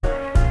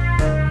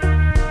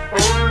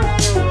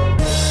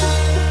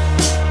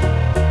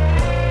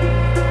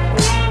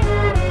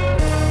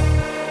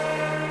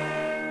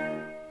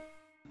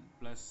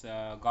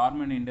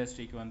Garment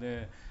இண்டஸ்ட்ரிக்கு வந்து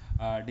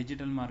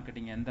digital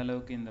marketing எந்த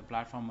அளவுக்கு இந்த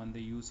பிளாட்ஃபார்ம் வந்து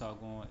யூஸ்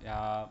ஆகும்,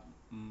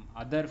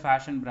 அதர்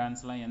ஃபேஷன்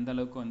பிராண்ட்ஸ்லாம் எந்த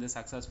அளவுக்கு வந்து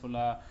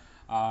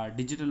சக்ஸஸ்ஃபுல்லாக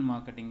டிஜிட்டல்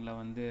மார்க்கெட்டிங்கில்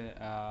வந்து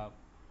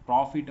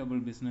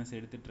ப்ராஃபிட்டபிள் பிஸ்னஸ்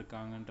எடுத்துகிட்டு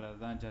இருக்காங்கன்றது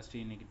தான் ஜஸ்ட்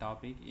இன்னைக்கு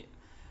டாபிக்.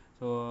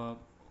 ஸோ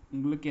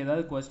உங்களுக்கு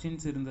ஏதாவது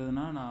கொஸ்டின்ஸ்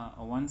இருந்ததுன்னா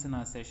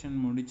நான் செஷன்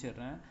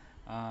முடிச்சிடுறேன்.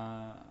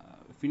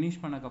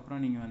 ஃபினிஷ்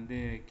பண்ணக்கப்புறம் நீங்கள் வந்து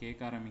கேட்க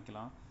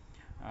ஆரம்பிக்கலாம்.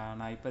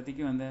 நான்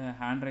இப்போதைக்கு வந்து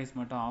ஹேண்ட் ரைஸ்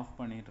மட்டும் ஆஃப்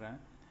பண்ணிடுறேன்.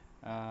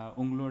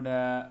 உங்களோட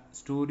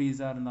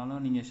ஸ்டோரிஸாக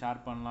இருந்தாலும் நீங்கள் ஷேர்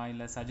பண்ணலாம்,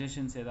 இல்லை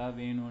சஜஷன்ஸ் ஏதாவது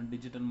வேணும்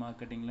டிஜிட்டல்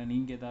மார்க்கெட்டிங்கில்,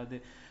 நீங்கள் ஏதாவது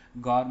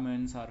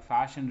garments or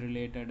fashion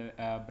related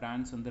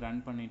brands வந்து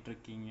ரன்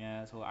பண்ணிகிட்ருக்கீங்க,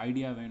 ஸோ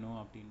ஐடியா வேணும்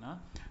அப்படின்னா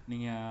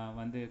நீங்கள்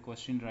வந்து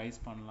கொஸ்டின் ரைஸ்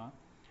பண்ணலாம்.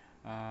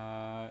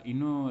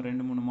 இன்னும்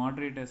 2-3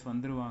 மாட்ரேட்டர்ஸ்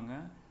வந்துடுவாங்க.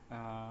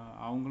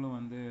 அவங்களும்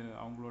வந்து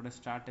அவங்களோட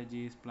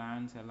ஸ்ட்ராட்டஜிஸ்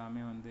பிளான்ஸ்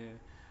எல்லாமே வந்து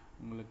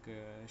உங்களுக்கு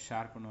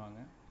ஷேர் பண்ணுவாங்க.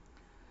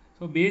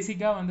 ஸோ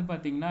பேசிக்காக வந்து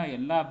பார்த்திங்கன்னா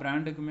எல்லா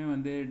பிராண்டுக்குமே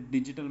வந்து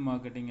டிஜிட்டல்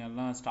மார்க்கெட்டிங்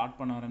எல்லாம் ஸ்டார்ட்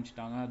பண்ண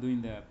ஆரம்பிச்சிட்டாங்க. அதுவும்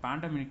இந்த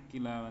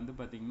பேண்டமிக்கில் வந்து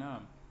பார்த்திங்கன்னா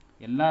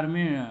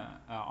எல்லாருமே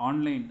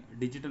ஆன்லைன்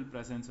டிஜிட்டல்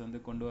ப்ரெசன்ஸ் வந்து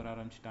கொண்டு வர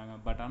ஆரம்பிச்சிட்டாங்க.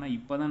 பட் ஆனால்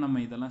இப்போ தான்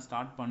நம்ம இதெல்லாம்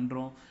ஸ்டார்ட்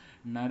பண்ணுறோம்.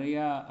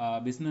 நிறையா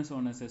பிஸ்னஸ்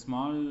ஓனர்ஸ்,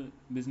 ஸ்மால்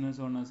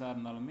பிஸ்னஸ் ஓனர்ஸாக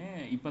இருந்தாலுமே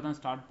இப்போ தான்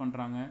ஸ்டார்ட்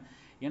பண்ணுறாங்க.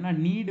 ஏன்னா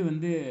நீடு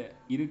வந்து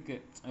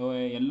இருக்குது.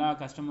 எல்லா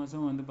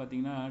கஸ்டமர்ஸும் வந்து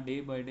பார்த்திங்கன்னா டே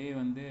பை டே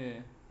வந்து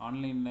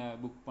ஆன்லைனில்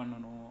புக்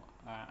பண்ணணும்,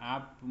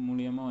 ஆப்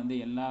மூலியமாக வந்து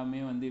எல்லாமே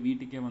வந்து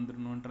வீட்டுக்கே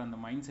வந்துடணுன்ற அந்த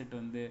மைண்ட் செட்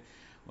வந்து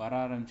வர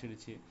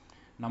ஆரம்பிச்சிடுச்சு.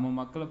 நம்ம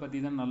மக்களை பற்றி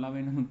தான்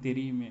நல்லாவே நமக்கு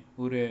தெரியுமே.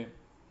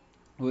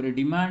 ஒரு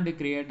டிமாண்டு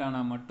க்ரியேட்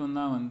ஆனால்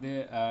மட்டும்தான் வந்து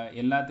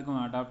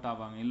எல்லாத்துக்கும் அடாப்ட்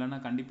ஆவாங்க, இல்லைன்னா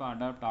கண்டிப்பாக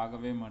அடாப்ட்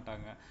ஆகவே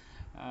மாட்டாங்க.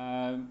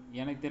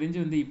 எனக்கு தெரிஞ்சு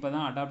வந்து இப்போ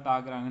தான் அடாப்ட்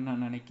ஆகுறாங்கன்னு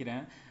நான்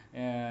நினைக்கிறேன்.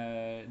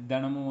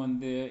 தினமும்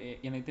வந்து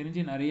எனக்கு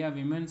தெரிஞ்சு நிறையா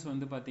விமென்ஸ்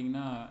வந்து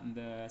பார்த்திங்கன்னா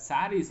இந்த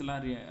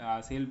சாரீஸ்லாம்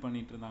சேல்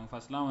பண்ணிகிட்டு இருந்தாங்க.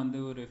 ஃபஸ்ட்லாம் வந்து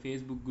ஒரு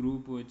ஃபேஸ்புக்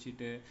குரூப்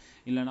வச்சுட்டு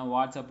இல்லைனா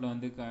வாட்ஸ்அப்பில்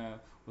வந்து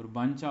ஒரு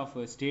பஞ்ச் ஆஃப்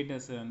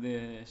ஸ்டேட்டஸ் வந்து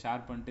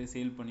ஷேர் பண்ணிட்டு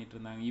சேல் பண்ணிகிட்டு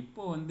இருந்தாங்க.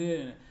 இப்போது வந்து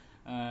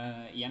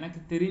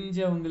எனக்கு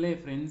தெரிஞ்சவங்களே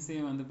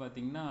ஃப்ரெண்ட்ஸே வந்து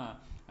பார்த்திங்கன்னா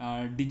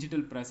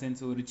டிஜிட்டல் ப்ரெசன்ஸ்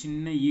ஒரு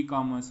சின்ன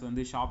இ-காமர்ஸ்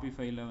வந்து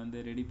ஷாப்பிஃபைல வந்து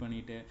ரெடி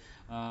பண்ணிவிட்டு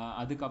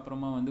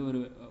அதுக்கப்புறமா வந்து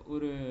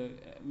ஒரு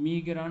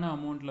மீகரான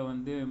அமௌண்ட்டில்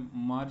வந்து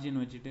மார்ஜின்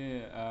வச்சுட்டு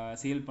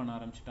சேல் பண்ண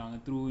ஆரம்பிச்சிட்டாங்க.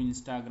 த்ரூ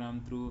இன்ஸ்டாகிராம்,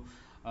 த்ரூ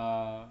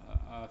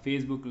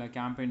ஃபேஸ்புக்கில்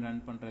கேம்பெயின்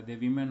ரன் பண்ணுறது,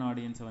 விமன்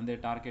ஆடியன்ஸை வந்து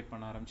டார்கெட்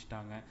பண்ண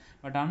ஆரம்பிச்சிட்டாங்க.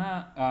 பட்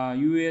ஆனால்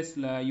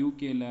யூஎஸில்,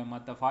 யூகேயில்,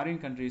 மற்ற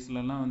ஃபாரின்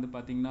கண்ட்ரீஸ்லலாம் வந்து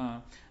பார்த்திங்கன்னா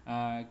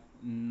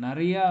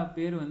நிறையா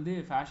பேர் வந்து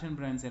ஃபேஷன்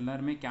பிராண்ட்ஸ்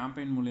எல்லாருமே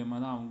கேம்பெயின் மூலயமா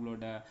தான்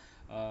அவங்களோட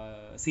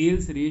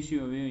சேல்ஸ்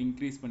ரேஷியோவே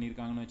இன்க்ரீஸ்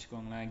பண்ணியிருக்காங்கன்னு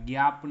வச்சுக்கோங்களேன்.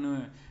 கேப்னு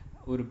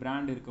ஒரு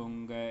பிராண்ட்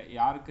இருக்கவங்க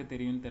யாருக்கு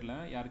தெரியும்னு தெரில,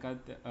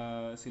 யாருக்காவது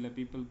சில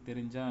பீப்புளுக்கு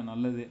தெரிஞ்சால்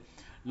நல்லது.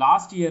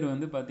 லாஸ்ட் இயர்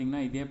வந்து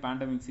பார்த்திங்கன்னா இதே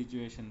பேண்டமிக்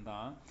சிச்சுவேஷன்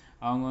தான்.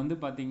 அவங்க வந்து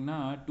பார்த்திங்கன்னா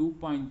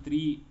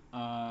 2.3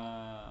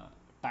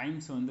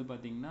 டைம்ஸ் வந்து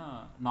பார்த்திங்கன்னா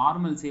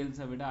நார்மல்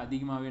சேல்ஸை விட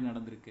அதிகமாகவே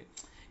நடந்திருக்கு.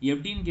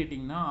 எப்படின்னு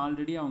கேட்டிங்கன்னா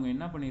ஆல்ரெடி அவங்க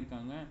என்ன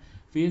பண்ணியிருக்காங்க,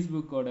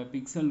 ஃபேஸ்புக்கோட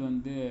பிக்சல்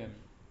வந்து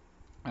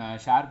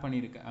ஷேர்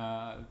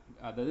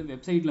அதாவது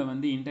வெப்சைட்டில்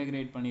வந்து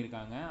இன்டெகிரேட்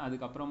பண்ணியிருக்காங்க.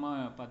 அதுக்கப்புறமா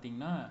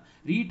பார்த்திங்கன்னா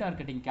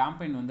ரீடார்கெட்டிங்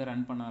கேம்பெயின் வந்து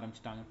ரன் பண்ண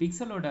ஆரம்பிச்சிட்டாங்க.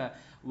 பிக்சலோட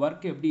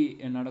ஒர்க் எப்படி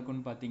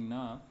நடக்கும்னு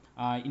பார்த்திங்கன்னா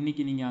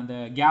இன்றைக்கி நீங்கள் அந்த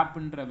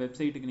கேப்புன்ற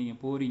வெப்சைட்டுக்கு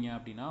நீங்கள் போகிறீங்க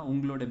அப்படின்னா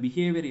உங்களோட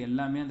பிஹேவியர்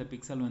எல்லாமே அந்த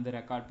பிக்சல் வந்து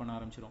ரெக்கார்ட் பண்ண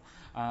ஆரம்பிச்சிடும்.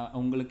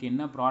 உங்களுக்கு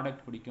என்ன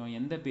ப்ராடக்ட் பிடிக்கும்,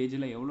 எந்த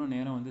பேஜில் எவ்வளோ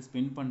நேரம் வந்து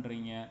ஸ்பெண்ட்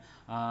பண்ணுறீங்க,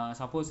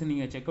 சப்போஸ்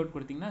நீங்கள் செக் அவுட்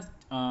கொடுத்தீங்கன்னா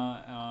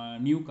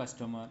நியூ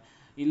கஸ்டமர்,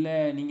 இல்லை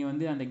நீங்கள்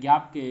வந்து அந்த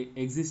கேப்க்கு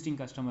எக்ஸிஸ்டிங்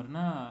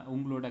கஸ்டமர்னால்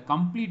உங்களோட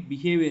complete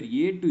behaviour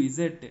A to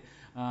Z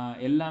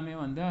எல்லாமே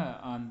வந்து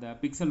அந்த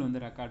பிக்சல் வந்து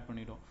ரெக்கார்ட்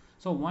பண்ணிடும்.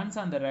 ஸோ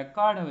ஒன்ஸ் அந்த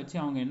ரெக்கார்டை வச்சு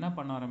அவங்க என்ன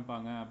பண்ண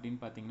ஆரம்பிப்பாங்க அப்படின்னு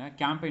பார்த்தீங்கன்னா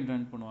கேம்பெயின்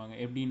ரன் பண்ணுவாங்க.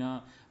 எப்படின்னா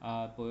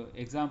இப்போ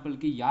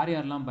எக்ஸாம்பிளுக்கு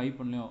யாரெல்லாம் பை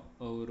பண்ணலையோ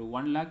ஒரு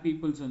 1 lakh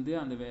பீப்புள்ஸ் வந்து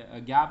அந்த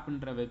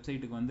கேப்ன்ற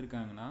வெப்சைட்டுக்கு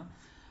வந்திருக்காங்கன்னா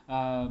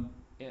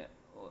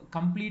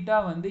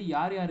கம்ப்ளீட்டாக வந்து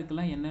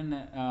யாருக்கெல்லாம் என்னென்ன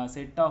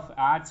செட் ஆஃப்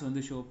ஆட்ஸ்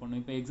வந்து ஷோ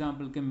பண்ணும். இப்போ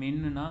எக்ஸாம்பிளுக்கு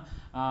மென்னுனா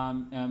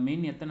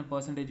மென் எத்தனை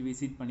பர்சன்டேஜ்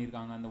விசிட்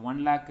பண்ணியிருக்காங்க அந்த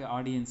 1 lakh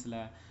ஆடியன்ஸில்.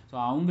 ஸோ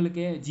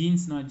அவங்களுக்கே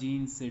ஜீன்ஸ்னா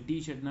ஜீன்ஸ்,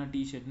 டிஷர்ட்னா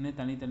டிஷர்ட்னு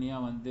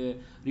தனித்தனியாக வந்து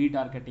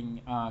ரீடார்கெட்டிங்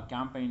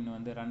கேம்பெயின்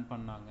வந்து ரன்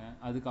பண்ணாங்க.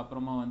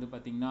 அதுக்கப்புறமா வந்து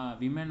பார்த்திங்கன்னா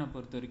விமெனை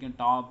பொறுத்த வரைக்கும்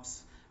டாப்ஸ்,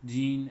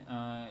 ஜீன்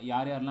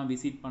யாரெல்லாம்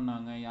விசிட்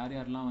பண்ணாங்க,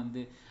 யாரெல்லாம்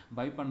வந்து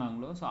பை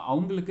பண்ணாங்களோ ஸோ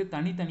அவங்களுக்கு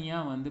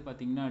தனித்தனியாக வந்து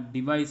பார்த்திங்கன்னா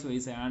device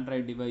wise,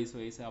 Android device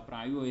wise,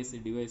 அப்புறம் iOS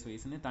டிவைஸ்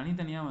வைஸ்னு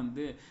தனித்தனியாக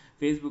வந்து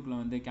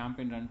ஃபேஸ்புக்கில் வந்து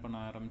கேம்பெயின் ரன் பண்ண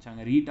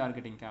ஆரம்பித்தாங்க,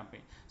 ரீடார்கெட்டிங்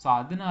கேம்பெயின். ஸோ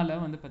அதனால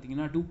வந்து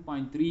பார்த்திங்கன்னா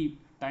 2.3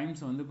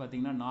 டைம்ஸ் வந்து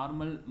பார்த்திங்கன்னா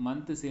நார்மல்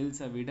மந்த்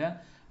சேல்ஸை விட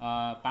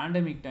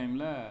பேண்டமிக்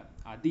டைமில்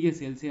அதிக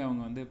சேல்ஸே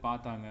அவங்க வந்து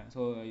பார்த்தாங்க.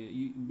 ஸோ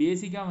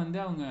பேசிக்காக வந்து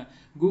அவங்க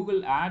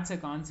கூகுள் ஆட்ஸை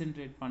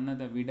கான்சென்ட்ரேட்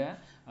பண்ணதை விட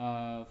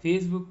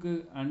ஃபேஸ்புக்கு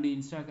அண்டு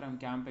இன்ஸ்டாகிராம்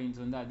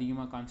கேம்பெயின்ஸ் வந்து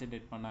அதிகமாக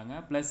கான்சென்ட்ரேட் பண்ணாங்க.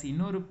 ப்ளஸ்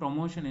இன்னொரு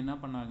ப்ரொமோஷன் என்ன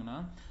பண்ணாங்கன்னா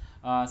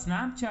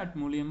ஸ்னாப்சாட்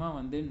மூலியமா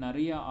வந்து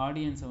நிறைய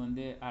ஆடியன்ஸை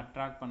வந்து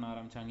அட்ராக்ட் பண்ண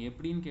ஆரம்பிச்சாங்க.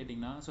 எப்படின்னு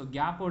கேட்டிங்கன்னா, ஸோ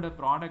கேப்போட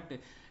ப்ராடக்ட்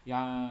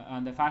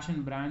அந்த ஃபேஷன்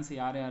பிராண்ட்ஸ்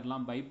யார்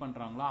யாரெல்லாம் பை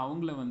பண்ணுறாங்களோ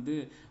அவங்கள வந்து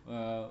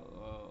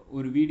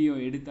ஒரு வீடியோ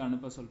எடுத்து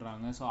அனுப்ப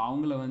சொல்கிறாங்க. ஸோ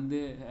அவங்கள வந்து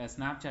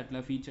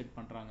ஸ்னாப்சாட்டில் ஃபீச்சர்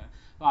பண்ணுறாங்க.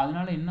 ஸோ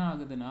அதனால என்ன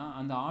ஆகுதுன்னா,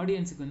 அந்த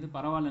ஆடியன்ஸுக்கு வந்து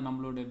பரவாயில்ல,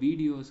 நம்மளோட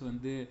வீடியோஸ்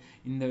வந்து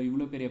இந்த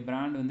இவ்வளோ பெரிய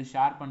பிராண்ட் வந்து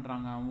ஷேர்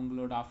பண்ணுறாங்க,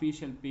 அவங்களோட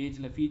அஃபிஷியல்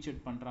பேஜில் ஃபீச்சர்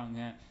பண்ணுறாங்க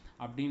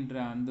அப்படின்ற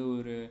அந்த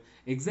ஒரு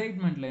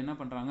எக்ஸைட்மெண்ட்டில் என்ன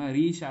பண்ணுறாங்க,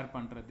 ரீஷேர்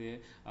பண்ணுறது,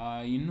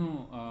 இன்னும்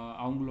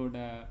அவங்களோட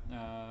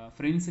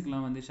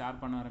ஃப்ரெண்ட்ஸுக்கெலாம் வந்து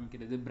ஷேர் பண்ண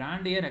ஆரம்பிக்கிறது,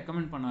 பிராண்டையே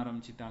ரெக்கமெண்ட் பண்ண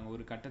ஆரம்பிச்சிட்டாங்க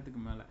ஒரு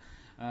கட்டத்துக்கு மேலே.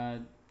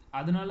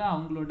 அதனால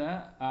அவங்களோட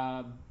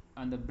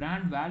அந்த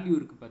பிராண்ட் வேல்யூ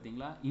இருக்குது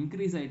பார்த்தீங்களா,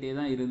 இன்க்ரீஸ் ஆகிட்டே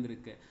தான்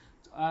இருந்திருக்கு.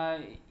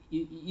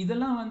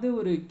 இதெல்லாம் வந்து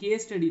ஒரு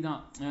கேஸ் ஸ்டடி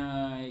தான்.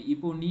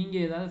 இப்போது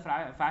நீங்கள் ஏதாவது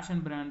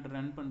ஃபேஷன் பிராண்ட்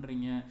ரன்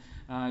பண்ணுறீங்க,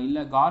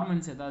 இல்லை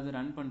கார்மெண்ட்ஸ் ஏதாவது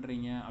ரன்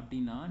பண்ணுறீங்க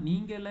அப்படின்னா,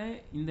 நீங்களே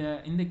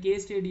இந்த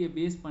கேஸ் ஸ்டடியை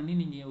பேஸ் பண்ணி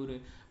நீங்கள் ஒரு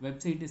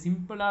வெப்சைட்டு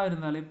சிம்பிளாக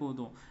இருந்தாலே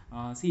போதும்.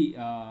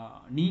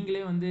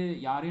 நீங்களே வந்து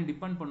யாரையும்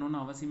டிபெண்ட்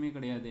பண்ணணும்னு அவசியமே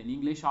கிடையாது.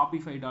 நீங்களே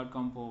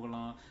shopify.com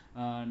போகலாம்.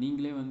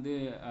 நீங்களே வந்து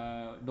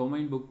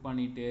டொமைன் புக்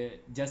பண்ணிவிட்டு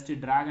ஜஸ்ட்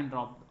ட்ராக் அண்ட்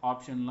ட்ராப்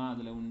ஆப்ஷன்லாம்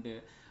அதில் உண்டு.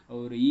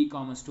 ஒரு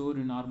இ-காமர்ஸ் ஸ்டோர்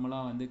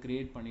நார்மலாக வந்து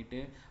க்ரியேட் பண்ணிவிட்டு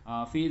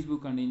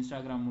ஃபேஸ்புக் அண்ட்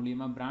இன்ஸ்டாகிராம்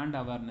மூலிமா பிராண்ட்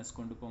அவேர்னஸ்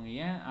கொண்டு போங்க.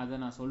 ஏன் அதை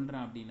நான்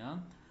சொல்கிறேன் அப்படின்னா,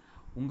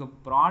 உங்கள்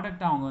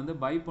ப்ராடக்டை அவங்க வந்து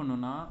பை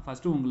பண்ணணும்னா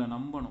ஃபஸ்ட்டு உங்களை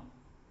நம்பணும்,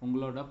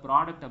 உங்களோட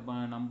ப்ராடக்டை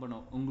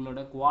நம்பணும்.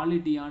 உங்களோட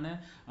குவாலிட்டியான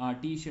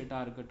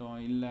டிஷர்ட்டாக இருக்கட்டும்,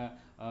 இல்லை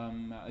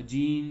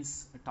ஜீன்ஸ்,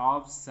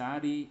 டாப்ஸ்,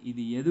 சாரீ,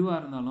 இது எதுவாக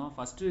இருந்தாலும்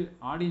ஃபஸ்ட்டு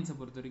ஆடியன்ஸை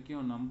பொறுத்த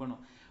வரைக்கும்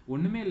நம்பணும்.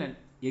 ஒன்றுமே இல்லை,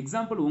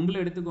 எக்ஸாம்பிள் உங்களை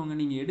எடுத்துக்கோங்க.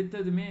 நீங்கள்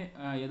எடுத்ததுமே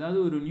ஏதாவது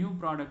ஒரு நியூ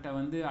ப்ராடக்டை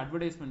வந்து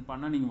அட்வர்டைஸ்மெண்ட்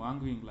பண்ணால் நீங்கள்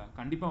வாங்குவீங்களா?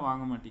 கண்டிப்பாக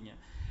வாங்க மாட்டீங்க.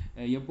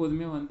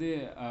 எப்போதுமே வந்து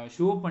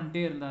ஷோ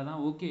பண்ணிட்டே இருந்தால்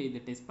தான் ஓகே,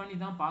 இதை டெஸ்ட் பண்ணி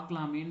தான்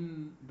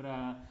பார்க்கலாமேன்ற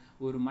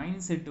ஒரு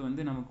மைண்ட் செட்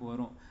வந்து நமக்கு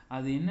வரும்.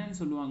 அது என்னன்னு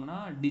சொல்லுவாங்கன்னா,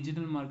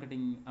 டிஜிட்டல்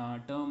மார்க்கெட்டிங்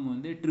டேர்ம்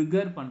வந்து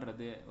ட்ரிகர்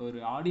பண்ணுறது, ஒரு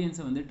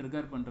ஆடியன்ஸை வந்து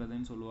ட்ரிகர்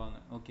பண்ணுறதுன்னு சொல்லுவாங்க.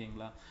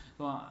 ஓகேங்களா?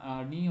 ஸோ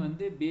நீங்கள்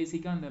வந்து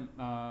பேசிக்காக அந்த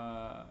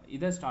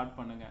இதை ஸ்டார்ட்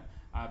பண்ணுங்கள்.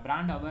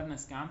 பிராண்ட்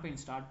அவேர்னஸ்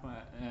கேம்பெயின் ஸ்டார்ட்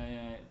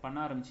பண்ண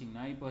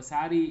ஆரம்பிச்சிங்கன்னா, இப்போ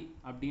சாரீ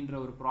அப்படின்ற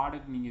ஒரு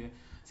ப்ராடக்ட் நீங்கள்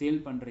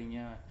சேல் பண்ணுறீங்க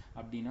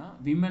அப்படின்னா,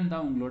 விமன்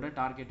தான் உங்களோட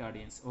டார்கெட்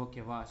ஆடியன்ஸ்.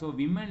 ஓகேவா? ஸோ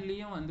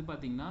விமன்லேயும் வந்து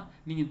பார்த்தீங்கன்னா,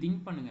 நீங்கள்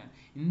திங்க் பண்ணுங்கள்,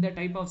 இந்த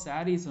டைப் ஆஃப்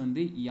சாரீஸ்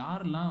வந்து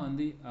யாரெல்லாம்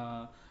வந்து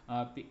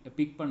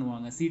பிக்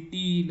பண்ணுவாங்க?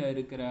 சிட்டியில்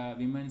இருக்கிற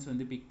விமன்ஸ்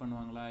வந்து பிக்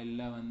பண்ணுவாங்களா,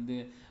 இல்லை வந்து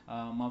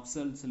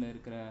மப்சல்ஸில்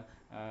இருக்கிற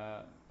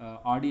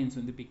ஆடியன்ஸ்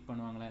வந்து பிக்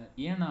பண்ணுவாங்களா?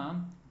 ஏன்னா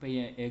இப்போ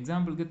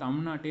எக்ஸாம்பிளுக்கு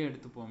தமிழ்நாட்டே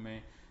எடுத்துப்போமே,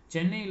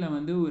 சென்னையில்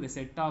வந்து ஒரு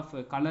set of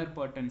colour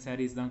Burton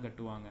saris தான்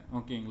கட்டுவாங்க.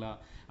 ஓகேங்களா?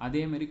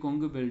 அதேமாதிரி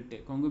கொங்கு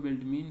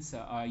பெல்ட் மீன்ஸ்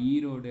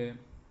ஈரோடு,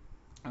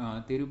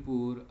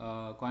 திருப்பூர்,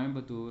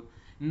 கோயம்புத்தூர்,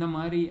 இந்த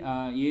மாதிரி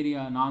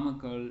ஏரியா,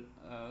 நாமக்கல்,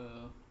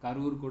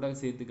 கரூர் கூட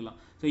சேர்த்துக்கலாம்.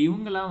 ஸோ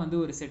இவங்கெல்லாம் வந்து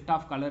ஒரு செட்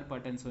ஆஃப் கலர்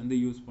பர்டன்ஸ் வந்து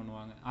யூஸ்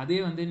பண்ணுவாங்க. அதே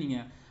வந்து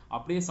நீங்கள்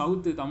அப்படியே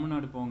சவுத்து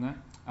தமிழ்நாடு போங்க,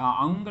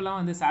 அவங்கெல்லாம்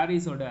வந்து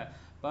சாரீஸோட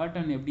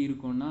பேட்டர்ன் எப்படி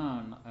இருக்கும்னா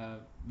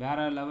வேற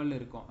லெவலில்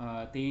இருக்கும்.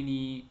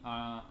 தேனி,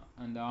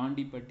 அந்த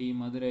ஆண்டிப்பட்டி,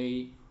 மதுரை,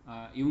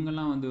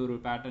 இவங்கெல்லாம் வந்து ஒரு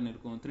பேட்டர்ன்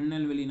இருக்கும்.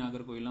 திருநெல்வேலி,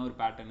 நாகர்கோயிலாம் ஒரு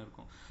பேட்டர்ன்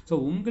இருக்கும். ஸோ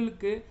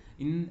உங்களுக்கு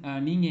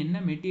நீங்கள் என்ன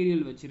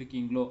மெட்டீரியல்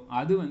வச்சுருக்கீங்களோ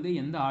அது வந்து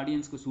எந்த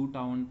ஆடியன்ஸ்க்கு சூட்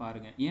ஆகும்னு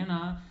பாருங்கள். ஏன்னா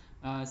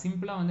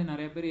சிம்பிளாக வந்து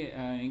நிறைய பேர்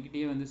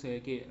என்கிட்டயே வந்து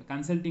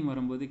கன்சல்ட்டிங்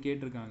வரும்போது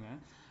கேட்டிருக்காங்க,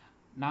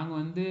 நாங்கள்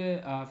வந்து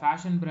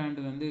ஃபேஷன்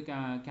பிராண்டு வந்து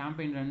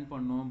கேம்பெயின் ரன்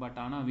பண்ணோம், பட்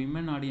ஆனால்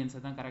விமன் ஆடியன்ஸை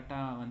தான்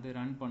கரெக்டாக வந்து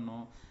ரன்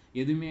பண்ணோம்,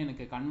 எதுவுமே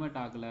எனக்கு கன்வெர்ட்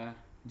ஆகலை,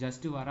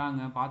 ஜஸ்ட்டு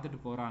வராங்க பார்த்துட்டு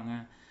போகிறாங்க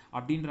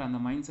அப்படின்ற அந்த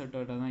மைண்ட்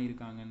செட்டோட தான்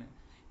இருக்காங்கன்னு.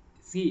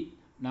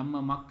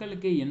 நம்ம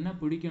மக்களுக்கு என்ன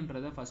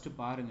பிடிக்குன்றதை ஃபஸ்ட்டு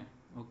பாருங்கள்.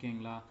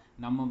 ஓகேங்களா?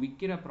 நம்ம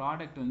விற்கிற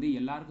ப்ராடக்ட் வந்து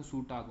எல்லாருக்கும்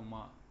சூட்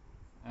ஆகுமா,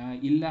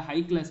 இல்லை ஹை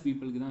கிளாஸ்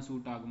பீப்புளுக்கு தான்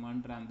சூட்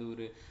ஆகுமான்ற அந்த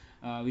ஒரு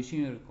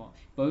விஷயம் இருக்கும்.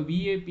 இப்போ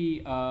விஏபி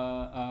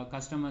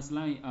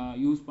கஸ்டமர்ஸ்லாம்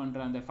யூஸ் பண்ணுற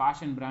அந்த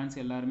ஃபேஷன் பிராண்ட்ஸ்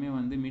எல்லாருமே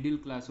வந்து மிடில்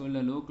கிளாஸோ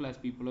இல்லை லோ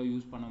கிளாஸ் பீப்புளோ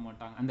யூஸ் பண்ண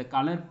மாட்டாங்க. அந்த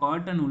கலர்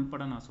பேட்டர்ன்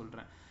உள்பட நான்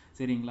சொல்கிறேன்.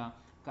 சரிங்களா?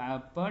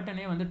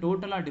 பேட்டர்னே வந்து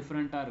டோட்டலாக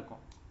டிஃப்ரெண்ட்டாக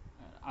இருக்கும்.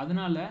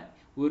 அதனால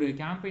ஒரு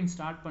கேம்பெயின்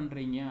ஸ்டார்ட்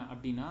பண்ணுறீங்க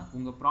அப்படின்னா,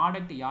 உங்கள்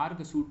ப்ராடக்ட்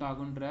யாருக்கு சூட்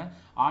ஆகுன்ற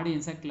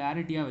ஆடியன்ஸை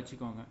கிளாரிட்டியாக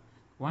வச்சுக்கோங்க.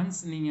 ஒன்ஸ்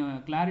நீங்கள்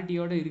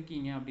கிளாரிட்டியோடு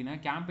இருக்கீங்க அப்படின்னா,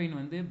 கேம்பெயின்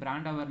வந்து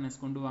பிராண்ட்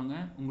அவேர்னஸ் கொண்டு வாங்க.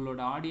 உங்களோட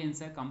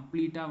ஆடியன்ஸை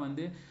கம்ப்ளீட்டாக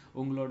வந்து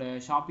உங்களோட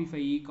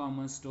ஷாப்பிஃபை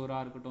இ-காமர்ஸ்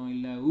ஸ்டோராக இருக்கட்டும்,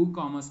 இல்லை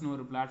ஊகாமர்ஸ்னு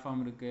ஒரு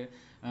பிளாட்ஃபார்ம் இருக்குது,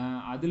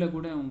 அதில்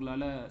கூட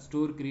உங்களால்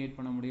ஸ்டோர் க்ரியேட்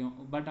பண்ண முடியும்.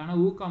 பட்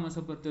ஆனால்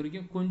ஊகாமர்ஸை பொறுத்த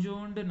வரைக்கும்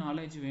கொஞ்சோண்டு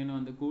நாலேஜ் வேணும்,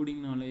 அந்த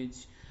கோடிங் நாலேஜ்,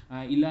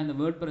 இல்லை அந்த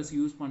வேர்ட்பிரஸ்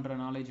யூஸ் பண்ணுற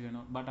நாலேஜ்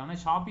வேணும். பட்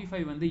ஆனால்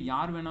ஷாப்பிஃபை வந்து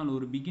யார் வேணாலும்,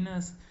 ஒரு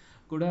பிகினர்ஸ்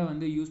கூட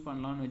வந்து யூஸ்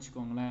பண்ணலான்னு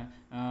வச்சுக்கோங்களேன்.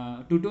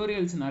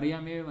 டுட்டோரியல்ஸ்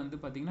நிறையாவே வந்து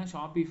பார்த்திங்கன்னா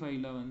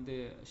ஷாப்பிஃபைல வந்து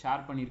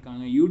ஷேர்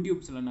பண்ணியிருக்காங்க,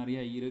 யூடியூப்ஸில்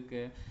நிறையா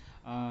இருக்குது.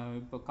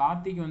 இப்போ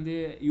கார்த்திக் வந்து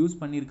யூஸ்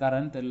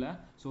பண்ணியிருக்காரான்னு தெரில.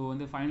 ஸோ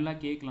வந்து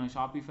ஃபைனலாக கேட்கலாம்,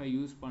 ஷாப்பிஃபை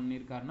யூஸ்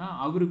பண்ணியிருக்காருன்னா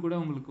அவரு கூட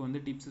உங்களுக்கு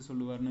வந்து டிப்ஸ்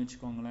சொல்லுவார்னு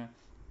வச்சுக்கோங்களேன்.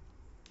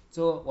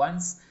 So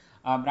once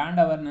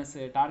brand awareness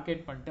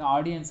target பண்ணிட்டு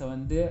ஆடியன்ஸை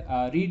வந்து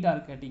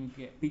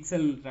ரீடார்கெட்டிங்க்கு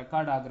பிக்சல்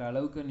ரெக்கார்ட் ஆகிற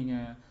அளவுக்கு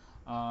நீங்கள்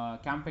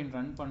கேம்பெயின்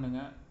ரன்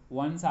பண்ணுங்கள்.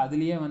 ஒன்ஸ்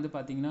அதுலேயே வந்து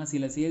பார்த்தீங்கன்னா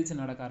சில சேல்ஸ்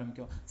நடக்க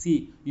ஆரம்பிக்கும்.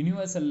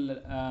 யுனிவர்சல்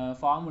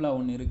ஃபார்முலா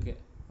ஒன்று இருக்குது,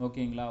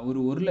 ஓகேங்களா?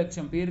 ஒரு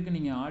லட்சம் பேருக்கு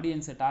நீங்கள்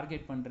ஆடியன்ஸை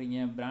டார்கெட்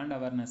பண்ணுறீங்க பிராண்ட்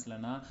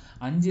அவேர்னஸ்லனா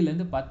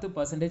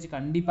 5-10%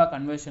 கண்டிப்பாக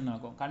கன்வர்ஷன்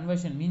ஆகும்.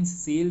 கன்வர்ஷன் மீன்ஸ்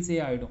சேல்ஸே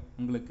ஆகிடும்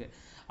உங்களுக்கு.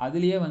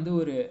 அதுலேயே வந்து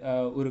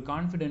ஒரு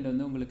கான்ஃபிடென்ட்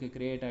வந்து உங்களுக்கு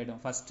கிரியேட் ஆகிடும்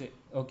ஃபஸ்ட்டு,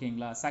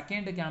 ஓகேங்களா?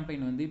 செகண்ட்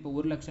கேம்பெயின் வந்து இப்போ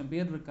 1,00,000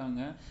 பேர்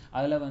இருக்காங்க,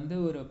 அதில் வந்து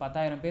ஒரு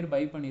 10,000 பேர்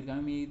பை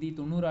பண்ணியிருக்காங்க, மீதி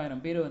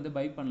 90,000 பேர் வந்து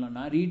பை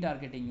பண்ணலன்னா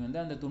ரீடார்கெட்டிங்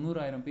வந்து அந்த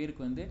 90,000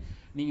 பேருக்கு வந்து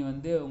நீங்கள்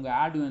வந்து உங்கள்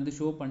ஆட் வந்து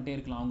ஷோ பண்ணிட்டே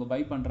இருக்கலாம் அவங்க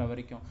பை பண்ணுற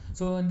வரைக்கும்.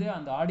 ஸோ வந்து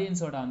அந்த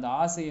ஆடியன்ஸோட அந்த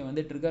ஆசையை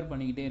வந்து ட்ரிகர்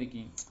பண்ணிக்கிட்டே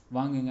இருக்கீங்க,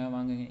 வாங்குங்க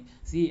வாங்குங்க.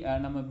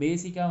 நம்ம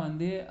பேசிக்காக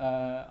வந்து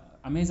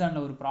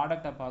அமேசானில் ஒரு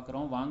ப்ராடக்டை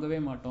பார்க்குறோம், வாங்கவே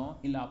மாட்டோம்,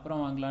 இல்லை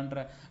அப்புறம்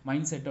வாங்கலான்ற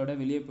மைண்ட் செட்டோட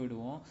வெளியே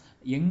போயிடுவோம்.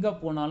 எங்கே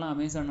போனாலும்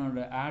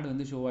அமேசானோட ஆட்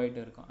வந்து ஷோ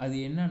ஆகிட்டு இருக்கும். அது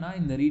என்னன்னா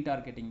இந்த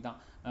ரீடார்கெட்டிங் தான்.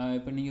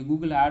 இப்போ நீங்கள்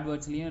கூகுள்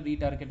ஆட்வர்ட்ஸ்லேயும்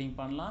ரீடார்கெட்டிங்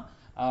பண்ணலாம்,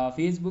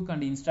 ஃபேஸ்புக்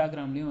அண்ட்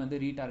இன்ஸ்டாகிராம்லேயும் வந்து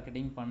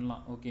ரீடார்கெட்டிங்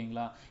பண்ணலாம்,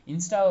 ஓகேங்களா?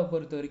 இன்ஸ்டாவை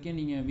பொறுத்த வரைக்கும்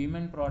நீங்கள்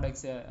விமன்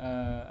ப்ராடக்ட்ஸ்,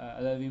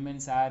 அதாவது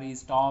விமன்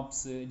சாரீஸ்,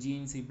 டாப்ஸு,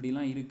 ஜீன்ஸ்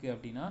இப்படிலாம் இருக்குது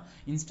அப்படின்னா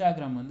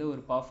இன்ஸ்டாகிராம் வந்து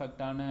ஒரு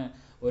பர்ஃபெக்டான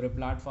ஒரு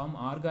பிளாட்ஃபார்ம்.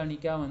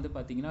 ஆர்கானிக்காக வந்து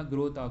பார்த்தீங்கன்னா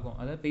க்ரோத் ஆகும்.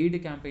 அதாவது பெய்டு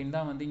கேம்பெயின்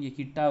தான் வந்து இங்கே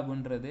ஹிட்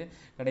ஆகுன்றது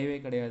கிடையவே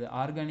கிடையாது.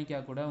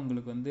 ஆர்கானிக்காக கூட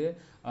உங்களுக்கு வந்து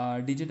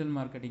டிஜிட்டல்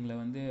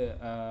மார்க்கெட்டிங்கில் வந்து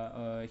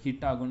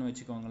ஹிட் ஆகும்னு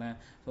வச்சுக்கோங்களேன்.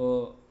 ஸோ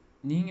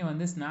நீங்கள்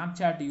வந்து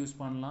ஸ்னாப்சாட் யூஸ்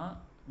பண்ணலாம்,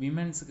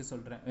 விமென்ஸுக்கு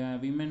சொல்கிறேன்,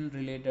 விமென்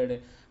ரிலேட்டட்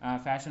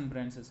ஃபேஷன்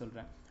பிராண்ட்ஸை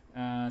சொல்கிறேன்.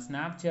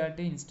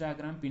 ஸ்னாப்சாட்டு,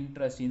 இன்ஸ்டாகிராம்,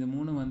 பின்ட்ரெஸ்ட் இது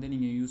 3 வந்து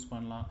நீங்கள் யூஸ்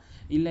பண்ணலாம்.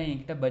 இல்லை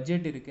என்கிட்ட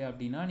பட்ஜெட் இருக்குது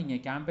அப்படின்னா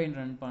நீங்கள் கேம்பெயின்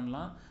ரன்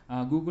பண்ணலாம்,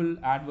 கூகுள்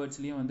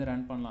ஆட்வர்ட்ஸ்லேயும் வந்து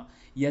ரன் பண்ணலாம்.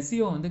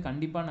 எஸ்இஓ வந்து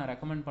கண்டிப்பாக நான்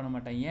ரெக்கமெண்ட் பண்ண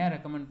மாட்டேன். ஏன்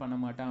ரெக்கமெண்ட் பண்ண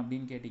மாட்டேன்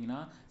அப்படின்னு கேட்டிங்கன்னா,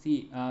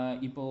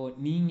 இப்போது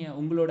நீங்கள்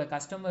உங்களோட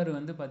கஸ்டமர்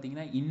வந்து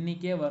பார்த்தீங்கன்னா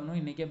இன்றைக்கே வரணும்,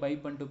 இன்றைக்கே பை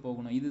பண்ணிட்டு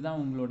போகணும்,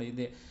 இதுதான் உங்களோட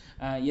இது.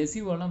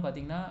 எஸ்இஓலாம்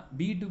பார்த்தீங்கன்னா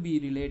B2B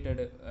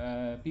ரிலேட்டட்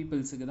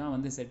பீப்புள்ஸுக்கு தான்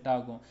வந்து செட்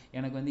ஆகும்.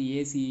 எனக்கு வந்து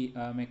ஏசி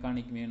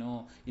மெக்கானிக்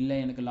வேணும், இல்லை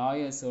எனக்கு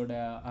லாயர்ஸோட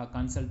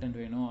கன்சல்டன்ட்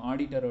வேணும்,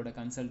 ஆடிட்டரோட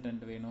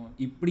கன்சல்டன்ட் வேணும்,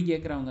 இப்படி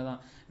கேட்குறவங்க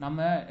தான்.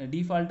 நம்ம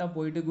டிஃபால்ட்டாக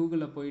போயிட்டு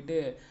கூகுளில் போயிட்டு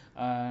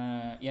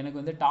எனக்கு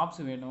வந்து டாப்ஸ்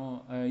வேணும்,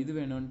 இது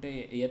வேணும்ன்ட்டு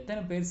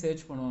எத்தனை பேர்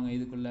சர்ச் பண்ணுவாங்க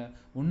இதுக்குள்ளே?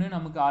 ஒன்று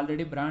நமக்கு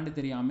ஆல்ரெடி பிராண்டு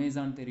தெரியும்,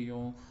 அமேசான்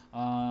தெரியும்,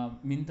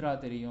 மிந்த்ரா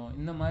தெரியும்,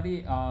 இந்த மாதிரி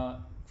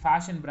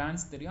ஃபேஷன்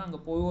பிராண்ட்ஸ் தெரியும், அங்கே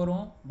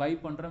போகிறோம், பை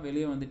பண்ணுறோம்,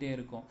 வெளியே வந்துகிட்டே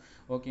இருக்கும்,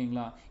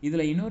 ஓகேங்களா?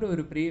 இதில் இன்னொரு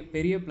ஒரு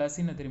பெரிய ப்ளஸ்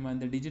என்ன தெரியுமா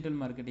இந்த டிஜிட்டல்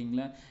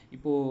மார்க்கெட்டிங்கில்?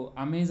 இப்போது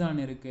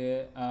அமேசான்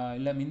இருக்குது,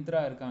 இல்லை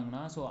மிந்த்ரா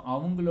இருக்காங்கன்னா, ஸோ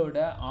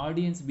அவங்களோட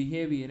ஆடியன்ஸ்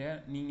பிஹேவியரை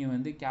நீங்கள்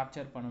வந்து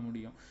கேப்சர் பண்ண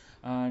முடியும்.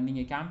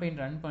 நீங்கள் கேம்பெயின்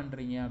ரன்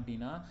பண்ணுறீங்க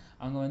அப்படின்னா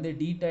அங்கே வந்து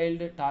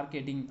டீடைல்டு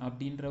டார்கெட்டிங்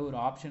அப்படின்ற ஒரு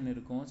ஆப்ஷன்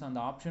இருக்கும். ஸோ அந்த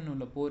ஆப்ஷன்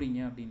உள்ள போகிறீங்க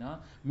அப்படின்னா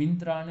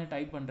மிந்த்ரான்னு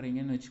டைப்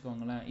பண்ணுறீங்கன்னு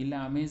வச்சுக்கோங்களேன், இல்லை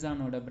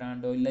அமேசானோட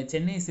பிராண்டோ, இல்லை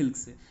சென்னை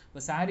சில்க்ஸ்,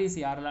 இப்போ சாரீஸ்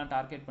யாரெல்லாம்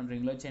டார்கெட்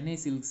பண்ணுறீங்களோ சென்னை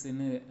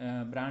சில்க்ஸ்ன்னு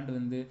பிராண்ட்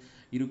வந்து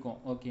இருக்கும்,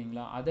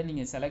 ஓகேங்களா? அதை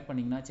நீங்கள் செலக்ட்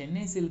பண்ணிங்கன்னா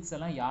சென்னை சில்க்ஸ்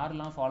எல்லாம்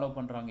யாரெல்லாம் ஃபாலோ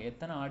பண்ணுறாங்க,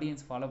 எத்தனை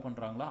ஆடியன்ஸ் ஃபாலோ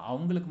பண்ணுறாங்களோ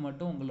அவங்களுக்கு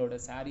மட்டும் உங்களோட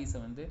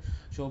சாரீஸை வந்து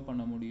ஷோ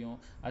பண்ண முடியும்.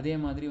 அதே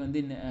மாதிரி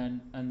வந்து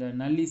அந்த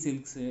நல்லி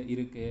சில்க்ஸ்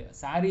இருக்குது,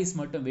 சாரீஸ்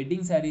மட்டும்,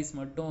 வெட்டிங் சாரீஸ்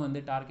மட்டும்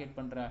வந்து டார்கெட்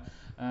பண்ணுற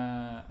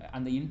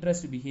அந்த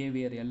இன்ட்ரெஸ்ட்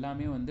பிஹேவியர்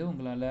எல்லாமே வந்து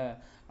உங்களால்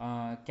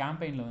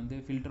கேம்பெயினில் வந்து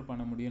ஃபில்டர்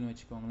பண்ண முடியும்னு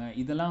வச்சுக்கோங்களேன்.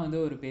 இதெல்லாம் வந்து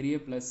ஒரு பெரிய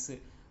ப்ளஸ்ஸு,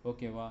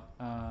 ஓகேவா?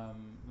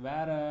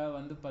 வேறு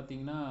வந்து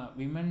பார்த்திங்கன்னா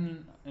விமன்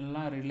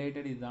எல்லாம்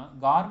ரிலேட்டட் இதுதான்.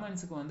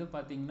 கார்மெண்ட்ஸுக்கு வந்து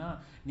பார்த்திங்கன்னா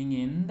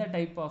நீங்கள் எந்த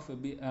டைப் ஆஃப்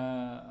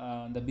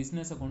அந்த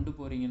பிஸ்னஸை கொண்டு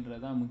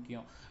போகிறீங்கன்றது தான்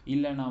முக்கியம்.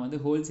 இல்லை நான் வந்து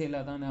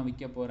ஹோல்சேலாக தான் நான்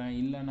விற்க போகிறேன்,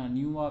 இல்லை நான்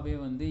நியூவாகவே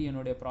வந்து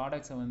என்னுடைய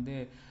ப்ராடக்ட்ஸை வந்து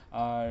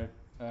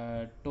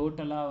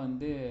டோட்டலாக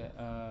வந்து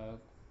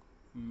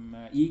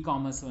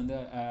இ-காமர்ஸ் வந்து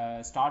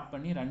ஸ்டார்ட்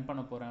பண்ணி ரன்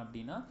பண்ண போகிறேன்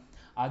அப்படின்னா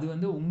அது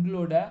வந்து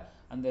உங்களோட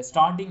அந்த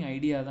ஸ்டார்டிங்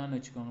ஐடியா தான்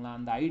வச்சுக்கோங்களேன்.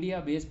 அந்த ஐடியா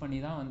பேஸ் பண்ணி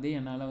தான் வந்து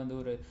என்னால் வந்து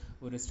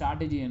ஒரு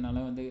ஸ்ட்ராட்டஜி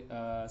என்னால் வந்து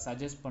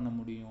சஜஸ்ட் பண்ண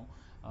முடியும்.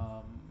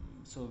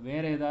 ஸோ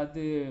வேறு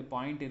ஏதாவது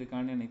பாயிண்ட்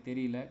இருக்கான்னு எனக்கு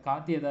தெரியல.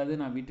 கார்த்தி, ஏதாவது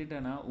நான்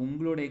விட்டுட்டேன்னா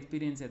உங்களோட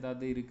எக்ஸ்பீரியன்ஸ்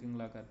ஏதாவது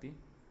இருக்குங்களா கார்த்தி?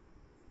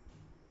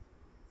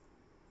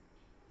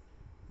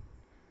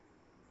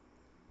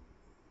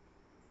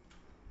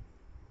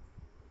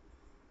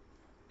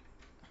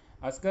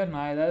 அஸ்கர்,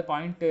 நான் ஏதாவது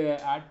பாயிண்ட்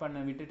ஆட் பண்ண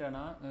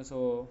விட்டுட்டேன்னா? ஸோ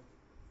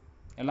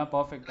எல்லாம்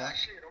பர்ஃபெக்ட்டா?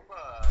 ஆக்சுவலி ரொம்ப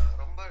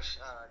ரொம்ப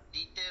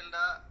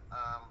டீட்டெயில்டா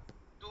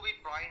டு பி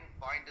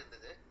பாயிண்ட்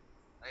இருந்தது,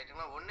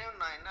 ரைட்டுங்களா? ஒண்ணே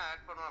நான் என்ன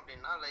ஆட் பண்ணுவேன்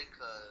அப்படின்னா, லைக்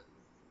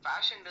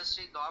ஃபேஷன்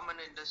இண்டஸ்ட்ரி,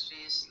 கவர்மெண்ட்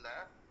இண்டஸ்ட்ரீஸ்ல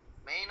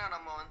மெயினா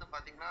நம்ம வந்து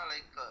பாத்தீங்கன்னா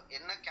லைக்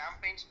என்ன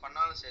கேம்பெயின்ஸ்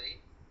பண்ணாலும் சரி,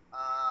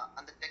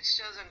 அந்த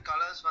டெக்ஸ்டர்ஸ் அண்ட்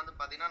கலர்ஸ் வந்து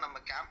பாத்தீங்கன்னா நம்ம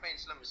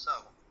கேம்பெயின்ஸ்ல மிஸ்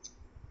ஆகும்,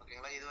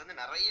 ஓகேங்களா? இது வந்து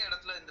நிறைய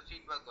இடத்துல இந்த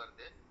ஃபீட்பேக்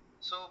வருது.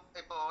 ஸோ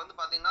இப்போ வந்து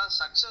பாத்தீங்கன்னா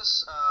சக்சஸ்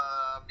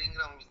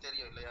அப்படிங்கிற உங்களுக்கு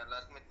தெரியும் இல்லையா,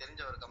 எல்லாருக்குமே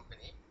தெரிஞ்ச ஒரு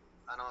கம்பெனி,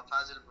 நம்ம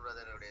ஃபாசில்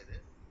பிரதருடையது.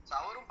 ஸோ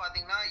அவரும்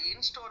பார்த்தீங்கன்னா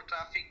இன்ஸ்டோர்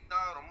டிராஃபிக்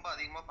தான் ரொம்ப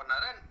அதிகமாக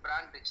பண்ணாரு, அண்ட்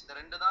பிராண்ட் ரீச், இந்த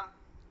ரெண்டு தான்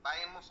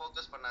பயங்கரமாக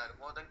ஃபோக்கஸ் பண்ணாரு,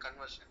 மோர் தென்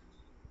கன்வர்ஷன்.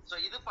 ஸோ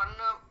இது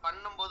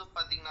பண்ணும்போது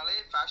பார்த்தீங்கன்னாலே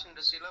ஃபேஷன்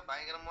இண்டஸ்ட்ரியில்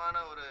பயங்கரமான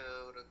ஒரு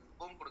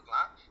பூம்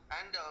கொடுக்கலாம்.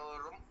 அண்ட்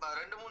ரொம்ப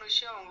 2-3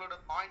 விஷயம் உங்களோட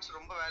பாயிண்ட்ஸ்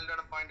ரொம்ப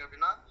வேலிடான பாயிண்ட்.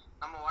 அப்படின்னா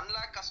நம்ம 1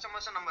 lakh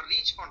கஸ்டமர்ஸை நம்ம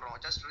ரீச் பண்ணுறோம்,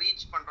 ஜஸ்ட்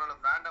ரீச்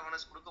பண்ணுறோம், பிராண்ட்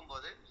அவேர்னஸ்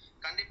கொடுக்கும்போது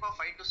கண்டிப்பாக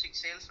 5 to 6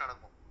 சேல்ஸ்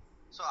நடக்கும்.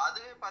 ஸோ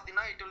அதுவே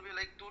பார்த்தீங்கன்னா it will be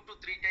like 2 to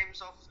 3 times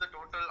of the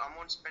total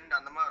amount spend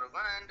அந்த மாதிரி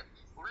இருக்கும். அண்ட்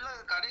உள்ள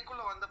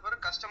கடைக்குள்ள வந்த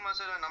பிறகு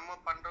கஸ்டமர்ஸ் நம்ம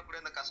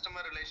பண்றக்கூடிய அந்த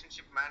கஸ்டமர்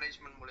ரிலேஷன்ஷிப்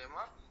மேனேஜ்மெண்ட்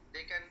மூலயமா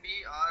they can be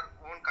our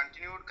own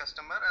continued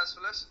customer as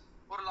well as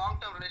ஒரு லாங்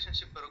டேர்ம்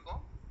ரிலேஷன்ஷிப்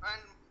இருக்கும்.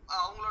 அண்ட்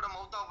அவங்களோட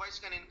mouth of voice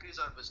can increase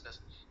our business.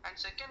 And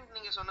second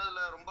நீங்க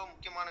சொன்னதுல ரொம்ப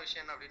முக்கியமான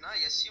விஷயம் என்ன அப்படின்னா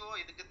எஸ்இஓ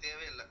இதுக்கு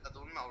தேவையில்லை, அது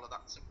உண்மை,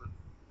 அவ்வளவுதான், simple.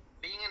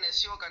 Being an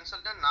SEO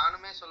consultant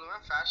நானுமே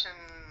சொல்லுவேன்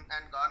ஃபேஷன்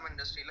அண்ட் கார்மெண்ட்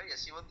இண்டஸ்ட்ரியில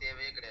எஸ்இஓ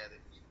தேவையே கிடையாது.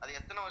 அது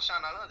எத்தனை வருஷம்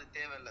ஆனாலும் அது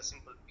தேவையில்லை,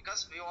 simple.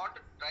 Because we want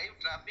to drive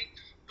traffic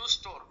to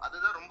store,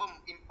 அதுதான் ரொம்ப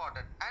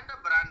இம்பார்ட்டன்ட். அண்ட்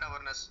பிராண்ட்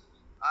அவேர்னஸ்,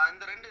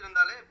 இந்த ரெண்டு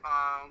இருந்தாலே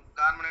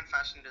கார்மெண்ட் அண்ட்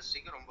ஃபேஷன்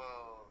இண்டஸ்ட்ரிக்கு ரொம்ப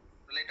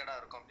ரிலேட்டடா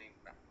இருக்கும்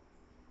அப்படின்றேன்.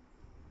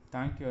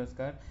 தேங்க்யூ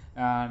அஸ்கர்.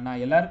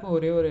 நான் எல்லாருக்கும்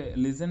ஒரே ஒரு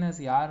லிசனர்ஸ்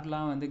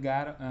யாரெல்லாம் வந்து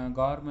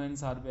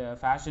கவர்மெண்ட்ஸ் ஆர்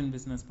ஃபேஷன்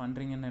பிஸ்னஸ்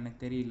பண்ணுறீங்கன்னு எனக்கு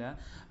தெரியல.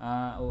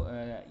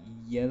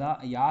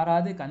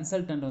 யாராவது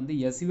கன்சல்டன்ட் வந்து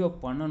எஸ்இஓ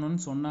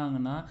பண்ணணும்னு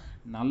சொன்னாங்கன்னா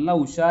நல்லா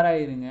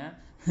உஷாராயிருங்க.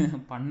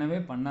 பண்ணவே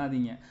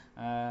பண்ணாதீங்க.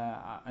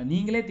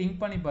 நீங்களே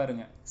திங்க் பண்ணி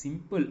பாருங்க,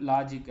 சிம்பிள்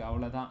லாஜிக்,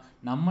 அவ்வளோதான்.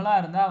 நம்மளா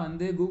இருந்தால்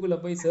வந்து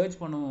கூகுளில் போய்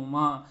சர்ச்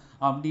பண்ணுவோமா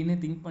அப்படின்னு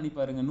திங்க் பண்ணி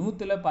பாருங்க.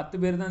 100ல்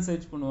 10 பேர் தான்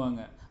சர்ச்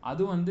பண்ணுவாங்க.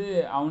 அதுவும் வந்து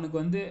அவனுக்கு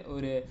வந்து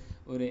ஒரு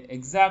ஒரு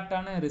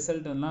எக்ஸாக்டான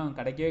ரிசல்ட் எல்லாம்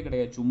கிடைக்கவே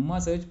கிடையாது. சும்மா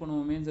சர்ச்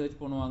பண்ணுவோமேன்னு சர்ச்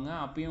பண்ணுவாங்க.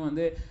 அப்பயும்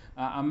வந்து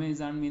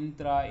அமேசான்,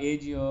 மிந்த்ரா,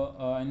 ஏஜியோ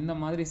இந்த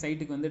மாதிரி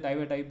சைட்டுக்கு வந்து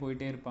டைவர்ட் ஆகி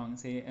போயிட்டே இருப்பாங்க.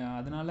 சரி,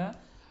 அதனால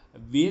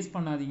வேஸ்ட்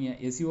பண்ணாதீங்க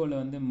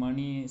எஸ்இஓவில் வந்து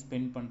மணி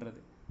ஸ்பெண்ட்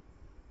பண்ணுறது.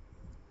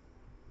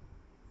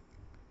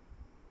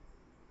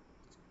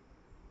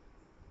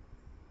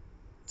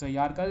 ஸோ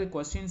யாருக்காவது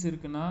கொஸ்டின்ஸ்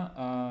இருக்குன்னா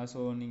ஸோ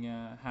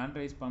நீங்கள் ஹேண்ட்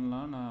ரைஸ்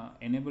பண்ணலாம். நான்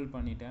எனேபிள்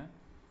பண்ணிட்டேன்.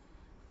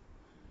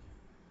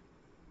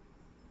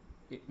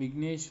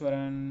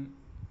 விக்னேஸ்வரன்,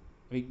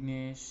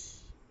 விக்னேஷ்.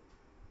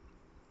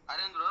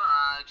 அரவிந்த் ப்ரோ,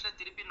 ஆக்சுவலி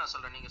திருப்பி நான்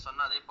சொல்றேன், நீங்க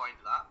சொன்ன அதே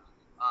பாயிண்ட் தான்.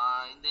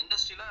 இந்த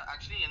இண்டஸ்ட்ரியில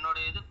ஆக்சுவலி என்னோட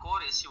இது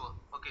கோர் எஸ்இஓ.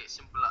 ஓகே,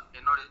 சிம்பிளா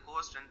என்னோட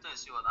கோர் ஸ்ட்ரென்த்தும்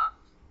எஸ்இஓ தான்.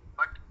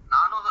 பட்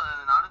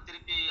நானும்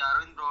திருப்பி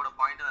அரவிந்த் ப்ரோட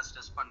பாயிண்ட் நான்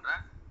ஸ்ட்ரெஸ்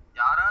பண்றேன்.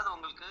 யாராவது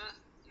உங்களுக்கு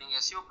நீங்க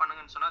எஸ்இஓ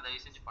பண்ணுங்கன்னு சொன்னா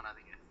தயவு செஞ்சு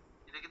பண்ணாதீங்க,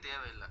 இதுக்கு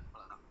தேவையில்லை,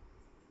 அவ்வளவுதான்.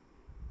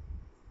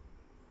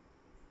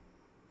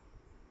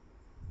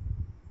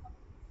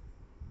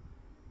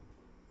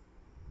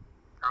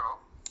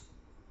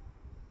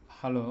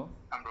 Hello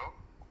bro.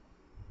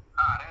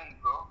 அரவிந்த்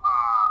ப்ரோ,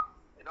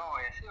 ஏதோ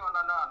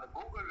எஸ்இஓனா அந்த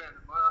கூகுள்ல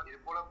இது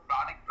போல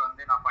ப்ராடக்ட்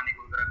வந்து நான் பண்ணி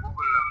கொடுக்குறேன்,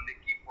 கூகுள்ல வந்து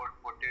கீபோர்ட்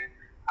போட்டு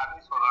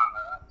அப்படின்னு சொல்றாங்க.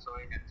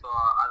 ஸோ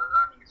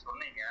அதுதான் நீங்க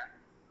சொன்னீங்க.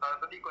 அதை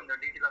பத்தி கொஞ்சம்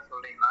டீட்டெயிலா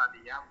சொல்றீங்களா? அது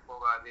ஏன்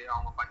போகாது,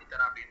 அவங்க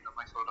பண்ணித்தரேன் அப்படின்ற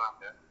மாதிரி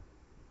சொல்றாங்க.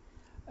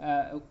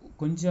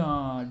 கொஞ்சம்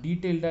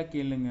டீட்டெயில்டாக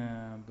கேளுங்க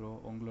ப்ரோ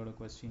உங்களோட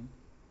கொஸ்டின்.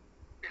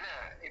 இல்ல,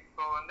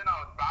 இப்போ வந்து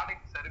நான் ஒரு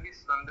ப்ராடக்ட்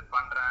சர்வீஸ் வந்து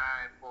பண்றேன்.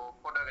 இப்போ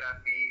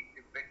போட்டோகிராஃபி,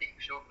 வெட்டிங்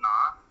ஷூட்னா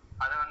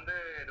அதை வந்து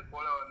இது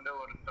போல வந்து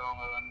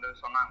ஒருத்தவங்க வந்து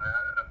சொன்னாங்க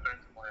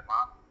ரெஃபரன்ஸ் மூலமா,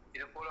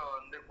 இது போல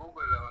வந்து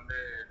கூகுள்ல வந்து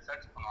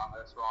சர்ச் பண்ணுவாங்க.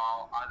 ஸோ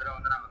அதுல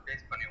வந்து நாங்கள்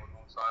பேஸ் பண்ணி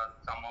விடணும். ஸோ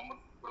சம்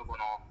அமௌண்ட்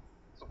கொடுக்கணும்.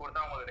 ஸோ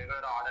கொடுத்தா உங்களுக்கு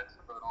ரெகுலராக ஆர்டர்ஸ்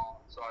வரும்.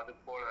 ஸோ அது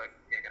போல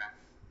கேட்குறேன்.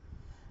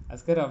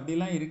 அஸ்கர்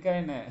அப்படிலாம் இருக்கா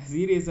என்ன?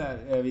 சீரியஸா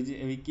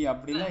விக்கி?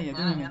 அப்படிலாம்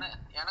எதுவும்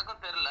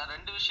எனக்கும் தெரியல.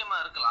 ரெண்டு விஷயமா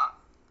இருக்கலாம்.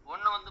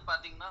 ஒன்று வந்து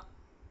பார்த்தீங்கன்னா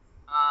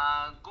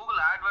கூகுள்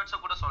ஆட்வர்ட்ஸை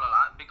கூட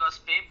சொல்லலாம். பிகாஸ்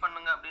பே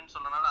பண்ணுங்க அப்படின்னு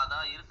சொல்றதுனால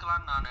அதான்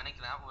இருக்கலாம்னு நான்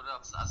நினைக்கிறேன், ஒரு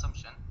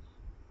அசம்ஷன்.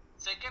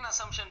 செகண்ட்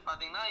அசம்ஷன்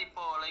பாத்தீங்கன்னா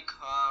இப்போ லைக்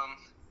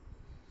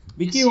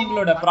விக்கி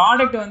உங்களோட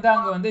ப்ராடக்ட் வந்து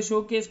அங்க வந்து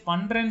ஷோகேஸ்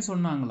பண்றேன்னு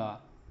சொன்னாங்களா?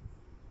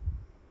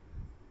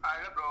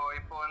 இல்ல ப்ரோ,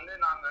 இப்போ வந்து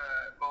நாங்க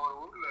இப்போ ஒரு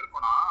ஊர்ல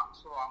இருக்கோம்னா,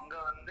 ஸோ அங்க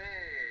வந்து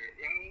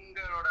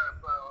எங்களோட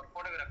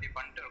போட்டோகிராஃபி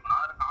பண்ணிட்டு இருக்கோம்னா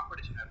அது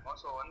காம்படிஷன் இருக்கும்.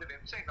 ஸோ வந்து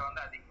வெப்சைட்ல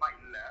வந்து அதிகமா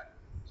இல்ல.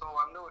 ஸோ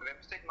வந்து ஒரு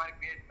வெப்சைட் மாதிரி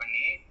கிரியேட்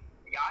பண்ணி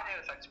யார்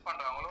யார் சர்ச்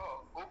பண்றாங்களோ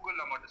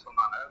கூகுள்ல மட்டும்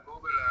சொன்னாங்க.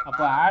 கூகுள்ல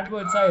அப்போ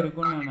ஆட்வர்ட்ஸா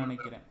இருக்கும்னு நான்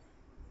நினைக்கிறேன்.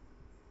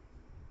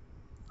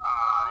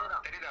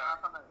 தெரியுதா?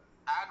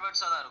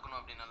 ஆட்வர்ட்ஸா தான் இருக்கணும்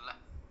அப்படின்னால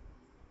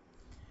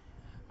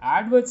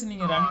ஆட்வர்ட்ஸ்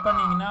நீங்க ரன்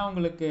பண்ணீங்கன்னா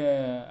உங்களுக்கு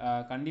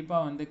கண்டிப்பா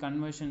வந்து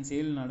கன்வர்ஷன்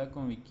சேல்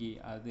நடக்கும் விக்கி.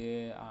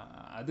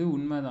 அது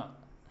உண்மைதான்.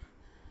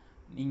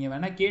 நீங்க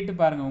வேணா கேட்டு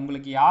பாருங்க,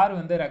 உங்களுக்கு யார்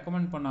வந்து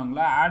ரெக்கமெண்ட்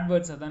பண்ணாங்களோ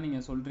ஆட்வர்ட்ஸை தான்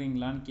நீங்க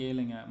சொல்றீங்களான்னு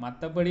கேளுங்க.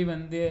 மற்றபடி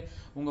வந்து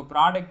உங்க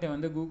ப்ராடக்டை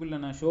வந்து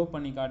கூகுளில் நான் ஷோ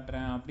பண்ணி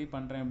காட்டுறேன், அப்படி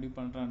பண்றேன் இப்படி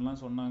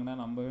பண்றேன்லாம் சொன்னாங்கன்னா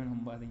நம்பவே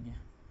நம்பாதீங்க.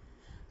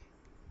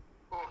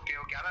 ஓகே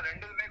ஓகே, அதான்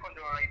ரெண்டுமே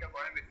கொஞ்சம் லைட்டா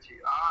குழம்பிடுச்சு.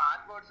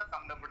 ஆட்வர்ட்ஸ்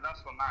கம்ஃபர்டபிள்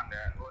தான் சொன்னாங்க.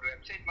 ஒரு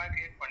வெப்சைட் மாதிரி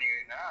கிரியேட்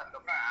பண்ணிடுவீங்க,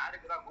 அதுக்கப்புறம்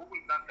ஆடுக்கு தான்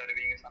கூகுள் தான்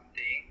தருவீங்க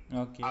சம்திங்.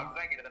 ஓகே,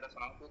 அதுதான் கிட்டத்தட்ட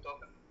சொன்னாங்க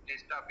 2000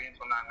 ஜஸ்ட் அப்படின்னு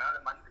சொன்னாங்க.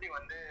 அது மந்த்லி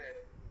வந்து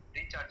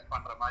ரீசார்ஜ்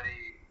பண்ற மாதிரி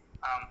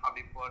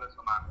அப்படி போட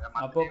சொன்னாங்க.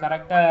 அப்போ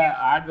கரெக்டா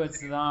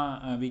ஆட்வர்ட்ஸ் தான்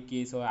விக்கி.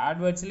 ஸோ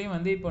ஆட்வர்ட்ஸ்லேயும்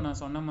வந்து இப்போ நான்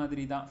சொன்ன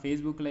மாதிரி தான்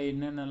ஃபேஸ்புக்கில்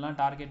என்னென்னலாம்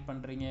டார்கெட்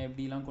பண்ணுறீங்க,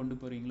 எப்படிலாம் கொண்டு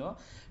போகிறீங்களோ.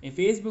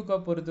 ஃபேஸ்புக்கை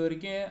பொறுத்த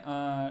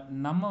வரைக்கும்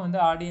நம்ம வந்து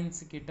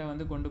ஆடியன்ஸ் கிட்ட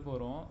வந்து கொண்டு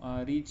போகிறோம்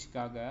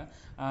ரீச்சுக்காக.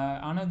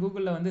 ஆனால்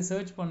கூகுளில் வந்து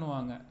சர்ச்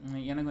பண்ணுவாங்க,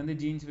 எனக்கு வந்து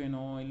ஜீன்ஸ்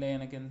வேணும், இல்லை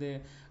எனக்கு வந்து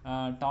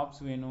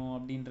டாப்ஸ் வேணும்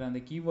அப்படின்ற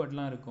அந்த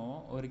கீவேர்ட்லாம் இருக்கும்.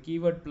 ஒரு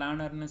கீவேர்ட்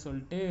பிளானர்னு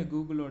சொல்லிட்டு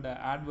கூகுளோட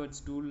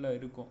ஆட்வர்ட்ஸ் டூலில்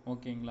இருக்கும்,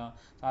 ஓகேங்களா?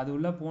 ஸோ அது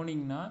உள்ளே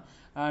போனீங்கன்னா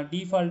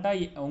டிஃபால்ட்டாக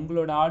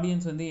உங்களோட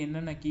ஆடியன்ஸ் வந்து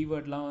என்னென்ன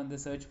கீவேர்ட்லாம் வந்து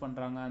சர்ச்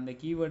பண்ணுறாங்க, அந்த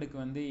கீவேர்டுக்கு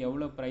வந்து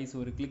எவ்வளோ ப்ரைஸ்,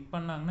 ஒரு கிளிக்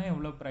பண்ணாங்கன்னா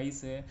எவ்வளோ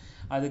ப்ரைஸு,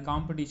 அது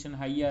காம்படிஷன்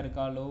ஹையாக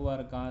இருக்கா லோவாக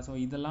இருக்கா, ஸோ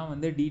இதெல்லாம்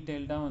வந்து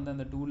டீட்டெயில்டாக வந்து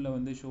அந்த டூலில்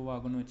வந்து ஷோ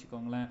ஆகும்னு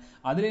வச்சுக்கோங்களேன்.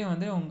 அதுலேயும்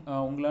வந்து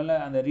உங்களால்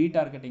அந்த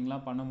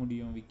ரீடார்கெட்டிங்லாம் பண்ண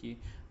முடியும் விக்கி,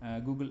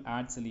 கூகுள்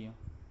ஆட்ஸ்லேயும்.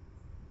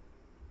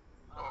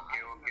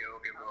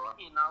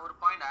 நான் ஒரு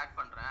பாயிண்ட் ஆட்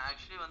பண்றேன்.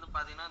 ஆக்சுவலி வந்து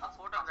பாத்தீங்கன்னா இந்த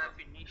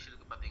போட்டோகிராஃபி நீஷ்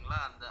இருக்கு பாத்தீங்களா,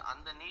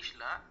 அந்த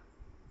நீஷ்ல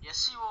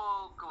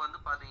எஸ்இஓக்கு வந்து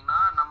பாத்தீங்கன்னா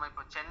நம்ம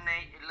இப்போ சென்னை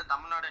இல்ல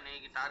தமிழ்நாடு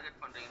நீங்க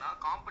டார்கெட் பண்றீங்கன்னா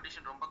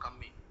காம்படிஷன் ரொம்ப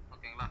கம்மி.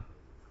 ஓகேங்களா,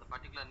 அந்த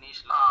பர்டிகுலர்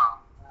நீஷ்ல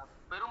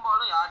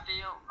பெரும்பாலும்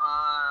யார்கிட்டையும்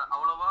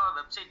அவ்வளவா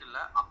வெப்சைட் இல்ல.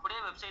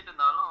 அப்படியே வெப்சைட்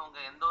இருந்தாலும் அவங்க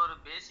எந்த ஒரு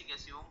பேசிக்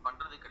எஸ்இஓவும்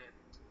பண்றது கிடையாது.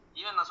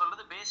 ஈவன் நான்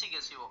சொல்றது பேசிக்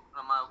எஸ்இஓ,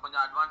 நம்ம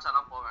கொஞ்சம்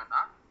அட்வான்ஸாலாம் போக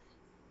வேண்டாம்.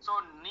 ஸோ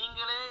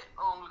நீங்களே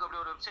உங்களுக்கு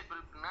அப்படி ஒரு வெப்சைட்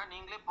பில்ட் பண்ணா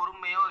நீங்களே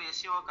பொறுமையாக ஒரு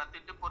எஸ்இஓ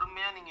கற்றுட்டு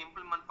பொறுமையாக நீங்கள்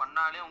இம்ப்ளிமெண்ட்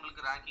பண்ணாலே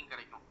உங்களுக்கு ரேங்கிங்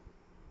கிடைக்கும்.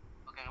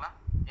 ஓகேங்களா,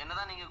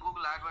 என்னதான் நீங்கள்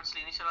கூகுள்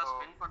ஆட்வர்ட்ஸில் இனிஷியலாக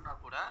ஸ்பெண்ட்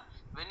பண்ணால் கூட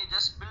when you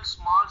just build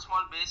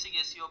small basic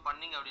SEO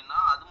பண்ணீங்க அப்படின்னா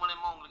அது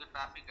மூலயமா உங்களுக்கு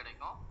டிராஃபிக்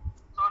கிடைக்கும்.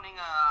 ஸோ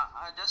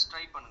நீங்கள் ஜஸ்ட்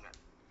ட்ரை பண்ணுங்க.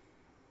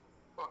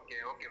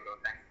 Okay bro,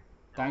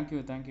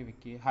 thank you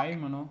Vicky. Hi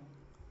மனோ.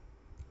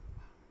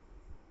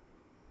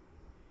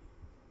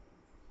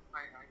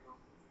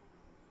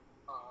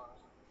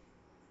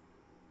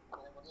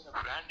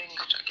 பிராண்டிங்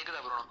கேக்குதா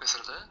ப்ரோ நான்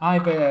பேசுறது?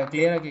 இப்போ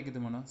கிளியரா கேக்குது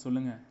மனோ,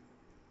 சொல்லுங்க.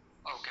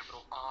 ஓகே ப்ரோ,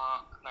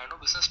 நான்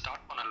இன்னும் பிசினஸ்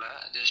ஸ்டார்ட் பண்ணல,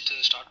 ஜஸ்ட்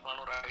ஸ்டார்ட் பண்ண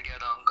ஒரு ஐடியா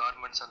தான்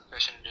கார்மெண்ட்ஸ் அண்ட்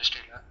ஃபேஷன்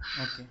இண்டஸ்ட்ரியில.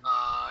 ஓகே.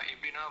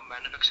 எப்படின்னா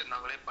மேனுஃபேக்சர்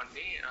நாங்களே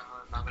பண்ணி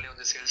நாங்களே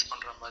வந்து சேல்ஸ்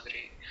பண்ற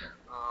மாதிரி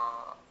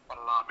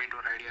பண்ணலாம் அப்படின்ற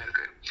ஒரு ஐடியா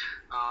இருக்கு.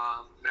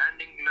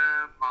 பிராண்டிங்ல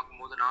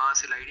பார்க்கும்போது நான்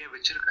சில ஐடியா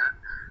வச்சிருக்கேன்,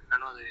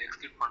 நானும் அதை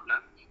எக்ஸிக்யூட் பண்ணல.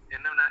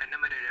 என்ன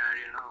மாதிரி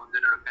ஐடியானா வந்து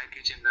என்னோட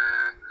பேக்கேஜிங்க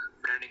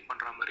பிராண்டிங்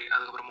பண்ற மாதிரி,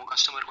 அதுக்கப்புறமா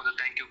கஸ்டமருக்கு வந்து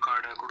தேங்க்யூ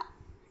கார்டை கொடுக்கும்.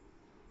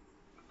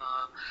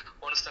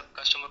 ஒன்ஸ் த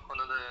கஸ்டமருக்கு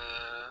வந்து அந்த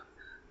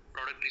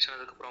ப்ராடக்ட் ரீச்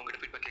ஆனதுக்கப்புறம்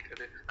அவங்ககிட்ட ஃபீட்பேக்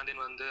கேட்குறது, அண்ட்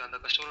தென் வந்து அந்த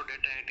கஸ்டமரோட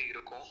டேட்டா என்கிட்ட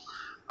இருக்கும்.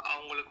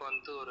 அவங்களுக்கு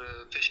வந்து ஒரு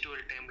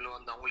ஃபெஸ்டிவல் டைமில்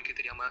வந்து அவங்களுக்கே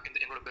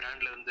தெரியாமல் எங்களோட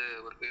பிராண்டில் இருந்து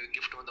ஒரு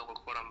கிஃப்ட் வந்து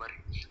அவங்களுக்கு போகிற மாதிரி,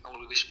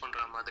 அவங்களுக்கு விஷ்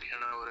பண்ணுற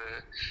மாதிரியான ஒரு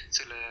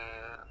சில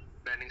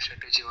பிராண்டிங்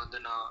ஸ்ட்ராட்டஜி வந்து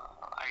நான்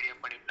ஐடியா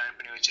பண்ணி பிளான்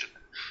பண்ணி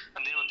வச்சுருக்கேன்.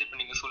 அண்ட் தென் வந்து இப்போ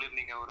நீங்கள்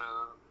சொல்லியிருந்தீங்க ஒரு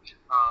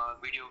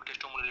வீடியோ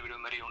டெஸ்டிமோனியல் வீடியோ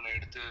மாதிரி ஒன்று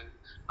எடுத்து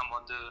நம்ம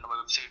வந்து நம்ம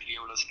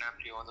வெப்சைட்லேயோ இல்லை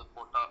ஸ்னாப்லேயோ வந்து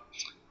போட்டால்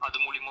அது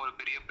மூலிமா ஒரு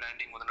பெரிய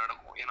பிராண்டிங் வந்து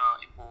நடக்கும். ஏன்னா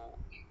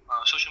இப்போது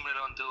சோஷியல்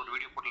மீடியாவில் வந்து ஒரு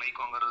வீடியோ போட்டு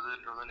லைக்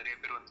வாங்குறதுன்றது நிறைய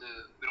பேர் வந்து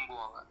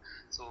விரும்புவாங்க.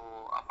 ஸோ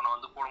அப்போ நான்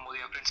வந்து போடும்போது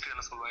என் ஃப்ரெண்ட்ஸ் கிட்ட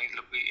என்ன சொல்லுவேன்,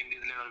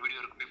 இதில் ஒரு வீடியோ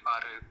இருக்கு போய்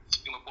பாரு,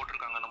 இவங்க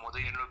போட்டிருக்காங்கன்னும் போது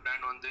என்னோட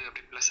பிராண்ட் வந்து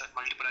அப்படி ப்ளஸ்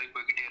மல்டிபிள் ஆகி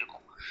போய்கிட்டே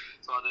இருக்கும்.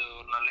 ஸோ அது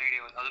ஒரு நல்ல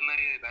ஐடியா. அது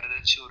மாதிரி வேறு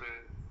ஏதாச்சும் ஒரு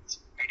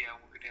ஐடியா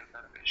உங்ககிட்ட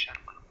இருந்தால்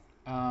ஷேர் பண்ணுங்க.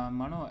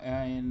 மனோ,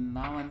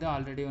 நான் வந்து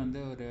ஆல்ரெடி வந்து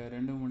ஒரு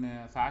 2-3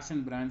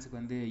 ஃபேஷன் பிராண்ட்ஸுக்கு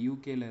வந்து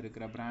யூகேல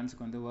இருக்கிற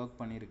பிராண்ட்ஸுக்கு வந்து ஒர்க்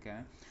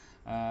பண்ணியிருக்கேன்.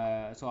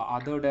 ஸோ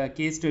அதோட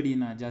கேஸ் ஸ்டடி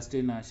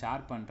நான்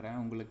ஷேர் பண்ணுறேன்,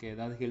 உங்களுக்கு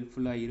ஏதாவது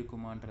ஹெல்ப்ஃபுல்லாக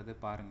இருக்குமான்றது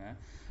பாருங்கள்.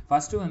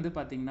 ஃபஸ்ட்டு வந்து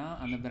பார்த்திங்கன்னா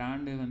அந்த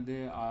பிராண்டு வந்து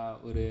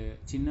ஒரு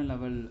சின்ன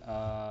லெவல்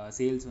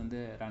சேல்ஸ் வந்து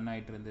ரன்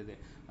ஆகிட்டு இருந்தது.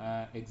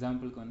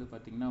 எக்ஸாம்பிளுக்கு வந்து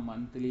பார்த்திங்கன்னா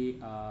மந்த்லி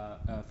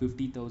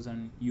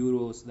 50,000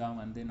 யூரோஸ் தான்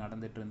வந்து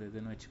நடந்துட்டு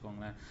இருந்ததுன்னு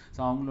வச்சுக்கோங்களேன். ஸோ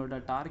அவங்களோட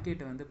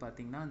டார்கெட் வந்து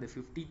பார்த்திங்கன்னா அந்த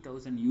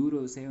 50,000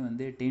 யூரோஸே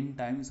வந்து 10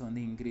 டைம்ஸ்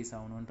வந்து இன்க்ரீஸ்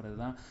ஆகணுன்றது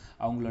தான்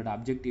அவங்களோட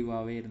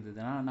அப்ஜெக்டிவாகவே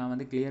இருந்ததுன்னா நான்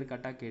வந்து கிளியர்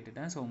கட்டாக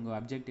கேட்டுட்டேன், ஸோ உங்கள்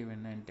அப்ஜெக்டிவ்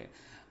என்னன்ட்டு.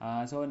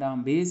 ஸோ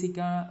நான்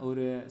பேசிக்காக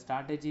ஒரு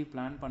ஸ்ட்ராட்டஜி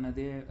பிளான்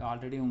பண்ணது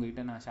ஆல்ரெடி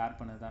உங்ககிட்ட நான் ஷேர்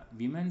பண்ணது தான்.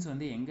 விமென்ஸ்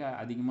வந்து எங்கே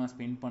அதிகமாக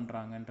ஸ்பெண்ட்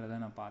பண்ணுறாங்கன்றதை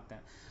நான்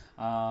பார்த்தேன்.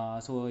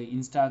 So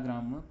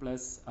Instagram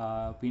plus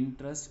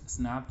Pinterest,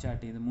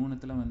 Snapchat, இது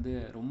மூணுத்தில் வந்து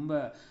ரொம்ப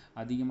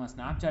அதிகமாக,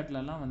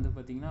 ஸ்னாப்சாட்லலாம் வந்து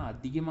பார்த்திங்கன்னா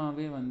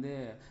அதிகமாகவே வந்து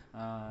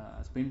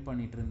ஸ்பெண்ட்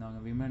பண்ணிகிட்டு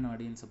இருந்தாங்க விமன்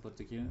ஆடியன்ஸை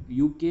பொறுத்தவரைக்கும்.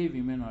 யூகே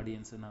விமன்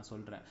ஆடியன்ஸு நான்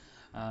சொல்கிறேன்,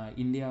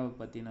 இந்தியாவை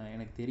பற்றி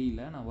எனக்கு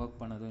தெரியல, நான்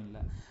ஒர்க் பண்ணதும்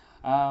இல்லை.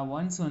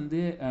 ஒன்ஸ் வந்து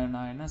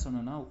நான் என்ன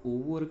சொன்னேன்னா,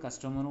 ஒவ்வொரு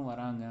கஸ்டமரும்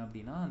வராங்க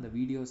அப்படின்னா அந்த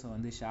வீடியோஸை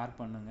வந்து ஷேர்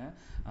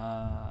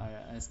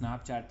பண்ணுங்கள்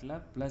ஸ்னாப்சாட்டில்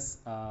ப்ளஸ்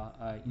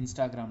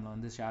இன்ஸ்டாகிராமில்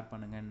வந்து ஷேர்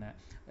பண்ணுங்கன்னு.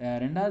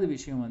 ரெண்டாவது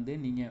விஷயம் வந்து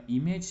நீங்கள்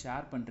இமேஜ்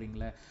ஷேர்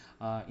பண்ணுறீங்களே,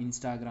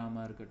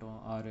 இன்ஸ்டாகிராமாக இருக்கட்டும்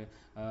ஆர்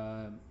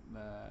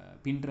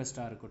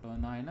பின்ட்ரெஸ்ட்டாக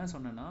இருக்கட்டும், நான் என்ன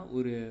சொன்னேன்னா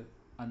ஒரு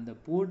அந்த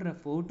போடுற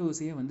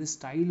ஃபோட்டோஸே வந்து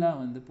ஸ்டைலாக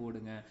வந்து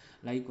போடுங்க.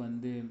 லைக்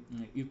வந்து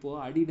இப்போது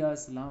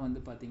அடிடாஸ்லாம் வந்து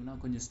பார்த்திங்கன்னா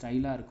கொஞ்சம்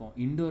ஸ்டைலாக இருக்கும்,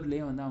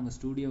 இண்டோர்லேயே வந்து அவங்க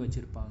ஸ்டூடியோ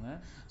வச்சுருப்பாங்க.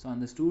 ஸோ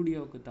அந்த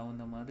ஸ்டூடியோவுக்கு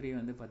தகுந்த மாதிரி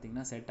வந்து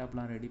பார்த்திங்கன்னா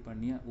செட்டப்லாம் ரெடி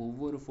பண்ணி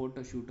ஒவ்வொரு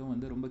ஃபோட்டோ ஷூட்டும்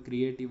வந்து ரொம்ப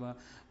க்ரியேட்டிவாக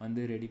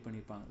வந்து ரெடி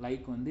பண்ணியிருப்பாங்க.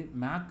 லைக் வந்து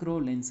மேக்ரோ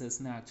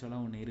லென்சஸ்னு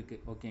ஆக்சுவலாக ஒன்று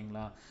இருக்குது,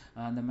 ஓகேங்களா.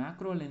 அந்த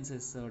மேக்ரோ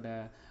லென்சஸோட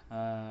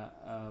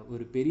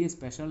ஒரு பெரிய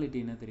ஸ்பெஷாலிட்டி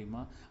என்ன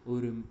தெரியுமா,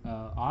 ஒரு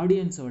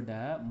ஆடியன்ஸோட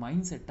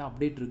மைண்ட் செட்டை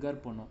அப்படியே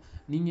ட்ரிகர் பண்ணும்.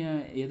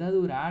 நீங்கள் ஏதாவது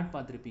ஒரு ஆட்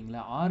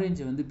பார்த்துருப்பீங்களா,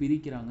 ஆரஞ்சை வந்து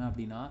பிரிக்கிறாங்க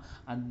அப்படின்னா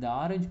அந்த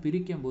ஆரஞ்சு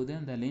பிரிக்கும் போது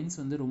அந்த லென்ஸ்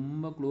வந்து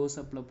ரொம்ப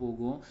க்ளோஸ்அப்பில்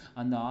போகும்,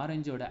 அந்த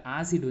ஆரஞ்சோட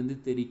ஆசிட் வந்து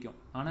தெரிக்கும்.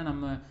 ஆனால்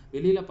நம்ம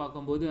வெளியில்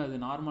பார்க்கும்போது அது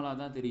நார்மலாக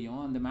தான்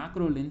தெரியும். அந்த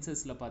மேக்ரோ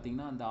லென்சஸில்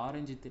பார்த்திங்கன்னா அந்த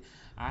ஆரஞ்சு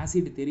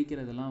ஆசிட்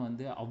தெரிக்கிறதெல்லாம்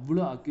வந்து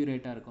அவ்வளோ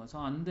அக்யூரேட்டாக இருக்கும். ஸோ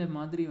அந்த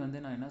மாதிரி வந்து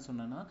நான் என்ன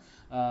சொன்னேன்னா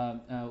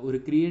ஒரு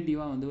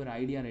க்ரியேட்டிவாக வந்து ஒரு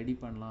ஐடியா ரெடி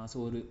பண்ணலாம். ஸோ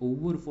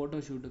ஒவ்வொரு ஃபோட்டோ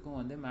ஷூட்டுக்கும்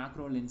வந்து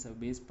மேக்ரோ லென்ஸை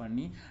பேஸ்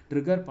பண்ணி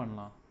ட்ரிகர்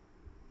பண்ணலாம்.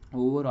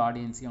 ஒவ்வொரு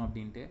ஆடியன்ஸையும்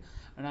அப்படின்ட்டு.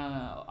 ஆனால்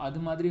அது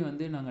மாதிரி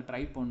வந்து நாங்கள்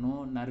ட்ரை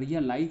பண்ணோம். நிறைய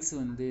லைக்ஸ்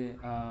வந்து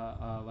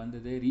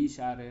வந்தது,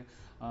 ரீஷேரு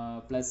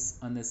ப்ளஸ்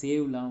அந்த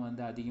சேவ்லாம்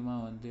வந்து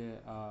அதிகமாக வந்து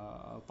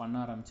பண்ண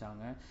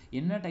ஆரம்பித்தாங்க.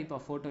 என்ன டைப்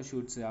ஆஃப் ஃபோட்டோ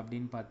ஷூட்ஸ்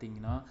அப்படின்னு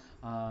பார்த்தீங்கன்னா,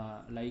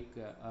 லைக்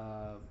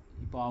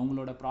இப்போ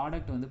அவங்களோட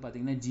ப்ராடக்ட் வந்து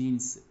பார்த்திங்கன்னா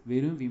ஜீன்ஸ்,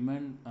 வெறும்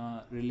விமன்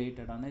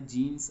ரிலேட்டடான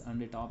ஜீன்ஸ்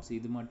அண்டு டாப்ஸ்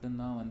இது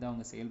மட்டும்தான் வந்து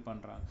அவங்க சேல்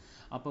பண்ணுறாங்க.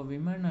 அப்போ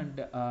விமன்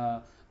அண்ட்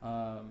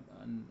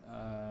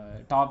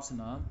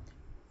டாப்ஸ்னால்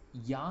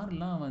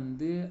யாரெல்லாம்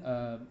வந்து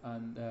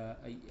அந்த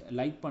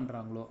லைக்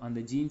பண்ணுறாங்களோ, அந்த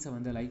ஜீன்ஸை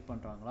வந்து லைக்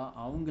பண்ணுறாங்களோ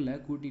அவங்கள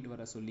கூட்டிகிட்டு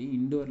வர சொல்லி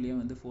இண்டோர்லேயே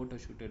வந்து ஃபோட்டோ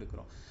ஷூட்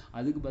எடுக்கிறோம்.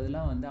 அதுக்கு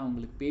பதிலாக வந்து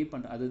அவங்களுக்கு பே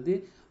பண்ணுற, அதாவது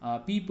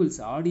பீப்புள்ஸ்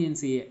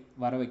ஆடியன்ஸையே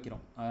வர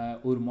வைக்கிறோம்.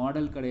 ஒரு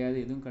மாடல் கிடையாது,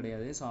 எதுவும்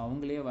கிடையாது. ஸோ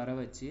அவங்களே வர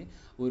வச்சு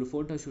ஒரு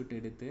ஃபோட்டோ ஷூட்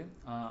எடுத்து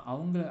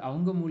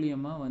அவங்க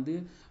மூலியமாக வந்து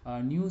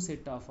நியூ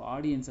செட் ஆஃப்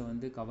ஆடியன்ஸை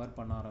வந்து கவர்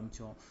பண்ண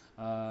ஆரம்பித்தோம்.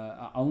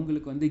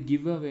 அவங்களுக்கு வந்து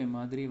கிவ் அவே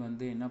மாதிரி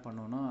வந்து என்ன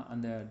பண்ணோன்னா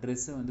அந்த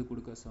ட்ரெஸ்ஸை வந்து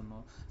கொடுக்க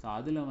சொன்னோம். ஸோ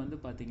அதில் வந்து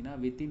பார்த்திங்கன்னா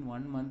வித்தின்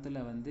 1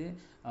 monthல வந்து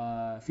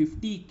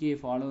 50K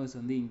ஃபாலோவர்ஸ்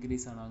வந்து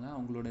இன்க்ரீஸ் ஆனாங்க.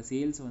 அவங்களோட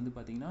சேல்ஸ் வந்து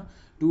பார்த்திங்கன்னா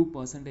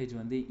 2%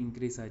 வந்து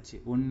இன்க்ரீஸ் ஆச்சு.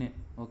 ஒன்று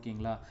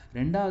ஓகேங்களா.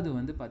 ரெண்டாவது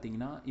வந்து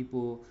பார்த்திங்கன்னா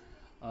இப்போது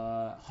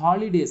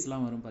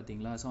ஹாலிடேஸ்லாம் வரும்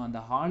பார்த்தீங்களா. ஸோ அந்த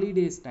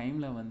ஹாலிடேஸ்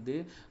டைமில் வந்து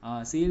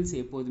சேல்ஸ்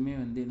எப்போதுமே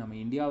வந்து நம்ம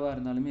இந்தியாவாக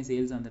இருந்தாலுமே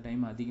சேல்ஸ் அந்த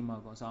டைம்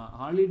அதிகமாகும். ஸோ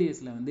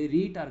ஹாலிடேஸில் வந்து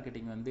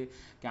ரீடார்கெட்டிங் வந்து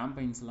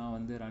கேம்பெயின்ஸ்லாம்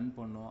வந்து ரன்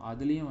பண்ணோம்.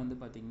 அதுலேயும் வந்து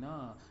பார்த்திங்கன்னா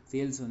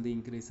சேல்ஸ் வந்து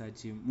இன்க்ரீஸ்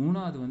ஆச்சு.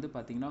 மூணாவது வந்து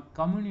பார்த்திங்கன்னா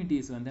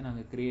கம்யூனிட்டிஸ் வந்து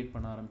நாங்கள் க்ரியேட்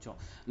பண்ண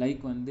ஆரம்பித்தோம்.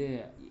 லைக் வந்து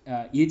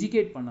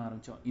எஜுகேட் பண்ண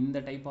ஆரம்பித்தோம். இந்த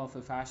டைப் ஆஃப்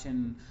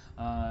ஃபேஷன்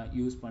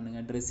யூஸ்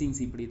பண்ணுங்கள்,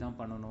 ட்ரெஸ்ஸிங்ஸ் இப்படி தான்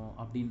பண்ணணும்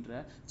அப்படின்ற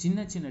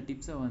சின்ன சின்ன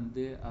டிப்ஸை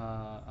வந்து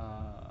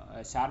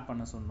ஷேர்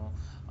பண்ண சொன்னோம்.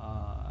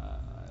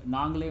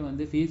 நாங்களே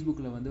வந்து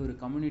ஃபேஸ்புக்கில் வந்து ஒரு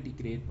கம்யூனிட்டி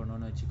க்ரியேட்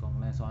பண்ணோன்னு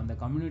வச்சுக்கோங்களேன். ஸோ அந்த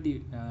கம்யூனிட்டி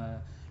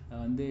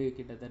வந்து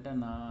கிட்டத்தட்ட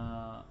நான்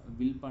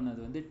பில்ட் பண்ணது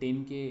வந்து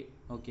 10K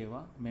ஓகேவா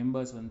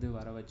மெம்பர்ஸ் வந்து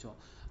வர வச்சோம்.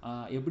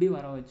 எப்படி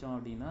வர வச்சோம்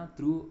அப்படின்னா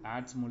த்ரூ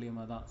ஆட்ஸ்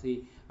மூலியமாக தான். சரி,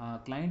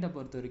 கிளைண்ட்டை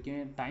பொறுத்த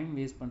வரைக்கும் டைம்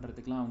வேஸ்ட்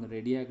பண்ணுறதுக்குலாம் அவங்க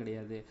ரெடியாக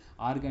கிடையாது.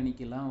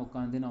 ஆர்கானிக்கெல்லாம்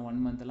உட்காந்து நான்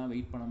 1 monthலாம்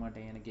வெயிட் பண்ண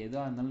மாட்டேன். எனக்கு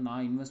எதாக இருந்தாலும்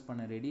நான் இன்வெஸ்ட்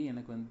பண்ண ரெடி.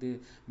 எனக்கு வந்து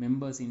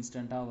மெம்பர்ஸ்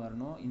இன்ஸ்டண்ட்டாக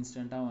வரணும்,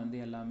 இன்ஸ்டண்ட்டாக வந்து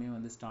எல்லாமே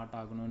வந்து ஸ்டார்ட்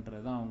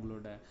ஆகணுன்றது தான்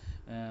அவங்களோட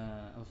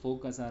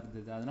ஃபோக்கஸாக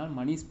இருந்தது. அதனால்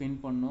மணி ஸ்பெண்ட்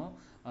பண்ணோம்.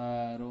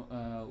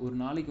 ஒரு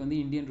நாளைக்கு வந்து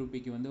இந்தியன்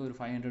ரூபிக்கு வந்து ஒரு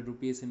 500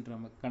 rupeesன்ற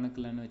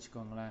கணக்கில்னு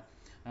வச்சுக்கோங்களேன்.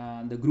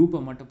 அந்த குரூப்பை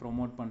மட்டும்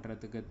ப்ரொமோட்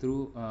பண்ணுறதுக்கு த்ரூ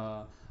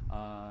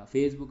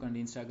ஃபேஸ்புக் அண்ட்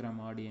இன்ஸ்டாகிராம்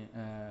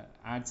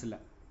ஆட்ஸில்.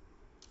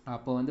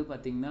 அப்போ வந்து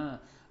பார்த்திங்கன்னா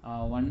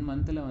 1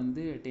 monthல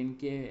வந்து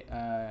 10K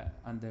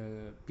அந்த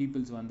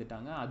பீப்புள்ஸ்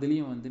வந்துட்டாங்க.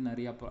 அதுலேயும் வந்து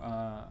நிறையா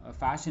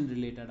ஃபேஷன்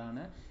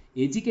ரிலேட்டடான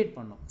எஜுகேட்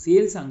பண்ணோம்.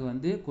 சேல்ஸ் அங்கே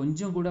வந்து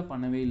கொஞ்சம் கூட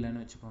பண்ணவே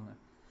இல்லைன்னு வச்சுக்கோங்க.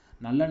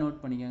 நல்லா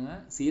நோட் பண்ணிக்கோங்க,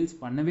 சேல்ஸ்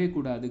பண்ணவே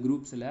கூடாது.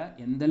 குரூப்ஸில்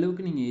எந்த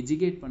அளவுக்கு நீங்கள்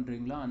எஜுகேட்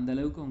பண்ணுறீங்களோ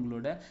அந்தளவுக்கு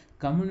உங்களோட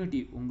கம்யூனிட்டி,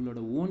 உங்களோட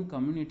ஓன்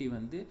கம்யூனிட்டி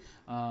வந்து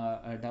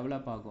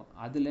டெவலப் ஆகும்.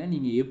 அதில்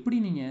நீங்கள் எப்படி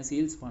நீங்கள்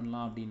சேல்ஸ்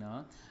பண்ணலாம் அப்படின்னா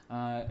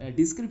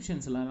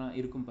டிஸ்கிரிப்ஷன்ஸ்லாம்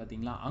இருக்கும்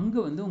பார்த்தீங்களா, அங்கே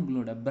வந்து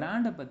உங்களோட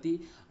பிராண்டை பற்றி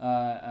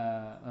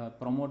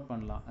ப்ரமோட்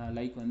பண்ணலாம்.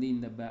 லைக் வந்து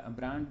இந்த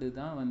பிராண்டு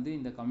தான் வந்து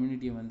இந்த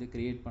கம்யூனிட்டியை வந்து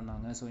க்ரியேட்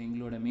பண்ணாங்க. ஸோ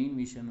எங்களோட மெயின்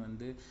விஷன்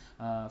வந்து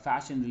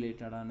ஃபேஷன்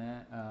ரிலேட்டடான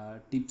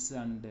டிப்ஸ்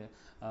அண்டு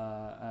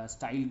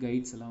ஸ்டைல்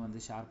கைட்ஸ் எல்லாம் வந்து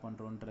ஷேர்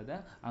பண்ணுறோன்றத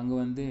அங்கே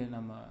வந்து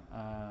நம்ம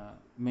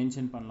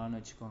மென்ஷன் பண்ணலான்னு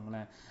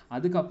வச்சுக்கோங்களேன்.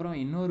 அதுக்கப்புறம்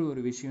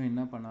ஒரு விஷயம்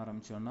என்ன பண்ண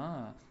ஆரம்பித்தோன்னா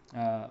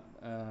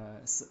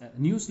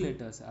நியூஸ்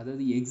லெட்டர்ஸ்,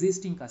 அதாவது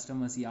எக்ஸிஸ்டிங்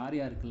கஸ்டமர்ஸ் யார்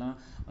யாருக்கெல்லாம்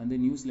வந்து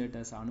நியூஸ்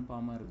லெட்டர்ஸ்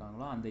அனுப்பாமல்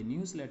இருக்காங்களோ அந்த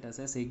நியூஸ்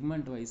லெட்டர்ஸை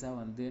செக்மெண்ட் வைஸாக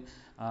வந்து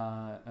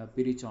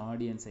பிரித்தோம்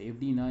ஆடியன்ஸை.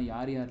 எப்படின்னா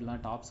யார்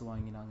யாரெல்லாம் டாப்ஸ்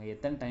வாங்கினாங்க,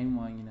 எத்தனை டைம்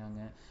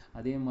வாங்கினாங்க,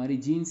 அதே மாதிரி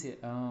ஜீன்ஸ்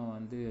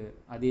வந்து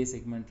அதே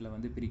செக்மெண்ட்டில்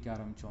வந்து பிரிக்க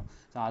ஆரம்பித்தோம்.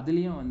 ஸோ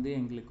அதுலேயும் வந்து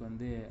எங்களுக்கு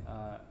வந்து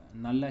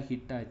நல்ல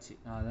ஹிட் ஆச்சு.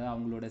 அதாவது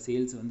அவங்களோட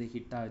சேல்ஸ் வந்து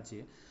ஹிட்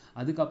ஆச்சு.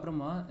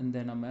 அதுக்கப்புறமா இந்த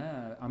நம்ம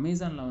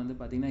அமேசானில் வந்து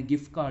பார்த்திங்கன்னா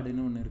கிஃப்ட்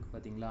கார்டுன்னு ஒன்று இருக்குது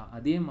பார்த்தீங்களா,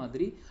 அதே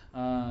மாதிரி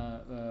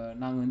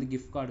நாங்கள் வந்து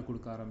கிஃப்ட் கார்டு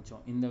கொடுக்க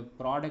ஆரம்பித்தோம். இந்த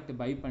ப்ராடக்ட்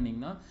பை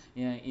பண்ணிங்கன்னா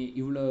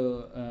இவ்வளோ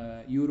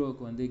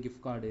யூரோவுக்கு வந்து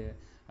கிஃப்ட் கார்டு,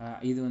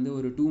 இது வந்து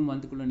ஒரு 2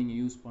 monthக்குள்ளே நீங்கள்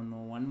யூஸ்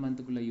பண்ணணும், 1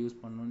 monthக்குள்ளே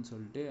யூஸ் பண்ணணும்னு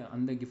சொல்லிட்டு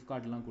அந்த கிஃப்ட்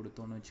கார்டெலாம்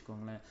கொடுத்தோன்னு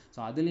வச்சுக்கோங்களேன். ஸோ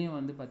அதுலேயும்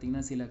வந்து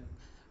பார்த்திங்கன்னா சில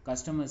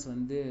கஸ்டமர்ஸ்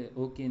வந்து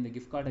ஓகே இந்த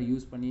கிஃப்ட் கார்டை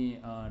யூஸ் பண்ணி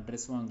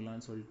ட்ரெஸ்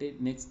வாங்கலாம்னு சொல்லிட்டு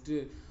நெக்ஸ்ட்டு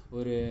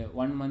ஒரு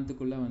 1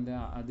 monthக்குள்ளே வந்து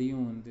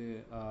அதையும் வந்து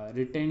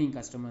ரிட்டைனிங்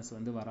கஸ்டமர்ஸ்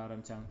வந்து வர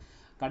ஆரம்பித்தாங்க.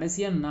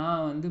 கடைசியாக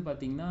நான் வந்து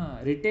பார்த்திங்கன்னா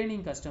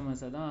ரிட்டைனிங்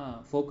கஸ்டமர்ஸை தான்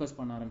ஃபோக்கஸ்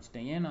பண்ண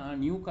ஆரம்பிச்சிட்டேன். ஏன்னா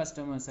நியூ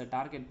கஸ்டமர்ஸை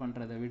டார்கெட்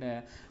பண்ணுறதை விட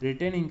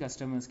ரிட்டைனிங்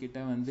கஸ்டமர்ஸ் கிட்ட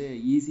வந்து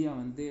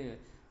ஈஸியாக வந்து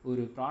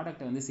ஒரு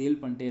ப்ராடக்டை வந்து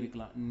சேல் பண்ணிட்டே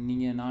இருக்கலாம்.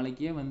 நீங்கள்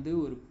நாளைக்கே வந்து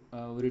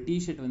ஒரு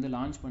டிஷர்ட் வந்து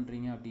லான்ச்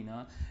பண்ணுறீங்க அப்படின்னா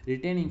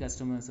ரிட்டைனிங்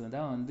கஸ்டமர்ஸ்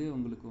தான் வந்து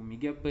உங்களுக்கு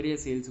மிகப்பெரிய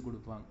சேல்ஸ்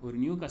கொடுப்பாங்க. ஒரு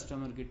நியூ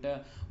கஸ்டமர்கிட்ட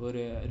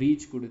ஒரு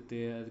ரீச்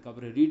கொடுத்து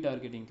அதுக்கப்புறம்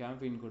ரீடார்கெட்டிங்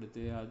கேம்பெயின்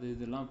கொடுத்து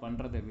இதெல்லாம்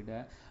பண்ணுறதை விட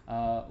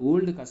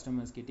ஓல்டு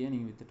கஸ்டமர்ஸ்கிட்டயே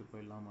நீங்கள் விற்றுட்டு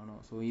போயிடலாமானோ.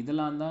 ஸோ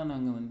இதெல்லாம் தான்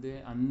நாங்கள் வந்து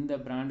அந்த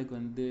பிராண்டுக்கு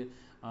வந்து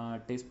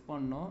டெஸ்ட்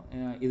பண்ணோம்.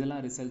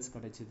 இதெல்லாம் ரிசல்ட்ஸ்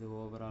கிடச்சிது.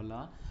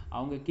 ஓவராலாக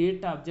அவங்க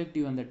கேட்ட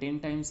அப்ஜெக்டிவ் அந்த 10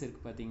 times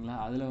இருக்குது பார்த்தீங்களா,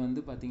 அதில்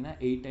வந்து பார்த்திங்கன்னா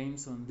 8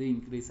 times வந்து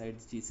இன்க்ரீஸ்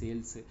ஆகிடுச்சு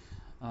சேல்ஸு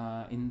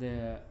இந்த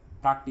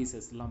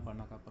ப்ராக்டிசஸ்லாம்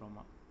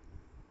பண்ணக்கப்புறமா.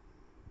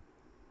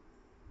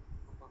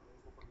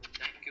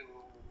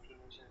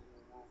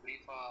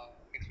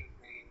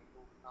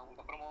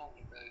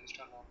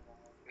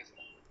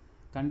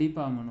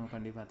 கண்டிப்பா மனோ,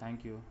 கண்டிப்பா.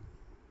 Thank you.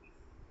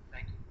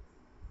 Thank you.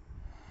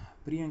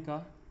 Priyanka,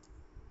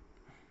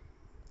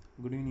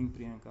 good evening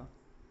Priyanka.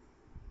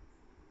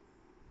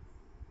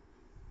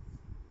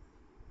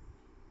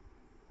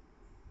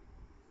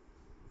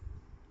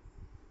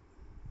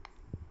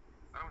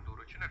 Aravind,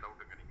 ஒரு சின்ன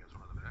டவுட்டுங்க நீங்க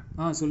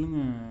சொன்னதுல. சொல்லுங்க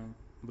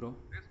ப்ரோ.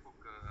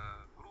 ஃபேஸ்புக்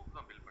குரூப்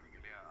தான் பில்ட் பண்ணீங்க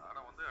இல்லையா? ஆனா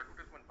வந்து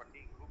அட்வர்டைஸ்மெண்ட்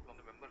பண்ணி குரூப்ல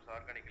வந்து மெம்பர்ஸ்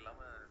ஆர்கானிக் இல்லாம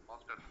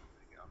ஃபாஸ்டா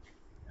கொடுக்குறீங்க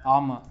அப்படின்னு.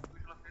 ஆமா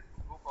யூசுவலா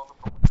ஃபேஸ்புக் குரூப் வந்து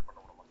ப்ரொமோஷன் பண்ண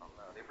விட மாட்டாங்க.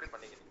 அது எப்படி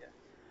பண்ணீங்க நீங்க?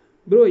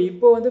 ப்ரோ,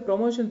 இப்போ வந்து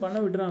ப்ரொமோஷன் பண்ண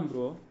விடுறான்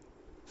ப்ரோ.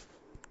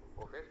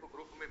 ஓ, ஃபேஸ்புக்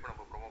குரூப்புமே இப்போ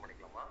நம்ம ப்ரோமோ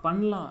பண்ணிக்கலாமா?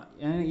 பண்ணலாம்.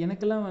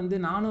 எனக்கெல்லாம் வந்து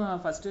நானும்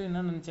ஃபஸ்ட்டு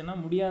என்ன நினச்சேன்னா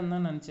முடியாதுன்னு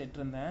தான் நினச்சிட்டு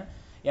இருந்தேன்.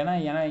 ஏன்னா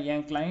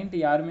என் கிளைண்ட்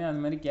யாருமே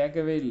அது மாதிரி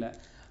கேட்கவே இல்லை.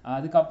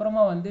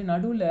 அதுக்கப்புறமா வந்து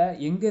நடுவில்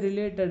எங்கள்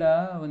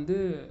ரிலேட்டடாக வந்து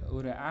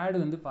ஒரு ஆடு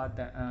வந்து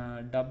பார்த்தேன்.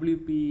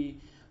 டபிள்யூபி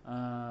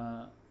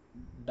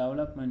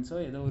டெவலப்மெண்ட்ஸோ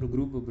ஏதோ ஒரு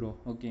குரூப்பு ப்ரோ,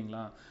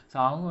 ஓகேங்களா. ஸோ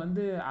அவங்க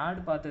வந்து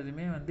ஆட்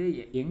பார்த்ததுமே வந்து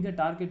எங்கே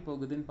டார்கெட்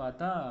போகுதுன்னு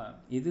பார்த்தா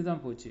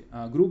இதுதான் போச்சு,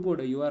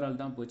 குரூப்போட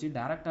யூஆர்எல் தான் போச்சு.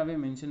 டேரெக்டாகவே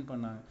மென்ஷன்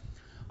பண்ணாங்க.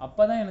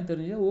 அப்போ தான் எனக்கு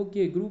தெரிஞ்சு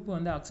ஓகே, குரூப்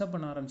வந்து அக்செப்ட்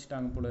பண்ண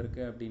ஆரம்பிச்சிட்டாங்க போல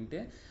இருக்குது அப்படின்ட்டு.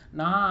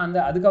 நான்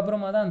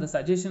அதுக்கப்புறமா தான் அந்த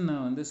சஜஷன்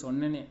நான் வந்து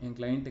சொன்னேனே என்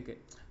கிளைண்ட்டுக்கு.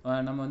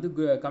 நம்ம வந்து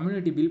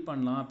கம்யூனிட்டி பில்ட்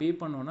பண்ணலாம், பே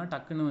பண்ணோன்னா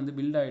டக்குன்னு வந்து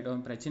பில்ட்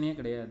ஆகிடும், பிரச்சனையே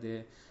கிடையாது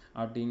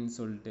அப்படின்னு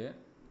சொல்லிட்டு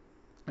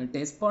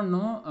டெஸ்ட்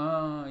பண்ணோம்.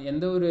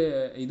 எந்த ஒரு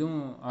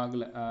இதுவும்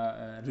ஆகலை.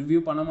 ரிவ்யூ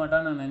பண்ண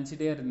மாட்டான்னு நான்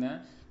நினச்சிட்டே இருந்தேன்.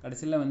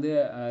 கடைசியில் வந்து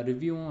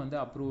ரிவ்யூவும் வந்து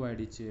அப்ரூவ்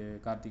ஆகிடுச்சு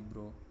Karthik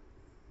bro.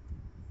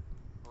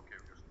 Okay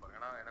okay, super.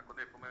 ஏன்னா எனக்கு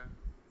வந்து எப்பவுமே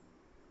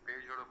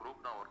பேஜோட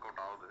குரூப் தான் ஒர்க்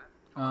அவுட் ஆகுது.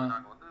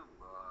 நாங்கள் வந்து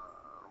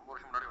ரொம்ப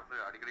வருஷம் முன்னாடி வந்து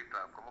அடிக்கடி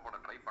ப்ரோமோ பண்ண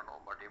ட்ரை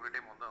பண்ணோம். பட் எவ்ரி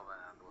டைம் வந்து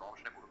அவன் அந்த ஒரு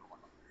ஆப்ஷனே கொடுக்க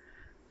மாட்டான்.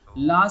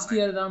 லாஸ்ட்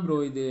இயர் தான் ப்ரோ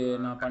இது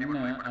நான்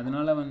பண்ணேன்.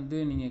 அதனால வந்து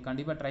நீங்கள்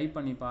கண்டிப்பாக ட்ரை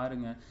பண்ணி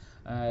பாருங்கள்.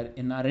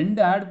 நான்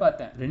 2 ஆட்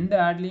பார்த்தேன். 2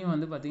 ஆட்லேயும்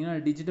வந்து பார்த்தீங்கன்னா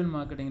digital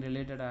marketing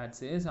related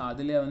ads. So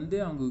அதில் வந்து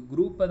அவங்க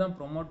குரூப்பை தான்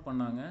ப்ரொமோட்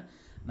பண்ணாங்க.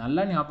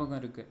 நல்லா ஞாபகம்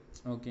இருக்குது,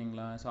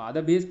 ஓகேங்களா. ஸோ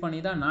அதை பேஸ் பண்ணி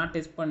தான் நான்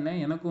டெஸ்ட்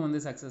பண்ணேன். எனக்கும்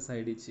வந்து சக்ஸஸ்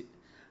ஆகிடுச்சு.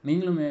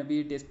 நீங்களும் மேபி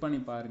டெஸ்ட் பண்ணி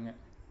பாருங்கள்.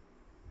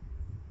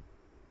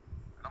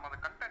 நம்ம அந்த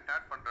கண்டென்ட்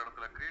ஆட் பண்ணுற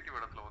இடத்துல, கிரியேட்டிவ்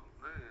இடத்துல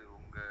வந்து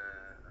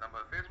நம்ம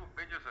ஃபேஸ்புக்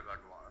பேஜஸை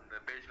காட்டுவோம். அந்த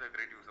பேஜில்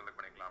கிரியேட்டிவ் செலக்ட்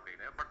பண்ணிக்கலாம்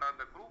அப்படின்னு. பட்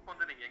அந்த குரூப்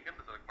வந்து நீங்கள்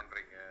எங்கேருந்து செலக்ட்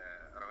பண்ணுறீங்க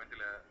அரவிந்த்?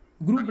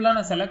 குரூப்லாம்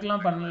நான்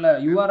செலக்ட்லாம் பண்ணல.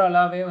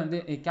 யூஆர்எல்லாவே வந்து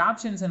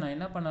கேப்ஷன்ஸை நான்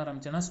என்ன பண்ண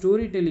ஆரம்பிச்சேன்னா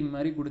ஸ்டோரி டெல்லிங்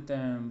மாதிரி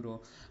கொடுத்தேன் ப்ரோ.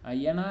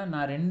 ஏன்னா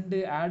நான் 2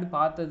 ஆட்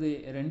பார்த்தது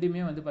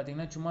ரெண்டுமே வந்து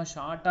பார்த்தீங்கன்னா சும்மா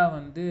ஷார்ட்டாக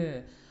வந்து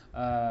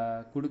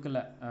கொடுக்கல.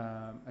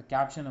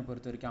 கேப்ஷனை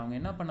பொறுத்த வரைக்கும் அவங்க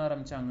என்ன பண்ண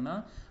ஆரம்பித்தாங்கன்னா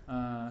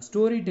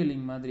ஸ்டோரி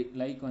டெல்லிங் மாதிரி,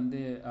 லைக்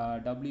வந்து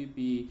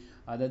டபிள்யூபி,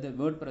 அதாவது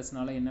வேர்ட்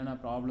ப்ரெஸ்னால என்னென்ன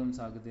ப்ராப்ளம்ஸ்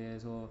ஆகுது,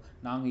 ஸோ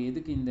நாங்கள்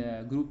எதுக்கு இந்த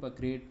குரூப்பை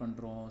க்ரியேட்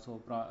பண்ணுறோம், ஸோ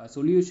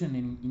சொல்யூஷன்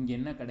இங்கே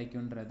என்ன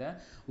கிடைக்குன்றத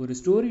ஒரு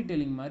ஸ்டோரி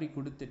டெல்லிங் மாதிரி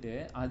கொடுத்துட்டு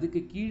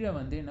அதுக்கு கீழே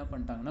வந்து என்ன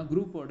பண்ணிட்டாங்கன்னா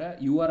குரூப்போட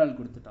யூஆர்எல்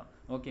கொடுத்துட்டான்,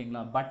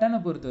 ஓகேங்களா. பட்டனை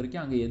பொறுத்த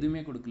வரைக்கும் அங்கே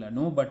எதுவுமே கொடுக்கல,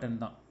 நோ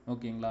பட்டன் தான்,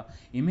 ஓகேங்களா.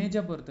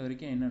 இமேஜை பொறுத்த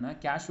வரைக்கும் என்னென்னா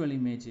கேஷுவல்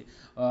இமேஜ்.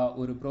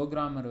 ஒரு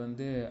ப்ரோக்ராமர்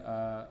வந்து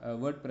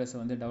வேர்ட் ப்ரெஸ்ஸை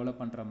வந்து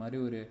டெவலப் பண்ணுற மாதிரி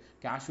ஒரு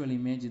கேஷுவல்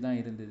இமேஜ் தான்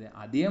இருந்தது.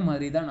 அதே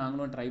மாதிரி தான்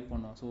நாங்களும் ட்ரை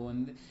பண்ணோம். ஸோ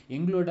வந்து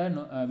எங்களோட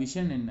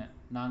விஷன் என்ன,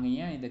 நாங்கள்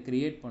ஏன் இதை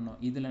க்ரியேட் பண்ணோம்,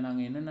 இதில்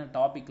நாங்கள் என்னென்ன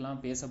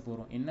டாபிக்லாம் பேச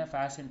போகிறோம், என்ன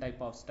ஃபேஷன்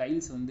டைப் ஆஃப்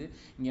ஸ்டைல்ஸ் வந்து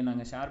இங்கே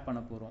நாங்கள் ஷேர்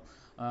பண்ண போகிறோம்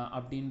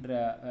அப்படின்ற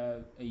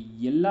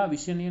எல்லா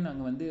விஷயத்தையும்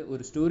நாங்கள் வந்து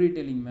ஒரு ஸ்டோரி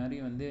டெல்லிங் மாதிரி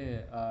வந்து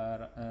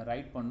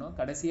ரைட் பண்ணோம்.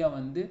 கடைசியாக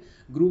வந்து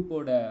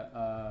குரூப்போட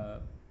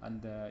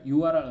அந்த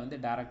யூஆர்எல் வந்து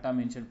டேரெக்டாக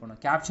மென்ஷன் பண்ணோம்.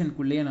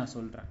 கேப்ஷனுக்குள்ளேயே நான்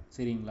சொல்கிறேன்,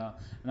 சரிங்களா.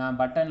 நான்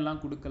பட்டன்லாம்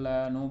கொடுக்கல,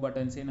 நோ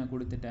பட்டன்ஸே நான்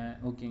கொடுத்துட்டேன்,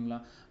 ஓகேங்களா.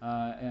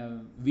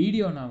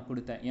 வீடியோ நான்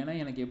கொடுத்தேன். ஏன்னா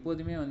எனக்கு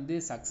எப்போதுமே வந்து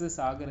சக்ஸஸ்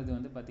ஆகிறது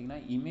வந்து பார்த்திங்கன்னா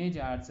இமேஜ்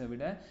ஆட்ஸை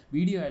விட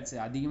வீடியோ ஆட்ஸ்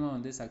அதிகமாக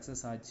வந்து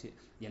சக்ஸஸ் ஆச்சு.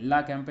 எல்லா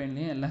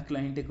கேம்பெயின்லேயும் எல்லா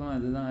கிளைண்ட்டுக்கும்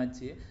அதுதான்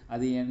ஆச்சு.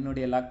 அது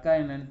என்னுடைய லக்கா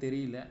என்னன்னு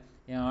தெரியல.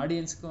 என்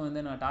ஆடியன்ஸுக்கும்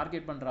வந்து நான்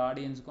டார்கெட் பண்ணுற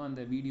ஆடியன்ஸுக்கும்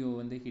அந்த வீடியோ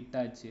வந்து ஹிட்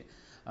ஆச்சு.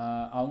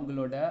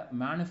 அவங்களோட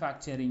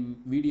மேனுஃபேக்சரிங்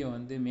வீடியோ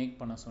வந்து மேக்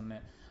பண்ண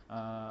சொன்னேன்.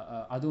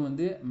 அதுவும்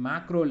வந்து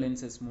மேக்ரோ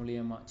லென்சஸ்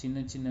மூலியமா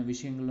சின்ன சின்ன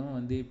விஷயங்களும்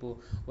வந்து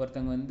இப்போது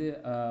ஒருத்தங்க வந்து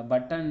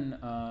பட்டன்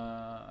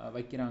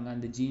வைக்கிறாங்க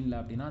அந்த ஜீனில்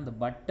அப்படின்னா அந்த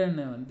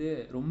பட்டனை வந்து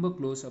ரொம்ப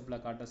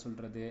க்ளோஸ்அப்பில் காட்ட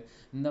சொல்கிறது,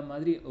 இந்த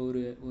மாதிரி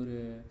ஒரு ஒரு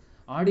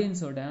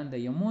ஆடியன்ஸோட அந்த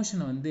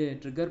எமோஷனை வந்து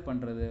ட்ரிகர்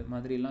பண்ணுறது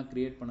மாதிரிலாம்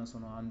க்ரியேட் பண்ண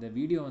சொன்னோம். அந்த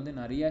வீடியோ வந்து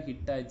நிறையா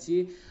ஹிட் ஆச்சு.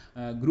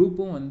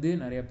 குரூப்பும் வந்து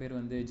நிறைய பேர்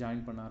வந்து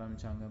ஜாயின் பண்ண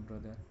ஆரம்பித்தாங்க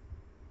பிரதர்.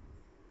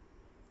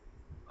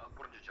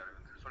 புரிஞ்சிச்சு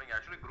அரவிந்த். ஸோ நீங்கள்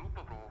ஆக்சுவலி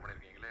குரூப்பை ப்ரோமோட்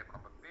பண்ணியிருக்கீங்களே, இப்போ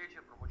நம்ம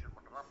பேஜை ப்ரொமோஷன்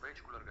பண்ணுறோம்னா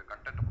பேஜ்குள்ளே இருக்க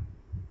கண்டென்ட்.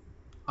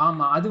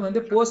 ஆமாம், அது வந்து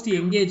போஸ்ட்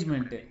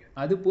என்கேஜ்மெண்ட்டு.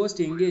 அது போஸ்ட்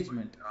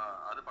என்கேஜ்மெண்ட்.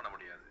 அது பண்ண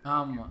முடியாது.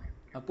 ஆமாம்,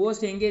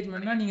 போஸ்ட்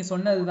என்கேஜ்மெண்ட்னா நீங்கள்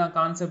சொன்னது தான்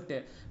கான்செப்ட்.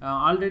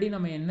 ஆல்ரெடி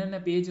நம்ம என்னென்ன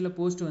பேஜில்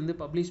போஸ்ட் வந்து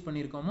பப்ளிஷ்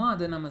பண்ணியிருக்கோமோ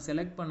அதை நம்ம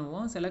செலக்ட்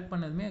பண்ணுவோம். செலக்ட்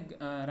பண்ணதுமே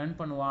ரன்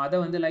பண்ணுவோம். அதை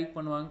வந்து லைக்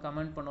பண்ணுவாங்க,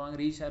 கமெண்ட் பண்ணுவாங்க,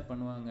 ரீஷேர்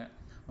பண்ணுவாங்க,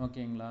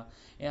 ஓகேங்களா.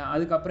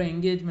 அதுக்கப்புறம்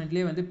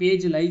என்கேஜ்மெண்ட்லேயே வந்து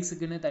பேஜ்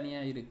லைக்ஸுக்குன்னு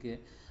தனியாக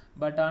இருக்குது.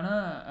 பட்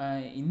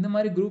ஆனால் இந்த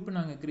மாதிரி குரூப்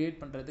நாங்கள்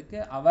க்ரியேட் பண்ணுறதுக்கு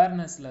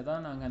அவேர்னஸில்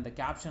தான் நாங்கள் அந்த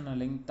கேப்ஷனை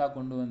லிங்க்டாக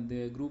கொண்டு வந்து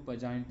குரூப்பை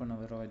ஜாயின் பண்ண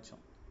வர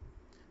வச்சோம்.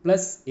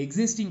 ப்ளஸ்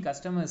எக்ஸிஸ்டிங்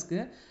கஸ்டமர்ஸ்க்கு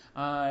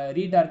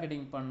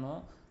ரீடார்கெட்டிங்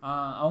பண்ணோம்.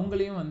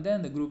 அவங்களையும் வந்து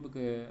அந்த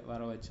குரூப்புக்கு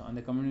வர வச்சோம்,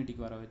 அந்த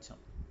கம்யூனிட்டிக்கு வர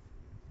வச்சோம்.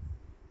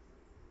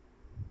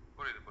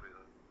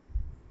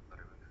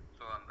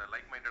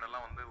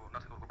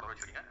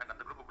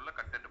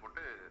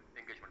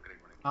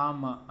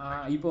 ஆமா.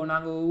 இப்போ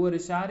நாங்க ஒவ்வொரு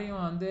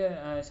ஷேரையும் வந்து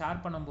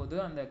ஷேர் பண்ணும்போது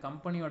அந்த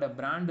கம்பெனியோட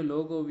பிராண்ட்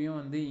லோகோவையும்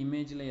வந்து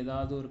இமேஜ்ல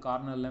ஏதாவது ஒரு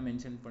கார்னர்ல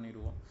மென்ஷன்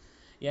பண்ணிடுவோம்.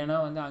 ஏன்னா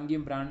வந்து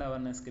அங்கேயும் பிராண்ட்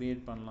அவேர்னஸ்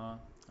கிரியேட் பண்ணலாம்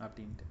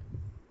அப்படின்ட்டு.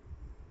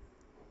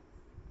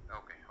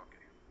 Okay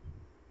okay.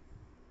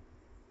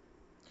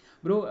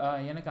 ப்ரோ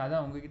எனக்கு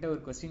அதான் உங்ககிட்ட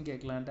ஒரு கொஸ்டின்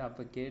கேட்கலான்ட்டு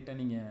அப்போ கேட்டேன்,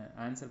 நீங்கள்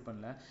ஆன்சர்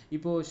பண்ணல.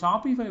 இப்போது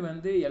ஷாப்பிஃபை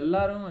வந்து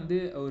எல்லாரும் வந்து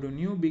ஒரு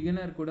நியூ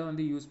பிகினர் கூட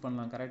வந்து யூஸ்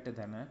பண்ணலாம், கரெக்டு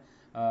தானே?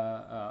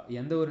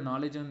 எந்த ஒரு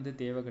நாலேஜும் வந்து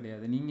தேவை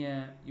கிடையாது.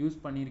 நீங்கள் யூஸ்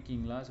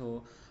பண்ணியிருக்கீங்களா? ஸோ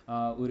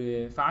ஒரு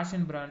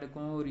ஃபேஷன்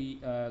பிராண்டுக்கும் ஒரு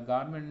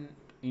கார்மெண்ட்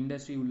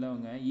இண்டஸ்ட்ரி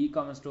உள்ளவங்க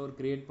காமர்ஸ் ஸ்டோர்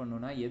கிரியேட்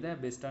பண்ணணும்னா எதை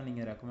பெஸ்ட்டாக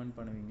நீங்கள் ரெக்கமெண்ட்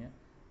பண்ணுவீங்க?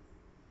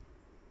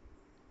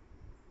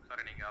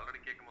 சாரி, நீங்கள்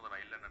ஆல்ரெடி கேட்கும்போது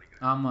நான் இல்லைன்னு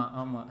நினைக்கிறேன்.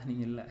 ஆமாம்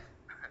நீங்கள் இல்லை.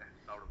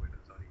 சாப்பிட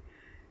போயிட்டேன், சாரி.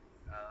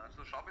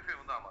 ஸோ ஷாப்பிஃபை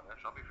வந்து ஆமாங்க,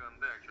 ஷாப்பிஃபை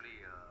வந்து ஆக்சுவலி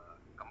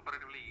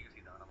கம்பேரிட்டிவ்லி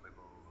ஈஸி தான். நம்ம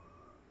இப்போ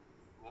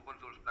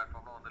ஓப்பன் சோர்ஸ்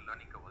பிளாட்ஃபார்ம்லாம் வந்து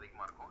லேர்னிங் கர்வ்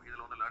அதிகமாக இருக்கும்,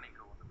 இதில் வந்து லேர்னிங்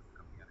கர்வ் வந்து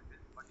கம்மியாக இருக்குது.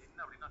 பட் என்ன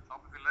அப்படின்னா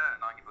ஷாப்பிஃபைல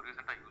நாங்கள் இப்போ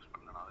ரீசெண்டாக யூஸ்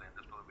பண்ணல, நான் அதில்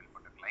எந்த ஸ்டோர் பில்ட்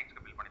பண்ணுறேன்,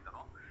 கிளைண்ட்ஸ்க்கு பில்ட் பண்ணி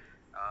தரோம்.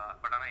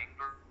 பட் ஆனால்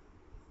எங்களோட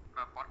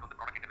பார்ட் வந்து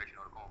ப்ராடக்ட்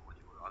இன்டகிரேஷன் வரைக்கும்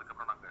முடிச்சு போகுது.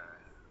 அதுக்கப்புறம் நாங்கள்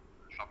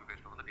ஷாப்பிஃபை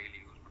ஸ்டோர் வந்து டெய்லி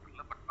யூஸ்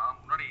பண்ணுறதில்ல. பட் நான்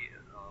முன்னாடி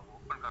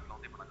ஓப்பன் கார்ட்டில்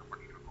வந்து இப்போ நாங்கள்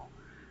பண்ணிட்டு இருக்கோம்.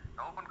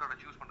 நான் ஓப்பன் கார்டை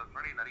சூஸ் பண்ணுறதுக்கு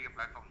முன்னாடி நிறைய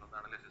பிளாட்ஃபார்ம்ஸ் வந்து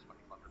அனலைசிஸ்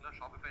பண்ணி பார்த்ததுல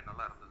ஷாப்பிஃபை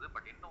நல்லா இருந்தது.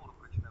 பட் என்ன ஒரு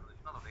பிரச்சனை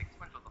இருந்துச்சுன்னா அதோட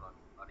எக்ஸ்பென்ஸ் வந்து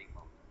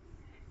அதிகமாகும்.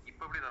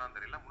 இப்போ எப்படி தரான்னு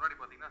தெரியல. முன்னாடி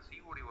பார்த்தீங்கன்னா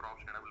சிஓடி ஒரு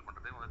ஆப்ஷன் எனேபிள்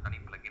பண்ணுறதே வந்து தனி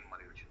பிளகின்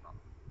மாதிரி வச்சுருந்தான்.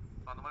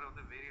 ஸோ அந்த மாதிரி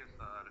வந்து வேரியஸ்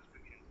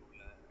ரெஸ்ட்ரிக்ஷன்ஸ்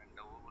உள்ள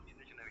அண்ட் ஒவ்வொரு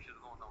சின்ன சின்ன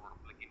விஷயத்துக்கும் வந்து அவனோட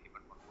பிளகின்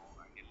டிபெண்ட் பண்ணுறோம்.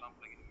 அண்ட் எல்லா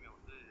பிளகினுமே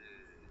வந்து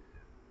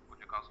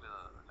கொஞ்சம் காஸ்ட்லி,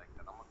 லைக்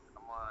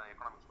நம்ம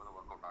எக்கனாமிக்ஸ் வந்து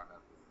ஒர்க் அவுட்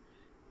ஆகாது.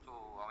 ஸோ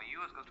அவன்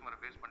யூஎஸ் கஸ்டமரை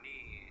பேஸ் பண்ணி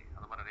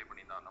அந்த மாதிரி நிறைய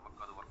பண்ணியிருந்தான்.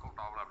 நமக்கு அது ஒர்க்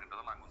அவுட் ஆகலை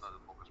அப்படின்றத நாங்கள் வந்து அது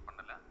ஃபோக்கஸ்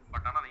பண்ணலை.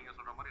 பட் ஆனால் நீங்கள்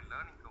சொல்கிற மாதிரி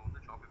லேர்னிங்க்கு வந்து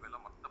ஷாப்பிஃபைல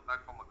மற்ற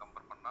பிளாட்ஃபார்மை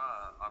கம்பேர் பண்ணால்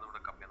அதோட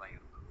கம்மியாக தான்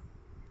இருந்தது.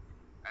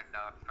 அண்ட்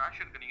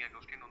ஃபேஷனுக்கு நீங்கள்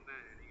கொஸ்டின் வந்து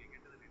நீங்கள்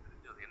கேட்டது எனக்கு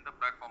தெரிஞ்சு அது எந்த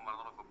பிளாட்ஃபார்மாக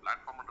இருந்தாலும், இப்போ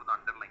பிளாட்ஃபார்ம்ன்றது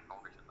அண்டர்லைன்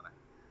ஃபவுண்டேஷன் தானே.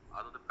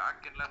 அது வந்து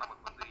பேக் எண்டில்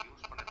நமக்கு வந்து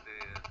யூஸ் பண்ண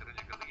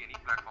தெரிஞ்சுக்கிறதுக்கு எனி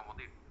பிளாட்ஃபார்ம்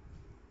வந்து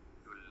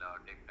it will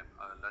take time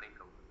learning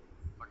curve.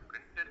 But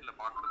front எண்டில்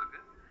பார்க்குறதுக்கு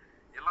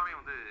எல்லாமே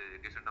வந்து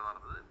டீசெண்டாக தான்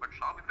இருந்தது. பட்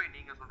ஷாப்பிஃபை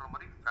நீங்கள் சொல்கிற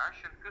மாதிரி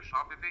ஃபேஷனுக்கு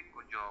ஷாப்பிஃபை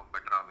கொஞ்சம்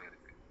பெட்டராகவே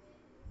இருக்குது.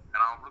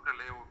 ஏன்னா அவன் கொடுக்குற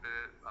லே அவுட்டு,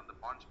 அந்த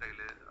ஃபாண்ட்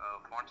ஸ்டைலு,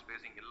 ஃபாண்ட்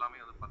ஸ்பேசிங் எல்லாமே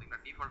வந்து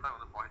பார்த்தீங்கன்னா டிஃபால்ட்டாக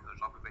வந்து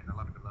ஷாப்பிஃபை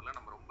நல்லா இருக்கிறதால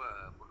நம்ம ரொம்ப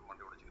போட்டு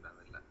மண்டை உடைச்சிக்க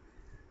தேவையில்லை.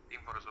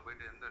 தீம் ஃபாரஸ்ட்டில்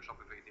போயிட்டு எந்த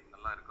ஷாப்பிஃபை தீம்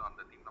நல்லா இருக்கோ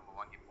அந்த தீம் நம்ம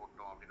வாங்கி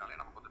போட்டோம் அப்படின்னாலே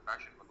நமக்கு வந்து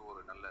ஃபேஷனுக்கு வந்து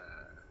ஒரு நல்ல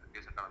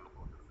டீசெண்டான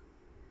லுக் வந்துடுது.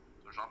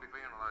 ஸோ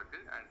ஷாப்பிஃபையும் நல்லா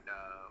இருக்குது அண்ட்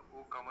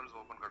காமர்ஸ்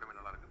ஓப்பன் கார்டுமே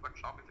நல்லா இருக்குது. பட்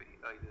ஷாப்பிஃபை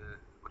இது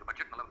ஒரு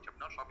பட்ஜெட் நல்லா இருந்துச்சு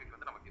அப்படின்னா ஷாப்பிஃபை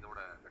வந்து நமக்கு இதோட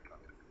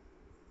பெட்டராகவே இருக்குது.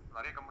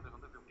 நிறைய கம்பெனிஸ்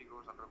வந்து 50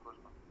 crores 100 crores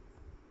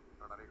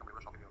நிறைய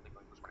கம்பெனிகள் ஷாப்பிஃபை வந்து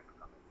யூஸ் பண்ணிட்டு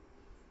இருக்காங்க.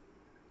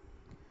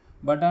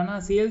 பட்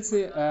ஆனால் சேல்ஸ்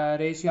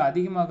ரேஷியோ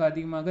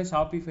அதிகமாக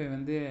ஷாப்பிஃபை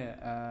வந்து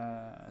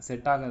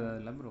செட் ஆகாது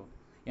இல்லை ப்ரோ?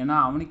 ஏன்னா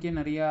அவனுக்கே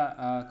நிறையா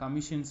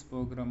கமிஷன்ஸ்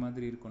போகிற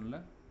மாதிரி இருக்கும்ல.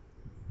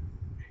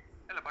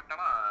 இல்லை, பட்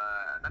ஆனால்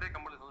நிறைய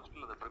கம்பெனிஸ் வந்து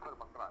ஸ்டில் அதை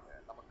ப்ரிஃபர் பண்ணுறாங்க.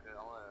 நமக்கு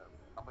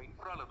நம்ம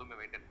இன்ஃப்ராவில் எதுவுமே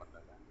மெயின்டைன்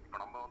பண்ணுறாங்க. இப்போ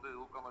நம்ம வந்து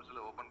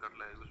காமர்ஸில் ஓப்பன்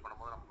கார்ட்டில் யூஸ்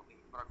பண்ணும்போது நமக்கு வந்து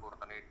இன்ஃப்ராக்கு ஒரு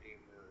தனி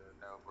டீம்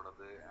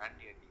தேவைப்படுது.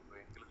 ஆன்டி இப்போ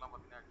எங்களுக்குலாம்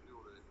பார்த்தீங்கன்னா ஆக்சுவலி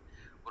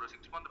ஒரு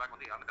 6 month பேக்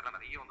வந்து யாருக்கெல்லாம்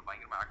நிறைய வந்து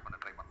பயங்கரமாக ஆக்ட் பண்ண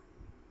ட்ரை பண்ணாங்க.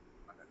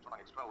 ஸோ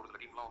நாங்கள் எக்ஸ்ட்ரா ஒரு சில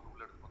டீம்லாம் வந்து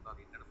உள்ள எடுத்து வந்து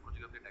அது என்னென்னு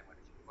புரிஞ்சுக்கிறதே டைம்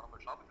ஆயிடுச்சு. இப்போ நம்ம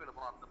ஷாப்பிஃபைல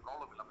போனால் அந்த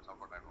ப்ராப்ளம் எல்லாமே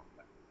சால்வ் அவுட் ஆகிடும்.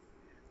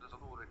 ப்ளஸ்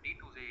வந்து ஒரு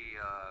D2C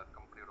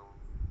கம்பெனியோட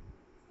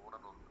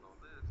ஓனர் ஒருத்தர்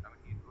வந்து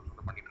 78 crores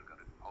வந்து பண்ணிட்டு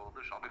இருக்காரு. அவர்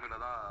வந்து ஷாப்பிஃபைல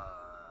தான்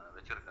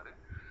வச்சிருக்காரு.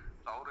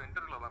 ஸோ அவர்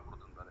இன்டர்வியூல தான்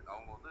கொடுத்துருந்தாரு.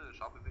 அவங்க வந்து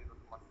ஷாப்பிஃபை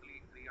வந்து மந்த்லி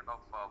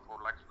 3.5 4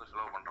 lakhs வந்து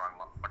செலவு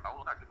பண்ணுறாங்களாம். பட் அவர்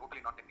வந்து ஆக்சுவலி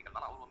டோட்டலி நாட்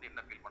டெக்னிக்கல். அவர் வந்து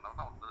என்ன ஃபீல்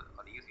பண்ணாருன்னா வந்து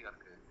அது ஈஸியாக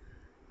இருக்குது,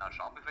 நான்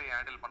ஷாப்பிஃபை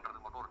ஹேண்டில்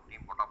பண்ணுறதுக்கு மட்டும் ஒரு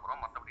டீம் போட்டால்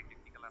போகிறோம், மற்றபடி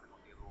டெக்னிக்கலாக எனக்கு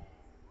வந்து எதுவும்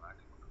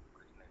ஹேண்டில் பண்ணுறது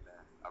பிரச்சனை இல்லை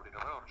அப்படின்ற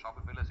மாதிரி ஒரு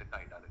ஷாப்பிஃபைல செட்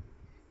ஆகிட்டாரு.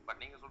 பட்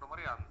நீங்கள் சொல்கிற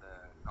மாதிரி அந்த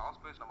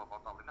காஸ்ட் வைஸ் நம்ம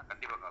பார்த்தோம் அப்படின்னா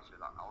கண்டிப்பாக காஸ்ட்லி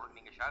தான். அவனுக்கு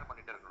நீங்கள் ஷேர்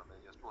பண்ணிகிட்டே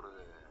இருக்கணும். ஜஸ்ட் ஒரு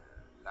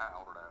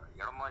அவரோட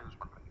இடமா யூஸ்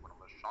பண்ணுறீங்க. இப்போ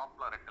நம்ம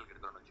ஷாப்பில் ரெண்டலுக்கு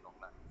எடுக்கிறோன்னு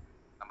வச்சுக்கோங்களேன்,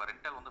 நம்ம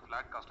ரெண்டல் வந்து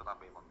ஃப்ளாட் காஸ்ட்டு தான்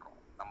பே பண்ணுறோம்.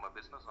 நம்ம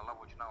பிஸ்னஸ் நல்லா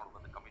போச்சுன்னா அவனுக்கு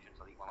வந்து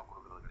கமிஷன்ஸ் அதிகமாக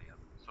கொடுக்குறது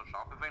கிடையாது. ஸோ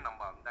ஷாப்பிஃபை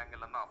நம்ம அந்த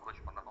ஆங்கிள் தான்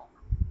அப்ரோச் பண்ணணும்.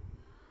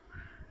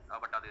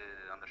 பட் அது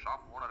அந்த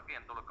ஷாப் ஓனருக்கு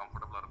எந்த அளவுக்கு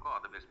கம்ஃபர்டபுளாக இருக்கோ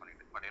அதை பேஸ்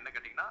பண்ணிட்டு. பட் என்ன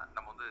கேட்டிங்கன்னா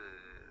நம்ம வந்து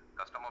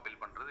கஸ்டமாக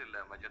பில் பண்ணுறது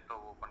இல்லை மெஜெண்டோ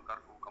ஓப்பன்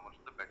கார்ட் காமர்ஸ்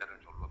வந்து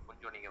பெட்டர்னு சொல்லுவோம்.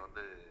 கொஞ்சம் நீங்கள்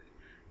வந்து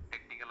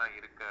டெக்னிக்கலாக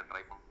இருக்க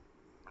ட்ரை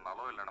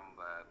பண்ணாலோ இல்லை நம்ம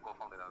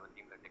கோஃபவுண்டர் ஏதாவது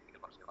டீமில்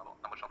டெக்னிக்கல் பர்சன் இருந்தாலும்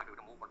நம்ம ஷாப்பில்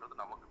விட்டு மூவ்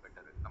பண்ணுறது நமக்கு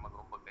பெட்டர்,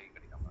 நமக்கு ரொம்ப கை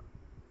கடிக்காம இருக்கும்.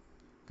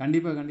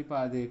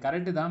 கண்டிப்பாக அது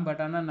கரெக்டு தான்.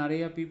 பட் ஆனால்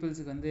நிறைய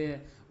பீப்புள்ஸுக்கு வந்து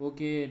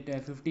ஓகே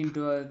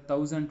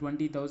 15,000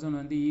 20,000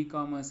 வந்து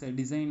காமர்ஸ்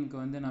டிசைனுக்கு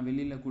வந்து நான்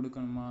வெளியில்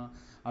கொடுக்கணுமா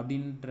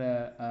அப்படின்ற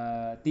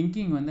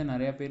திங்கிங் வந்து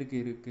நிறையா பேருக்கு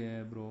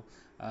இருக்குது ப்ரோ.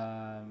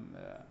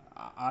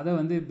 அதை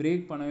வந்து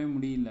பிரேக் பண்ணவே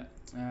முடியல.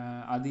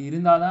 அது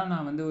இருந்தால் தான்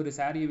நான் வந்து ஒரு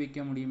சாரியை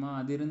விற்க முடியுமா,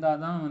 அது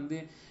இருந்தால் தான் வந்து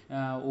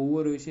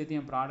ஒவ்வொரு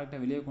விஷயத்தையும் ப்ராடக்டை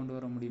வெளியே கொண்டு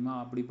வர முடியுமா,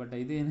 அப்படிப்பட்ட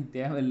இது எனக்கு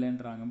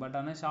தேவையில்லைன்றாங்க. பட்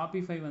ஆனால்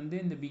ஷாப்பிஃபை வந்து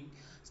இந்த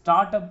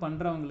ஸ்டார்ட் அப்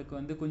பண்ணுறவங்களுக்கு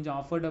வந்து கொஞ்சம்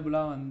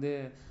அஃபோர்டபுளாக வந்து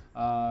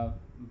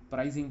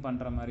ப்ரைஸிங்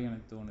பண்ணுற மாதிரி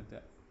எனக்கு தோணுது.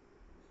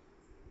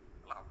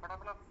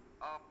 அஃபோர்டபுளாக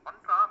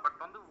பண்ணுறான், பட்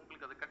வந்து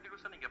உங்களுக்கு அது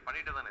கண்டினியூஸாக நீங்கள்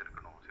பண்ணிட்டு தானே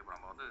இருக்கணும். ஸோ இப்போ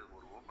நம்ம வந்து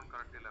ஒரு ஓப்பன்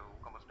கார்ட் இல்லை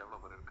காமர்ஸ்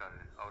டெவலப்பர் இருக்காரு,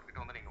 அவர்கிட்ட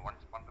வந்து நீங்கள்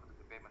ஒன்ஸ்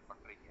பண்ணுறதுக்கு பேமெண்ட்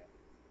பண்ணுறீங்க.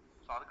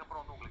 ஸோ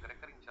அதுக்கப்புறம் வந்து உங்களுக்கு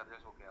ரெக்கரிங்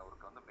சார்ஜஸ் ஓகே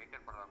அவருக்கு வந்து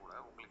மெயின்டைன் பண்ணா கூட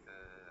உங்களுக்கு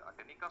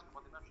டென்னி காஸ்ட்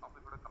பார்த்தீங்கன்னா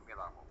ஷாப்பிங்கோட கம்மியாக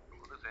தான் ஆகும்.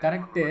 உங்களுக்கு வந்து சேல்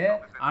கரெக்டு. பண்ணணும்னா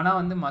ஷாப்பிஃபை ஆனால்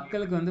வந்து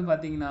மக்களுக்கு வந்து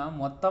பார்த்தீங்கன்னா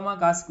மொத்தமாக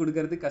காசு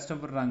கொடுக்கறதுக்கு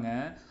கஷ்டப்படுறாங்க.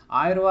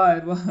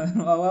 1000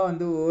 ரூபாவா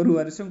வந்து ஒரு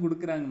வருஷம்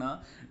கொடுக்குறாங்கன்னா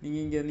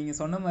நீங்கள்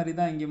சொன்ன மாதிரி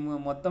தான் இங்கே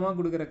மொத்தமாக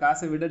கொடுக்குற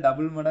காசை விட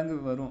டபுள் மடங்கு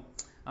வரும்.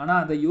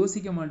 ஆனால் அதை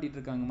யோசிக்க மாட்டிட்டு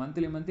இருக்காங்க.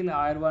 மந்த்லி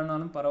 1000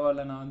 ரூபானாலும்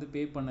பரவாயில்ல, நான் வந்து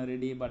பே பண்ண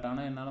ரெடி, பட்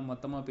ஆனால் என்னால்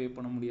மொத்தமாக பே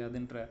பண்ண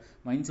முடியாதுன்ற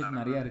மைண்ட் செட்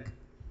நிறையா இருக்குது.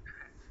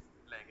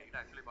 இல்லை எங்ககிட்ட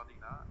ஆக்சுவலி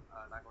பார்த்தீங்கன்னா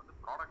நாங்கள் வந்து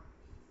ப்ராடக்ட்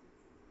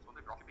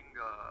வந்து ட்ராப்பிங்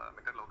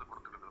மெத்தடில் வந்து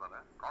கொடுத்துருக்கிறதால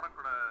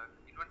ப்ராடக்டோட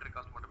இன்வென்ட்ரி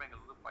காஸ்ட் மட்டுமே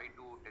எங்களுக்கு வந்து 5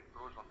 to 10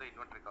 crores வந்து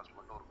இன்வென்ட்ரி காஸ்ட்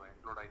மட்டும் இருக்கும்,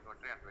 எங்களோட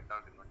இன்வென்ட்ரி அண்ட்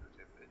வெண்டார்ஸ் இன்வென்ட்ரி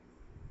சேர்த்து.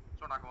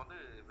 ஸோ நாங்கள் வந்து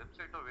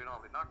வெப்சைட்டும் வேணும்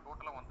அப்படின்னா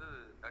டோட்டலாக வந்து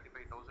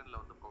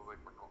 35,000 வந்து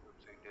ப்ரொவைட் பண்ணுறோம்,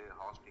 வெப்சைட்டு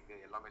ஹாஸ்டிங்கு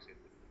எல்லாமே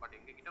சேர்த்து. பட்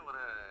எங்ககிட்ட வர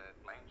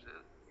கிளைண்ட்ஸு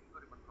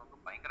என்கொயரி பண்ணுறவங்க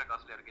பயங்கர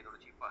காஸ்ட்லியாக இருக்குது, இதோட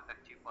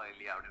சீப்பாக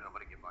இல்லையா அப்படின்ற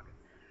மாதிரி கேட்பாங்க.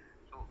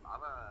 ஸோ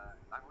அதை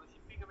நாங்கள் வந்து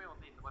ஷிப்பிங்குமே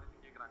வந்து இந்த மாதிரி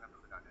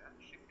கேட்குறாங்கன்றதுக்காக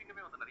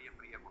ஷிப்பிங்குமே வந்து நிறைய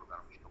ஃப்ரீயாக கொடுக்க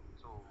ஆரம்பிச்சிட்டோம்.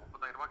 ஸோ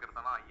 30,000 ரூபாய்க்கு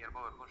எடுத்தாலும் 5,000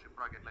 ரூபாய் வரைக்கும்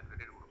ஷிப் ராக்கெட்டில்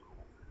கிரெடிட்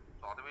கொடுத்துருவோம்.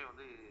 ஸோ அதுவே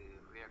வந்து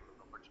ஃப்ரீயாக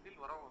கொடுத்தோம். பட்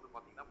ஸ்டில் வரவங்க வந்து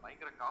பார்த்தீங்கன்னா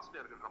பயங்கர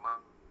காஸ்ட்லியாக இருக்குன்ற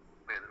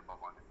மாதிரி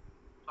எதிர்பார்ப்பாங்க.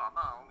 ஸோ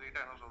அதான் அவங்ககிட்ட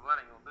என்ன சொல்றா,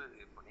 நீங்கள் வந்து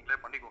இப்போ நீங்களே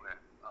பண்ணிக்கோங்க,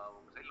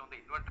 உங்கள் சைடில் வந்து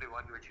இன்வென்ட்ரி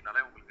வாங்கி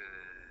வச்சினாலே உங்களுக்கு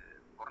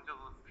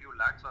குறைஞ்சது ஃபியூ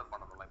லேக்ஸ் ஆர்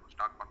பண்ணணும்ல. இப்போ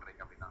ஸ்டார்ட்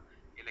பண்ணுறீங்க அப்படின்னா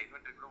இல்லை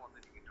இன்வென்ட்ரி கூட வந்து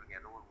நீங்கள்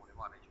ஏதோ ஒரு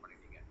மூலியமாக அரேஞ்ச்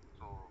பண்ணிட்டீங்க,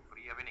 ஸோ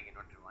ஃப்ரீயாகவே நீங்கள்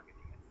இன்வென்ட்ரி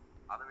வாங்கிட்டீங்க.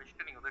 அதை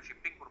வச்சுட்டு நீங்கள் வந்து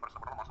ஷிப்பிங் ஒரு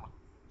கஷ்டப்பட மாதம்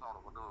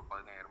அவனுக்கு வந்து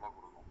 15,000 ரூபாய்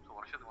கொடுக்கணும். ஸோ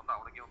வருஷத்துக்கு வந்து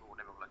அவனுக்கே வந்து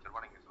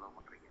 1,50,000 நீங்கள் செலவு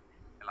பண்ணுறீங்க.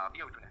 எல்லாம்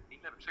அதிகம் விட்டுருங்க.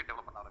 நீங்களே வெப்சைட்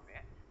டெவலப் பண்ணாலுமே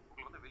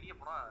உங்களுக்கு வந்து வெளியே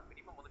போனால்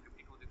மினிமம் வந்து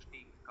 50 to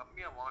 60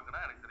 கம்மியாக வாங்கினா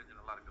எனக்கு தெரிஞ்சு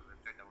நல்லா இருக்குது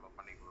வெப்சைட் டெவலப்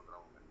பண்ணி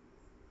கொடுக்குறவங்க.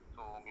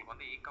 ஸோ உங்களுக்கு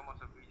வந்து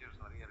இ-காமர்ஸ்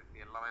ஃபீச்சர்ஸ் நிறைய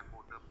இருக்குது, எல்லாமே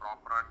போட்டு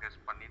ப்ராப்பராக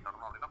டெஸ்ட் பண்ணி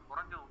தரணும் அப்படின்னா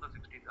குறைஞ்சது வந்து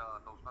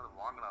 60,000 அது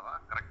வாங்கினா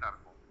தான் கரெக்டாக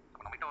இருக்கும்.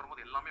 இப்போ நம்மகிட்ட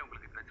வரும்போது எல்லாமே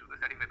உங்களுக்கு கிடைச்சிருது,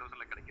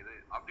 35,000 கிடைக்குது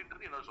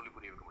அப்படின்றது என்னால் சொல்லி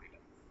புரிய வைக்க முடியல.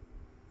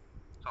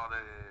 ஸோ அது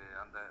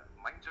அந்த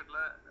மைண்ட்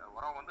செட்டில்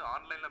வரவங்க வந்து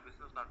ஆன்லைனில்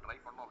பிஸ்னஸ் நான் ட்ரை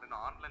பண்ணோம் அப்படின்னா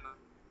ஆன்லைனில்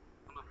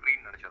வந்து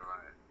ஃப்ரீன்னு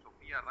நினச்சிடுறாங்க. ஸோ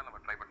ஃப்ரீயாக இருந்தால் நம்ம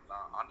ட்ரை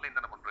பண்ணிக்கலாம், ஆன்லைன்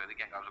தானே பண்ணுறோம்,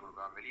 எதுக்கு என் காசு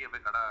கொடுக்கலாம், வெளியே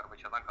போய் கடை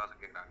ஆரம்பிச்சா தான் காசு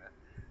கேட்குறாங்க.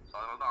 ஸோ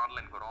அதனால தான்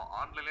ஆன்லைன் வரும்,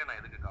 ஆன்லைன்லேயே நான்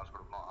எதுக்கு காசு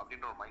கொடுக்கணும்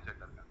அப்படின்ற ஒரு மைண்ட்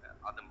செட்டில் இருக்காங்க.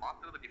 அது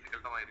மாற்றுறது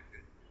டிஃபிகல்ட்டாக தான்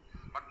இருக்குது.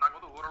 பட் நாங்கள்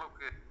வந்து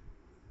ஓரளவுக்கு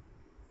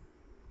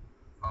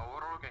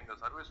எங்கள்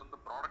சர்வீஸ் வந்து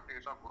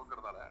ப்ராடக்டைஸாக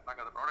கொடுக்கறதால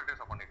நாங்கள் அதை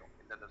ப்ராடக்டைஸாக பண்ணிட்டோம்.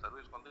 இந்த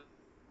சர்வீஸ் வந்து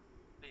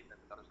இந்த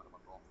சர்வீஸ் நாங்கள்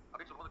பண்ணுறோம்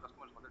அப்படின்னு சொல்லும்போது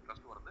கஸ்டமர்ஸ் வந்து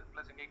ட்ரஸ்ட் வருது.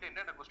 ப்ளஸ் எங்ககிட்ட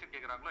என்னென்ன கொஸ்டின்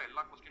கேட்குறாங்களோ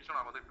எல்லா கொஸ்டின்ஸும்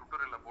நான் வந்து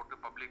ட்விட்டரில் போட்டு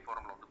பப்ளிக்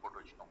ஃபோரமில் வந்து போட்டு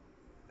வச்சிட்டோம்.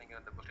 நீங்கள்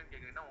இந்த கொஸ்டின்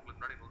கேட்குறீங்கன்னா உங்களுக்கு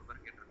முன்னாடி 100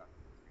 பேர் கேட்டிருக்காங்க.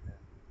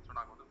 ஸோ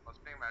நாங்கள் வந்து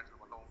ஃபர்ஸ்ட் டைம்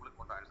ஆன்சர் பண்ணல, உங்களுக்கு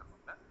மட்டும் ஆன்சர்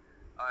பண்ணல,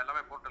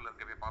 எல்லாமே போர்ட்டலில்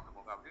இருக்கவே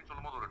பார்த்துக்கோங்க அப்படின்னு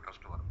சொல்லும்போது ஒரு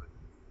ட்ரஸ்ட் வருது.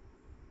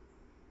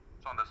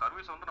 ஸோ அந்த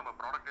சர்வீஸ் வந்து நம்ம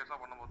ப்ராடக்டைஸாக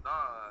பண்ணும்போது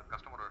தான்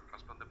கஸ்டமரோட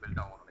ட்ரஸ்ட் வந்து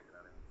பில்ட் ஆகும்னு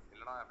நினைக்கிறாரு.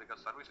 இல்லைனா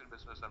பிகாஸ் சர்வீஸ் இன்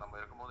பிஸ்னஸில் நம்ம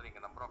இருக்கும்போது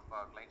நீங்கள் நம்பர் ஆஃப்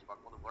கிளைண்ட்ஸ்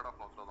பார்க்கும்போது வேர்ட் ஆஃப்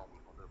மவுத்தில் தான்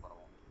உங்களுக்கு வந்து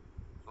பரவும்.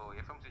 ஸோ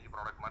எஃப்எம்சிஜி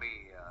ப்ராடக்ட் மாதிரி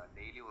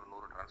டெய்லி ஒரு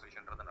 100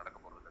 டிரான்சாக்ஷன்றது நடக்க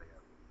போகிறது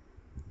கிடையாது.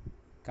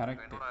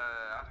 கரெக்ட். என்னோட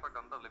ஆஸ்பெக்ட்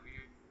வந்து அதில்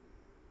வியூ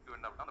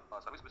என்ன அப்படின்னா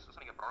அந்த சர்வீஸ்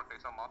பிஸ்னஸ் நீங்கள்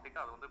ப்ராடக்டைஸாக மாற்றிட்டு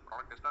அது வந்து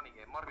ப்ராடக்டைஸாக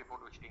நீங்கள் எம்ஆர்பி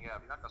போட்டு வச்சிட்டீங்க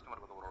அப்படின்னா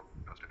கஸ்டமருக்கு வந்து ஒரு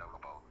ட்ரஸ்ட்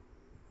டெவலப் ஆகும்.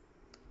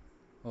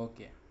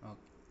 Okay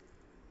okay.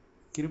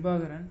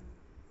 Kirubakaran,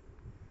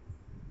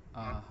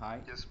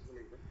 hi.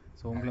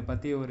 So உங்களை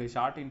பற்றி ஒரு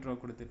ஷார்ட் இன்ட்ரோ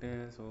கொடுத்துட்டு,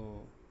 ஸோ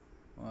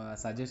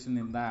சஜஷன்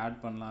இருந்தால்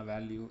ஆட் பண்ணலாம்,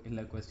 வேல்யூ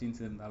இல்லை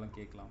கொஸ்டின்ஸ் இருந்தாலும்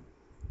கேட்கலாம்.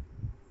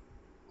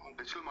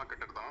 டிஜிட்டல்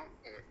மார்க்கெட்டர் தான்,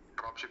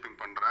 ட்ராப் ஷிப்பிங்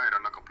பண்ணுறேன்,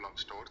 run a couple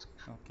of stores.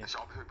 Okay.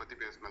 Shopify பற்றி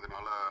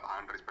பேசுனதுனால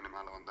ஹேண்ட் ரைஸ் பண்ணி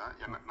மேலே வந்தேன்.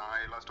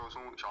 நான் எல்லா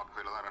ஸ்டோர்ஸும்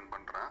ஷாப்பிஃபைல தான் ரன்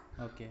பண்ணுறேன்.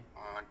 ஓகே.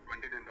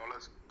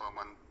 $29 per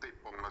month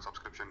இப்போ உங்களோட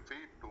subscription fee,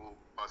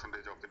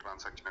 2% of the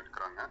transaction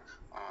எடுக்கிறாங்க.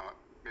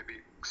 மேபி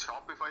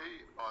ஷாப்பிஃபை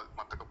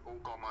மற்ற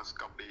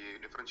காமர்ஸ்க்கு அப்படி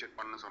டிஃப்ரென்ஷியேட்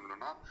பண்ண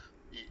சொல்லணும்னா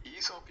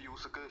ஈஸ் ஆஃப்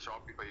யூஸுக்கு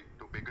Shopify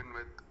to begin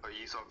with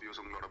ease of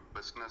use. உங்களோட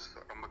பிஸ்னஸ்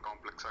ரொம்ப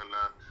காம்ப்ளெக்ஸாக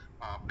இல்லை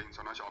அப்படின்னு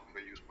சொன்னால்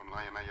ஷாப்பிஃபை யூஸ்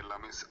பண்ணலாம். ஏன்னா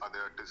எல்லாமே அது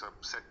it is a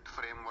set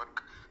frame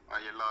work.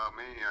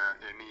 எல்லாமே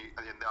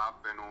எந்த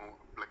ஆப் வேணும்,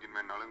 பிளகின்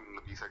வேணாலும்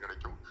உங்களுக்கு ஈஸியாக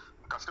கிடைக்கும்.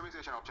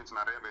 கஸ்டமைசேஷன் ஆப்ஷன்ஸ்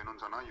நிறைய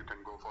வேணும்னு சொன்னால் you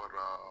can go for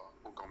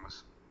commerce.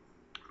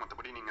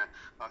 மற்றபடி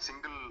நீங்கள்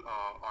சிங்கிள்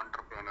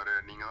ஆண்டர்பிரனர்,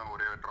 நீங்கள் தான்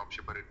ஒரே ட்ராப்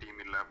ஷிப்பர்,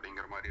 டீம் இல்லை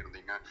அப்படிங்கிற மாதிரி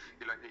இருந்தீங்க,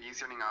 இல்லை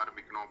ஈஸியாக நீங்கள்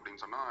ஆரம்பிக்கணும்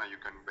அப்படின்னு சொன்னால் you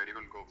can very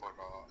well go for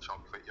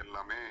Shopify.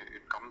 எல்லாமே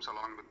it comes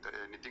along with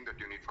anything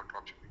that you need for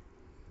drop shipping.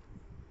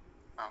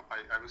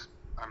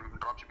 I'm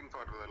drop shipping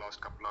for the last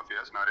couple of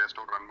years. நிறைய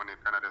ஸ்டோர் ரன்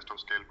பண்ணியிருக்கேன், நிறைய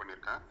ஸ்டோர் ஸ்கேல்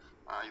பண்ணியிருக்கேன்.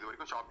 இது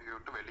வரைக்கும் Shopify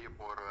விட்டு வெளியே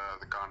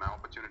போகிறதுக்கான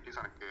ஆப்பர்ச்சுனிட்டிஸ்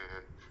எனக்கு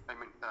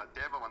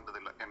தேவை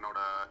வந்ததில்லை என்னோட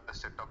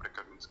செட் ஆஃப்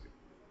ரெக்யர்மெண்ட்ஸ்க்கு.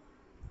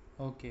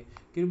 ஓகே.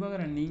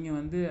 கிருபாகரன், நீங்கள்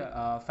வந்து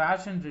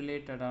ஃபேஷன்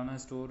ரிலேட்டடான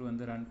ஸ்டோர்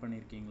வந்து ரன்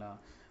பண்ணியிருக்கீங்களா?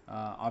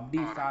 அப்படி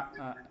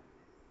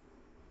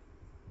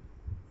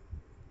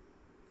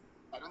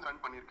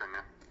ரன் பண்ணியிருக்கேங்க.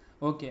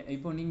 ஓகே.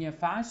 இப்போ நீங்கள்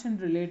ஃபேஷன்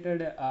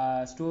ரிலேட்டட்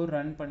ஸ்டோர்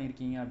ரன்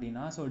பண்ணியிருக்கீங்க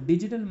அப்படின்னா, ஸோ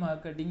டிஜிட்டல்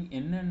மார்க்கெட்டிங்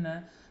என்னென்ன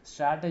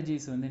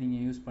ஸ்ட்ராட்டஜிஸ் வந்து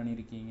நீங்கள் யூஸ்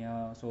பண்ணியிருக்கீங்க?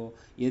 ஸோ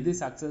எது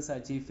சக்ஸஸ்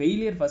ஆச்சு?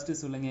 ஃபெயிலியர்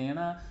ஃபஸ்ட்டு சொல்லுங்கள்.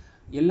 ஏன்னா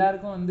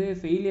எல்லாருக்கும் வந்து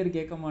ஃபெயிலியர்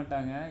கேட்க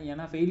மாட்டாங்க,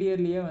 ஏன்னா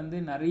ஃபெயிலியர்லேயே வந்து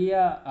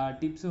நிறையா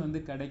டிப்ஸ்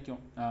வந்து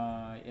கிடைக்கும்.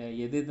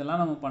 எது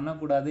இதெல்லாம் நம்ம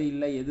பண்ணக்கூடாது,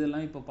 இல்லை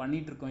எதெல்லாம் இப்போ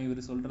பண்ணிகிட்ருக்கோம்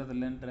இவர் சொல்கிறது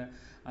இல்லைன்ற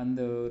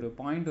அந்த ஒரு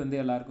பாயிண்ட்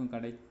வந்து எல்லாருக்கும்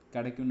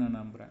கிடைக்கும்னு நான்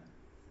நம்புகிறேன்.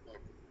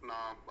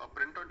 நான்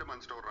print on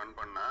demand store run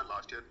பண்ணேன்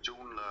லாஸ்ட் இயர்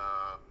ஜூனில்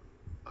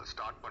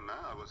ஸ்டார்ட்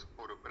பண்ணேன்.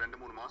 ஒரு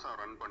 2-3 மாசம்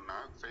ரன்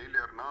பண்ணேன்.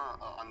 ஃபெயிலியர்னா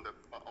அந்த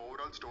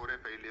ஓவரால் ஸ்டோரே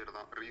ஃபெயிலியர்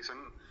தான்.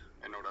 ரீசன்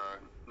என்னோட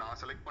நான்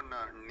செலக்ட் பண்ண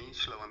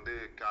நீஷ்ல வந்து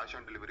cash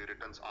on delivery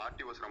returns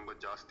RTOs ரொம்ப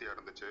ஜாஸ்தியா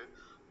இருந்துச்சு.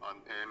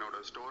 என்னோட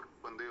ஸ்டோர்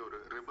வந்து ஒரு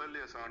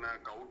ரிபல்லியஸான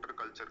கவுண்டர்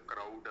கல்ச்சர்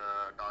க்ரௌட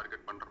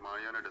டார்கெட் பண்ற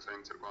மாதிரியான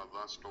டிசைன்ஸ் இருக்கும்.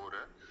 அதுதான்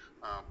ஸ்டோரு.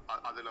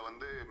 அதுல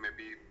வந்து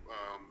மேபி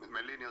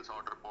மெல்லினியல்ஸ்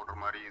ஆர்டர் போடுற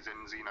மாதிரி,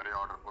 ஜென்சி நிறைய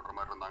ஆர்டர் போடுற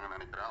மாதிரி இருந்தாங்கன்னு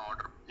நினைக்கிறேன்.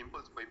 ஆர்டர்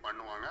இம்பல்ஸ் பை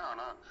பண்ணுவாங்க.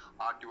 ஆனா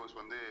ஆர்டிஓஸ்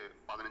வந்து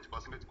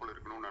 15%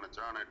 இருக்கணும்னு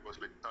நினைச்சேன். ஆனா இட்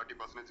வாஸ் லைக்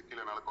 30%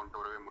 கீழே என்னால கொண்டு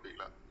வரவே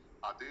முடியல.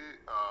 அது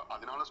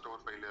அதனால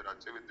ஸ்டோர் ஃபெயிலியர்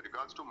ஆச்சு. வித்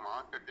ரிகார்ட்ஸ் டு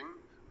மார்க்கெட்டிங்,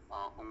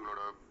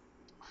 உங்களோட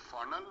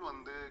ஃபனல்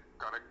வந்து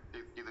கரெக்ட்.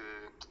 இது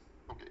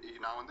ஓகே,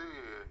 நான் வந்து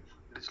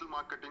டிஜிட்டல்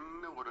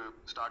மார்க்கெட்டிங்னு ஒரு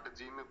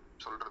ஸ்ட்ராட்டஜின்னு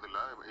சொல்றது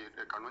இல்லை.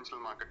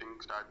 கன்வென்ஷனல் மார்க்கெட்டிங்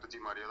ஸ்ட்ராட்டஜி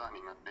மாதிரியே தான்.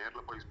 நீங்க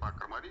நேரில் போய்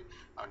பார்க்குற மாதிரி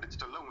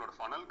டிஜிட்டல்ல உங்களோட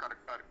ஃபனல்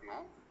கரெக்டாக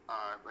இருக்கணும்.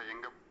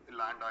 எங்க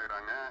லேண்ட்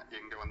ஆகுறாங்க,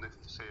 எங்க வந்து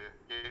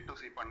A to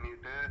C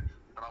பண்ணிட்டு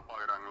ட்ராப்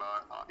ஆகுறாங்களா,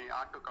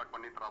 ஆட் டு கார்ட்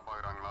பண்ணி ட்ராப்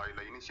ஆகுறாங்களா,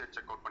 இல்லை இனிஷியேட்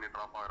செக் அவுட் பண்ணி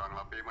ட்ராப்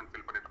ஆகுறாங்களா, பேமெண்ட்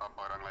ஃபில் பண்ணி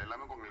ட்ராப் ஆகுறாங்களா,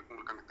 எல்லாமே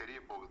உங்களுக்கு அங்கே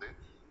தெரிய போகுது.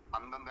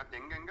 அந்தந்த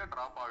எங்கெங்க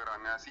ட்ராப்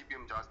ஆகுறாங்க,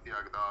 சிபிஎம் ஜாஸ்தி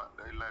ஆகுதா,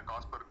 இல்ல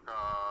காஸ்ட் பர்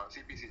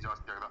சிபிசி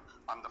ஜாஸ்தி ஆகுதா,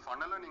 அந்த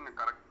ஃபனலை நீங்க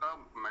கரெக்டா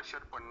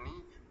மெஷர் பண்ணி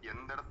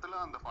எந்த இடத்துல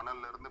அந்த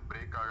ஃபனல்ல இருந்து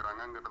பிரேக்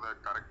ஆகுறாங்கிறத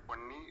கரெக்ட்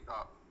பண்ணி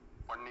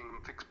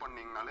ஃபிக்ஸ்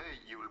பண்ணீங்கனாலே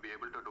you will be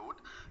able to do it.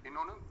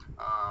 இன்னொன்று,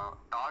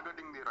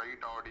 targeting the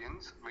right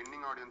audience,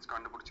 winning audience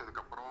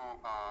கண்டுபிடிச்சதுக்கு அப்புறம்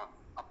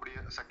அப்படியே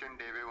செகண்ட்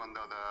டேவே வந்து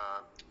அதை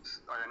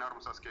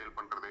என்ஆர்எம்ஸா ஸ்கேல்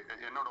பண்றது.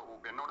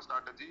 என்னோட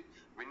ஸ்ட்ராட்டஜி,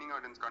 வின்னிங்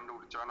ஆடியன்ஸ்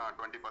கண்டுபிடிச்சா நான்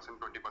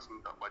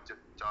 20%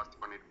 பட்ஜெட் ஜாஸ்தி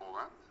பண்ணிட்டு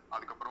போவேன்.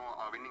 அதுக்கப்புறம்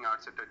வின்னிங்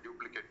ஆட் செட்டை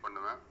டியூப்ளிகேட்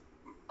பண்ணுவேன்.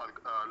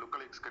 அதுக்கு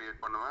லுக்கலைக்ஸ்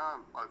கிரியேட் பண்ணுவேன்.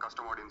 அது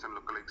custom audience and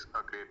lookalikes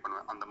create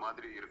பண்ணுவேன். அந்த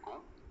மாதிரி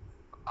இருக்கும்.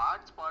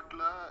 ஆட்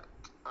ஸ்பாட்ல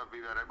we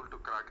were able to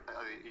crack.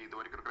 இது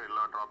வரைக்கும் இருக்கிற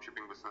எல்லா ட்ராப்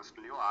ஷிப்பிங்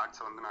பிசினஸ்லயும்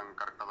ஆட்ஸ் வந்து நாங்கள்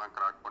கரெக்டாக தான்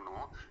கிராக்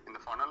பண்ணுவோம். இந்த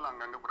ஃபனல்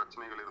அங்கங்கே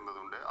பிரச்சனைகள் இருந்தது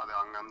உண்டு. அது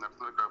அந்த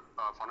இடத்துல இருக்கிற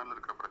ஃபனல்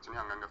இருக்கிற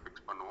பிரச்சனையை அங்கங்கே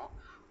ஃபிக்ஸ் பண்ணுவோம்.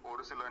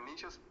 ஒரு சில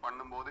நீஷஸ்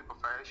பண்ணும்போது இப்போ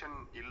ஃபேஷன்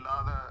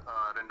இல்லாத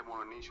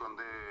 2-3 நீஷ்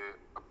வந்து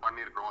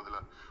பண்ணியிருக்கிறோம்.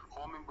 அதில்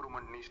ஹோம்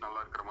இம்ப்ரூவ்மெண்ட் நீஷ்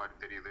நல்லா இருக்கிற மாதிரி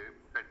தெரியுது.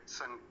 பெட்ஸ்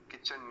அண்ட்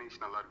கிச்சன்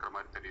நீஷ் நல்லா இருக்கிற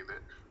மாதிரி தெரியுது.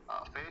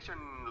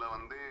 ஃபேஷன்ல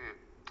வந்து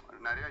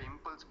நிறைய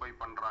இம்பல்ஸ் பை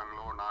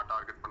பண்றாங்களோ நான்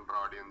டார்கெட் பண்ற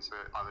ஆடியன்ஸ்.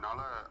 அதனால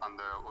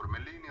அந்த ஒரு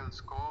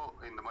மில்லினியல்ஸ்க்கோ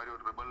இந்த மாதிரி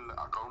ஒரு ரிபல்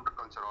கவுண்டர்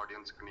கல்ச்சர்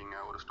ஆடியன்ஸ்க்கு நீங்க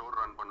ஒரு ஸ்டோர்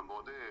ரன்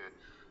பண்ணும்போது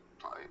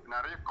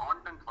நிறைய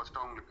கான்டென்ட் ஃபர்ஸ்ட்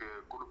அவங்களுக்கு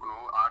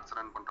கொடுக்கணும். ஆட்ஸ்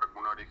ரன் பண்றதுக்கு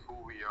முன்னாடி ஹூ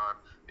வி ஆர்,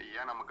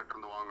 ஏன் நம்ம கிட்ட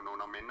இருந்து வாங்கணும்,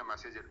 நம்ம என்ன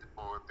மெசேஜ் எடுத்துட்டு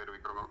போக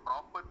தெரிவிக்கிறோம்.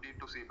 ப்ராப்பர்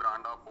D2C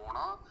பிராண்டா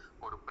போனா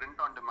ஒரு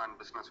பிரிண்ட் ஆன் டிமாண்ட்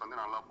பிசினஸ்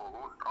வந்து நல்லா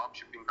போகும். ட்ராப்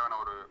ஷிப்பிங்கான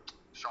ஒரு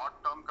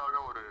ஷார்ட் டேர்ம்காக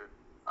ஒரு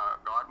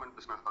கார்மெண்ட்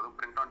பிசினஸ், அதுவும்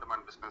print on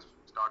demand business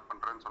start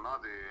பண்றேன்னு சொன்னா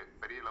அது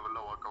பெரிய லெவல்ல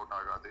ஒர்க் அவுட்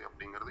ஆகாது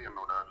அப்படிங்கிறது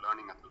என்னோட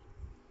லேர்னிங். அது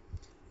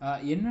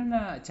என்னென்ன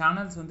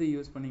சேனல்ஸ் வந்து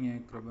யூஸ் பண்ணீங்க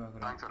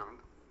கிருபாகரன்? தேங்க்ஸ்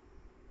அரவிந்த்.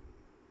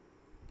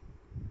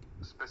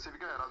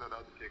 ஸ்பெசிஃபிக்கா யாராவது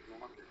ஏதாவது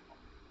கேட்கணுமா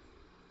கேட்கணும்.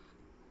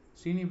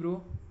 Srini bro.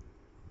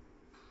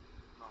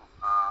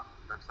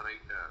 That's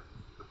right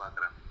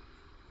Kirubakaran.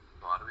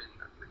 So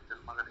Aravind,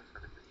 digital marketing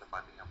ஸ்ட்ராட்டஜிஸில்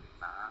பார்த்தீங்க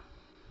அப்படின்னா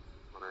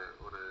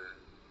ஒரு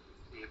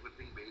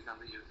everything based on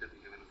the user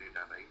behavioral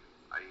data, right?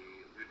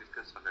 We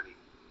discussed already,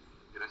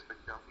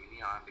 irrespective of any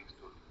analytics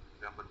tool.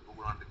 example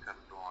Google Analytics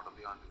இருக்கட்டும்,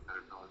 Adobe Analytics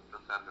இருக்கட்டும்,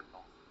 Express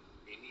இருக்கட்டும்,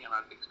 any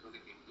analytics tool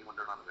is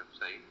implemented on the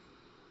website.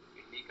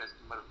 Any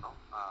customer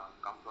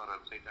come to our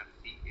website and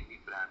see any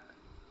brand,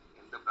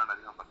 எந்த brand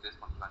அதிகமாக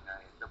purchase பண்ணுறாங்க,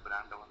 எந்த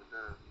பிராண்டை வந்துட்டு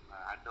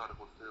add வர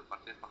கொடுத்து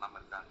பர்ச்சேஸ் பண்ணாமல்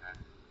இருக்காங்க,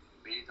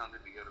 based on the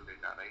behavioral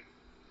data, right?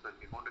 So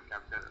if you want to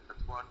capture,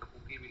 that's what the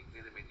cookie will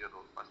play the major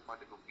role. First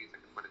party cookie,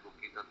 second party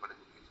cookie, third party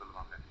cookie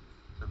சொல்லுவாங்க.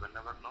 So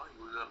whenever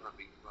user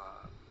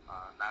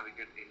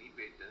navigate any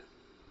pages,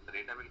 the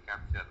data will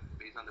capture.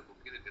 Based on the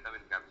cookie, the data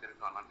will capture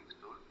into analytics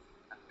tool,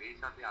 and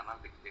based on the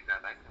analytics data,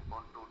 right, I'm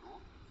going to do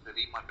the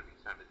remarketing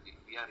strategy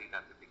via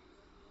retargeting.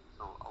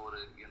 So our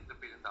எந்த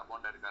page இந்த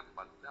amount இருக்கான்னு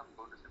பார்த்துட்டு I'm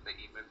going to send an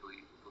email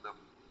to them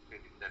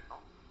stating that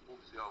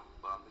oops, you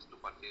have missed to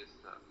purchase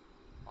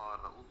or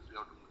oops, you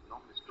have to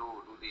missed to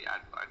do the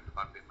add to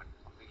cart payment,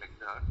 something like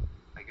that.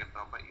 I can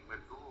drop an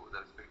email to the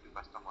respective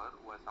customer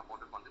who has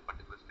supported on the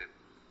particular step.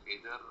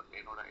 Either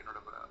என்னோட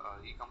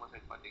e-commerce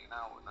site பார்த்தீங்கன்னா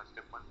நான்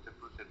step 1,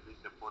 step 2, step 3,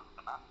 step 4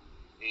 இருக்குன்னா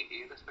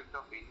irrespective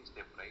of any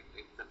step, right?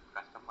 If the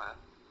customer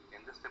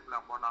எந்த ஸ்டெப்ல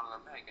amount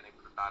ஆனாலுமே I can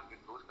able to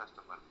target those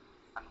customers.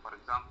 And for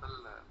example,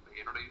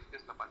 என்னோட use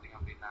கேஸ்ல பார்த்தீங்க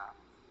அப்படின்னா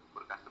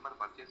ஒரு கஸ்டமர்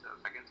பர்ச்சேஸ்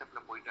செகண்ட்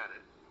ஸ்டெப்ல போயிட்டாரு.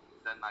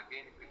 Then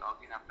again, if we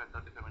log in after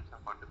 35 minutes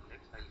or 40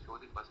 minutes, I will show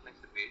the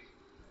personalized page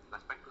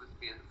respect to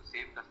the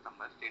same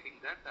customer stating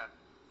that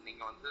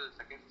நீங்க வந்து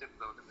second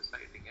ஸ்டெப்ல வந்து மிஸ்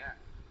ஆயிட்டீங்க.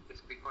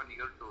 Just click on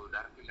here to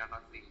directly land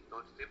on the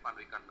third step and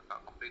we can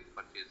complete the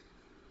purchase.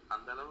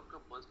 அந்த அளவுக்கு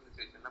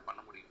பர்சனலைசேஷன்ல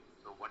பண்ண முடியும்.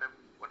 So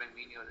what I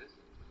mean here is,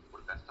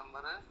 ஒரு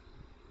கஸ்டமரை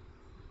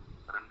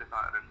ரெண்டு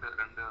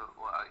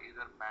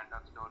either பேண்ட்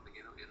ஆர் ஷர்ட்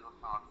எது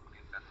ஆர்டர்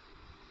பண்ணியிருக்காரு,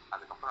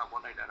 அதுக்கப்புறம்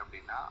அமௌண்ட் ஆகிட்டார்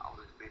அப்படின்னா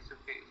அவருக்கு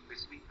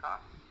ஸ்பெசிஃபிக்காக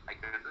I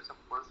can to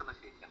some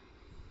personalisation.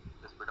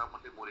 This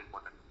predominantly more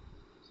important.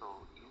 So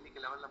இன்னைக்கு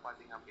லெவலில்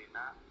பார்த்தீங்க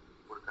அப்படின்னா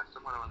ஒரு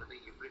கஸ்டமரை வந்துட்டு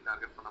எப்படி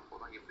டார்கெட் பண்ண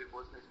போகிறோம், எப்படி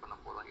பர்சனலைஸ் பண்ண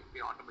போகிறோம்,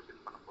 எப்படி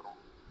ஆட்டோமேஷன் பண்ண போகிறோம்,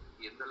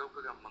 எந்த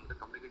அளவுக்கு நம்ம வந்து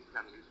கம்யூனிகேஷன்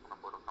சேனல் யூஸ் பண்ண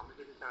போகிறோம்.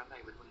 Communication சேனல்னா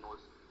everyone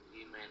nose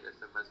email,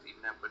 SMS,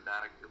 இன்-ஆப்,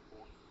 direct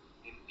phone,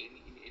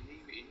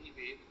 any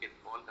way we can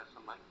call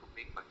customer to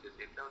make purchase.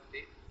 End of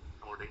டே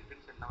நம்மளோட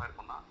இன்டென்ஷன் என்னவா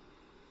இருக்கும்னா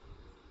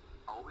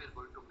how we are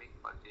going to make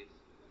purchase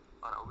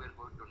or how we are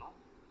going to know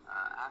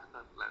ask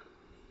our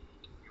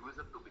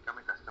user to become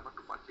a customer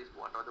to purchase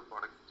what are the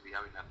products which we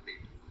have in our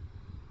plate.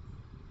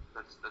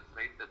 That's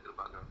right,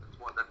 Prabhakar.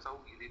 That's how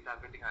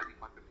retargeting and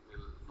remarketing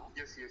will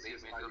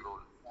play a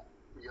role.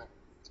 Yeah.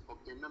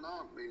 Okay, என்னன்னா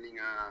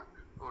நீங்க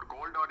ஒரு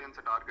gold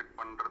ஆடியன்ஸை target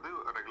பண்றது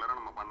ரெகுலரா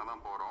நம்ம பண்ண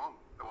தான் போறோம்.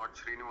 What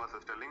Srinivas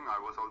is telling, I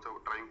was also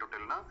trying to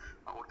Delna,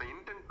 ஒருத்த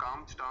இன்டென்ட்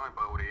காமிச்சிட்டான்.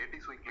 இப்போ ஒரு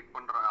ஏடிஎஸ் கிளிக்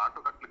பண்றான்,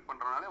 ஆட்டோ கார்ட் கிளிக்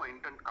பண்றனாலே அவன்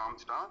இன்டென்ட்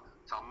காமிச்சிட்டான்.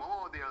 சம்மோ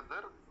தி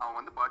அதர் அவன்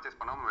வந்து பர்ச்சேஸ்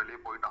பண்ணாம வெளியே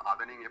போயிட்டான்.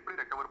 அதை நீங்க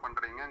எப்படி ரெக்கவர்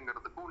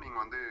பண்றீங்கிறதுக்கும் நீங்க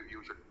வந்து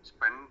you should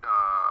spend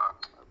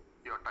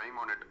your time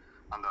on it.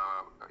 அந்த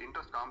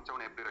இன்ட்ரெஸ்ட்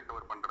காமிச்சவனை எப்படி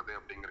ரெக்கவர் பண்றது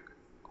அப்படிங்கிறது.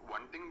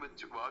 One thing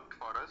which worked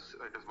for us,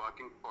 it is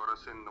working for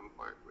us in the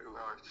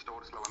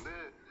stores la vandu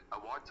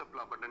WhatsApp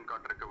la abundant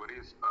cart recovery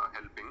is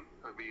helping.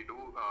 We do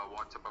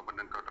WhatsApp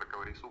abundant cart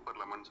recovery, super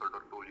lemon சொல்ற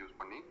ஒரு tool use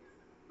பண்ணி.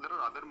 There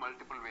are other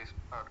multiple ways.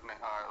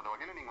 அந்த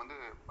வகையில நீங்க வந்து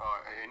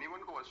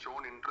anyone who has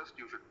shown interest,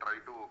 you should try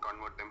to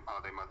convert them.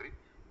 அதே மாதிரி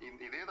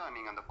இதே தான்,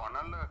 நீங்க அந்த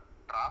funnel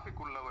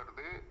டிராஃபிக் உள்ள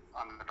வருது,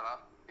 அந்த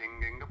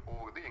எங்கெங்க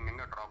போகுது,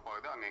 எங்கெங்க ட்ராப்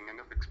ஆகுது, அங்க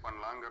எங்கெங்க ஃபிக்ஸ்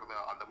பண்ணலாங்கிறத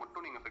அதை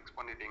மட்டும் நீங்க ஃபிக்ஸ்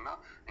பண்ணிட்டீங்கன்னா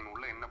நீங்க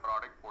உள்ள என்ன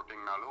ப்ராடக்ட்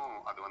போட்டீங்கனாலும்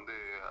அது வந்து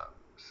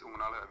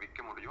உங்களால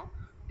விற்க முடியும்.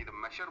 இது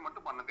மெஷர்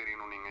மட்டும் பண்ண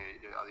தெரியணும். நீங்க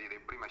அது இதை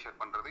எப்படி மெஷர்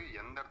பண்றது,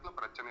 எந்த இடத்துல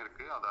பிரச்சனை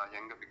இருக்கு, அதை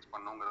எங்க ஃபிக்ஸ்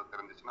பண்ணுங்கிறது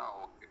தெரிஞ்சிச்சுன்னா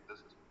okay.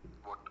 This is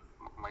what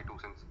my 2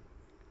 cents.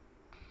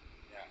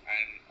 Yeah,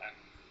 and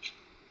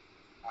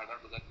add on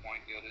to that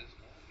point here is,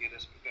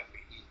 irrespective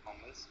of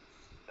e-commerce,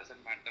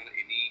 doesn't matter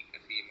any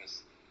CMS.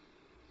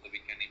 So we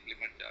can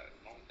implement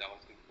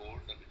JavaScript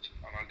code which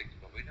analytics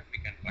provide, and we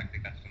can track the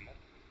customer,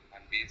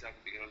 and based on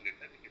behavioral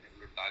data we can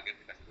able to target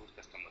those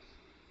customers.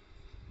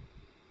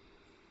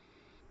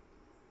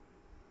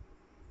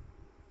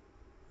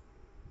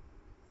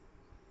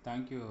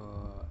 Thank you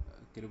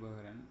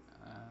Kirubakaran.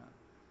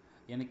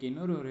 எனக்கு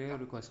இன்னொரு ஒரே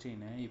ஒரு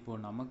question. இப்போ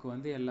நமக்கு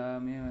வந்து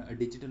எல்லாமே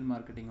digital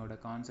மார்க்கெட்டிங்கோட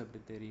concept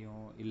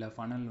தெரியும், இல்லை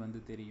ஃபனல்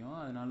வந்து தெரியும்,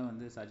 அதனால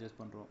வந்து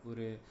சஜஸ்ட் பண்ணுறோம்.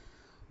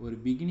 ஒரு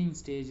பிகினிங்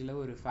ஸ்டேஜில்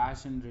ஒரு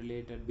ஃபேஷன்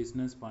ரிலேட்டட்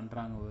பிஸ்னஸ்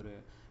பண்ணுறாங்க,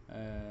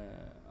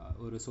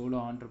 ஒரு சோலோ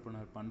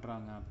ஆண்டர்ப்ரனர்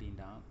பண்ணுறாங்க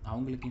அப்படின்னா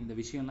அவங்களுக்கு இந்த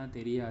விஷயம்லாம்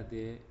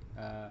தெரியாது.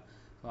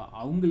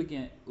 அவங்களுக்கு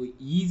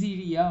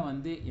ஈஸியாக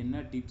வந்து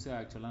என்ன டிப்ஸ்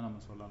ஆக்சுவலாக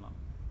நம்ம சொல்லலாம்?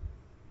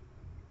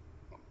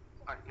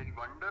 ஐ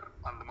வண்டர்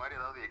அந்த மாதிரி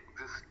ஏதாவது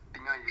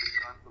எக்ஸிஸ்டிங்கா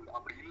இருக்கான்னு சொல்லி.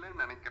 அப்படி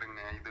இல்லைன்னு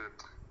நினைக்கிறேங்க. இது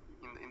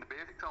இந்த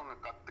பேசிக்ஸ் அவங்க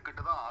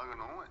கத்துக்கிட்டு தான்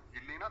ஆகணும்.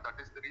 இல்லைன்னா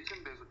that is the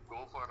reason they should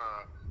go for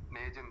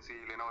agency,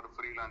 இல்லைன்னா ஒரு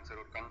ஃப்ரீலான்சர்,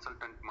 ஒரு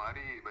கன்சல்டன்ட்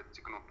மாதிரி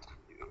வச்சுக்கணும்.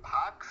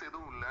 ஹேக்ஸ்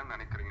எதுவும் இல்லைன்னு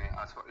நினைக்கிறேங்க.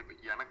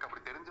 எனக்கு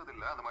அப்படி தெரிஞ்சது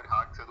இல்லை, அந்த மாதிரி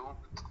ஹேக்ஸ் எதுவும்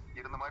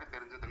இருந்த மாதிரி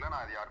தெரிஞ்சது இல்லை.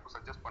 நான் அது யாருக்கும்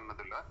சஜஸ்ட்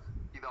பண்ணது இல்லை.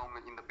 இது அவங்க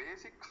இந்த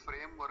பேசிக்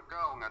ஃப்ரேம் ஒர்க்கை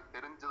அவங்க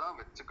தெரிஞ்சுதான்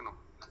வச்சுக்கணும்.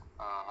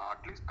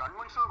 அட்லீஸ்ட்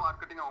கன்வென்ஷனல்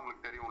மார்க்கெட்டிங்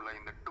அவங்களுக்கு தெரியும்ல.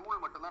 இந்த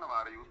டூல் மட்டும் தான்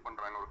வேற யூஸ்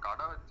பண்றாங்க. ஒரு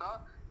கடை வச்சா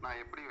நான்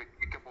எப்படி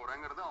விற்க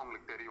போறேங்கிறது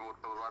அவங்களுக்கு தெரியும்.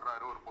 ஒருத்தர்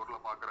வர்றாரு, ஒரு பொருளை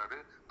பாக்குறாரு,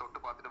 தொட்டு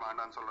பார்த்துட்டு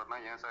வேண்டான்னு சொல்றேன்னா,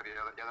 ஏன் சார்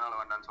எதனால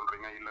வேண்டான்னு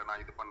சொல்றீங்க, இல்ல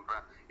நான் இது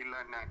பண்றேன்,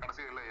 இல்ல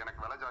கடைசியில்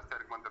எனக்கு விலை ஜாஸ்தியா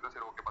இருக்குமான்னு தெரியும்,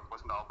 சரி ஓகே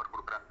 10% ஆஃபர்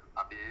கொடுக்குறேன்.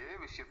 அதே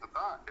விஷயத்தை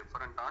தான்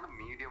டிஃபரெண்டான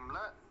மீடியம்ல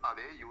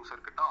அதே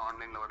யூசர் கிட்ட,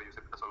 ஆன்லைன்ல வர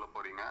யூசர் கிட்ட சொல்ல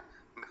போறீங்க.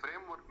 இந்த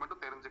ஃப்ரேம் ஒர்க்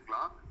மட்டும்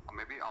தெரிஞ்சுக்கலாம்.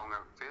 மேபி அவங்க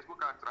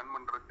ஃபேஸ்புக் ஆட்ஸ் ரன்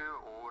பண்றதுக்கு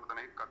ஓவர் த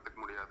நைட் கத்துக்க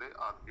முடியாது.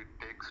 It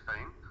takes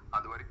time.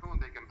 அது வரைக்கும்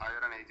they can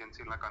hire an agency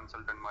இல்ல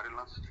கன்சல்டன்ட் மாதிரி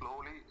எல்லாம்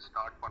ஸ்லோலி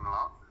ஸ்டார்ட்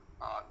பண்ணலாம்.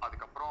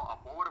 அதுக்கப்புறம்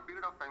ஓவர்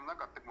பீரியட் ஆஃப் டைம் தான்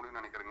கத்துக்க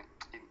முடியும்னு நினைக்கிறேங்க.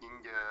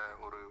 இங்க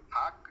ஒரு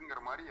ஹேக்குங்கிற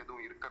மாதிரி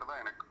எதுவும் இருக்கிறதா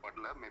எனக்கு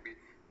படல. Maybe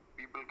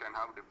people can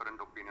have different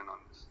opinion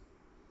on this.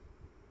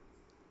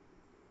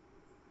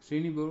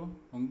 Srini bro,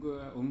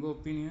 உங்க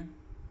ஒப்பீனியன்?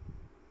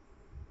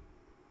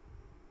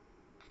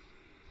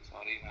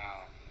 சாரி,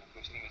 நான்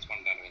क्वेश्चन மிஸ்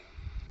பண்ணிட்டேன்.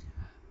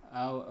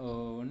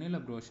 ஒன்றும் இல்லை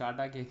ப்ரோ,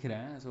 ஷார்ட்டாக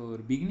கேட்குறேன். ஸோ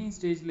ஒரு பிகினிங்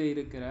ஸ்டேஜில்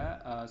இருக்கிற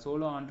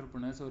சோலோ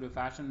ஆண்டர்ப்ரனர்ஸ் ஒரு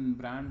ஃபேஷன்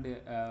பிராண்டு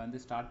வந்து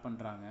ஸ்டார்ட்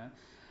பண்ணுறாங்க.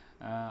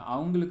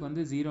 அவங்களுக்கு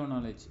வந்து ஜீரோ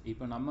நாலேஜ்.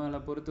 இப்போ நம்மளை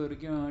பொறுத்த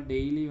வரைக்கும்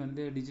டெய்லி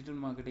வந்து டிஜிட்டல்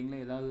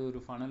மார்க்கெட்டிங்கில் ஏதாவது ஒரு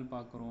ஃபனல்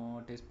பார்க்குறோம்,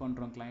 டெஸ்ட்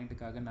பண்ணுறோம்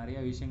கிளைண்ட்டுக்காக, நிறைய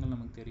விஷயங்கள்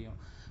நமக்கு தெரியும்.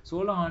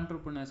 சோலோ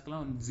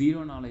ஆண்டர்ப்ரனர்ஸ்க்கெலாம் வந்து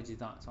ஜீரோ நாலேஜ்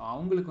தான். ஸோ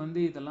அவங்களுக்கு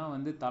வந்து இதெல்லாம்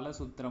வந்து தலை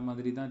சுற்றுற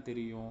மாதிரி தான்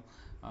தெரியும்.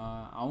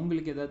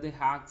 அவங்களுக்கு ஏதாவது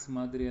ஹேக்ஸ்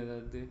மாதிரி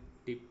ஏதாவது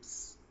டிப்ஸ்?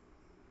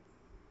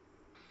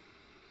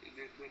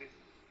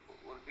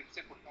 ஒரு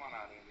டிப்ஸை கொடுத்தோம்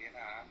நான்.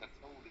 ஏன்னா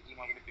that's how digital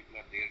marketing people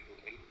are there to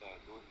help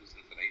those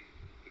business, right?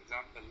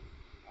 Example,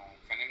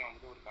 சென்னையில்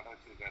வந்துட்டு ஒரு கடை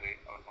வச்சிருக்காரு.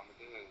 அவருக்கு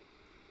வந்துட்டு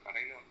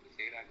கடையில் வந்துட்டு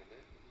சேல் ஆகுது,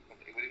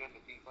 but எவ்ரிவர்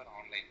looking for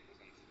online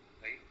business,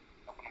 right?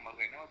 அப்போ நம்ம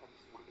என்ன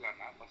suggest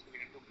கொடுக்கலாம்னா, first we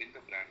need to build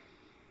a brand.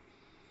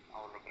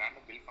 அவரோட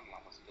பிராண்டை பில்ட்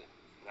பண்ணலாம். ஃபர்ஸ்ட்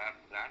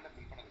பிராண்டை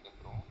பில்ட்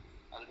பண்ணதுக்கப்புறம்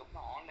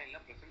அதுக்கப்புறம்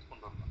ஆன்லைனில் ப்ரெசன்ஸ்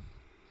கொண்டு வரணும்.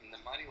 இந்த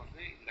மாதிரி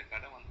வந்து இந்த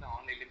கடை வந்து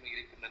ஆன்லைன்லேயுமே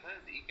இருக்குன்றதை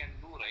ஈ can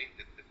do,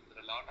 right?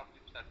 Lot of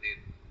tips R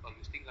தேர். ஒரு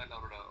விசிட்டிங் கார்டில்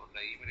அவரோட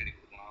இமெயில் ஐடி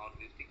கொடுக்கலாம், ஒரு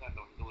விசிட்டிங்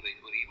கார்டில் வந்து ஒரு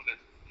இமெயில்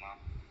அட்ரஸ் கொடுக்கலாம்,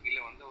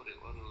 இல்லை வந்து ஒரு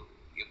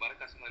வர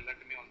கஸ்டமர்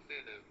எல்லாத்தையுமே வந்து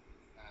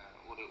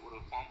ஒரு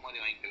ஃபார்ம் மாதிரி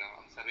வாங்கிக்கலாம்,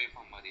 அந்த சர்வே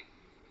ஃபார்ம் மாதிரி.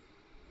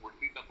 ஒரு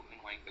ஃபீட்பேக்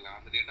கொடுக்கணும் வாங்கிக்கலாம்.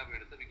 அந்த டேட்டாவை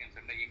எடுத்து we can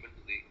send an email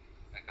to the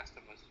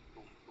customers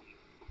to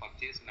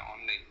purchase in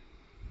online.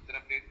 There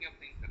are plenty of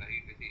things,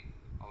 right?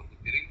 அவருக்கு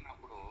தெரியலனா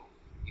கூட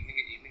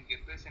இன்னைக்கு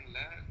ஜெனரேஷன்ல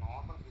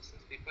normal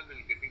business people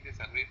will getting the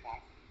survey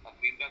form or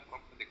feedback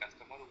from the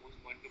customer who is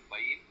going to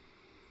buy in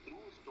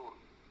through store.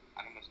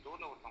 நம்ம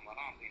ஸ்டோர்ல ஒருத்தன்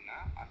வரான் அப்படின்னா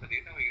அந்த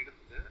டேட்டாவை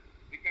எடுத்து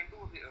we can do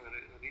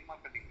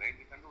remarketing, right?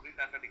 We can do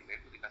retargeting,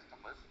 right, to the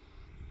customers.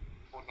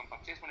 ஒருத்தன்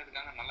purchase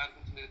பண்ணிருக்காங்க, நல்லா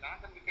இருக்குன்னு சொல்லியிருக்காங்க,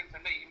 then we can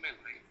send an email,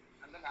 right?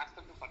 And then ask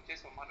them to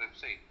purchase from our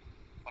website.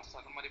 First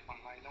அந்த மாதிரி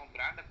பண்ணலாம். இல்லை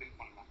பிராண்டை பில்ட்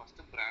பண்ணலாம்.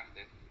 ஃபர்ஸ்ட்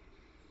பிராண்டை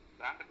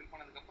பில்ட்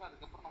பண்ணதுக்கப்புறம்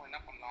அதுக்கப்புறம் நம்ம என்ன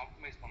பண்ணலாம்,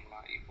 ஆப்டிமைஸ்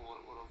பண்ணலாம். இப்போ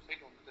ஒரு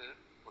வெப்சைட் வந்துட்டு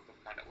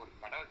ஒரு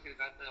கடை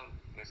வச்சிருக்காது,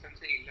 அவருக்கு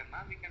ப்ரெசன்ஸே இல்லைன்னா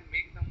we can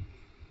make them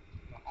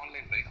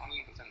online, right?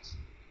 Online presence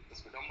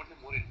is predominantly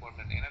more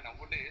important. ஏன்னா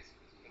nowadays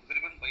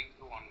everyone buying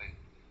through online.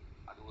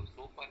 அது ஒரு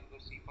சோப்பா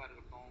இருக்கட்டும், சீப்பா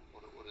இருக்கட்டும்,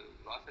 ஒரு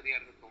கிராசரியா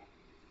இருக்கட்டும்,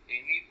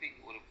 எனிதிங்,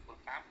 ஒரு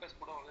கேம்பஸ்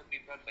கூட வந்து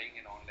people are buying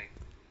in online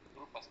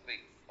through first cry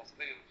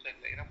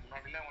வெப்சைட்ல. ஏன்னா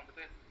முன்னாடிலாம்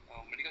வந்துட்டு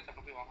மெடிக்கல்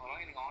ஷாப்ல போய்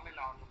வாங்குறோம், இன்னைக்கு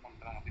ஆன்லைன்ல ஆர்டர்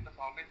பண்றாங்க. Because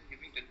online is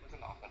giving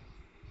 10% offer.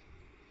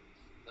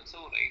 That's so,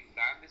 right?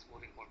 Brand is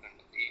more important.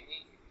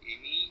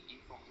 Any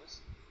e-commerce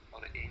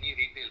or any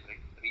retail,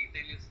 right?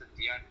 Retail is the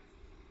giant.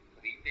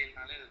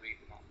 Retailனாலே அது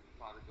வெயிட் தான்.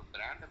 ஸோ அதுக்கு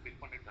பிராண்டை பில்ட்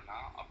பண்ணிட்டோம்னா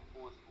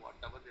of course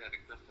what ever they are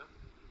requested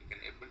you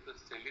can able to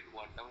sell it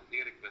what ever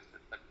they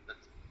requested.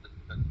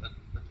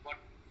 That's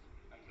what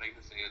I'm trying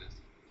to say this.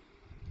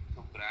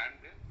 So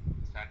brand,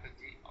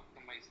 strategy,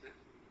 optimise,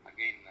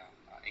 again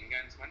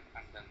enhancement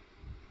and then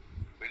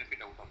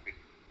benefit out of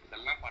it.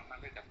 இதெல்லாம்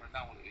பண்ணாலே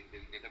டெஃபினட்டாக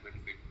அவங்களுக்கு data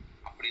benefit.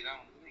 அப்படிதான்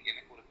வந்து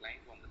எனக்கு ஒரு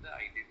client வந்துட்டு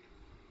I did.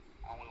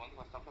 அவங்களுக்கு வந்து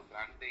ஃபர்ஸ்ட் ஆஃப் ஆல்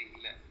பிராண்டே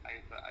இல்லை.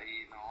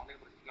 நான் ஆன்லைன்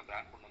ப்ரொடக்ஷனில்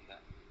பிராண்ட் கொண்டு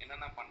வந்தேன்.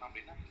 என்னென்ன பண்ணேன்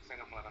அப்படின்னா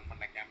இன்ஸ்டாகிராமில் ரன்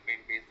பண்ணேன்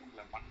கேம்பெயின்,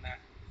 ஃபேஸ்புக்கில் பண்ணேன்,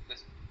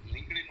 ப்ளஸ்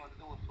லிங்க்டின்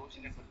வந்துட்டு ஒரு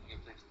சோஷியல் நெட்வொர்க்கிங்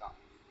வெப்சைட்ஸ் தான்.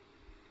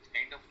 It's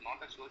kind of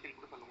not a social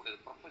கூட சொல்ல முடியாது,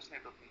 ப்ரொஃபஷனல்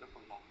நெட்வொர்க்கிங் தான்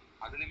சொல்லணும்.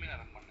 அதுலேயுமே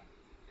நான் ரன் பண்ணேன்.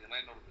 இது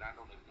மாதிரி என்னோட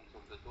பிராண்ட் ஒன்று இருக்குன்னு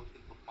சொல்லிட்டு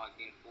social book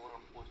marking,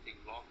 forum posting,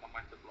 black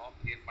comments, black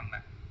create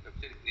பண்ணேன்,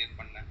 வெப்சைட் கிரியேட்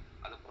பண்ணேன்,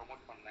 அதை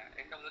ப்ரொமோட் பண்ணேன்.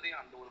 எண்ட் ஆஃப் த டே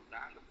அந்த ஒரு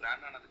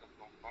பிராண்ட்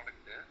ஆனதுக்கப்புறம்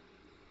product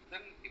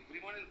then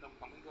everyone will come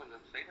coming to our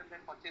website and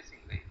then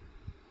purchasing, right?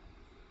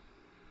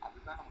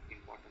 அதுதான் நமக்கு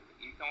இம்பார்ட்டன்ட்.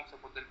 இ-காமர்ஸை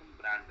பொறுத்த வரைக்கும்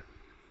brand.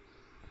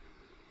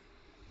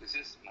 This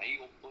is my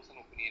personal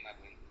opinion.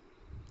 Aravind.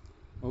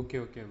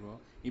 Okay bro.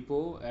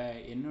 இப்போது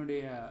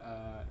என்னுடைய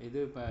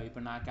இது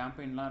இப்போ நான்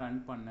கேம்பெயின்லாம் ரன்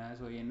பண்ணேன்.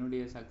 ஸோ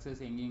என்னுடைய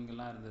சக்ஸஸ்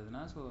எங்கெங்கெல்லாம்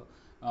இருந்ததுன்னா, ஸோ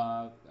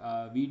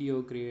வீடியோ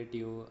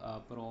க்ரியேட்டிவ்,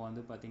 அப்புறம்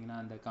வந்து பார்த்திங்கன்னா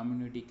அந்த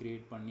கம்யூனிட்டி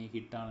க்ரியேட் பண்ணி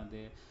ஹிட்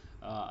ஆனது,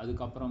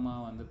 அதுக்கப்புறமா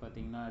வந்து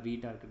பார்த்திங்கன்னா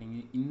ரீடார்கெட்டிங்,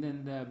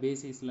 இந்த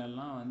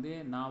பேசிஸ்லலாம் வந்து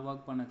நான்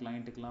ஒர்க் பண்ண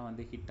கிளைண்ட்டுக்கெலாம்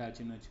வந்து ஹிட்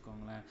ஆச்சுன்னு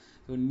வச்சுக்கோங்களேன்.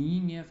 ஸோ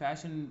நீங்கள்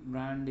ஃபேஷன்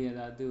பிராண்டு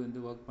ஏதாவது வந்து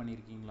ஒர்க்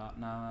பண்ணியிருக்கீங்களா?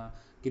 நான்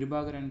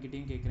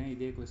கிருபாகரன்கிட்டையும் கேட்குறேன்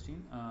இதே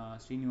கொஸ்டின்,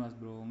 ஸ்ரீனிவாஸ்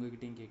ப்ரோ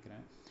உங்ககிட்டையும்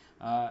கேட்குறேன்.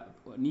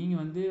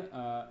 நீங்கள் வந்து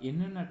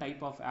என்னென்ன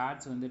டைப் ஆஃப்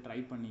ஆட்ஸ் வந்து ட்ரை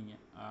பண்ணீங்க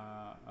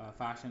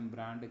ஃபேஷன்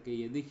பிராண்டுக்கு,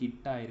 எது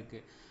ஹிட்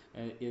ஆகிருக்கு,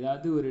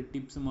 ஏதாவது ஒரு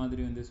டிப்ஸ்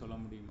மாதிரி வந்து சொல்ல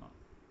முடியுமா?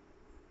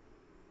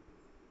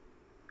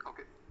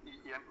 ஓகே,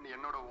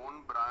 என்னோட ஓன்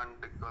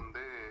பிராண்டுக்கு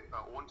வந்து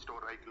own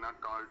store, I can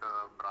not called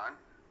brand,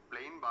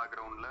 plain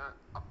பேக்ரவுண்டில்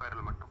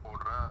அப்பேரல் மட்டும்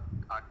போடுற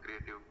ஆட்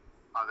கிரியேட்டிவ்,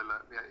 அதில்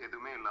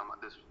எதுவுமே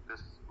இல்லாமல்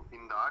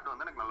இந்த ஆட்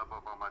வந்து எனக்கு நல்லா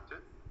பெர்ஃபார்ம் ஆச்சு.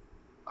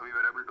 we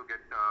were able to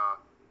get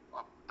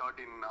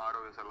 13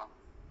 ROS எல்லாம்.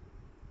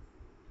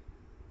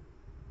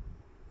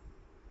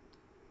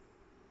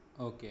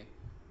 Okay,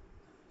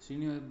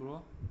 Srinivas bro.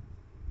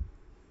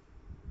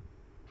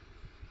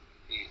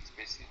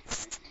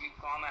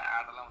 ஸ்பெசிஃபிக்கான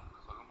ஆடெல்லாம் வந்து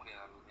சொல்ல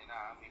முடியாது. ஏன்னா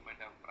we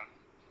might have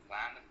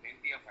ran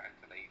plenty of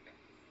ads, right?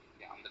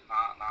 அந்த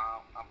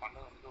நான்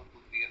பண்ணது வந்து ஒரு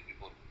 2-3 years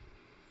before.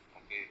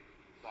 ஓகே,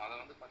 ஸோ அதை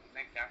வந்து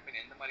பார்த்தீங்கன்னா கேம்பெயின்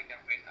எந்த மாதிரி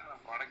கேம்பெயின்னா,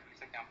 நான் ப்ராடக்ட்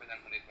வைஸாக கேம்பெயின்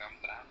ரன் பண்ணியிருக்கேன்,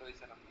 பிராண்ட்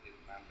வைஸாக ரன்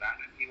பண்ணியிருக்கேன்,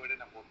 பிராண்டட் கீவேர்டே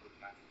நான்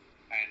போட்டிருக்கேன்.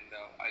 And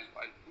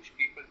I push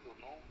people to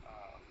know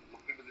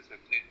look into this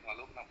website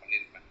அளவுக்கு நான்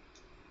பண்ணியிருப்பேன்.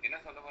 என்ன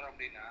சொல்ல வரேன்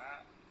அப்படின்னா,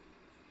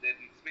 there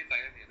needs to be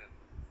trial and error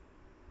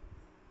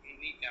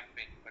any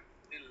campaign, but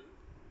still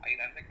I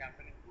ran the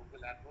campaign in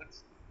Google AdWords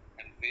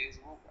and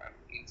Facebook and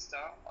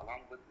Insta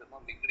along with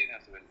LinkedIn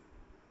as well.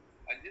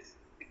 I just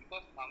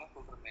because நான்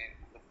சொல்றேன்,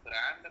 அந்த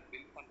பிராண்டை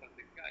பில்ட்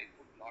பண்றதுக்கு I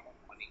put lot of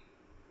money.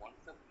 Once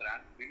the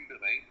brand build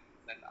right,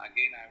 then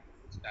again I have to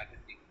put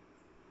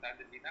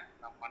strategy-னா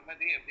நான்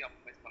பண்ணதே எப்படி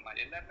optimise பண்ணலாம்.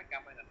 எல்லாருமே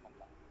கேம்பெயின் ரன்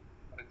பண்ணலாம்.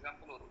 ஃபார்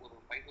எக்ஸாம்பிள் ஒரு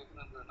 5,000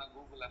 இருந்ததுன்னா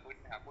கூகுளில்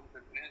போயிட்டு நீங்கள் அக்கௌண்ட்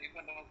செட் பண்ணி you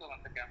can also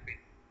run the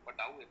campaign. But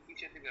how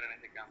efficiently we are running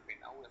the campaign,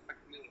 how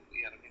effectively we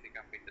are running the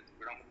campaign, that's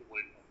predominantly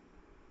more important.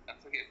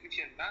 That's okay.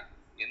 Efficient-னா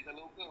எந்த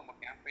அளவுக்கு நம்ம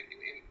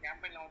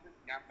கேம்பெயின்ல வந்து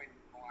கேம்பெயின்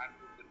இருக்கும், ஆட்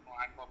குரூப் இருக்கும்,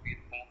 add copy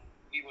இருக்கும்,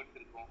 keywords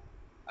இருக்கும்,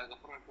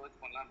 அதுக்கப்புறம் search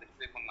பண்ணலாம்,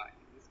 டிஸ்பிளே பண்ணலாம்.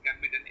 This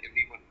can be done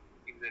everyone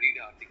if they read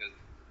article.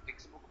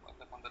 Text book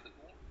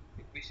பண்ணுறதுக்கும்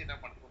எஃபிஷியண்டாக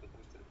பண்ணுறதுக்கும்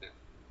டிஃபரன்ஸ் இருக்கு.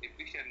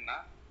 எஃபிஷியன்ட்னா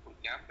ஒரு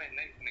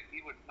கேம்பெயின்ல இத்தனை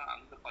கீவேர்ட்ஸ்னா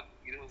அந்த 10,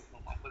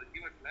 20, 50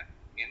 கீவேர்ட்ஸ்ல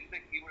எந்த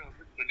கீவேர்டை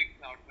வந்து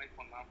ப்ரெடிக்ட் ஆப்டிமைஸ்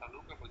பண்ணலான்ற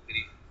அளவுக்கு நம்மளுக்கு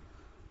தெரியும்.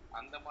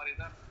 அந்த மாதிரி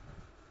தான்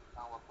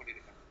நான் ஒர்க்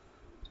பண்ணியிருக்கேன்.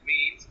 which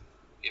means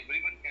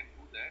everyone can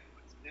do that,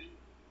 but still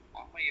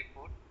on my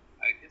effort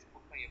I just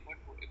put my effort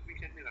to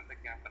efficiently run the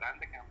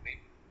campaign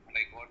and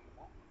I got to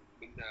know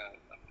build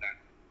the brand.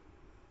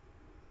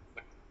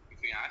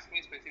 if you ask me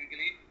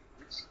specifically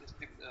which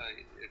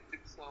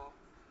tips or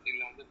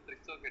இல்ல வந்து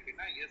tricks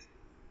கேட்டீங்கன்னா, yes,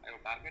 I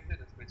will target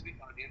the specific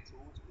audience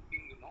who is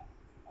looking,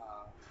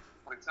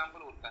 for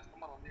example, ஒரு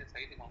customer வந்து என்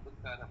சைட்டுக்கு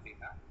வந்திருக்காரு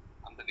அப்படின்னா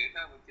அந்த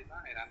data வச்சு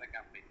தான் I ran the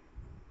campaign.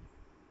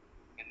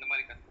 எந்த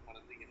மாதிரி கஸ்டமர்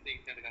வந்து எந்த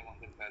இன்டர்னெட்டுக்காக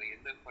வந்திருக்காரு,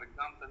 எந்த ஃபார்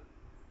எக்ஸாம்பிள்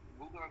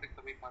கூகுள்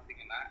அனாலிட்டிக்ஸ்ல போய்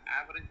பார்த்தீங்கன்னா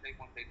ஆவரேஜ்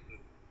டைம் ஆன் சைட்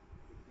இருக்கு.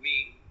 இட்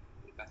மீன்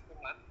ஒரு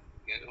கஸ்டமர்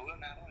எவ்வளோ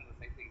நேரம் இந்த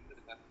சைட்டில்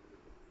இருந்திருக்காருன்னு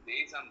சொல்லிட்டு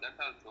based on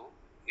that also,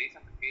 based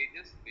on the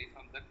pages, based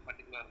on that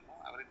particular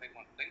average time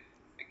on site,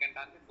 I can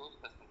target those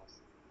customers.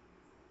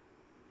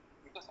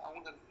 Because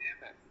அவங்களுக்கு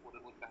தேவை ஒரு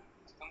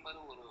கஸ்டமர்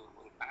ஒரு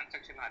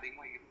டிரான்சாக்ஷன்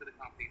அதிகமாக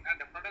இருந்திருக்கான் அப்படின்னா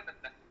டெஃபினட்டாக அந்த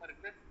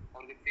கஸ்டமருக்கு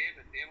அவருக்கு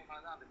தேவைன்னா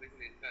தான் அந்த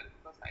பேஜில் இருக்காரு.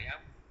 Because I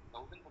have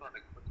 1000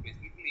 products, but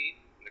basically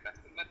இந்த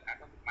customer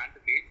add on the plan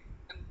to page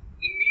and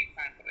he need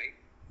plan right,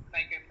 and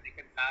I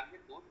can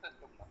target those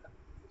customers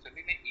to send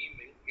in an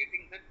email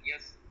getting that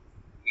yes,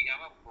 we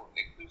have a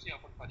exclusive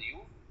offer for you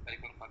that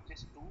you can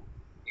purchase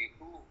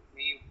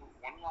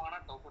one வாங்கினா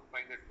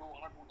 1500, 2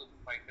 வாங்கினா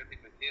 2500,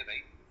 if I say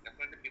right,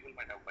 definitely people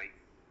might have buy.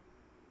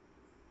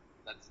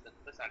 That's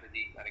the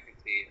strategy that I can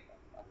say.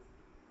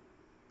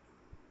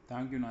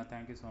 Thank you na,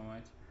 thank you so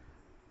much.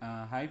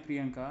 Hi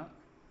Priyanka.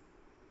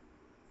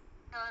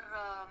 Sir,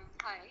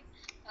 hi.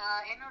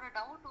 என்னோட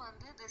doubt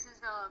வந்து this is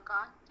the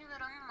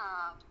Kanchipuram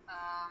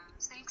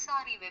silk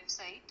sorry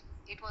website.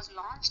 It was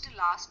launched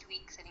last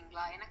week.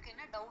 சரிங்களா? எனக்கு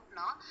என்ன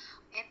டவுட்னா,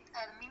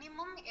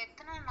 minimum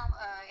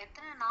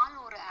எத்தனை நாள்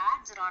ஒரு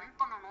ads run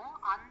பண்ணணும்,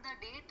 அந்த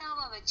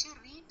டேட்டாவை வச்சு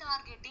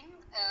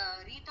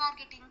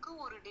ரீடார்கெட்டிங்க்கு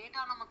ஒரு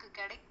டேட்டா நமக்கு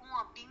கிடைக்கும்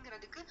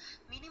அப்படிங்கிறதுக்கு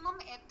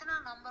மினிமம் எத்தனை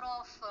நம்பர்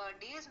ஆஃப்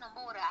டேஸ்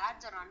நம்ம ஒரு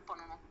ஆட்ஸை ரன்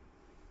பண்ணணும்?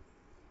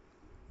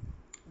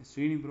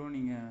 ஸ்ரீனி ப்ரோ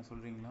நீங்க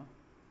சொல்றீங்களா?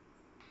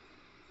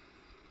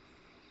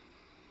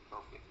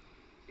 ஓகே,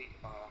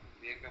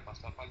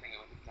 ஃபர்ஸ்ட் ஆஃப் ஆல்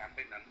நீங்கள் வந்து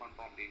கேம்பெயின் ரன்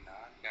பண்ணுறோம் அப்படின்னா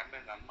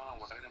கேம்பெயின் ரன் பண்ண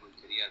உடனே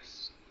நம்மளுக்கு தெரியாது.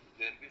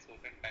 there will be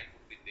certain time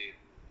would be there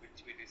which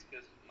we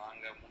discussed.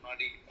 நாங்கள்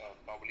முன்னாடி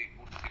probably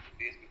 2 to 6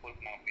 days before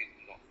நாங்கள்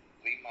பேசியிருந்தோம்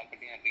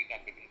ரீமார்க்கெட்டிங் அண்ட்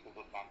ரீடார்கெட்டிங்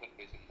சொல்லிட்டு ஒரு கான்செப்ட்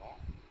பேசியிருந்தோம்.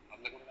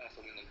 அதில் கூட நான்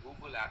சொல்லியிருந்தேன்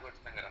கூகுள்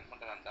ஆட்வர்ட்ஸ் நாங்கள் ரன்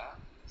பண்ணுறதா இருந்தால்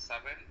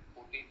 7,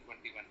 14,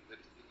 21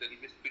 there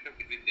will be split up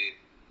between there.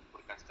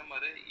 ஒரு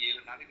கஸ்டமர்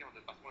 7 நாளைக்கு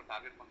வந்து கஸ்டமர்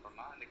டார்கெட்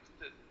பண்ணுறோம்னா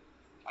நெக்ஸ்ட்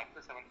அடுத்த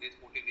 7 days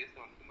 14 days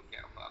வந்து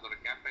அதோட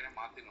கேம்பெயினை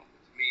மாற்றினோம்.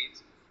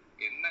 மீன்ஸ்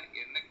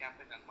என்ன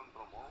கேம்பெயின் ரன்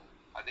பண்ணுறோமோ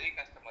அதே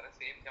கஸ்டமரை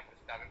சேம்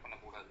கேம்பெயின் டார்கெட்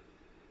பண்ணக்கூடாது.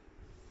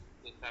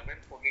 So 7,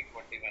 14,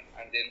 21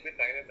 and there will be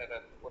trial and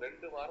error. ஒரு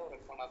 2 வாரம்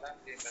ரன் பண்ணால் தான்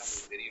சேம்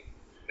நமக்கு தெரியும்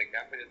இந்த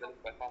கேம்பெயின் எந்த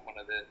அளவுக்கு பெர்ஃபார்ம்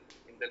பண்ணுது.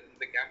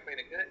 இந்த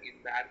கேம்பெயினுக்கு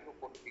இந்த ஆட் குரூப்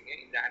போட்டுருக்கீங்க,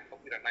 இந்த ஆட்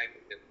காப்பி ரன் ஆகிட்டு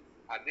இருக்கு,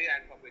 அதே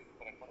ஆட் காப்பி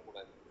ரன்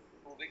பண்ணக்கூடாது.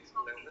 2 weeks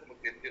வந்து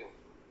நமக்கு தெரிஞ்சிடும்.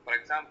 For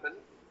example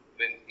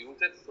when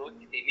users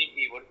search any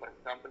keyword, for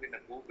example in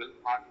a Google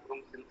Kanchipuram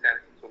silk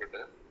sarees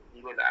சொல்லிட்டு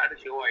உங்களோட ஆட்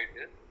ஷோ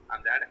ஆயிட்டு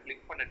அந்த ஆடை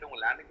கிளிக் பண்ணிட்டு உங்க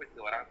லேண்டிங்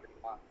பேஜ்க்கு வராங்க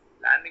தெரியுமா?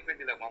 லேண்டிங்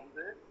பேஜ்ல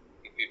வந்து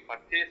if you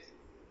purchase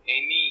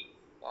any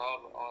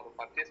or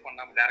purchase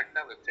பண்ணாம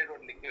டைரக்டா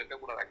வெப்சைட்டோட லிங்க்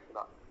வைக்கக்கூடாது.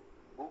 ஆக்சுவலா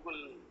கூகுள்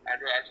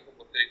ஆட்ஸ்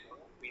பொறுத்த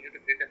வரைக்கும் we need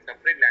to create a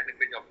separate landing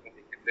page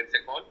optimization. There is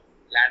a called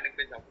landing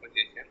page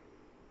optimization.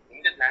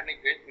 இந்த landing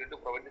page you need to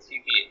provide the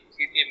CTA.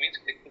 CTA means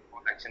click to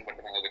call action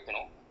button அங்க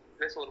வைக்கணும்.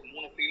 Plus ஒரு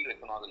 3 field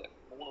இருக்கணும், அதில்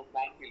 3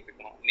 form field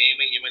இருக்கணும்,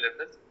 name, email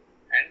address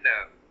and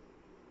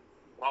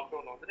drop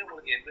down வந்து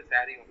உங்களுக்கு எந்த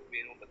சாரீ வந்து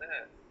வேணுன்றதை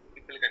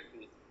பீப்பிள் கேன்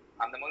சூஸ்.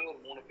 அந்த மாதிரி ஒரு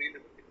 3 ஃபீல்டு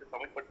கொடுத்து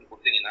சப்மிட் பட்டன்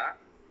கொடுத்தீங்கன்னா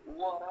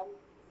overall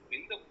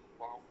fill the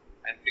form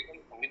and click on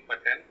the submit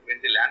button. When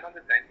they land on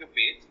the thank you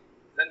page,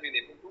 then we'll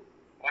be able to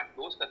track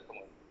those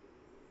customers.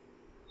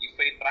 If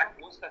I track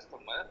those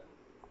customers,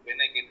 when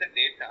I get the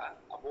data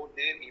about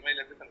their email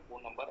address and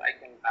phone number, I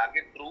can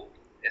target through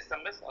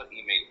SMS or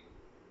email.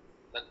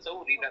 That's how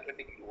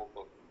retargeting will work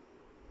out.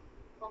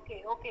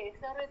 Okay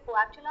sir. இப்போ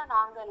ஆக்சுவலா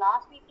நாங்க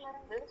last வீக்ல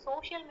இருந்து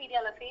social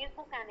மீடியால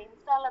Facebook and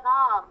இன்ஸ்டால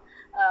தான்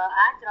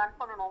ads run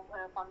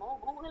பண்ணோம்.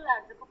 Google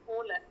ஆட்ஸுக்கு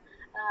போல.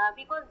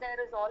 Because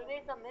there is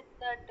always a myth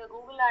that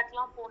Google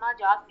ஆட்ஸ்லாம் போனா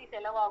ஜாஸ்தி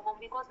செலவாகும்.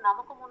 பிகாஸ்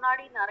நமக்கு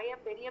முன்னாடி நிறைய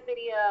பெரிய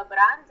பெரிய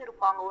பிராண்ட்ஸ்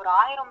இருப்பாங்க, ஒரு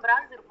 1000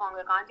 பிராண்ட்ஸ்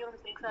இருப்பாங்க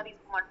காஞ்சிபுரம் சில்க்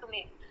சாரீஸ்க்கு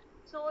மட்டுமே.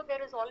 So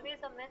there is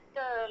always a myth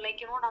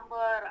like நம்ம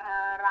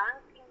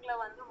ரேங்கிங்ல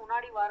வந்து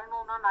முன்னாடி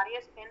வரணும்னா நிறைய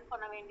ஸ்பெண்ட்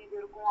பண்ண வேண்டியது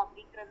இருக்கும்.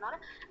 அப்படிங்கிறதுனால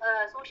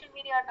சோஷியல்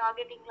மீடியா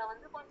டார்கெட்டிங்ல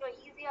வந்து கொஞ்சம்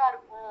ஈஸியா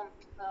இருக்கும்,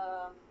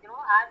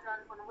 ஆட்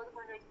ரன் பண்ணும்போது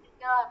கொஞ்சம்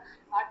ஈஸியா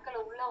ஆட்களை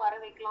உள்ள வர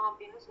வைக்கலாம்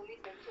அப்படின்னு சொல்லி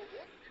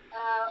செஞ்சது.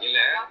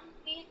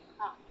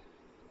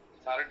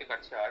 Sorry to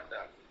cut short.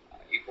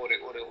 இப்போ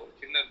ஒரு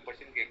சின்ன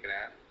क्वेश्चन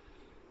கேக்குறேன்.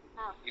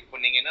 இப்போ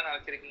நீங்க என்ன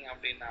நினைச்சிருக்கீங்க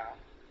அப்படின்னா,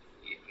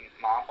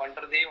 நான்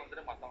பண்றதே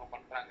வந்து மத்தவங்க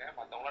பண்றாங்க,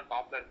 மத்தவங்க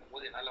டாப்ல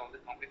இருக்கும்போது என்னால வந்து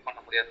கம்ப்ளீட் பண்ண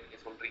முடியாதுன்னு நீங்க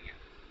சொல்றீங்க,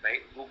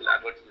 ரைட்? கூகுள்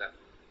ஆட்வர்ட்ஸ்ல.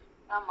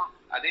 ஆமா.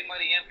 அதே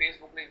மாதிரி ஏன்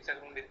ஃபேஸ்புக்ல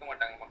இன்ஸ்டாகிராம்ல இருக்க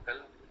மாட்டாங்க மக்கள்?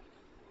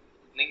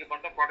 நீங்க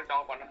பண்ற ப்ராடக்ட்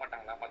அவங்க பண்ண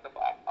மாட்டாங்களா?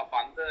 அப்ப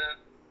அந்த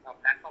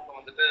பிளாட்ஃபார்ம்ல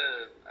வந்துட்டு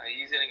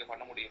ஈஸியா நீங்க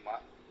பண்ண முடியுமா?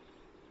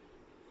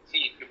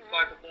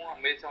 ஃபிளிப்கார்ட்டுக்கும்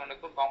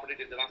அமேசானுக்கும்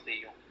காம்படிட்டிவ் தான்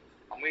செய்யும்,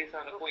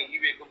 அமேசானுக்கும்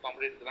ஈபேக்கும்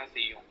காம்படிட்டிவ் தான்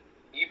செய்யும்,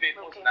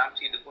 ஈபேக்கும்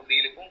ஸ்னாப்சீட்டுக்கும்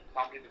டீலுக்கும்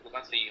காம்படிட்டிவ்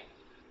தான் செய்யும்.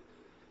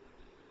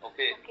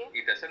 Okay,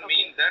 it doesn't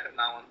mean that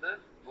நான் வந்து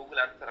கூகுள்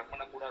ஆட்ஸ் ரன்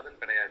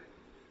பண்ணக்கூடாதுன்னு கிடையாது.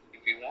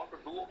 if you want to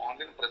do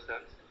online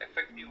presence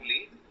effectively,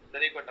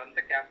 then you can run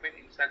the campaign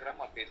Instagram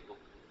or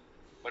Facebook.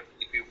 But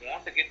if you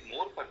want to get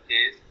more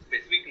purchase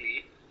specifically,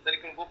 then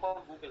you can go for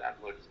Google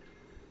AdWords,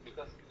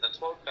 because that's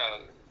what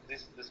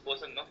this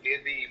person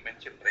clearly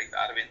mentioned, right,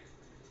 Arvind?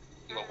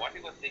 What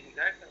he was saying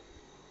that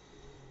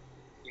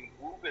in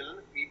Google,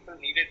 people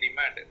need a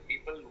demand,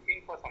 people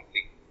looking for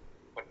something.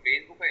 But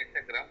Facebook and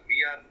Instagram, we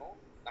are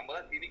நம்ம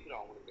தான் திணிக்கிறோம்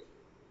அவங்களுக்கு.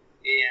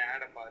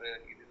 ஆட பாரு,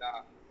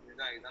 இதுதான்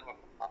இதுதான் இதுதான்.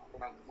 அப்போ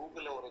நான்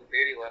கூகுளில் ஒரு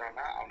தேடி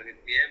வரான்னா அவனுக்கு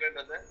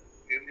தேவைன்றதை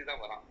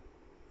தெரிஞ்சுதான் வரான்.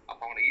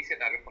 அப்போ அவனை ஈஸியாக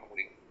டார்கெட் பண்ண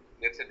முடியும்.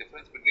 there's a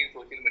difference between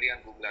social media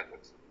and Google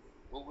AdWords.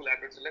 Google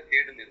AdWordsல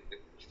தேடல் இருக்கு,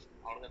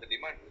 அவனுக்கு அந்த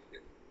டிமாண்ட் இருக்கு,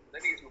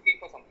 then he is looking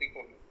for something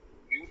from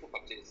you to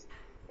purchase.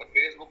 But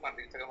Facebook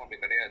and Instagram அப்படி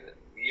கிடையாது.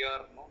 we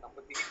are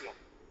நம்ம திணிக்கிறோம்.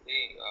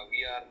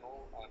 we are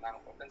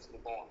நாங்கள் ப்ரெசன்ஸ்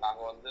இருக்கோம்,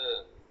 நாங்கள் வந்து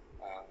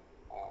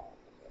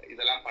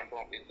இதெல்லாம்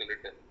பண்றோம் அப்படின்னு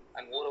சொல்லிட்டு.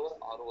 And moreover,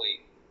 ROI,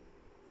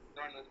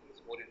 return on investment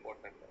is more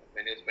important.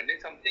 When you're spending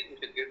something, you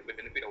should get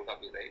benefit out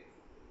of it, right?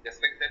 Just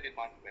like that, you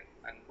can't spend.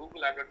 And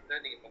Google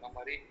AdWords நீங்க சொன்ன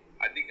மாதிரி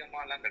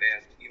அதிகமாலாம்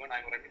கிடையாது. Even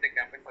I'm running the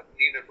campaign for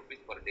 300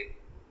 rupees per day.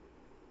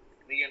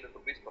 300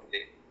 rupees per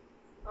day.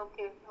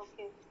 Okay,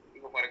 okay.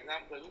 இப்போ for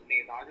example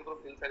நீங்க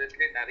Rajapuram silk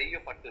சாரீஸ்லேயே நிறைய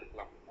பட்டு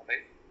இருக்கலாம்,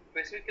 right?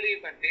 Specifically,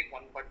 you can take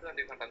one பட்டு and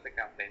you can run the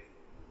campaign.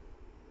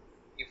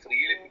 If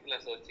really people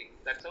are searching,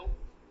 that's how.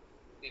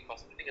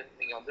 First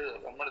நீங்க வந்து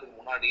ரொம்பதுக்கு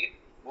முன்னாடி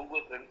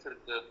கூகுள் ட்ரெண்ட்ஸ்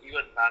இருக்கு,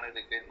 கீவேர்ட் பிளானர்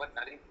இருக்கு, இது மாதிரி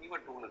நிறைய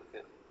கீவேர்ட் டூல்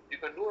இருக்கு. You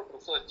can do a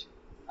research.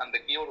 அந்த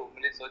கீவேர்டு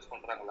உண்மையிலேயே சர்ச்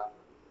பண்றாங்களா,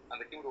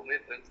 அந்த கீவேர்டு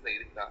உண்மையிலேயே ட்ரெண்ட்ஸ்ல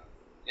இருக்கா,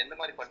 எந்த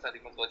மாதிரி பட்டு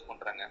அதிகமாக சர்ச்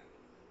பண்றாங்க,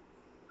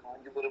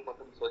 காஞ்சிபுரம்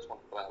பட்டு சர்ச்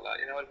பண்றாங்களா,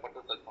 என்ன மாதிரி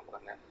பட்டு சர்ச்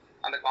பண்றாங்க,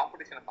 அந்த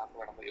காம்படிஷனை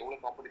பார்க்கலாம், நம்ம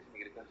எவ்வளவு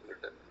காம்படிஷன் இருக்குன்னு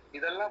சொல்லிட்டு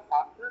இதெல்லாம்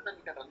பார்த்து then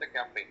you can run the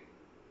campaign.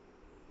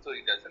 So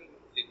it doesn't,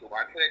 to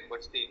answer your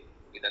question,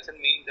 it doesn't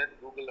mean that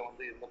Google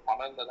வந்து இந்த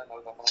பணம் இருந்தால் தான்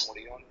நல்லா பண்ண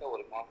முடியும்ன்ற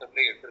ஒரு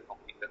கான்செப்டே எடுத்துருக்கோம்.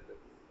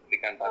 We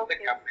can run the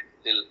campaign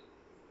still,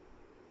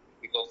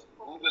 because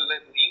Google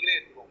நீங்களே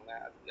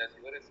எடுத்துக்கோங்களேன், as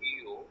you are a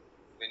CEO,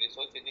 when you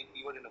search any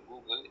keyword in a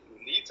Google, you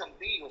need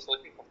something, you are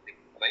searching something,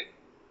 right?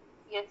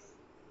 Yes.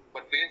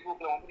 But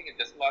Facebookல வந்து நீங்க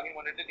just login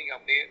பண்ணிட்டு நீங்க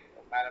அப்படியே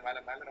மேல மேல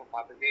மேல நம்ம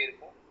பார்த்துட்டே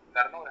இருக்கும்.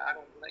 காரணம் ஒரு ஆட்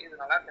வந்து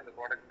இது நல்லா இருக்கு, இந்த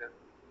ப்ராடக்ட்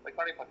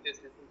வைக்காடி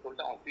பர்ச்சேஸ் இருக்குன்னு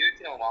சொல்லிட்டு அவன்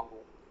திருச்சி அவன்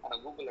வாங்குவோம். ஆனா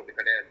கூகுள் அப்படி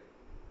கிடையாது.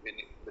 When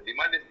the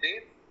demand is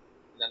there,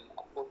 then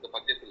of course the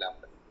purchase will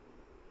happen.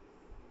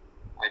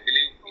 I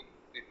believe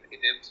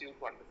it helps you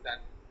to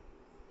understand.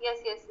 Yes.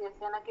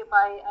 எனக்கு இப்ப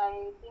I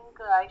think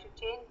I should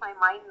change my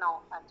mind now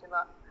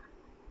actually.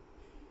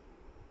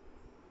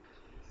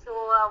 So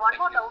one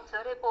more doubt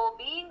sir, இப்போ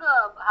being a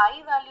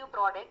high value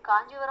product,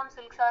 Kanjivaram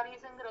silk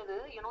sarees ங்கிறது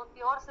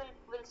pure silk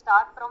will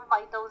start from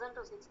 5,000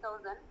 to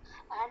 6,000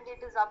 and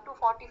it is up to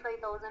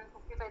 45,000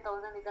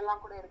 55,000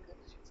 இதெல்லாம் கூட இருக்கு.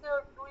 So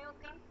do you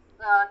think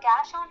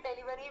cash on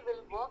delivery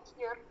will work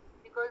here?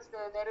 Because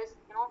there is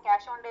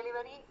cash on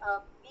delivery,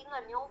 being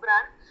a new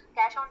brand,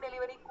 cash on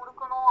delivery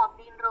கொடுக்கணும்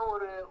அப்படின்ற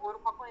ஒரு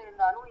பக்கம்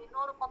இருந்தாலும்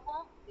இன்னொரு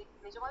பக்கம்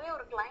நிஜமாவே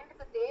ஒரு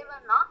கிளையண்ட்டுக்கு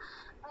தேவைன்னா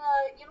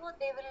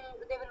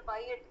they will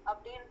buy it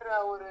அப்படின்ற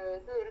ஒரு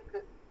இது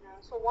இருக்கு.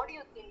 So what do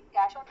you think,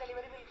 cash on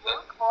delivery will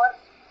work or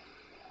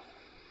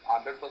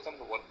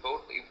 100% work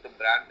out if the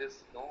brand is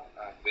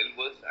well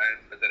versed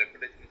and the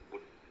reputation is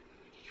good?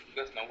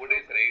 Because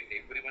nowadays, right,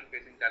 everyone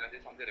facing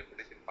challenges on the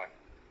reputation part.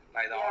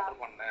 நான் இதை order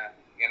பண்ணேன்,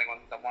 எனக்கு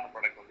வந்து தப்பான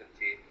product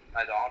வந்துருச்சு,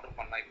 நான் இதை order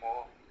பண்ணேன். இப்போ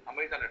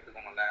Amazon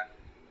எடுத்துக்கோங்கல்ல,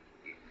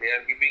 they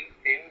are giving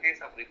 10 days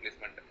of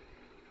replacement.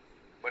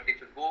 But if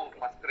you go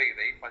first cry,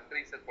 right, first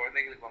cry is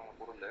குழந்தைகளுக்கு வாங்க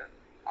பொருள்,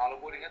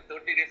 அதில் போறீங்க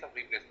 30 days of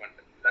replacement.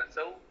 That's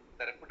how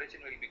the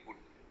reputation will be good.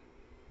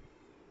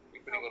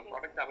 இப்போ நீங்க ஒரு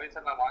ப்ராடக்ட்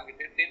அமேசான்ல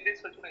வாங்கிட்டு 10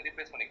 days வச்சு நான்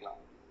ரீப்ளேஸ்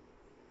பண்ணிக்கலாம்.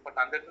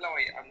 பட் அந்த இடத்துல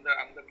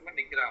அந்த இடத்துல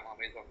நிற்கிறான்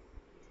Amazon,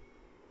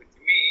 which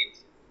means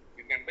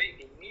you can buy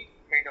any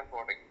kind of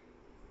product,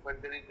 but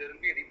there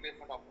will be a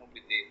replacement option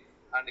with it.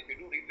 And if you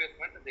do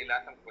replacement, they will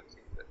ask some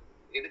questions.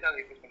 எதுக்காக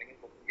replace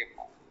பண்ணீங்கன்னு question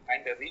கேட்பான்.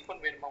 And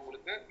refund வேணுமா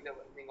உங்களுக்கு, இல்லை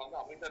நீங்க வந்து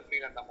Amazon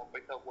பேல நம்ம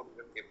பைசா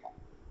போட்டுக்கன்னு கேட்பான்.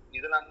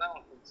 இதெல்லாம் தான்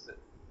அவன் ஃபிக்ஸ்.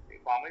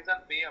 இப்போ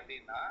அமேசான் பே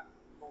அப்படின்னா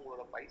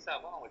உங்களோட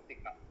பைசாவை அவன்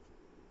வச்சுக்கலாம்.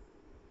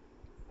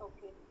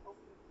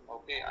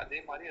 ஓகே,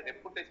 அதே மாதிரி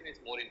reputation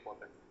is more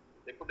important.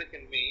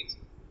 Reputation means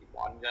இப்போ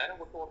 5,000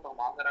 கொடுத்து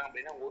ஒருத்தவங்க வாங்குறாங்க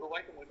அப்படின்னா ஒரு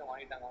ரூபாய்க்கு உங்கள்கிட்ட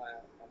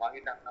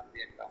வாங்கிட்டாங்கன்னா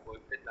அப்படின்ட்டு அவங்க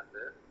வெப்சைட்ல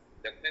இருந்து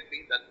definitely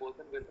that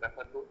person will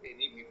refer to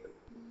any people,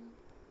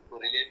 to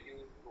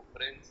relatives, to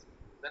friends.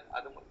 Then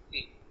அது முக்கிய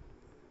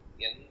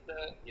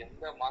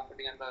எந்த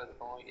மார்க்கெட்டிங்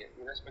இருக்கட்டும்,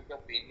 irrespective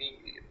of any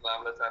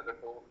travelers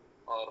இருக்கட்டும்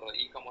or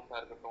e-commerce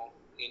இருக்கட்டும்,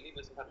 any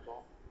business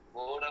இருக்கட்டும்,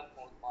 word of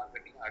mouth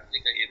marketing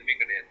அடுத்த எதுவுமே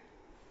கிடையாது.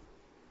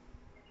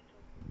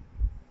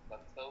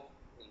 That's how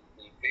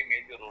will play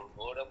major role.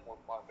 Word of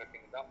mouth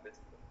marketing தான்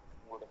best.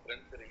 உங்களோட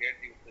ஃப்ரெண்ட்ஸ்,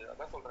 ரிலேட்டிவ்ஸ்,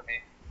 அதான் சொல்றேனே,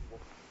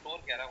 ஒரு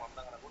ஸ்டோருக்கு யாராவது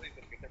வந்தாங்கன்னா கூட you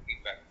can get a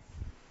feedback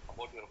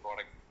about your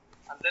product,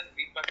 and then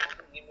feedback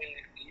also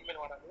email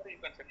வராது, you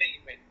can send an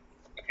email.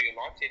 If you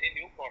launch any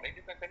new product,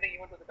 you can send an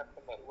email to the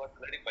customer who has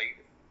already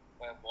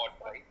bought,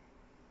 right?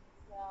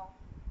 Yeah.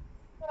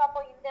 Sir, அப்போ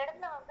இந்த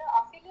இடத்துல வந்து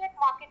affiliate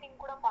marketing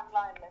கூட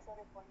பண்ணலாம் இல்ல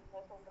sir? இப்போ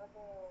நீங்க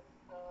சொல்றது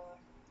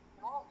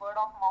word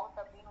of mouth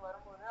அப்படின்னு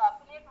வரும்போது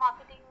affiliate affiliate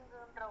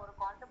marketingன்ற ஒரு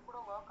கான்செப்ட் கூட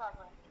வர்க்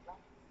ஆகும் இல்லையா?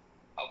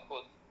 Of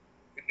course,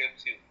 it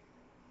helps you.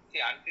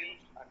 See, until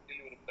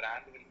your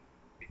brand will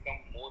become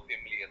more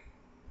familiar.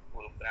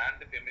 ஒரு brand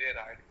familiar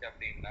ஆயிடுச்சு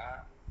அப்படின்னா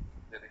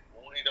there is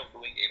no need of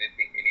doing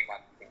anything, any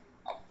marketing.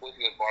 Of course,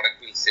 your product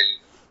will sell.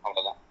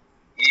 அவ்வளவுதான்.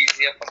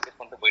 ஈஸியா purchase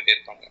பண்ணிட்டு போயிட்டே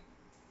இருப்பாங்க.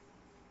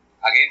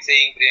 Again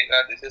saying, Priyanka,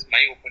 this is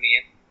my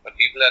opinion, but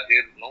people are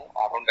there, no,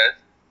 around us.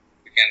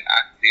 You can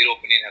ask their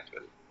opinion as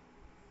well.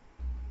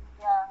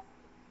 Yeah.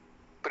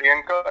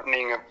 Priyanka,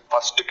 நீங்க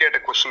first கேட்ட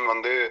question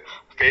வந்து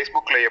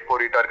Facebookல எப்போ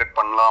retarget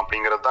பண்ணலாம்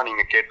அப்படிங்கறது தான்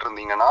நீங்க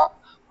கேட்டிருந்தீங்கன்னா,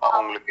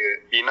 உங்களுக்கு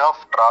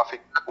இனஃப்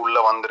டிராஃபிக்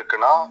உள்ள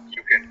வந்திருக்குன்னா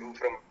you can do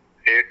from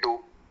A to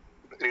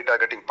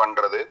retargeting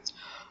பண்றது.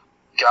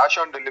 Cash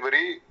on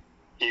delivery,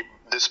 if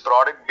this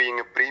product being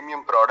a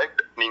premium product,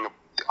 நீங்க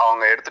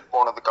அவங்க எடுத்துட்டு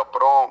போனதுக்கு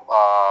அப்புறம்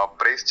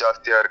பிரைஸ்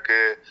ஜாஸ்தியா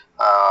இருக்கு,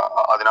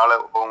 அதனால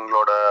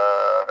உங்களோட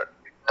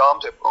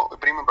டேர்ம்ஸ்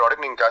ப்ரீமியம்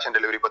ப்ராடக்ட் நீங்க கேஷ் ஆன்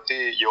டெலிவரி பத்தி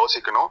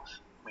யோசிக்கணும்.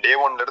 டே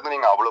ஒன்ல இருந்து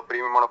நீங்க அவ்வளவு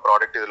ப்ரீமியமான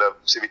ப்ராடக்ட் இதுல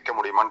விற்க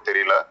முடியுமான்னு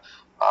தெரியல.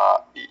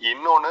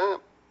 இன்னொன்னு,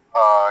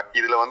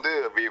 இதுல வந்து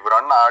we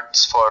run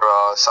ads for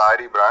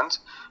saree brands.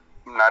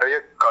 நிறைய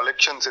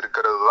கலெக்ஷன்ஸ்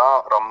இருக்கிறது தான்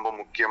ரொம்ப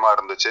முக்கியமா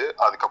இருந்துச்சு.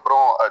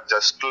 அதுக்கப்புறம்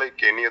just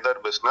like any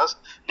other business,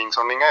 நீங்க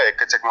சொன்னீங்க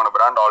எக்கச்சக்கமான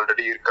பிராண்ட்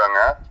ஆல்ரெடி இருக்காங்க,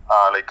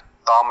 லைக்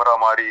தாமரா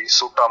மாதிரி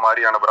சூட்டா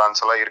மாதிரியான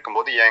பிராண்ட்ஸ் எல்லாம்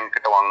இருக்கும்போது ஏன்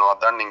கிட்ட வாங்கணும்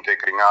அதான் நீங்க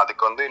கேக்குறீங்க.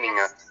 அதுக்கு வந்து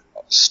நீங்க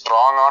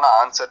ஸ்ட்ராங்கான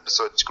ஆன்சர்ஸ்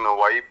வச்சுக்கணும்.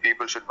 Why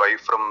people should buy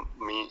from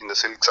me இந்த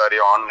சில்க் சாரி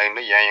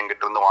ஆன்லைன்ல ஏன்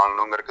எங்கிட்ட இருந்து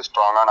வாங்கணுங்கிறதுக்கு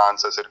ஸ்ட்ராங்கான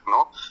ஆன்சர்ஸ்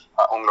இருக்கணும்.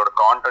 உங்களோட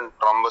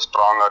கான்டென்ட் ரொம்ப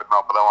ஸ்ட்ராங்கா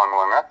இருக்கணும், அப்பதான்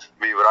வாங்குவாங்க.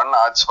 We run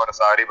ads for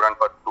sari brand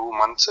for 2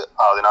 months.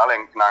 அதனால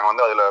நாங்க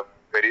வந்து அதுல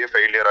பெரிய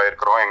ஃபெயிலியர்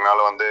ஆயிருக்கிறோம்.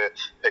 எங்களால வந்து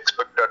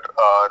எக்ஸ்பெக்டட்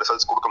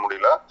ரிசல்ட்ஸ் கொடுக்க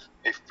முடியல.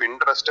 இஃப்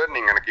இன்ட்ரெஸ்டட்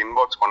நீங்க எனக்கு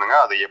இன்பாக்ஸ் பண்ணுங்க.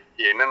 அது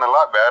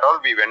என்னென்னலாம் வேர்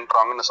ஆல் வி வென்ட்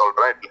ராங்னு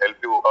சொல்றேன். It will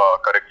help you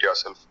correct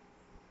yourself.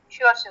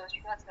 Sure, sir.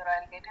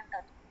 I'll get in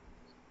touch.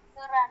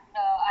 Sir, and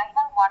I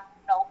have one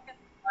doubt.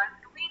 I'm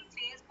doing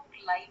Facebook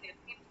Live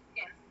every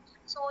weekend.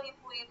 So,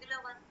 இப்போ இதுல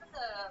வந்து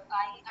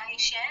I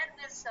share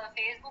this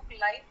Facebook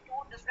Live to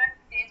different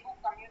Facebook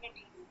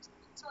community groups.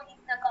 So,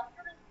 இந்த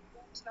community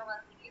groupsல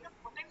வந்து இது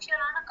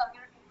potential-ஆன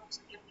community groups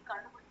எப்படி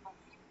கண்டுபிடிக்க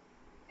முடியும்?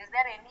 Is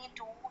there any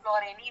tool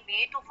or any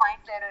way to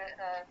find their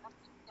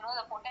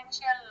the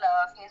potential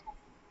Facebook?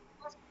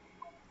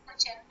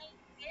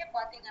 சென்னையிலே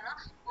பாத்தீங்கன்னா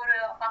ஒரு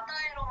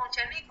 10,000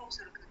 சென்னை குரூப்ஸ்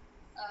இருக்கு.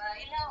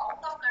 இல்ல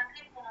அவுட் ஆஃப்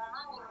கண்ட்ரி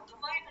போனோம்னா ஒரு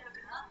துபாயில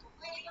இருக்குன்னா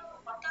துபாயில ஒரு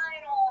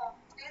 10,000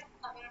 Facebook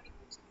கம்யூனிட்டி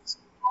குரூப்ஸ்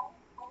இருக்கு.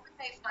 How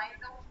can I find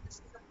out this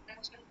is the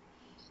potential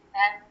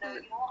and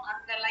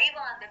அந்த லைவ்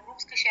அந்த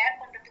குரூப்ஸ்க்கு ஷேர்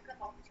பண்றதுக்கு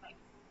how to find?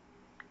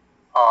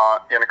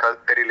 எனக்கு அது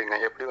தெரியலங்க.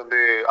 எப்படி வந்து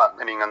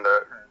நீங்க அந்த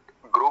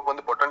குரூப்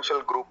வந்து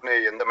பொட்டன்ஷியல் குரூப்னு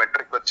எந்த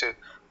மெட்ரிக் வச்சு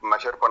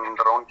மெஷர்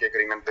பண்றோம்னு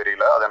கேக்குறீங்கன்னு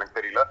தெரியல, அது எனக்கு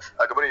தெரியல.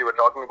 அதுக்கப்புறம் யூ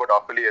டாக்கிங் அபவுட்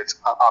அஃபிலியேட்ஸ்.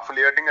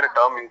 அஃபிலியேட்டிங்கிற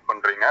டேர்ம் யூஸ்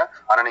பண்றீங்க,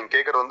 ஆனா நீங்க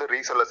கேக்குறது வந்து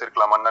ரீசெல்லர்ஸ்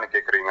இருக்கலாமான்னு தானே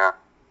கேக்குறீங்க?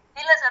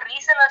 இல்ல சார்,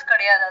 ரீசெல்லர்ஸ்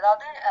கிடையாது.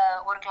 அதாவது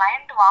ஒரு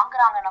கிளையண்ட்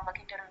வாங்குறாங்க நம்ம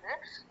கிட்ட இருந்து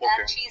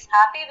and she is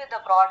happy with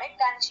the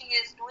product and she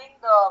is doing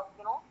the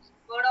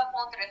word of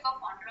mouth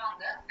refer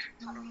பண்றாங்க.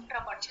 அப்படின்ற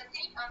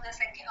பட்சத்தில் அந்த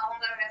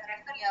அவங்க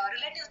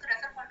ரிலேட்டிவ்ஸ்க்கு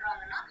ரெஃபர்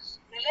பண்றாங்கன்னா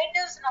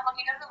ரிலேட்டிவ்ஸ் நம்ம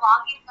கிட்ட இருந்து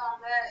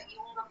வாங்கிருக்காங்க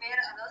இவங்க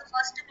பேர், அதாவது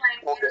first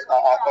client.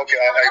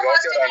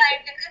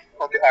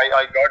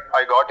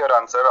 I got your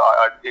answer.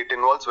 It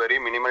involves very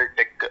minimal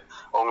tech.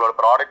 உங்களோட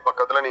ப்ராடக்ட்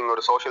பக்கத்துல நீங்க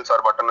ஒரு சோஷியல்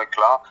ஷேர் பட்டன்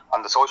வைக்கலாம்.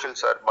 அந்த சோஷியல்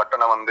ஷேர்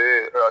பட்டனை வந்து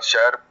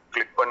ஷேர்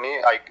கிளிக் பண்ணி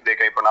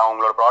இப்போ நான்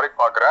உங்களோட ப்ராடக்ட்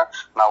பாக்குறேன்,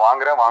 நான்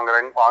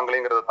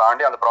வாங்கலைங்கிறத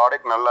தாண்டி அந்த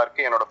ப்ராடக்ட் நல்லா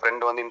இருக்கு, என்னோட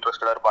ஃப்ரெண்ட் வந்து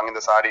இன்ட்ரெஸ்டடா இருப்பாங்க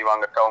இந்த சாரி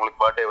வாங்கறதுக்கு,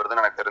 அவங்களுக்கு பர்த்டே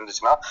வருதுன்னு எனக்கு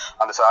தெரிஞ்சிச்சுன்னா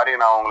அந்த சாரியை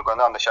நான் உங்களுக்கு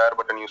வந்து அந்த ஷேர்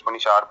பட்டன் யூஸ் பண்ணி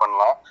ஷேர்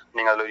பண்ணலாம்.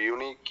 நீங்க அதுல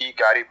யூனிக் கீ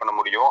கேரி பண்ண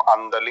முடியும்.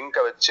 அந்த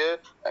லிங்கை வச்சு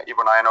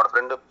இப்போ நான் என்னோட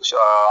ஃப்ரெண்டு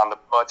அந்த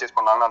பர்ச்சேஸ்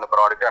பண்ணாங்கன்னா அந்த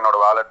ப்ராடக்ட் என்னோட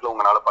வாலெட்ல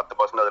உங்களால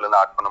 10% அதுல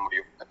இருந்து ஆட் பண்ண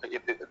முடியும்.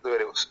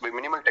 இது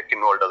மினிமல் டெக்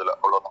இன்வால்வ் அதுல,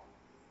 அவ்வளவுதான்.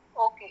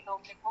 Okay.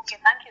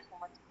 Thank you so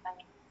much.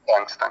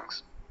 Thanks.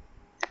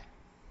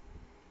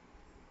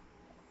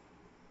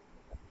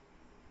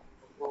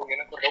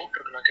 எனக்கு ஒரு டவுட்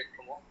இருக்கு, நான்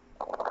கேட்கணுமா?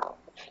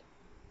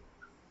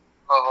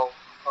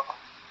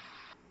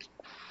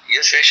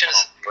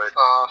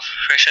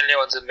 ஃபேஷன்லேயே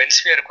வந்து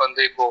மென்ஸ்வேருக்கு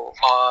வந்து இப்போ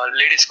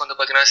லேடிஸ்க்கு வந்து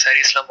பார்த்தீங்கன்னா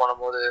சாரீஸ்லாம்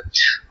பண்ணும்போது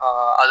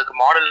அதுக்கு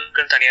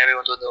மாடலுக்குன்னு தனியாகவே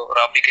வந்து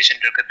ஒரு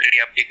அப்ளிகேஷன் இருக்கு, 3D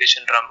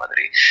அப்ளிகேஷன்ற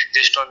மாதிரி.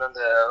 ஜஸ்ட் வந்து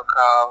அந்த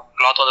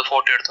கிளாத் வந்து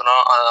ஃபோட்டோ எடுத்தோம்னா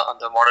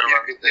அந்த மாடல்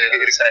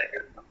வந்து சாரி.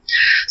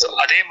 ஸோ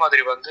அதே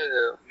மாதிரி வந்து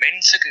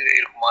மென்ஸுக்கு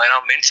இருக்குமா? ஏன்னா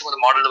மென்ஸுக்கு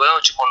வந்து மாடல் தான்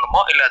வச்சு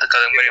பண்ணணுமா, இல்லை அதுக்கு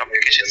அது மாதிரி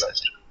அப்ளிகேஷன்ஸ்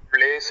வச்சிருக்கு?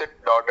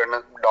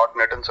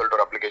 placeit.netன்னு சொல்லிட்டு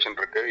ஒரு அப்ளிகேஷன்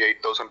இருக்கு.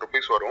 8,000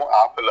 rupees வரும்.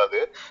 ஆப்பிள் அது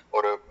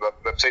ஒரு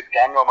வெப்சைட்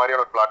கேன்வா மாதிரி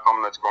ஒரு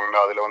பிளாட்ஃபார்ம்னு வச்சுக்கோங்க.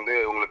 அதுல வந்து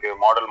உங்களுக்கு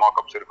மாடல்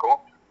மார்க்அப்ஸ் இருக்கும்,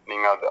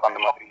 நீங்க அது அந்த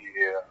மாதிரி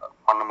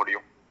பண்ண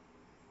முடியும்.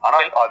 ஆனா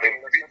அது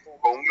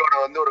உங்களோட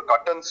வந்து ஒரு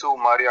கட்டன் ஷூ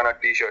மாதிரியான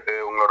டிஷர்ட்,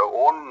 உங்களோட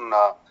own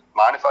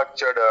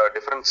manufactured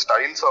different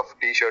styles of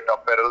T shirt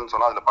அப்பேரல்னு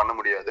சொன்னா அதுல பண்ண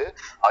முடியாது.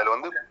 அதுல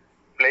வந்து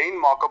பிளெயின்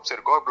மார்க்அப்ஸ்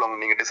இருக்கும். இப்போ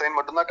நீங்க டிசைன்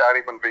மட்டும் தான்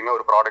கேரி பண்றீங்க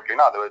ஒரு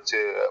ப்ராடக்ட்லனா அதை வச்சு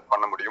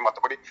பண்ண முடியும்.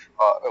 மற்றபடி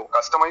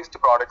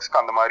கஸ்டமைஸ்டு ப்ராடக்ட்ஸ்க்கு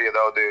அந்த மாதிரி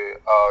ஏதாவது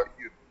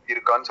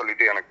இருக்கான்னு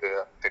சொல்லிட்டு எனக்கு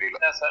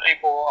தெரியல சார்.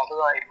 இப்போ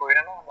அதுதான் இப்போ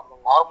என்னன்னா நம்ம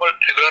நார்மல்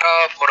ரெகுலரா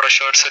போடுற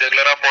ஷர்ட்ஸ்,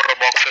 ரெகுலரா போடுற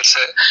பாக்ஸர்ஸ்,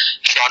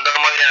 ஸோ அந்த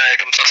மாதிரியான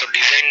ஐட்டம்ஸ் தான். ஸோ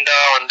டிசைன்டா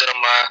வந்து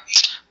நம்ம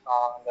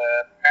அந்த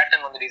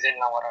பேட்டர்ன் வந்து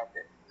டிசைன்லாம்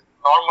வராது.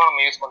 நார்மலாக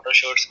நம்ம யூஸ் பண்ற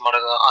ஷர்ட்ஸ்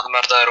மாதிரி தான், அது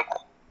மாதிரி தான்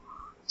இருக்கும்.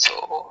 ஸோ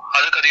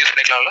அதுக்கு அது யூஸ்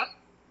பண்ணிக்கலாம்ல.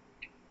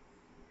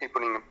 இப்போ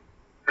நீங்க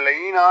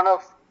பிளெயினான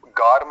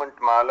கார்மெண்ட்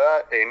மேல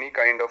எனி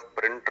கைண்ட் ஆஃப்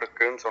பிரிண்ட்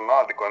இருக்குன்னு சொன்னா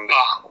அதுக்கு வந்து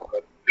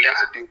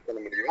பிளேசிட் யூஸ் பண்ண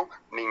முடியும்.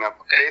 நீங்க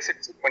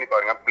பிளேசிட் செக் பண்ணி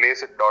பாருங்க,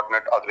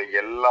 placeit.net, அதுல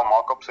எல்லா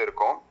மார்க்அப்ஸ்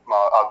இருக்கும்.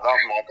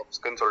 அதுதான்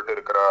மார்க்அப்ஸ்க்குன்னு சொல்லிட்டு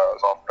இருக்கிற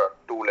சாஃப்ட்வேர்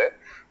டூலு.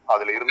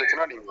 அதுல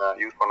இருந்துச்சுன்னா நீங்க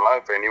யூஸ் பண்ணலாம்.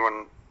 இஃப் எனிஒன்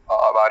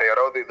வேற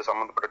யாராவது இது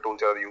சம்பந்தப்பட்ட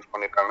டூல்ஸ் யாராவது யூஸ்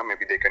பண்ணிருக்காங்க,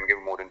 maybe they can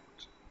give more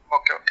inputs.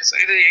 Okay okay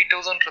sir. இது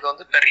 8000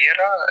 வந்து பெர்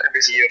இயரா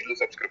yearly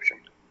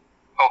subscription.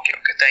 Okay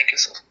okay,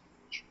 thank you sir.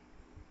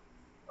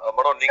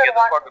 Madam நீங்க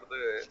எதிர்பார்க்கறது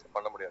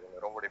பண்ண முடியாதுங்க,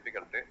 ரொம்ப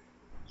டிஃபிகல்ட்.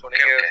 ஸோ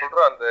நீங்க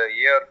சொல்ற அந்த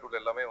ஏஆர் டூல்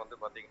எல்லாமே வந்து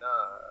பாத்தீங்கன்னா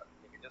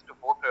நீங்க ஜஸ்ட்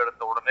போட்டோ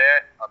எடுத்த உடனே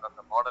அது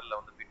அந்த மாடல்ல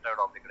வந்து ஃபிட்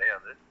ஆகிடும் அப்படி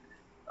கிடையாது.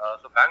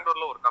 ஸோ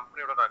பெங்களூர்ல ஒரு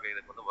கம்பெனியோட நாங்க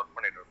இதுக்கு வந்து ஒர்க்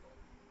பண்ணிட்டு இருக்கோம்.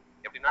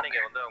 எப்படின்னா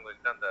நீங்க வந்து அவங்க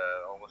கிட்ட அந்த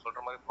அவங்க சொல்ற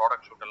மாதிரி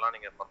ப்ராடக்ட் ஷூட் எல்லாம்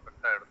நீங்க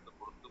பர்ஃபெக்டா எடுத்து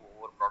கொடுத்து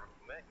ஒவ்வொரு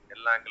ப்ராடக்ட்டுமே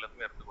எல்லா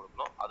ஆங்கிளுமே எடுத்து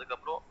கொடுக்கணும்.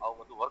 அதுக்கப்புறம் அவங்க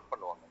வந்து ஒர்க்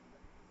பண்ணுவாங்க.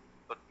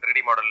 ஸோ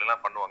 3D மாடல்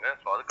எல்லாம் பண்ணுவாங்க.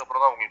 ஸோ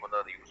அதுக்கப்புறம் தான் உங்களுக்கு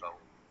வந்து அது யூஸ்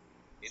ஆகும்.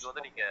 இது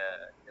வந்து நீங்க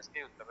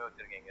எஸ்கேயூஸ் கம்மியாக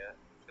வச்சிருக்கீங்க,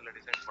 சில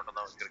டிசைன்ஸ் மட்டும்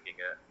தான்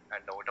வச்சிருக்கீங்க,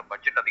 அண்ட் உங்கள்கிட்ட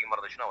பட்ஜெட் அதிகமாக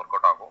இருந்துச்சுன்னா ஒர்க்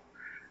அவுட் ஆகும்.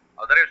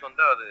 அதர்வைஸ்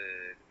வந்து அது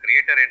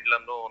கிரியேட்டர் எண்ட்ல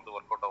இருந்தும் வந்து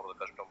ஒர்க் அவுட் ஆகுறது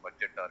கஷ்டம்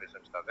பட்ஜெட்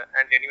ரீசன்ஸ்க்காக.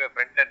 அண்ட் எனிவே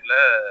ஃப்ரண்ட் எண்ட்ல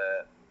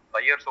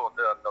பையர்ஸும்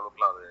வந்து அந்த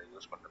அளவுக்குலாம் அது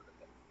யூஸ் பண்றது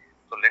இல்லை.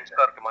 ஸோ லென்ஸ்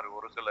கார்ட் மாதிரி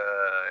ஒரு சில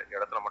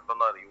இடத்துல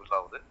மட்டும்தான் அது யூஸ்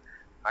ஆகுது.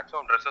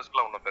 மேக்ஸிமம்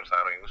ட்ரெஸ்ஸஸ்க்குலாம் ஒன்றும் பெருசாக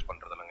யாரும் யூஸ்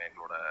பண்றது இல்லைங்க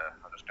எங்களோட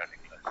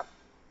அண்டர்ஸ்டாண்டிங்ல.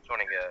 ஸோ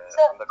நீங்க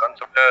அந்த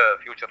கான்செப்டை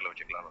ஃபியூச்சர்ல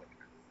வச்சுக்கலாம்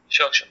நினைக்கிறேன்.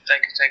 Sure sure,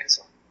 thank you thank you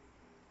sir.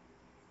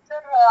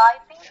 Sir I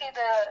think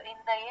இது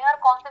இந்த ஏஆர்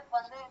கான்செப்ட்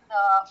வந்து இந்த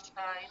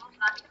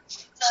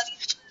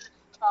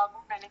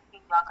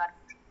நினைக்கிறீங்களா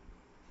கரெக்ட்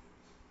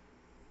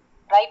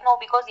ரைட் நோ?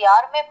 பிகாஸ்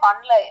யாருமே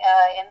பண்ணல,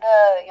 எந்த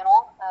யூனோ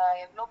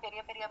எவ்வளோ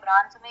பெரிய பெரிய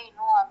பிராண்ட்ஸுமே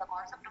இன்னும் அந்த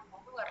கான்செப்ட்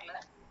கொண்டு வரல.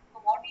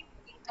 வாட் யூ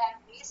திங்க்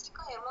அண்ட்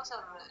பேசிக்கா எவ்வளோ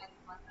சார்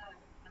இதுக்கு வந்து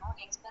யூனோ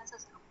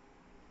எக்ஸ்பென்சஸ் இருக்கும்?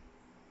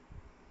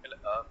 இல்ல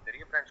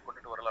பெரிய பிராண்ட்ஸ்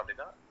கொண்டுட்டு வரலாம்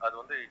அப்படின்னா அது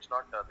வந்து it's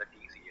not that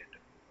easy yet.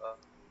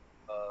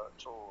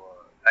 So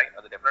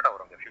அது டெஃபினட்டாக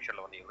வரும்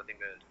ஃபியூச்சரில் வந்து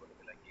everything is going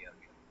to like here.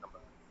 நம்ம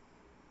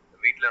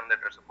வீட்டில் இருந்த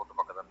ட்ரெஸ் போட்டு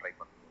பார்க்க தான் ட்ரை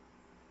பண்ணுவோம்.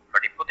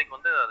 பட் இப்போதைக்கு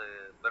வந்து அது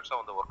பெருசாக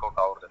வந்து ஒர்க்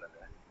அவுட் ஆகுறது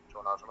இல்லைங்க.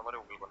 ஸோ நான் சொன்ன மாதிரி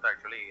உங்களுக்கு வந்து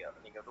ஆக்சுவலி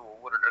நீங்கள் வந்து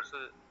ஒவ்வொரு ட்ரெஸ்ஸு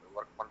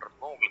ஒர்க்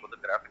பண்ணுறதுக்கும் உங்களுக்கு வந்து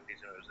கிராஃபிக்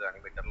டிசைனர்ஸ்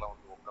அனிமேட்டர்லாம்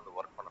வந்து உட்காந்து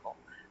ஒர்க் பண்ணணும்.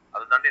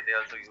 அதை தாண்டி they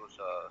also use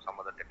some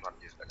other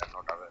technologies that I'm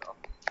not aware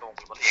of. So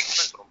உங்களுக்கு வந்து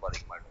எக்ஸ்பென்ஸ் ரொம்ப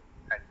அதிகமாகிடும்.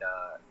 அண்ட்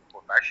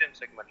இப்போ ஃபேஷன்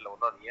செக்மெண்ட்டில்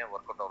வந்து அது ஏன்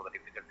ஒர்க் அவுட் ஆகுறது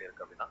டிஃபிகல்ட்டி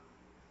இருக்குது அப்படின்னா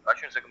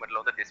ஃபேஷன்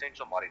செக்மெண்ட்டில் வந்து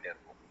டிசைன்ஸும் மாறிட்டே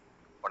இருக்கும்.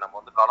 இப்போ நம்ம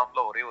வந்து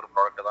காலத்தில் ஒரே ஒரு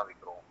ப்ராடக்ட்டை தான்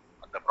விற்கிறோம்.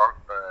 அந்த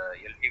ப்ராடக்ட்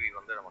எல்டிவி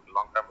வந்து நமக்கு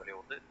லாங் டேர்ம் வெளியே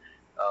வந்து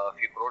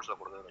ஃபியூ க்ரோர்ஸில்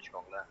கொடுக்குதுன்னு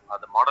வச்சுக்கோங்களேன்.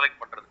 அது மாடலிங்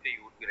பண்ணுறதுக்கு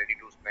you would be ready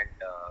to spend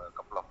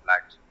couple of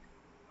lakhs.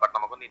 But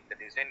நமக்கு வந்து இந்த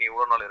டிசைன்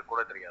எவ்வளோ நாள் இருக்க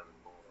கூட தெரியாது.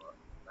 இப்போ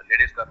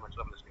லேடிஸ்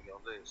கார்மெண்ட்ஸில் ப்ளஸ் நீங்கள்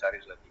வந்து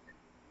சாரீஸில் இருக்கீங்க.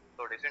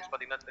 ஸோ டிசைன்ஸ்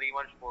பார்த்தீங்கன்னா 3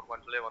 months 4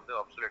 monthsலேயே வந்து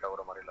அப்சல்யூட்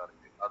ஆகிற மாதிரிலாம்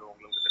இருக்குது. அது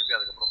உங்களுக்கு திருப்பி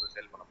அதுக்கப்புறம் வந்து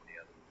சேல் பண்ண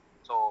முடியாது.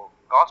 ஸோ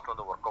காஸ்ட்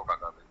வந்து ஒர்க் அவுட்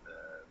ஆகாது இந்த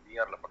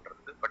விஆரில்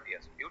பண்ணுறதுக்கு. பட்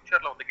எஸ்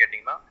ஃபியூச்சரில் வந்து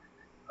கேட்டிங்கன்னா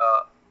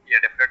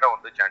டெஃபினட்டாக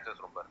வந்து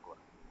சான்சஸ் ரொம்ப இருக்கும்.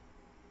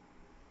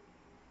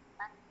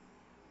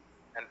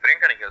 அண்ட்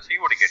பிரியங்கா நீங்கள்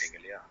சிஓடி கேட்டீங்க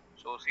இல்லையா?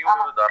 ஸோ சிஓடி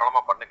வந்து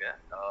தாராளமாக பண்ணுங்க.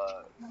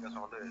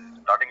 வந்து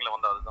ஸ்டார்டிங்கில்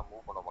வந்து அதுதான்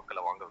மூவ் பண்ண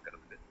மக்களை வாங்க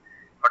வைக்கிறதுக்கு.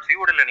 பட்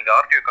சிஓடியில் நீங்கள்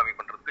ஆர்டிஓ கம்மி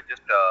பண்ணுறதுக்கு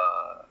ஜஸ்ட்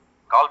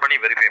கால் பண்ணி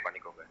வெரிஃபை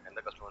பண்ணிக்கோங்க. எந்த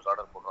கஸ்டமர்ஸ்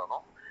ஆர்டர் போடுறானோ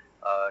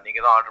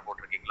நீங்கள் தான் ஆர்டர்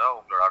போட்டிருக்கீங்களா,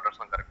 உங்களோட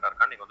அட்ரஸ்லாம் கரெக்டாக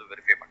இருக்கான்னு நீங்கள் வந்து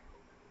வெரிஃபை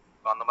பண்ணிக்கோங்க.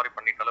 ஸோ அந்த மாதிரி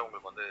பண்ணிட்டாலே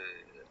உங்களுக்கு வந்து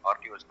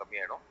ஆர்டிஓஸ்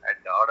கம்மியாயிடும்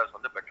அண்ட் ஆர்டர்ஸ்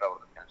வந்து பெட்டராக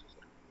வரதுக்கு சான்சஸ்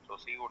இருக்குது.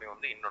 ஸோ சிஓடி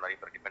வந்து இன்னும் நிறைய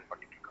பேர் டிபெண்ட்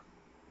பண்ணிட்டு இருக்காங்க.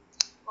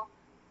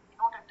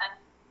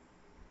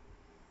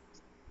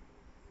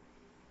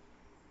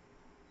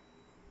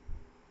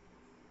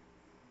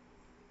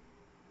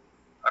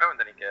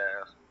 அரவிந்த்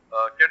நீங்கள்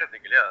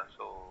கேட்டிருந்தீங்க இல்லையா?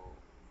 ஸோ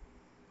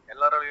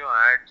எல்லாராலையும்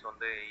ஆட்ஸ்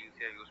வந்து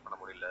ஈஸியாக யூஸ் பண்ண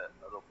முடியல.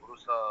 அது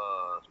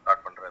புதுசாக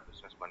ஸ்டார்ட் பண்ணுற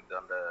பிஸ்னஸ்மேனுக்கு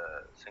அந்த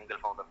சிங்கிள்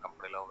ஃபவுண்டர்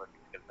கம்பெனியில் வந்து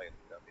டிஃபிகல்ட்டாக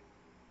இருக்குது அப்படின்னு.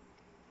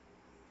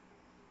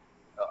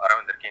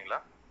 அரவிந்த் இருக்கீங்களா?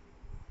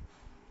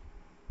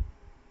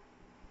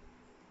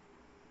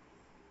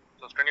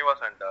 ஸோ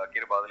ஸ்ரீனிவாஸ் அண்ட்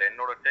கிருபா அதில்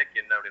என்னோட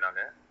டேக் என்ன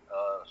அப்படின்னாங்க,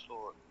 ஸோ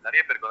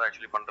நிறைய பேருக்கு வந்து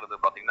ஆக்சுவலி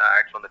பண்ணுறது பார்த்தீங்கன்னா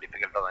ஆட்ஸ் வந்து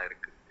டிஃபிகல்ட்டாக தான்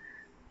இருக்குது.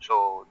 ஸோ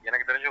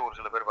எனக்கு தெரிஞ்ச ஒரு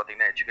சில பேர்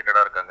பார்த்தீங்கன்னா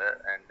எஜுகேட்டடாக இருக்காங்க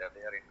and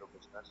they are into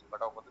business.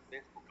 But அவங்க வந்து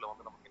ஃபேஸ்புக்கில்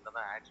வந்து நமக்கு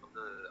என்னதான் ஆட்ஸ்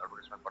வந்து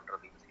அட்வர்டைஸ்மெண்ட்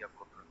பண்ணுறது ஈஸியாக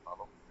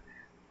கொடுத்துருந்தாலும்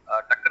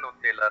டக்குன்னு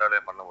வந்து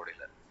எல்லாராலையும் பண்ண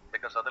முடியல.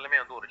 பிகாஸ் அதுலேயுமே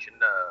வந்து ஒரு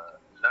சின்ன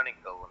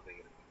லேர்னிங் கர்வ் வந்து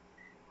இருக்குது.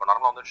 இப்போ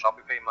நார்மலாக வந்து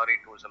ஷாப்பிஃபை மாதிரி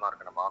டூல்ஸ் எல்லாம்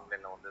இருக்குது நம்ம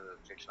ஆன்லைனில் வந்து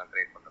வெப்சைட்ஸ்லாம்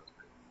கிரியேட்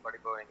பண்ணுறதுக்கு. பட்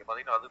இப்போ நீங்கள்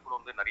பார்த்தீங்கன்னா அது கூட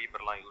வந்து நிறைய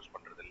பேர்லாம் யூஸ்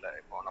பண்ணுறது இல்லை.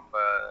 இப்போ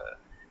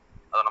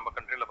நம்ம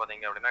கண்ட்ரியில்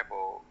பார்த்தீங்க அப்படின்னா இப்போ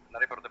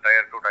நிறைய பேர் வந்து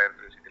Tier 2 Tier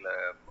 3 சிட்டியில்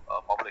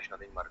பாப்புலேஷன்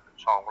அதிகமாக இருக்குது.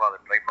 ஸோ அவங்களும் அதை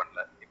ட்ரை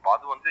பண்ணல. இப்போ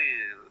அது வந்து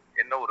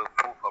என்ன ஒரு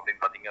ப்ரூஃப்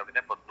அப்படின்னு பார்த்தீங்க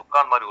அப்படின்னா இப்போ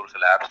துக்கான் மாதிரி ஒரு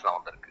சில ஆப்ஸ்லாம்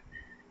வந்துருக்கு.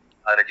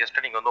 அதில்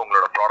ஜஸ்ட் நீங்கள் வந்து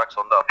உங்களோட ப்ராடக்ட்ஸ்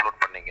வந்து அப்லோட்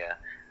பண்ணீங்க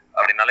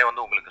அப்படின்னாலே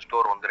வந்து உங்களுக்கு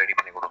ஸ்டோர் வந்து ரெடி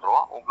பண்ணி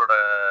கொடுத்துருவோம். உங்களோட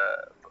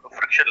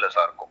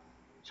ஃப்ரிக்ஷன்லெஸ்ஸாக இருக்கும்.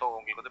 ஸோ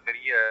உங்களுக்கு வந்து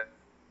பெரிய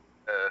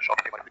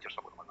ஷாப்பிங் மாதிரி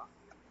ஃபீச்சர்ஸாக கொடுக்க மாட்டாங்க.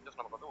 ஜஸ்ட்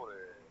நமக்கு வந்து ஒரு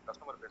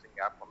கஸ்டமர் ஃபேசிங்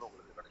ஆப் வந்து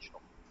உங்களுக்கு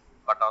கிடைச்சிடும்.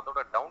 பட் அதோட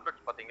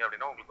டவுன்லோட்ஸ் பார்த்தீங்க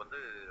அப்படின்னா உங்களுக்கு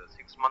வந்து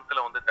 6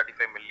 மந்த்தில் வந்து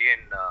 35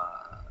 மில்லியன்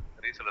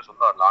ரீசெல்லர்ஸ்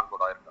வந்து அதில்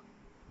ஆன்போர்ட் ஆயிருக்காங்க.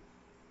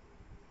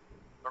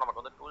 ஸோ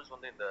நமக்கு வந்து டூல்ஸ்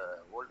வந்து இந்த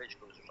ஓல்டேஜ்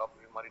டூல்ஸ் ஷாப்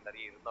மாதிரி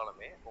நிறைய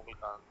இருந்தாலுமே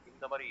உங்களுக்கு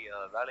இந்த மாதிரி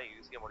வேலையை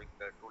ஈஸியாக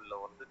முடிக்கிற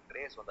டூலில் வந்து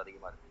கிரேஸ் வந்து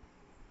அதிகமாக இருக்குது.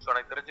 ஸோ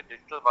எனக்கு தெரிஞ்சு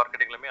டிஜிட்டல்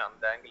மார்க்கெட்டிங்லையுமே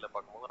அந்த ஆங்கிளில்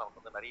பார்க்கும்போது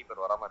நமக்கு வந்து நிறைய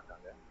பேர் வராமல்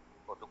இருக்காங்க.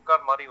 இப்போ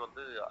துக்கான் மாதிரி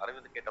வந்து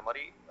அரவிந்த் கேட்ட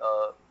மாதிரி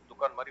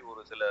துக்கான் மாதிரி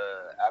ஒரு சில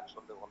ஆப்ஸ்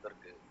வந்து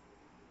வந்திருக்கு.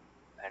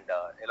 அண்ட்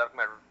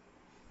எல்லாருக்குமே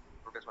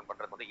அட்வர்டைஸ்மெண்ட்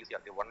பண்ணுறது வந்து ஈஸியாக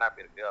இருக்குது. ஒன்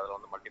ஆப் இருக்குது, அதில்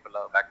வந்து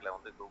மல்டிபிளாக பேக்கில்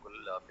வந்து கூகுள்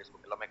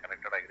ஃபேஸ்புக் எல்லாமே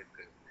கனெக்டடாக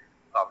இருக்குது.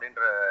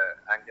 அப்படின்ற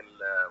ஆங்கிள்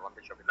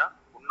வந்துச்சு அப்படின்னா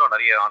இன்னும்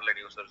நிறைய ஆன்லைன்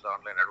யூசர்ஸ்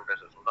ஆன்லைன்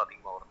அட்வர்டைசர்ஸ் வந்து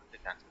அதிகமாக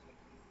வரதுக்கு சான்சஸ்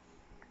இருக்கு.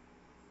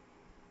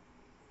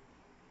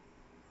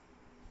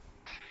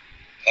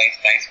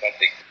 தேங்க்ஸ்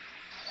கார்த்திக்.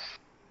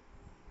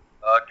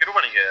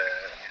 கிருபா, நீங்க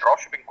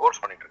ட்ராப் ஷிப்பிங்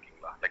கோர்ஸ் பண்ணிட்டு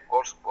இருக்கீங்களா? லைக்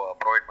கோர்ஸ்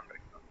ப்ரொவைட்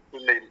பண்றீங்களா?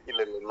 இல்ல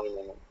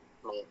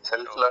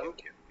செல்ஃப் லேர்ன்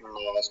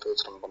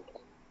ஸ்டோர்ஸ் ரன்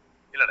பண்றேன்.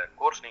 இல்ல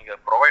கோர்ஸ் நீங்க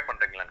ப்ரொவைட்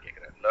பண்றீங்களான்னு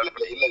கேக்குறேன்.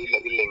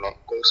 இல்லைங்க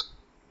கோர்ஸ்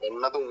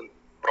பண்ணதும்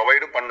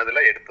ப்ரொவைடும்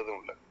பண்ணதில்ல,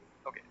 எடுத்ததும் இல்லை.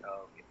 ஓகே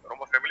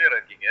ரொம்ப ஃபெமிலியரா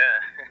இருக்கீங்க.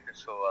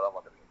 ஸோ அதான்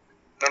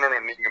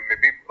பார்த்துருக்கேன். நீங்க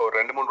மேபி ஒரு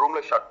 2-3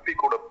 ரூம்ல சக்தி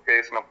கூட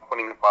பேசினப்போ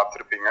நீங்க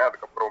பார்த்துருப்பீங்க.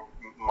 அதுக்கப்புறம்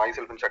my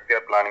self and Sakthi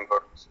are planning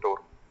for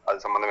store,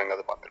 அது சம்பந்தம்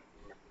எங்காவது பார்த்துருப்பீங்க.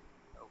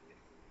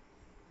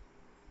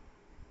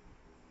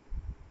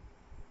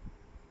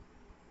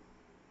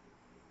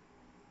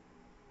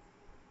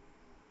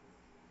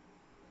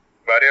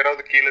 வேற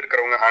யாராவது கீழே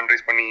இருக்கிறவங்க ஹேண்ட்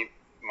ரைஸ் பண்ணி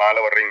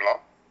மேல வர்றீங்களா?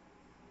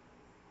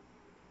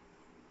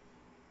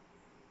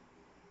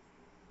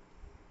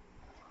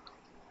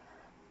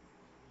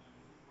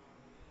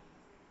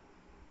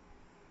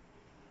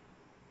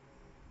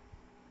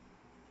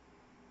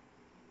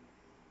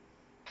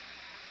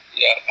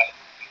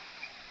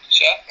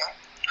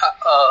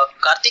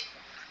 கார்த்திக்,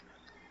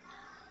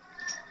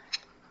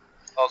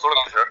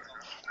 சொல்லுங்க சார்.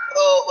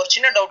 ஒரு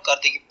சின்ன டவுட்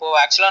கார்த்திக். இப்போ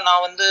ஆக்சுவலாக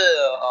நான் வந்து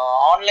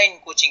ஆன்லைன்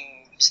கோச்சிங்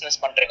பிஸ்னஸ்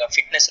பண்ணுறேங்க,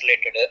 ஃபிட்னஸ்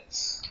ரிலேட்டடு.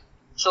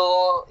 ஸோ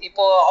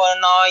இப்போ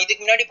நான்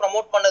இதுக்கு முன்னாடி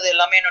ப்ரமோட் பண்ணது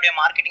எல்லாமே என்னுடைய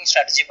மார்க்கெட்டிங்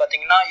ஸ்ட்ராட்டஜி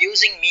பார்த்தீங்கன்னா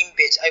using meme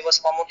page I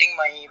was promoting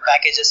my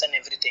packages and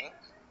everything.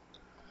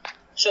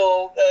 So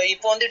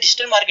இப்போ வந்து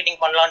டிஜிட்டல்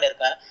மார்க்கெட்டிங் பண்ணலான்னு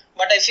இருக்கேன்.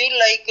 பட் ஐ ஃபீல்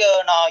லைக்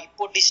நான்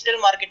இப்போ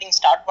டிஜிட்டல் மார்க்கெட்டிங்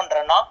ஸ்டார்ட்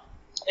பண்ணுறேன்னா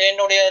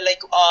என்னுடைய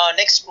லைக்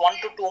நெக்ஸ்ட் 1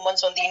 to 2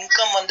 months வந்து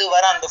இன்கம் வந்து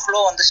வர அந்த ஃப்ளோ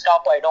வந்து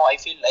ஸ்டாப் ஆகிடும் I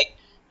feel like.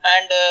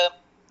 And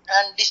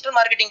digital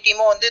marketing team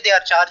வந்து they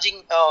are charging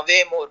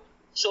way more.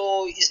 So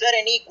is there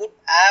any good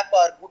app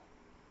or good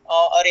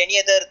or any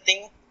other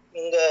thing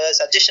உங்க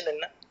suggestion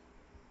என்ன?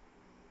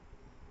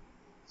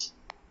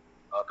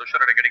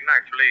 துஷார் கேட்டிங்கன்னா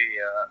ஆக்சுவலி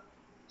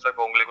ஸோ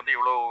இப்போ உங்களுக்கு வந்து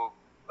இவ்வளோ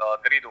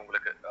தெரியுது,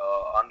 உங்களுக்கு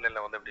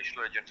ஆன்லைனில் வந்து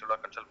டிஜிட்டல் ஏஜென்சியோட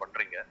கன்சல்ட்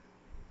பண்ணுறீங்க.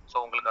 ஸோ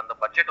உங்களுக்கு அந்த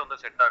பட்ஜெட் வந்து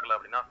செட் ஆகலை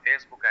அப்படின்னா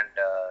ஃபேஸ்புக் அண்ட்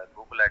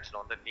கூகுள்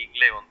ஆட்ஸில் வந்து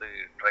நீங்களே வந்து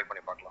ட்ரை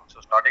பண்ணி பார்க்கலாம். ஸோ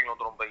ஸ்டார்டிங்கில்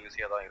வந்து ரொம்ப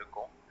ஈஸியாக தான்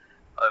இருக்கும்.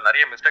 அது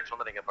நிறைய மிஸ்டேக்ஸ்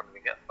வந்து நீங்கள்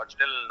பண்ணுவீங்க. பட்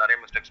ஸ்டில் நிறைய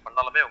மிஸ்டேக்ஸ்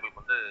பண்ணாலுமே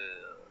உங்களுக்கு வந்து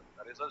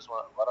ரிசல்ட்ஸ்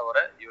வர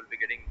you will be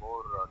getting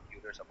more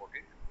curious about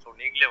it. So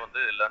நீங்களே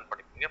வந்து லேர்ன்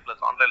பண்ணிப்பீங்க.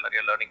 ப்ளஸ் ஆன்லைன்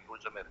நிறைய லேர்னிங்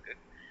டூல்ஸுமே இருக்குது.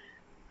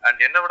 அண்ட்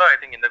என்னை விட ஐ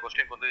திங்க் இந்த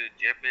கொஸ்டினுக்கு வந்து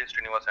JP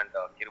Srinivas and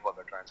Kripa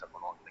better answer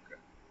பண்ணுவாங்க எனக்கு.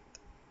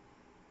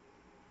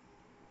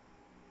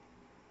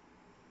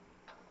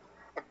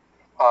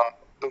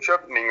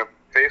 துஷார், நீங்க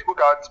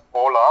ஃபேஸ்புக் ஆட்ஸ்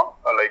போகலாம்.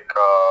 லைக்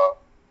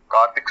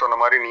கார்த்திக் சொன்ன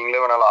மாதிரி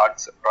நீங்களே வேணாலும்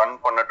ஆட்ஸ் ரன்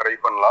பண்ண ட்ரை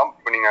பண்ணலாம்.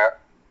 இப்போ நீங்க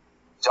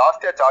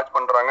ஜாஸ்தியா சார்ஜ்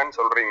பண்றாங்கன்னு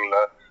சொல்றீங்கல்ல,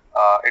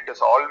 இட்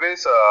இஸ்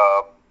ஆல்வேஸ்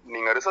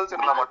நீங்க ரிசல்ட்ஸ்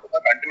இருந்தா மட்டும்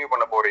தான் கண்டினியூ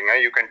பண்ண போறீங்க.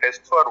 You can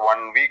test for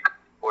 1 week.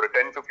 ஒரு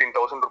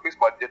 10-15,000 rupees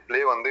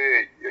பட்ஜெட்லேயே வந்து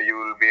you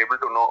will be able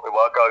to know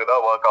work ஆகுதா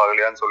ஒர்க்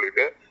ஆகலையான்னு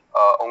சொல்லிட்டு.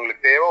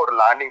 உங்களுக்கு தேவை ஒரு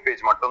லேண்டிங்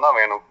பேஜ் மட்டும் தான்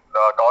வேணும்.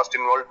 Cost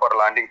involve for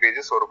landing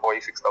pages ஒரு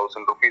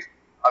 5-6,000 rupees.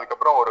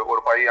 அதுக்கப்புறம்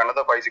ஒரு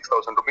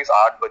 5,000-6,000 rupees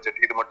ஆட் பட்ஜெட்.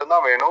 இது மட்டும்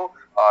தான் வேணும்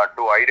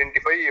to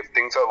identify if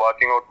things are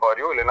working out for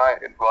you, இல்லைன்னா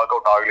ஒர்க்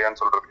அவுட்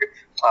ஆகலையான்னு சொல்றதுக்கு.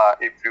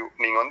 இஃப் யூ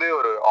நீங்க வந்து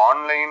ஒரு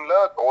ஆன்லைன்ல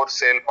கோர்ஸ்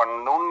சேல்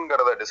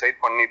பண்ணணுங்கிறத டிசைட்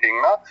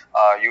பண்ணிட்டீங்கன்னா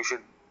you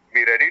should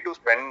be ready to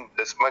spend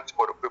this much.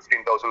 ஒரு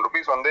 15,000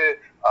 rupees வந்து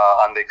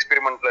அந்த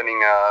எக்ஸ்பெரிமெண்ட்ல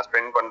நீங்க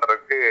ஸ்பெண்ட்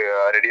பண்றதுக்கு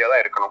ரெடியா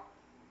தான் இருக்கணும்.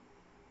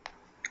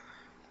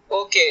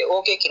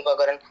 Okay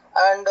Kirubakaran.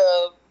 And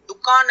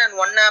Dukaan and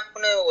one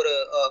ஆப்னு ஒரு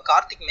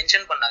கார்த்திக்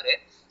மென்ஷன் பண்ணாரு.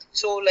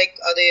 ஸோ லைக்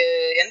அது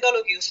எந்த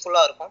அளவுக்கு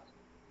யூஸ்ஃபுல்லா இருக்கும்?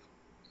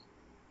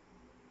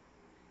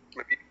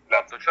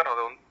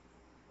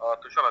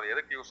 துஷார், அது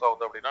எதுக்கு யூஸ்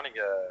ஆகுது அப்படின்னா,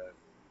 நீங்க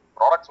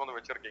ப்ராடக்ட்ஸ் வந்து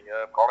வச்சிருக்கீங்க,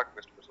 ப்ராடக்ட்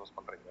பெஸ்ட் பிஸ்னஸ்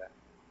பண்றீங்க.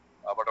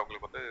 பட்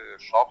உங்களுக்கு வந்து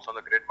ஷாப்ஸ்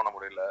வந்து கிரியேட் பண்ண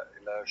முடியல,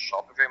 இல்லை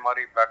ஷாப்பிஃபை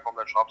மாதிரி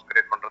பிளாட்ஃபார்ம்ல ஷாப்ஸ்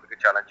கிரியேட்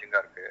பண்ணுறதுக்கு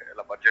சேலஞ்சிங்காக இருக்குது,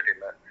 இல்லை பட்ஜெட்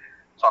இல்லை.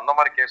 ஸோ அந்த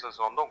மாதிரி கேசஸ்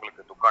வந்து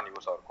உங்களுக்கு துக்கான்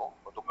யூஸாக இருக்கும்.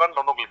 இப்போ துக்கானில்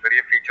வந்து உங்களுக்கு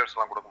பெரிய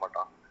ஃபீச்சர்ஸ்லாம் கொடுக்க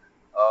மாட்டான்.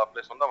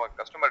 ப்ளஸ் வந்து அவன்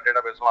கஸ்டமர்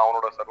டேட்டா பேஸ்லாம்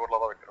அவனோட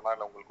சர்வரில் தான் வைக்கிறானா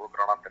இல்லை உங்களுக்கு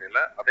கொடுக்குறானா தெரியல.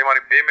 அதே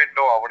மாதிரி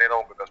பேமெண்ட்டும் அவனே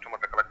தான் உங்கள்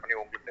கஸ்டமர்கிட்ட கலெக்ட் பண்ணி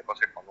உங்களுக்கு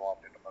டெபாசிட் பண்ணுவான்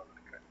அப்படின்ற மாதிரி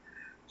நினைக்கிறேன்.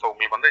 ஸோ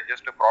உங்களுக்கு வந்து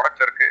ஜஸ்ட்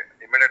ப்ராடக்ட்ஸ் இருக்குது,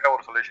 இமீடியட்டாக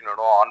ஒரு சொல்யூஷன்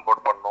வேணும்,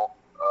 ஆன்போர்ட் பண்ணணும்,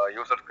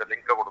 யூசர்ஸ்க்கு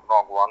லிங்கை கொடுக்கணும்,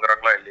 அவங்க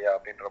வாங்குறாங்களா இல்லையா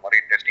அப்படின்ற மாதிரி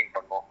டெஸ்டிங்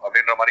பண்ணணும்.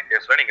 அப்படின்ற மாதிரி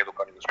கேஸில் நீங்கள்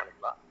துக்கான் யூஸ்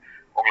பண்ணிக்கலாம்.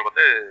 உங்களுக்கு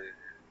வந்து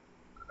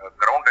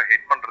கிரவுண்டை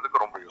ஹிட்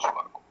பண்ணுறதுக்கு ரொம்ப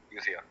யூஸ்ஃபுல்லாக இருக்கும்,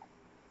 ஈஸியாக இருக்கும்.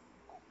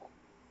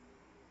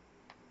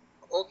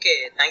 Okay,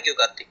 thank you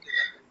Karthik.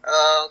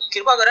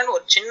 கிருபாகரன்,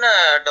 ஒரு சின்ன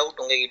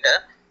டவுட் உங்ககிட்ட.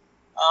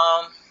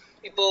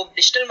 இப்போ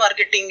டிஜிட்டல்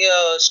மார்க்கெட்டிங்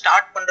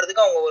ஸ்டார்ட்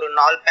பண்றதுக்கு அவங்க ஒரு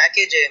 4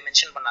 பேக்கேஜ்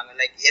மென்ஷன் பண்ணாங்க,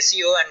 like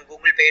SEO and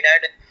Google paid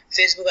ad,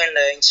 Facebook and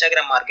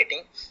Instagram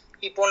marketing.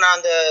 இப்போ நான்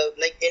அந்த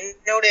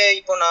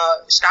இப்போ நான்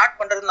ஸ்டார்ட்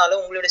பண்றதுனால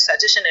உங்களுடைய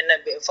சஜஷன் என்ன?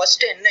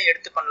 ஃபர்ஸ்ட் என்ன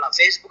எடுத்து பண்ணலாம்?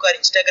 Facebook or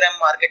Instagram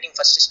marketing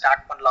first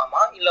start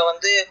பண்ணலாமா, இல்ல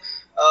வந்து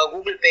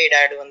கூகுள் பெய்ட்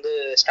ஆட் வந்து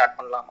ஸ்டார்ட்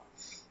பண்ணலாமா?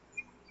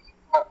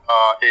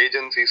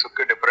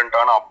 ஏஜென்சிஸுக்கு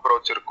டிஃப்ரெண்டான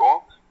அப்ரோச் இருக்கும்.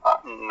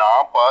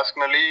 நான்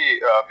personally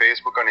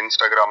Facebook and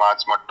Instagram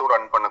ads மட்டும்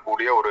ரன்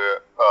பண்ணக்கூடிய ஒரு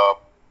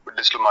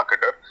டிஜிட்டல்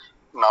மார்க்கெட்டர்.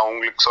 நான்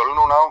உங்களுக்கு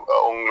சொல்லணும்னா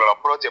உங்களோட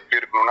அப்ரோச் எப்படி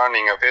இருக்கணும்னா,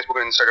 நீங்க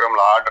ஃபேஸ்புக்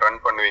இன்ஸ்டாகிராம்ல ஆட்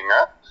ரன் பண்ணுவீங்க,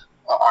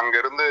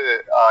 அங்கிருந்து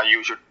you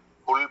should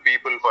pull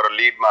people for a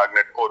lead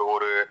magnet,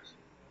 ஒரு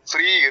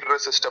ஃப்ரீ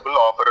இர்ரெசிஸ்டபிள்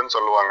ஆஃபர்ன்னு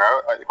சொல்லுவாங்க.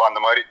 இப்போ அந்த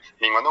மாதிரி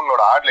நீங்க வந்து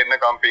உங்களோட ஆட்ல என்ன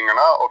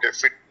காமிப்பீங்கன்னா, ஓகே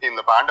ஃபிட்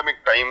இந்த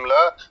பேண்டமிக் டைம்ல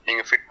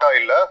நீங்க ஃபிட்டா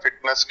இல்ல,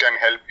 ஃபிட்னஸ் கேன்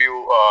ஹெல்ப் யூ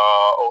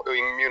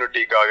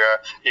இம்யூனிட்டிக்காக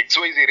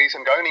XYZ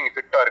ரீசனுக்காக நீங்க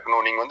ஃபிட்டா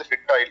இருக்கணும், நீங்க வந்து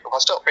ஃபிட்டா இல்ல.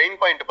 ஃபர்ஸ்ட் பெயின்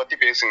பாயிண்ட் பத்தி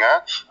பேசுங்க,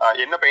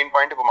 என்ன பெயின்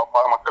பாயிண்ட்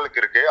இப்போ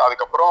மக்களுக்கு இருக்கு,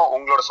 அதுக்கப்புறம்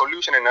உங்களோட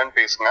சொல்யூஷன் என்னன்னு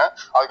பேசுங்க,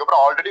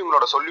 அதுக்கப்புறம் ஆல்ரெடி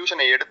உங்களோட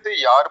சொல்யூஷனை எடுத்து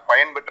யார்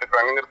பயன்பெற்று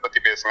இருக்காங்கிறத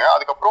பத்தி பேசுங்க,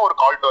 அதுக்கப்புறம் ஒரு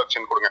கால் டு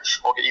ஆக்ஷன் கொடுங்க.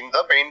 ஓகே இந்த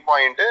பெயின்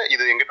பாயிண்ட்,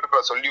 இது எங்கிட்ட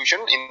இருக்கிற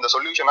சொல்யூஷன், இந்த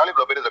சொல்யூஷனால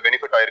இவ்வளவு பேர் இதுல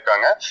பெனிஃபிட்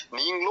ஆயிருக்காங்க,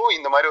 நீங்களும்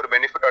இந்த மாதிரி ஒரு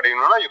பெனிஃபிட்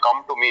அடையணும்னா யூ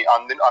கம் டு மீ.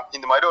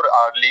 இந்த மாதிரி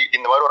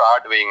ஒரு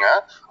ஆட் வைங்க,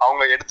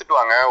 அவங்க எடுத்துட்டு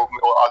வாங்க.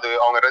 அது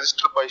அவங்க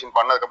ரெஜிஸ்டர்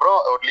பண்ணதுக்கு அப்புறம்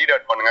ஒரு லீட்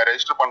ஆட் பண்ணுங்க.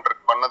 ரெஜிஸ்டர்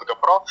பண்ணதுக்கு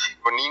அப்புறம்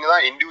இப்போ நீங்க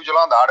தான்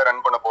இண்டிவிஜுவலா அந்த ஆடை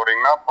ரன் பண்ண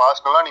போறீங்கன்னா,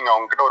 பர்சனலா நீங்க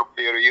அவங்க கிட்ட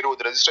ஒரு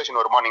 20 ரெஜிஸ்ட்ரேஷன்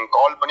வருமா, நீங்க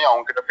கால் பண்ணி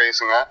அவங்க கிட்ட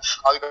பேசுங்க,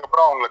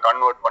 அதுக்கப்புறம் அவங்களை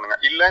கன்வெர்ட் பண்ணுங்க.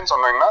 இல்லைன்னு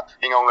சொன்னீங்கன்னா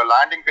நீங்க அவங்க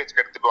லேண்டிங்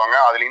பேஜ்க்கு எடுத்துட்டு வாங்க,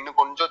 அதுல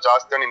இன்னும் கொஞ்சம்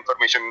ஜாஸ்தியான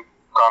இன்ஃபர்மேஷன்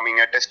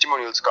காமிங்க,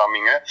 டெஸ்டிமோனியல்ஸ்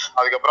காமிங்க,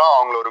 அதுக்கப்புறம்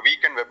அவங்கள ஒரு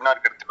வீக்கெண்ட்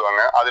வெபினாருக்கு எடுத்துட்டு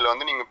வாங்க, அதுல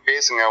வந்து நீங்க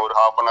பேசுங்க ஒரு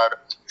 1/2 an hour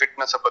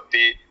ஃபிட்னஸை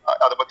பத்தி,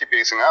 அதை பத்தி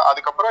பேசுங்க.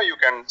 அதுக்கப்புறம் you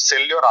can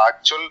sell your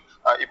actual,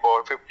 இப்போ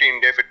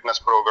 15-day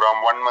fitness program,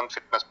 1 month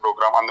fitness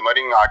program, அந்த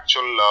மாதிரி நீங்க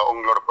ஆக்சுவல்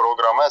உங்களோட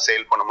ப்ரோக்ராமை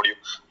சேல் பண்ண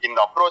முடியும். இந்த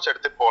அப்ரோச்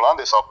எடுத்துட்டு போகலாம்.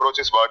 This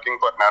approach is working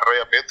for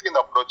நிறைய பேருக்கு.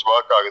 இந்த அப்ரோச்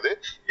ஒர்க் ஆகுது.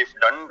 இஃப்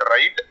டன்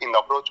ரைட் இந்த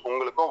அப்ரோச்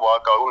உங்களுக்கும்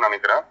ஒர்க் ஆகும்னு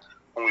நினைக்கிறேன்.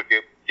 உங்களுக்கு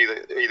இது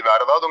வேற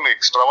ஏதாவது உங்களுக்கு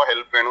எக்ஸ்ட்ராவா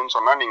ஹெல்ப் வேணும்னு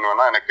சொன்னா நீங்க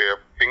வேணா எனக்கு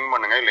பிங்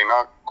பண்ணுங்க, இல்லைன்னா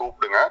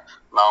கூப்பிடுங்க.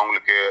 நான்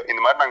உங்களுக்கு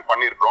இந்த மாதிரி நாங்க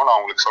பண்ணிருக்கிறோம், நான்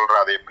உங்களுக்கு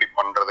சொல்றேன் அதை எப்படி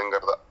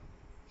பண்றதுங்கிறத.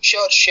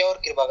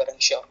 Sure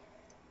Kirubakaran, sure.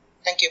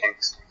 Thank you.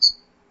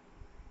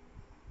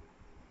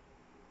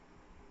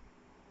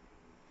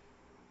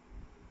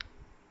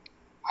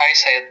 Hi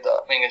Syed,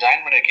 நீங்க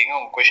ஜாயின் பண்ணிருக்கீங்க,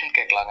 உங்க क्वेश्चन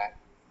கேட்கலாங்க.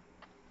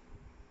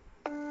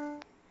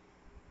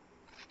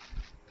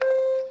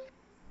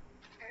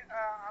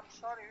 I'm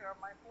sorry,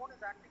 my phone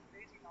is acting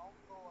crazy now,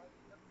 so I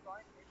just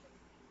joined later.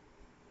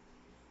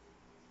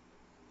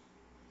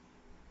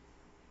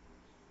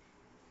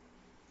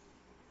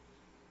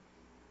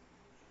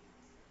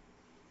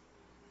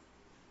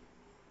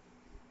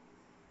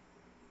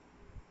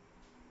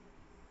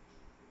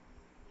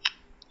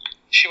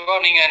 Siva,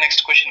 நீங்க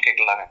நெக்ஸ்ட் क्वेश्चन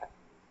கேட்கலாங்க.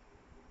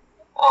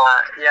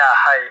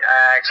 ஹாய்.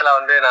 ஆக்சுவலாக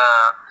வந்து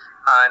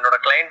நான் என்னோட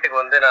கிளைண்ட்டுக்கு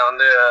வந்து நான்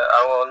வந்து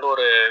அவங்க வந்து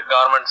ஒரு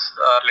கார்மெண்ட்ஸ்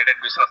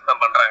ரிலேட்டட் பிஸ்னஸ்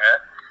தான் பண்ணுறாங்க.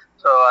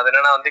 ஸோ அது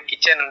என்னன்னா வந்து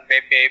கிச்சன் அண்ட்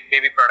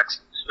பேபி ப்ராடக்ட்ஸ்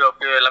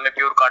எல்லாமே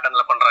பியூர்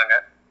காட்டனில் பண்ணுறாங்க.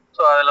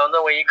 ஸோ அதில் வந்து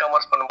அவங்க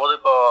இ-காமர்ஸ் பண்ணும்போது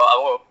இப்போ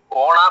அவங்க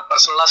ஓனாக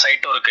பர்சனலாக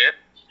சைட்டும் இருக்குது.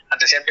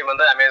 அட் த சேம் டைம்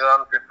வந்து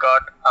Amazon,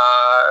 Flipkart,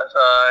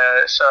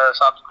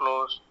 shops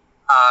close,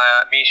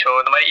 Meesho,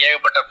 இந்த மாதிரி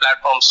ஏகப்பட்ட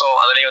பிளாட்ஃபார்ம்ஸும்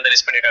அதுலேயும் வந்து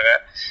லிஸ்ட் பண்ணியிருக்காங்க.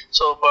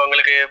 ஸோ இப்போ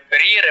உங்களுக்கு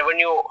பெரிய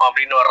ரெவென்யூ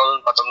அப்படின்னு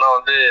வர்றதுன்னு பார்த்தோம்னா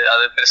வந்து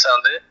அது பெருசாக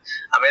வந்து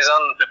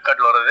அமேசான்,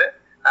 ஃப்ளிப்கார்ட்டில் வருது.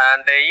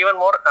 அண்ட் ஈவன்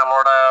மோர்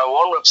நம்மளோட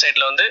ஓன்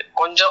வெப்சைட்டில் வந்து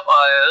கொஞ்சம்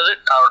அதாவது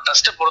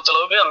ட்ரஸ்ட்டை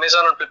பொறுத்தளவுக்கு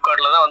அமேசான் அண்ட்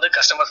ஃப்ளிப்கார்ட்டில் தான் வந்து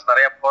கஸ்டமர்ஸ்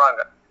நிறையா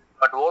போகிறாங்க.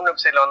 பட் ஓன்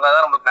வெப்சைட்டில் வந்தால்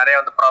தான் நம்மளுக்கு நிறையா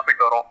வந்து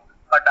ப்ராஃபிட் வரும்.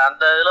 பட்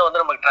அந்த இதில்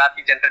வந்து நமக்கு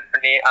டிராஃபிக் ஜென்ரேட்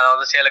பண்ணி அதை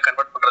வந்து சேலை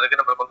கன்வெர்ட் பண்ணுறதுக்கு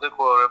நம்மளுக்கு வந்து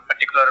ஒரு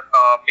பர்டிகுலர்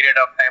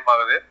பீரியட் ஆஃப் டைம்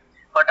ஆகுது.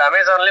 பட்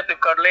அமேசான்லேயே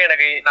ஃப்ளிப்கார்ட்லேயே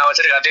எனக்கு நான்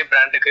வச்சிருக்க அதே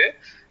பிராண்டுக்கு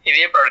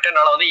இதே ப்ராடக்ட்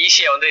என்னால் வந்து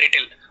ஈஸியாக வந்து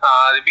ரீட்டைல்,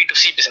 அது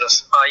B2C பிஸ்னஸ்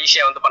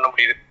ஈஸியாக வந்து பண்ண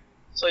முடியுது.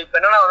 ஸோ இப்போ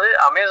என்னன்னா வந்து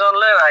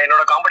அமேசானில் நான்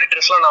என்னோட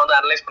காம்படிட்டர்ஸ்லாம் நான் வந்து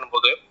அனலைஸ்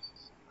பண்ணும்போது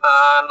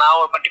நான்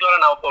ஒரு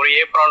பர்டிகுலராக நான் இப்போ ஒரு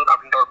ஏப்ரான்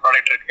அப்படின்ற ஒரு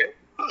ப்ராடக்ட் இருக்கு.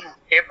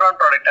 ஏப்ரான்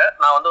ப்ராடக்ட்டை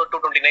நான் வந்து ஒரு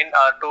 229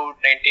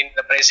 219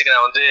 இந்த ப்ரைஸுக்கு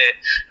நான் வந்து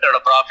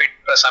என்னோட ப்ராஃபிட்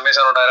ப்ளஸ்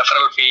அமேசானோட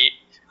ரெஃபரல் ஃபீ,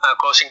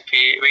 க்ளோசிங்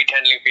ஃபீ, வெயிட்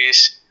ஹேண்ட்லிங்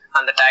ஃபீஸ்,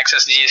 அந்த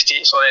டாக்ஸஸ், GST,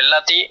 ஸோ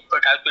எல்லாத்தையும் இப்போ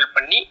கால்குலேட்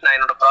பண்ணி நான்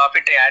என்னோட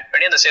ப்ராஃபிட்டை ஆட்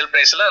பண்ணி அந்த சேல்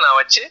ப்ரைஸில் நான்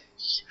வச்சு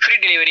ஃப்ரீ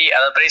டெலிவரி,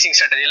 அதாவது ப்ரைசிங்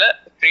ஸ்ட்ராட்டஜியில்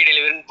ஃப்ரீ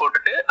டெலிவரின்னு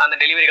போட்டுட்டு அந்த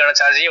டெலிவரிக்கான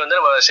சார்ஜையும் வந்து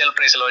நம்ம சேல்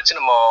ப்ரைஸில் வச்சு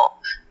நம்ம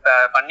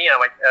பண்ணி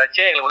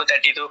வச்சு எங்களுக்கு வந்து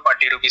 30 to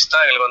 40 rupees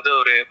தான் எங்களுக்கு வந்து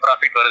ஒரு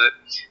ப்ராஃபிட் வருது.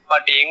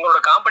 பட் எங்களோட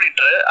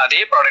காம்படிட்டர்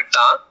அதே ப்ராடக்ட்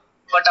தான்,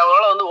 பட்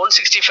அவங்களால வந்து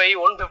 165,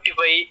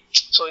 155,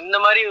 ஸோ இந்த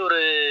மாதிரி ஒரு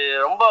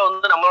ரொம்ப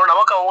வந்து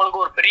நமக்கு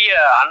அவங்களுக்கு ஒரு பெரிய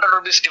 100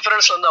 rupees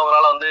டிஃபரன்ஸ் வந்து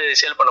அவங்களால வந்து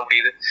சேல் பண்ண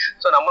முடியுது.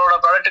 ஸோ நம்மளோட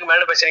ப்ராடக்ட்டுக்கு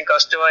மேனுஃபேக்சரிங்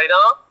காஸ்ட் மாதிரி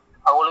தான்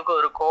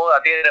அவங்களுக்கும் இருக்கும்,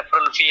 அதே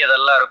ரெஃபரல் ஃபீ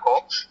அதெல்லாம்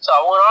இருக்கும். ஸோ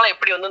அவங்களால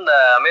எப்படி வந்து இந்த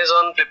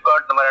அமேசான்,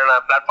 ஃப்ளிப்கார்ட் இந்த மாதிரியான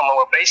பிளாட்ஃபார்ம்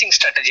அவங்க ப்ரைசிங்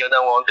ஸ்ட்ராட்டஜி வந்து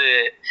அவங்க வந்து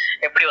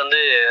எப்படி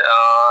வந்து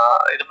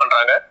இது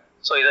பண்ணுறாங்க.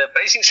 ஸோ இதை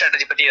ப்ரைசிங்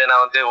ஸ்ட்ராட்டஜி பற்றி இதை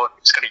நான் வந்து ஒரு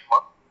டிப்ஸ் கிடைக்குமா?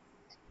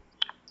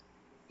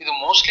 இது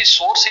மோஸ்ட்லி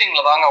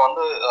சோர்சிங்ல தாங்க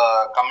வந்து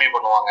கம்மி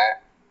பண்ணுவாங்க.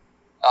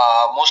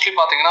 மோஸ்ட்லி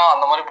பார்த்தீங்கன்னா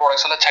அந்த மாதிரி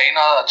ப்ராடக்ட்ஸ் எல்லாம்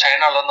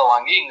சைனாலேருந்து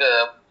வாங்கி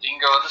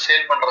இங்கே வந்து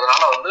சேல்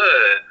பண்ணுறதுனால வந்து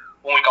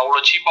உங்களுக்கு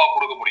அவ்வளோ சீப்பாக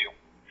கொடுக்க முடியும்.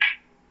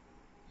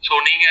 ஸோ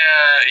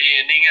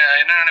நீங்கள்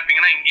என்ன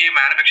நினைப்பீங்கன்னா இங்கேயே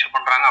மேனுஃபேக்சர்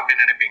பண்ணுறாங்க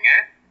அப்படின்னு நினைப்பீங்க.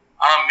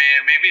 ஆனால்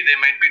maybe they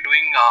might be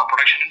doing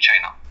production in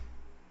China.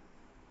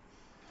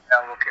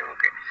 Okay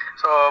okay.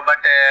 So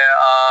but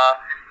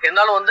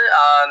இருந்தாலும் வந்து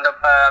இந்த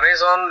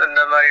அமேசான்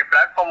இந்த மாதிரி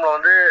பிளாட்ஃபார்மில்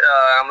வந்து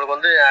நம்மளுக்கு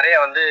வந்து நிறைய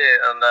வந்து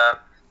அந்த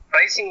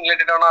ப்ரைஸிங்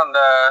ரிலேட்டடான அந்த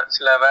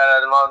சில வேற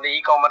இதுமாதிரி வந்து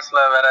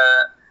இ-காமர்ஸில் வேற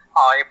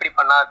எப்படி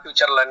பண்ணால்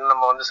ஃபியூச்சரில் இன்னும்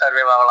நம்ம வந்து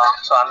சர்வே ஆகலாம்.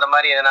 ஸோ அந்த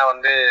மாதிரி எதனா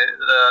வந்து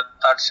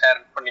தாட்ஸ் ஷேர்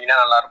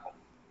பண்ணிங்கன்னா நல்லாயிருக்கும்.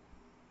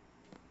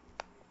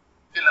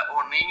 இல்லை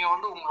நீங்கள்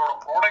வந்து உங்களோட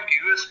ப்ராடக்ட்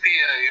யூஎஸ்பி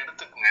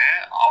எடுத்துக்கோங்க.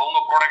 அவங்க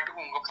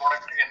ப்ராடக்ட்டுக்கும் உங்கள்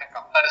ப்ராடக்ட்டுக்கு என்ன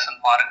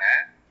கம்பேரிசன்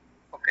பாருங்கள்.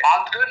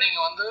 பார்த்துட்டு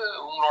நீங்கள் வந்து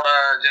உங்களோட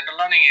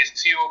ஜென்ரலாக நீங்கள்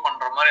எஸ்சிஓ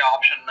பண்ணுற மாதிரி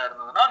ஆப்ஷன்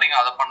இருந்ததுன்னா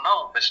நீங்கள் அதை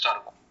பண்ணால் பெஸ்ட்டாக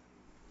இருக்கும்.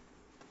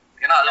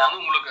 ஏன்னா அது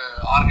வந்து உங்களுக்கு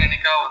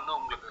ஆர்கானிக்காக வந்து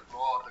உங்களுக்கு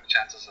க்ரோ ஆகிறதுக்கு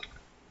சான்சஸ் இருக்கு.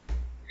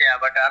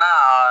 பட்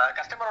ஆனால்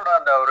கஸ்டமரோட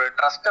அந்த ஒரு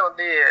ட்ரஸ்ட்டை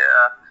வந்து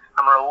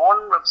நம்மளோட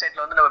ஓன்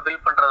வெப்சைட்டில் வந்து நம்ம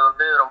பில்ட் பண்ணுறது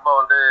வந்து ரொம்ப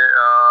வந்து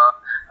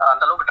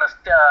அந்த அளவுக்கு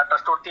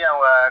ட்ரஸ்ட் ஊற்றி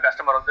அவங்க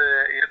கஸ்டமர் வந்து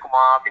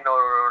இருக்குமா அப்படின்னு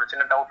ஒரு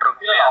சின்ன டவுட்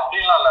இருக்கு. இல்லை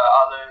அப்படின்லாம் இல்லை.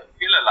 அது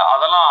இல்லை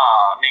அதெல்லாம்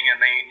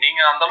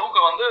நீங்கள் அந்த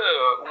அளவுக்கு வந்து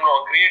உங்களோட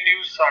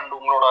கிரியேட்டிவ்ஸ் அண்ட்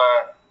உங்களோட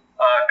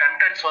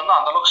கண்டென்ட்ஸ் வந்து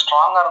அந்த அளவுக்கு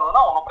ஸ்ட்ராங்காக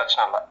இருந்ததுன்னா ஒன்றும்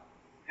பிரச்சனை இல்லை.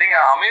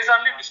 நீங்கள்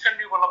அமேசான்லேயும்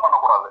டிஸ்கண்டினியூ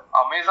பண்ணக்கூடாது,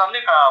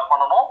 அமேசான்லேயும்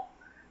பண்ணணும்.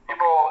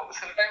 இப்போ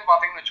சில டைம்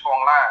பார்த்தீங்கன்னு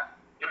வச்சுக்கோங்களேன்,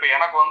 இப்போ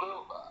எனக்கு வந்து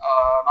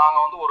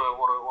நாங்கள் வந்து ஒரு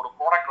ஒரு ஒரு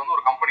ப்ராடக்ட் வந்து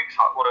ஒரு கம்பெனிக்கு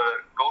ஒரு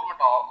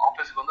கவர்மெண்ட்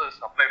ஆஃபீஸுக்கு வந்து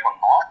சப்ளை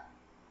பண்ணோம்.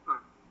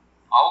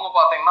 அவங்க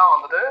பார்த்தீங்கன்னா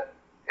வந்துட்டு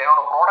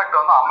என்னோட ப்ராடக்ட்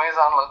வந்து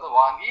அமேசான்ல இருந்து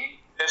வாங்கி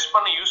டெஸ்ட்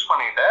பண்ணி யூஸ்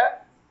பண்ணிட்டு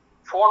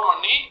ஃபோன்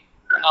பண்ணி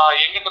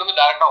எங்கிட்ட இருந்து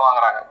டைரக்டா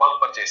வாங்குறாங்க,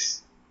 bulk purchase.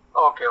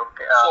 Okay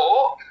okay. So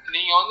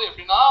நீங்க வந்து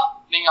எப்படின்னா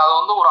நீங்க அதை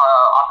வந்து ஒரு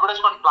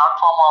அட்வர்டைஸ்மெண்ட்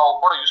பிளாட்ஃபார்மா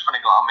கூட யூஸ்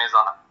பண்ணிக்கலாம்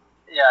அமேசானை.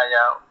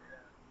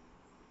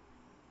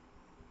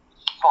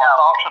 ஸோ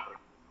அந்த ஆப்ஷன் இருக்கு.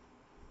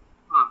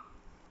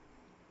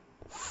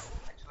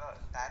 ஆக்சுவலா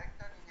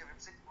டைரக்டா நீங்க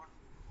வெப்சைட்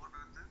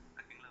போடுறது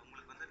ஓகேங்களா,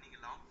 உங்களுக்கு வந்து நீங்க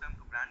லாங்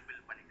டேர்ம்க்கு பிராண்ட்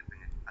பில்ட்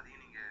பண்ணிக்கிறதுங்க,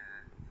 அதையும் நீங்க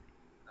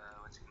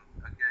வச்சுக்கணும்.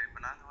 ஓகே, இப்போ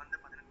நாங்க வந்து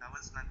பாத்தீங்கன்னா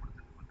டவல்ஸ்லாம்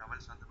கொடுத்துருக்கோம்.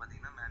 டவல்ஸ் வந்து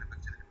பாத்தீங்கன்னா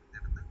மேனுஃபேக்சரிங்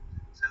எடுத்து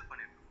செல்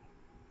பண்ணிட்டு இருக்கோம்.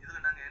 இதுல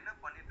நாங்க என்ன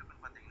பண்ணிட்டு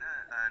இருக்கோம்னு பாத்தீங்கன்னா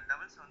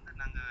டவல்ஸ் வந்து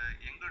நாங்க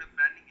எங்களோட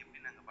பிராண்டிங்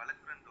எப்படி நாங்க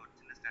வளர்க்குறோன்ற ஒரு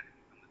சின்ன ஸ்ட்ராட்டஜி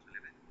உங்களுக்கு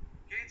சொல்லிடுறேன்.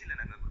 கேஜில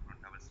நாங்க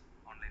கொடுக்குறோம் டவல்ஸ்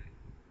ஆன்லைன்ல.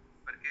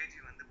 பர் கேஜி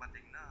வந்து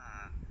பாத்தீங்கன்னா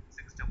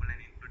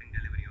 699 இன்க்ளூடிங்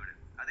டெலிவரியோட.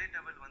 அதே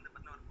டவல் வந்து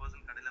பாத்தீங்கன்னா ஒரு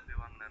பர்சன் கடையில்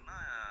போய் வாங்கினாருன்னா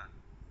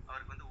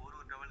அவருக்கு வந்து ஒரு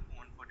டவலுக்கும்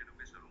 140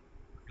 rupees வரும்.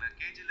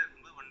 கேஜில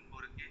இருக்கும்போது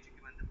ஒரு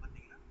கேஜிக்கு வந்து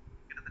பாத்தீங்கன்னா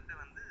கிட்டத்தட்ட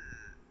வந்து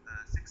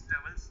 6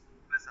 டவல்ஸ்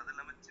பிளஸ் அது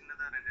இல்லாம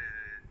சின்னதா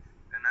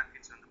 2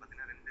 நாப்கின்ஸ் வந்து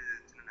பாத்தீங்கன்னா 2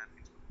 சின்ன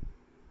நாப்கின்ஸ்.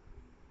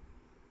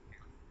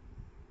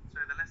 ஸோ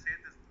இதெல்லாம்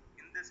சேர்த்து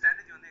இந்த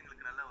ஸ்ட்ராட்டஜி வந்து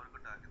எங்களுக்கு நல்லா ஒர்க்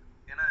அவுட் ஆகுது.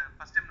 ஏன்னா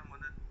ஃபர்ஸ்ட் டைம் நம்ம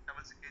வந்து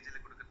டவல்ஸ் கேஜில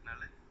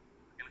கொடுக்கறதுனால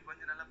எனக்கு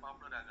கொஞ்சம் நல்லா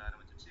பாப்புலர் ஆக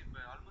ஆரம்பிச்சிச்சு. இப்போ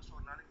ஆல்மோஸ்ட்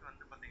ஒரு நாளைக்கு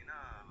வந்து பாத்தீங்கன்னா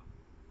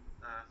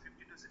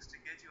 50 to 60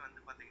 kg வந்து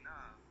பாத்தீங்கன்னா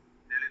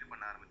டெலிவரி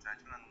பண்ண ஆரம்பிச்சோம்.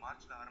 ஆக்சுவலாக நாங்கள்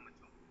மார்ச்ல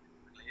ஆரம்பிச்சோம்.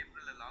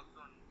 ஏப்ரல்ல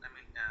லாக்டவுன்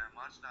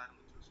மார்ச்ல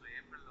ஆரம்பிச்சோம். ஸோ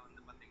ஏப்ரல்ல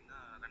வந்து பாத்தீங்கன்னா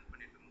ரன்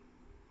பண்ணிட்டு இருந்தோம்.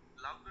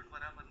 லாக்டவுன்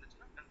வராமல்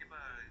இருந்துச்சுன்னா கண்டிப்பா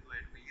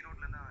இதுவாயிடும்.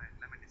 ஈரோட்ல தான்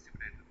எல்லாமே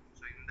டிஸ்ட்ரிபியூட் ஆயிட்டு இருக்கும்.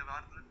 ஸோ இந்த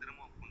வாரத்துல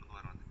திரும்ப கொண்டு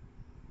வரோம். அது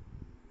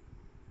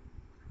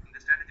இந்த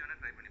ஸ்ட்ராட்டஜி வேணா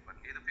ட்ரை பண்ணி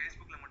பாருங்க. இது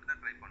ஃபேஸ்புக்ல மட்டும்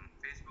தான் ட்ரை பண்ணணும்.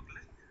 ஃபேஸ்புக்ல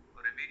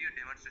ஒரு வீடியோ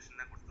டெமான்ஸ்ட்ரேஷன்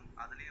தான் கொடுத்தோம்.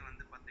 அதுலயும்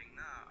வந்து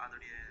பாத்தீங்கன்னா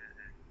அதோடைய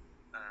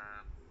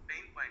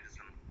பெயின் பாயிண்ட்ஸ்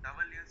சொன்னோம்.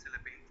 டவல்லையும் சில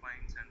பெயின்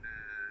பாயிண்ட்ஸ் அண்ட்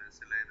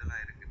சில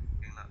இதெல்லாம் இருக்கு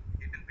ஓகேங்களா,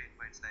 ஹிடன் பெயின்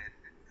பாயிண்ட்ஸ்லாம்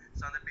இருக்கு.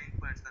 ஸோ அந்த பெயின்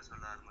பாயிண்ட்ஸ் தான்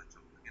சொல்ல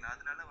ஆரம்பிச்சோம் ஓகேங்களா.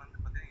 அதனால வந்து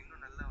பார்த்தீங்கன்னா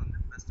இன்னும் நல்லா வந்து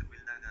ட்ரஸ்ட்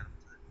பில்ட் ஆக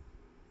ஆரம்பிச்சது.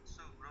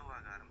 ஸோ க்ரோ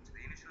ஆக ஆரம்பிச்சது.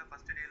 இனிஷியலாக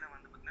ஃபர்ஸ்ட் டேலாம்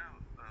வந்து பார்த்தீங்கன்னா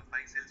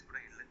 5 சேல்ஸ் கூட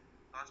இல்லை,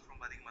 காஸ்ட்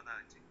ரொம்ப அதிகமாக தான்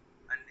ஆச்சு.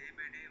 அண்ட் டே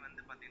பை டே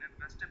வந்து பார்த்தீங்கன்னா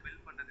ட்ரஸ்ட்டை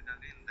பில்ட்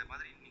பண்ணுறதுக்காக இந்த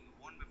மாதிரி நீங்கள்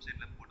ஓன்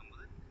வெப்சைட்டில்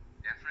போடும்போது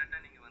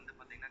டெஃபினட்டாக நீங்கள் வந்து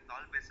பார்த்தீங்கன்னா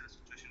கால் பேசுகிற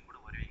சுச்சுவேஷன் கூட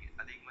வருவீங்க.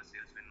 அதிகமாக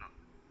சேல்ஸ் வேணும்.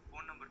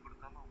 ஃபோன் நம்பர்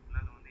கொடுக்காம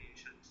உங்களால் வந்து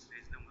இனிஷியல்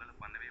ஸ்டேஜில்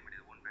உங்களால் பண்ணவே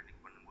முடியாது ஓன்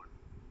பிராண்டிங் பண்ணும்போது.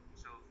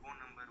 So phone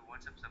number,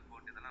 WhatsApp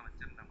support இதெல்லாம்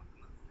வச்சிருந்தா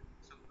மட்டும்தான்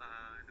ஸோ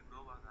இது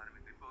க்ரோ ஆக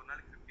ஆரம்பிக்கும். இப்போ ஒரு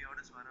நாளைக்கு 50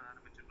 ஆர்டர்ஸ் வர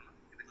ஆரம்பிச்சிருக்கணும்.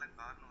 இதுக்கெல்லாம்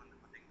காரணம் வந்து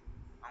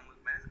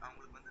பார்த்தீங்கன்னா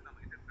அவங்களுக்கு வந்து நம்ம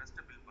கிட்ட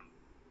ட்ரஸ்ட்டை பில்ட் பண்ணணும்.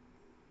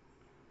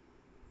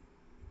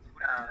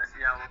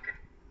 ஓகே.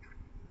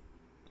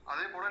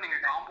 அதே போல நீங்க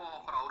காம்போ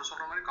ஆஃபர் அவர்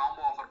சொல்ற மாதிரி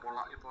காம்போ ஆஃபர்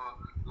போடலாம். இப்போ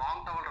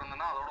லாங் டவல்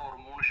இருந்ததுன்னா அதோட ஒரு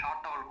 3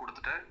 ஷார்ட் டவல்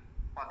கொடுத்துட்டு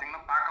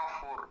பாத்தீங்கன்னா பேக்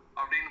ஆஃப் 4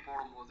 அப்படின்னு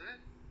போடும்போது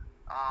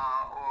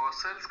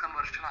சேல்ஸ்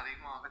கன்வர்ஷன்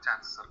அதிகமாக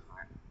சான்சஸ்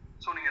இருக்குங்க.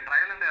 ஸோ நீங்க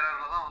ட்ரையல் அண்ட்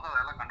எரர்ல தான் வந்து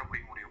அதெல்லாம்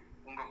கண்டுபிடிக்க முடியும்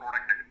உங்க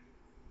ப்ராடக்ட்டுக்கு.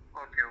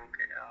 Okay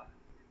okay.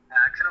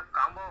 ஆக்சுவலாக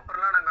காம்போ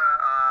ஆஃபர்லாம் நாங்கள்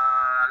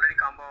ஆல்ரெடி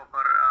காம்போ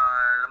ஆஃபர்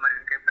இந்த மாதிரி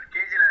இருக்கு. இப்போ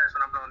கேஜியில்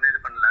சொன்னப்பல வந்து இது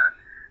பண்ணல,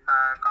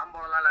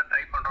 காம்போலாம்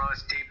ட்ரை பண்ணுறோம்.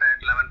 3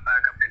 பேக் 11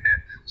 பேக் அப்படின்ட்டு.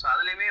 ஸோ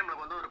அதுலேயுமே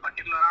நம்மளுக்கு வந்து ஒரு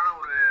பர்டிகுலரான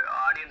ஒரு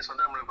ஆடியன்ஸ்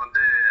வந்து நம்மளுக்கு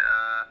வந்து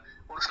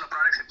ஒரு சில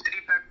ப்ராடக்ட்ஸ்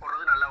 3 பேக்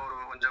போடுறது நல்லா ஒரு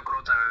கொஞ்சம்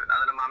க்ரோத் ஆகுது.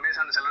 அதை நம்ம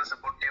அமேசான் செல்லர்ஸை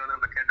போட்டே வந்து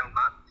நம்ம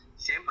கேட்டோம்னா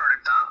சேம்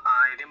ப்ராடக்ட் தான்,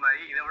 இதே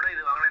மாதிரி இதை விட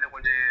இது வாங்கினா இது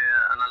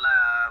கொஞ்சம் நல்லா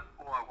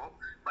மூவ் ஆகும்.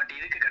 பட்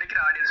இதுக்கு கிடைக்கிற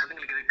ஆடியன்ஸ் வந்து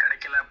எங்களுக்கு இது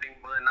கிடைக்கல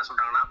அப்படிங்கும்போது என்ன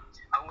சொல்றாங்கன்னா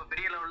அவங்க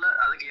பெரிய லெவலில்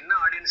அதுக்கு என்ன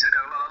ஆடியன்ஸ்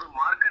இருக்காங்களோ, அதாவது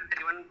மார்க்கெட்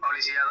ட்ரிவன்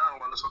பாலிசியாக தான்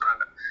அவங்க வந்து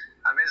சொல்றாங்க.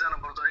 அமேசான்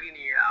அமேசானை பொறுத்த வரைக்கும்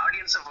நீங்க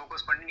ஆடியன்ஸை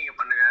ஃபோக்கஸ் பண்ணி நீங்க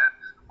பண்ணுங்க.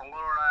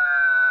 உங்களோட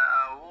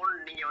ஓன்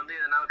நீங்க வந்து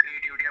எதனா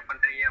கிரியேட்டிவிட்டியா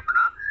பண்றீங்க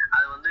அப்படின்னா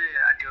அது வந்து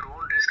அட் யுவர்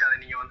ஓன் ரிஸ்க். அதை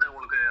நீங்க வந்து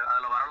உங்களுக்கு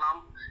அதுல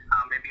வரலாம்,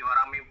 மேபி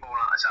வராமையும்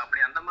போகலாம். ஸோ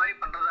அப்படி அந்த மாதிரி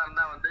பண்றதா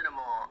இருந்தா வந்து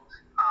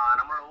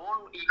நம்மளோட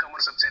ஓன்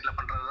காமர்ஸ் வெப்சைட்ல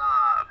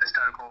பண்றதுதான்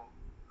பெஸ்டா இருக்கும்.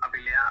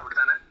 அப்படி இல்லையா?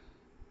 அப்படித்தானே?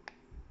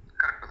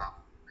 கரெக்ட் தான்.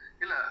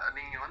 இல்ல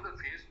நீங்க வந்து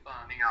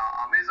நீங்க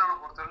அமேசானை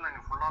பொறுத்தவரை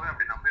நீங்க ஃபுல்லாவே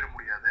அப்படி நம்பிட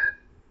முடியாது.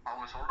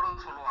 அவங்க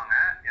சொல்றது சொல்லுவாங்க.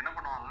 என்ன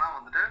பண்ணுவாங்கன்னா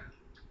வந்துட்டு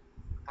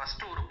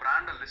ஃபர்ஸ்ட் ஒரு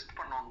பிராண்டை லிஸ்ட்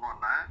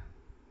பண்ணோம்னா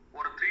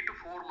ஒரு 3 to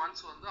 4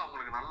 months வந்து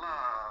அவங்களுக்கு நல்ல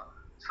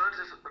சர்ச்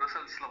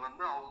ரிசல்ட்ஸ்ல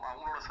வந்து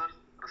அவங்களோட சர்ச்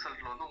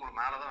ரிசல்ட்ல வந்து உங்களுக்கு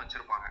மேலதான்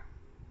வச்சிருப்பாங்க.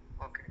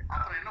 ஓகே,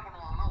 அப்புறம் என்ன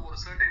பண்ணுவாங்கன்னா ஒரு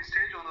சர்டன்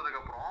ஸ்டேஜ்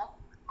வந்ததுக்கு அப்புறம்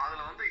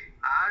அதுல வந்து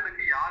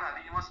ஆடுக்கு யார்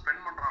அதிகமா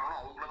ஸ்பெண்ட் பண்றாங்களோ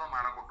அவங்களதான்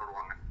மேல கொண்டு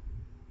வருவாங்க.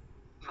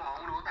 ஸோ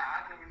அவங்களுக்கு வந்து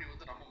ஆட் ரெவென்யூ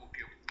வந்து ரொம்ப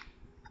முக்கியம்.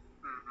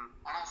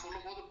 ஆனா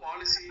சொல்லும் போது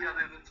பாலிசி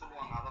அது இதுன்னு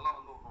சொல்லுவாங்க, அதெல்லாம்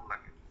வந்து ஒன்றும்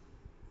இல்லைங்க.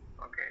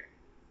 ஓகே,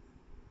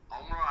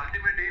 அவங்களோட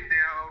ultimate aim they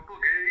have to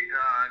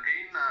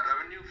gain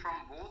revenue from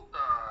both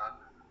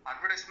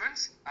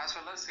advertisements as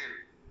well as sale.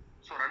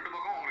 So ரெண்டு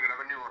பக்கம் உங்களுக்கு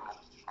ரெவென்யூ வரணும்.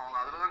 அவங்க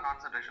அதில் தான்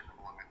கான்சன்ட்ரேஷன்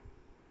பண்ணுவாங்க.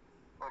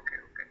 ஓகே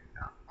ஓகே,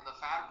 அந்த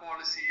ஃபேர்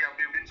பாலிசி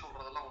அப்படி இப்படின்னு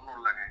சொல்றதெல்லாம் ஒன்றும்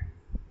இல்லைங்க.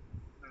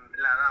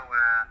 இல்லை, அதான் அவங்க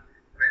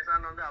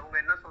அமேசான் வந்து அவங்க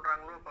என்ன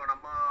சொல்றாங்களோ இப்போ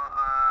நம்ம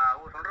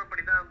அவங்க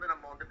சொல்றபடி தான் வந்து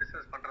நம்ம வந்து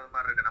பிசினஸ் பண்றது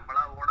மாதிரி இருக்கு.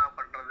 நம்மளா ஓனா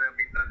பண்றது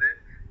அப்படின்றது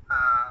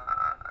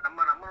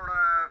நம்மளோட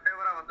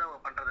ஃபேவரா வந்து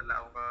அவங்க பண்றது இல்லை.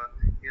 அவங்க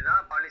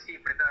இதுதான் பாலிசி,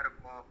 இப்படிதான்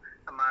இருக்கும்,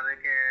 நம்ம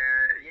அதுக்கு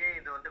ஏன்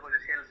இது வந்து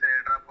கொஞ்சம் சேல்ஸ்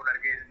ட்ராப் போல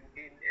இருக்கு,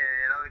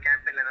 ஏதாவது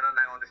கேம்பெயின்ல எதனா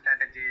நாங்கள் வந்து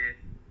ஸ்ட்ராட்டஜி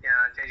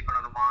சேஞ்ச்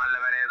பண்ணணுமா, இல்லை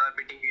வேற ஏதாவது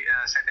பிட்டிங்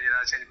ஸ்ட்ராட்டஜி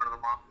ஏதாவது சேஞ்ச்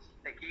பண்ணணுமா,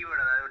 இல்லை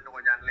கீவேர்டு ஏதாவது இன்னும்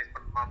கொஞ்சம் அனலைஸ்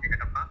பண்ணணுமா அப்படின்னு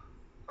கேட்டோம்னா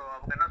ஸோ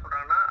அவங்க என்ன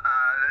சொல்றாங்கன்னா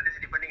that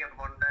is depending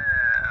upon the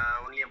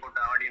only about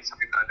audience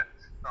அப்படின்றாங்க.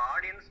 ஸோ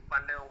ஆடியன்ஸ்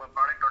பண்ண உங்க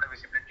ப்ராடக்டோட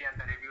விசிபிலிட்டி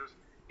அண்ட் ரிவ்யூஸ்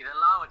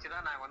இதெல்லாம்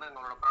வச்சுதான் நாங்கள் வந்து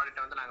எங்களோட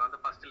ப்ராடக்ட்டை வந்து நாங்கள்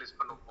வந்து ஃபர்ஸ்ட் லிஸ்ட்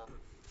பண்ணுவோம்.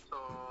 ஸோ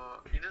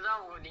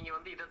இதுதான் நீங்கள்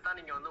வந்து இதைத்தான்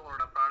நீங்கள் வந்து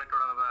உங்களோட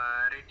ப்ராடக்டோட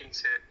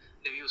ரேட்டிங்ஸு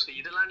ரிவ்யூஸ்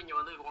இதெல்லாம் நீங்கள்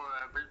வந்து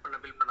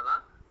பில்ட் பண்ண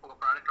தான் உங்கள்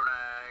ப்ராடக்டோட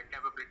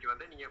கேப்பபிலிட்டி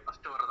வந்து நீங்கள்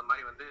ஃபர்ஸ்ட் வர்றது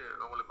மாதிரி வந்து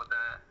உங்களுக்கு அந்த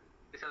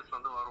ரிசல்ட்ஸ்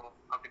வந்து வரும்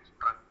அப்படின்னு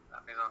சொல்கிறாங்க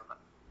அமேசான்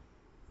தான்.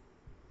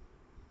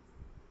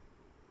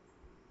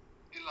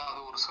 இல்லை, அது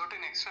ஒரு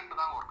சர்டன் எக்ஸ்டென்ட்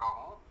தான் ஒர்க்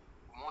ஆகும்.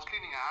 மோஸ்ட்லி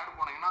நீங்கள் ஆட்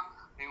போனீங்கன்னா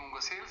நீங்கள்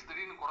உங்கள் சேல்ஸ்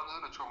திடீர்னு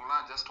குறைஞ்சதுன்னு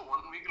வச்சுக்கோங்களேன், ஜஸ்ட்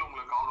 1 weekல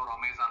உங்களுக்கு கால் வரும்,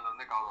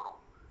 அமேசான்லேருந்தே கால் வரும்.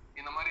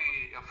 இந்த மாதிரி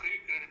ஃப்ரீ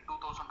கிரெடிட்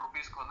 2000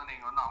 rupeesக்கு வந்து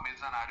நீங்கள் வந்து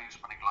அமேசான் ஆட்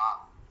யூஸ் பண்ணிக்கலாம்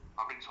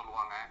அப்படின்னு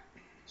சொல்லுவாங்க.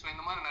 ஸோ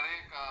இந்த மாதிரி நிறைய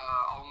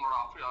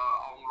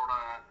அவங்களோட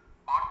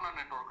பார்ட்னர்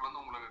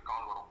நெட்வொர்க்லேருந்து உங்களுக்கு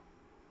கால் வரும்.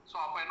 ஸோ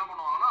அப்போ என்ன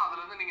பண்ணுவாங்கன்னா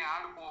அதுலேருந்து நீங்கள்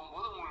ஆட்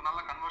போகும்போது உங்களுக்கு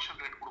நல்ல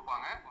கன்வர்ஷன் ரேட்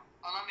கொடுப்பாங்க.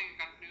 அதனால்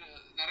நீங்கள்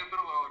நிறைய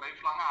பேர்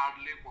லைஃப் லாங்காக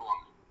ஆட்லேயே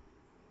போடுவாங்க.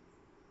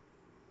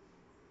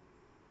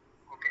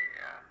 Okay,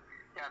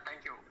 yeah,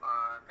 thank you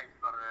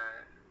for the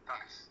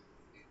thoughts.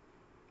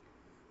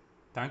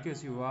 Thank you,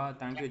 Shiva.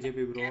 Thank you,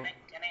 JP bro.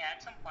 Can I add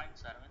some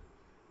points, Arvind?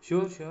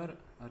 Sure,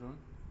 Arun.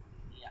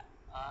 Yeah,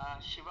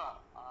 Shiva,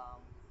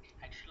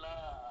 actually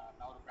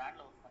நான் ஒரு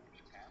பிராண்ட்ல ஒர்க் பண்ணிட்டு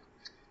இருக்கேன்,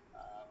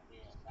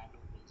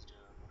 பெங்களூர் பேஸ்டு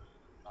ஒரு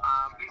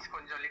ப்ளீஸ்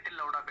கொஞ்சம் லிட்டில்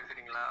லவுடா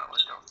பேசுறீங்களா?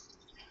 கொஞ்சம்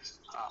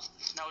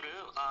நான் ஒரு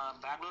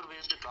பெங்களூர்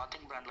பேஸ்டு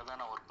கிளாத்திங் பிராண்டில் தான்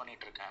நான் ஒர்க்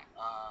பண்ணிட்டு இருக்கேன்.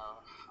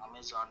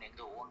 அமேசான்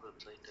எங்கள் ஓன்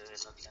வெப்சைட்டு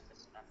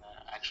எல்லாத்துலேருந்து நாங்கள்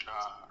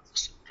ஆக்சுவலாக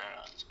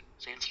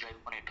சேல்ஸ்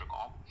ட்ரைவ் பண்ணிட்டு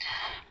இருக்கோம்.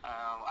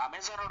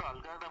 அமேசானோட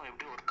அல்காரிதம்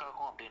எப்படி ஒர்க்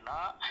ஆகும் அப்படின்னா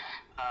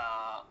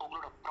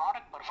உங்களோட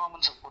ப்ராடக்ட்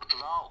பர்ஃபார்மன்ஸை பொறுத்து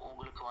தான்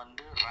உங்களுக்கு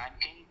வந்து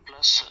ரேங்கிங்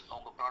ப்ளஸ்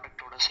உங்கள்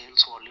ப்ராடக்டோட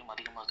சேல்ஸ் வால்யூம்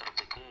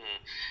அதிகமாகிறதுக்கு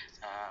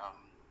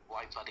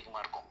வாய்ப்பு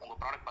அதிகமாக இருக்கும். உங்கள்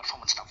ப்ராடக்ட்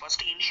பர்ஃபார்மன்ஸ் தான்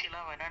ஃபர்ஸ்ட்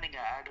இனிஷியலாக வேணால்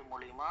நீங்கள் ஆடு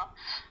மூலிமா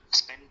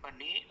ஸ்பெண்ட்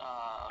பண்ணி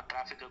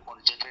டிராஃபிக்கை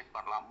கொஞ்சம் ஜென்ரேட்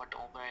பண்ணலாம். பட்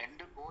உங்கள்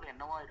எண்டு கோல்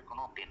என்னவா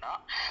இருக்கணும் அப்படின்னா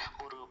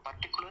ஒரு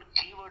பர்டிகுலர்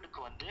கீவேர்டுக்கு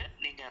வந்து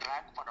நீங்கள்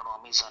ரேங்க் பண்ணணும்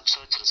அமேசான்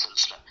சர்ச்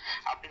ரிசல்ட்ஸில்.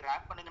 அப்படி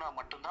ரேங்க் பண்ணிங்கன்னா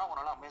மட்டும்தான்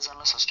உங்களால்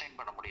அமேசானில் சஸ்டெயின்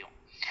பண்ண முடியும்.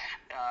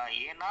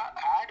 ஏன்னா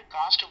ஆடு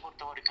காஸ்ட்டை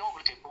பொறுத்த வரைக்கும்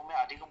உங்களுக்கு எப்பவுமே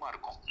அதிகமாக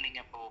இருக்கும்.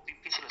 நீங்கள் இப்போ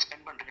பிபிசியில்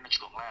ஸ்பெண்ட் பண்ணுறீங்கன்னு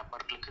வச்சுக்கோங்களேன்,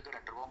 பர் கிளிக்கு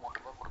 2 ரூபா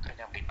 3 ரூபா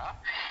கொடுக்குறீங்க அப்படின்னா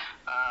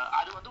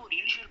அது வந்து ஒரு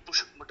இனிஷியல்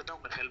புஷுக்கு மட்டும் தான்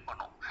உங்களுக்கு ஹெல்ப்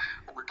பண்ணும்.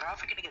 உங்கள்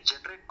டிராஃபிக்கை நீங்கள்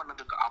ஜென்ரேட்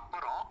பண்ணதுக்கு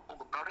அப்புறம்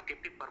உங்கள் ப்ராடக்ட்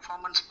எப்படி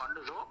பர்ஃபார்மன்ஸ்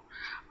பண்ணுதோ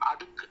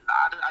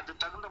அது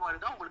தகுந்த மாதிரி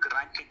தான் உங்களுக்கு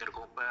ரேங்கிங்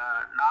இருக்கும். இப்போ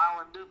நான்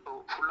வந்து இப்போ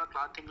ஃபுல்லாக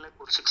கிளாத்திங்கில்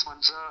ஒரு 6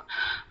 months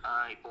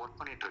இப்போ ஒர்க்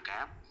பண்ணிட்டு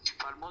இருக்கேன்.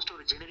 ஆல்மோஸ்ட்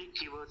ஒரு ஜெனரிக்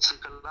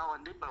கீவேர்ட்ஸுக்கெல்லாம்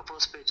வந்து இப்போ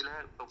ஃபர்ஸ்ட் பேஜில்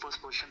இப்போ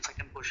ஃபர்ஸ்ட் பொசிஷன்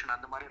செகண்ட் பொசிஷன்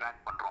அந்த மாதிரி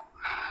ரேங்க் பண்ணுறோம்.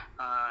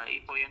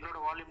 இப்போ எங்களோட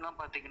வால்யூம்லாம்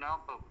பார்த்தீங்கன்னா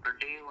இப்போ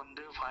டே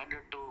வந்து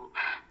 500 to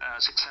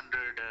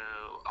 600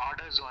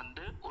 ஆர்டர்ஸ்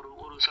வந்து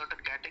ஒரு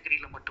சர்டன்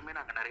கேட்டகரியில் மட்டுமே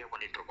நாங்கள் நிறைய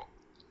பண்ணிட்டு இருக்கோம்.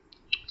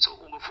 ஸோ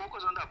உங்கள்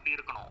ஃபோக்கஸ் வந்து அப்படி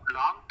இருக்கணும்.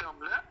 லாங்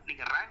டேர்மில்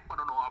நீங்கள் ரேங்க்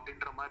பண்ணணும்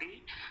அப்படின்ற மாதிரி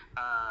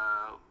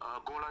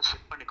கோலாக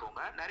செட்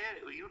பண்ணிக்கோங்க. நிறைய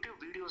யூடியூப்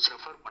வீடியோஸ்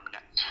ரெஃபர்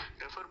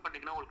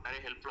பண்ணிங்கன்னா உங்களுக்கு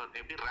நிறைய ஹெல்ப்ஃபுல்லாக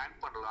இருக்கும். எப்படி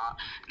ரேங்க் பண்ணலாம்,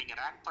 நீங்கள்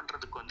ரேங்க்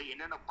பண்ணுறதுக்கு வந்து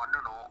என்னென்ன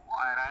பண்ணணும்,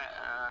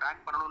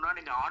 ரேங்க் பண்ணணும்னா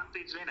நீங்கள் ஆன்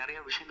பேஜ்லேயே நிறைய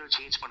விஷயங்கள்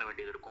சேஞ்ச் பண்ண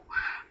வேண்டியது இருக்கும்.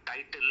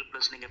 டைட்டில்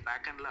ப்ளஸ் நீங்கள்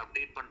பேக்கெண்டில்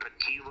அப்டேட் பண்ணுற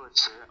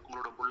கீவேர்ட்ஸு,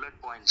 உங்களோட புல்லட்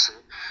பாயிண்ட்ஸு,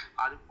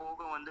 அது போக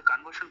வந்து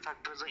கன்வர்ஷன்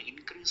ஃபேக்டர்ஸை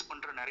இன்க்ரீஸ்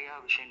பண்ணுற நிறையா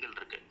விஷயங்கள்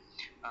இருக்குது.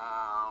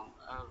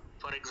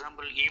 ஃபார்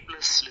எக்ஸாம்பிள் A+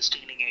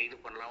 லிஸ்டிங் நீங்கள் இது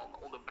பண்ணலாம்.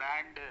 உங்கள்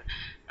பிராண்டு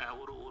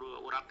ஒரு ஒரு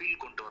ஒரு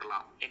அப்பீல் கொண்டு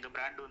வரலாம். எங்கள்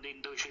பிராண்டு வந்து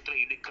இந்த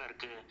விஷயத்தில் யூனிக்காக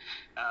இருக்குது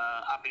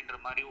அப்படின்ற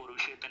மாதிரி ஒரு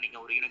விஷயத்த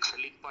நீங்கள் ஒரு யூனிக்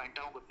செல்லிங்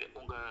பாயிண்ட்டாக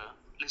உங்கள்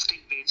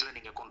லிஸ்டிங் பேஜில்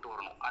நீங்கள் கொண்டு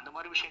வரணும். அந்த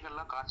மாதிரி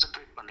விஷயங்கள்லாம்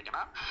கான்சென்ட்ரேட்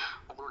பண்ணிங்கன்னா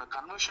உங்களோட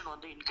கன்வர்ஷன்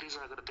வந்து இன்க்ரீஸ்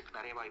ஆகிறதுக்கு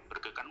நிறைய வாய்ப்பு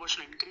இருக்குது.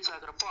 கன்வர்ஷன் இன்க்ரீஸ்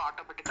ஆகிறப்போ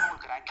ஆட்டோமேட்டிக்காக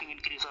உங்களுக்கு ரேங்கிங்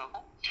இன்க்ரீஸ்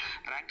ஆகும்.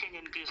 ரேங்கிங்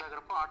இன்க்ரீஸ்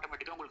ஆகிறப்போ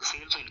ஆட்டோமேட்டிக்காக உங்களுக்கு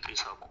சேல்ஸும்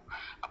இன்க்ரீஸ் ஆகும்.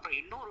 அப்புறம்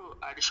இன்னொரு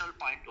அடிஷ்னல்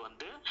பாயிண்ட்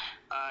வந்து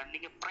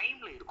நீங்கள்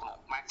ப்ரைமில்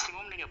இருக்கணும்.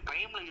 மேக்ஸிமம் நீங்கள்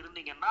ப்ரைமில்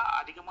இருந்தீங்கன்னா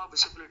அதிகமாக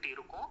விசிபிலிட்டி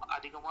இருக்கும்,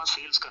 அதிகமாக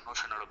சேல்ஸ்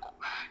கன்வர்ஷன் நடக்கும்.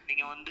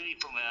 நீங்கள் வந்து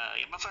இப்போ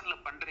MFNல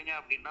பண்ணுறீங்க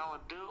அப்படின்னா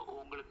வந்து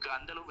உங்களுக்கு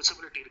அந்தளவு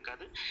விசிபிலிட்டி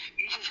இருக்காது.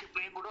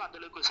 ஈஷிப்லேயும் கூட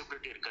அந்தளவுக்கு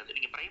விசிபிலிட்டி இருக்காது.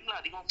 நீங்கள் ப்ரைமில்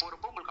அதிகமாக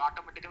போகிறப்போ உங்களுக்கு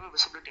ஆட்டோமேட்டிக்காகவே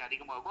விசிபிலிட்டி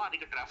அதிகமாகும்,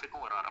 அதிக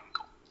டிராஃபிக்கும் வர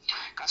ஆரம்பிக்கும்.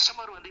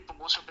 கஸ்டமர் வந்து இப்போ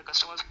most of the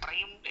customers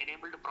prime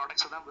enabled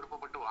ப்ராடக்ட்ஸை தான்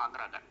விருப்பப்பட்டு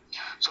வாங்குறாங்க.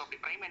 ஸோ அப்படி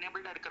ப்ரைம்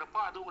எனேபிள்டாக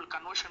இருக்கிறப்போ அது உங்களுக்கு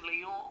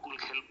கன்வர்ஷன்லையும்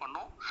உங்களுக்கு ஹெல்ப்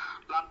பண்ணும்,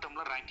 லாங்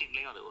டேர்மில்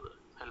ரேங்கிங்லேயும் அது ஒரு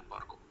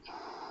ஹெல்ப்பாக இருக்கும்.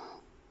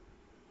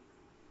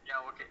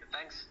 Okay,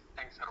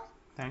 thanks Arun.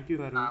 Thank you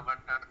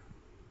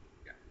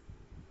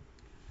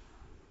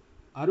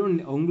Arun.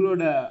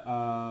 உங்களோட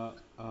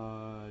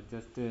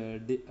ஜஸ்ட்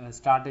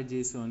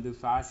ஸ்ட்ராட்டஜிஸ் வந்து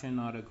fashion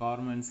R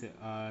garments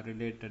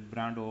related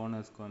brand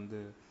ஓனர்ஸ்க்கு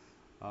வந்து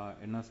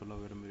என்ன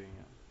சொல்ல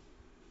விரும்புவீங்க?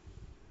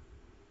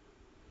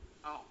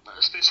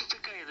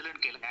 ஸ்பெசிஃபிக்காக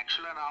எதுலன்னு கேளுங்க.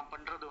 ஆக்சுவலாக நான்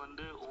பண்ணுறது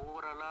வந்து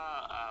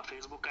ஓவராலாக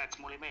ஃபேஸ்புக் ஆட்ஸ்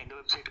மூலிமா எங்கள்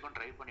வெப்சைட்டுக்கும்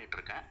ட்ரை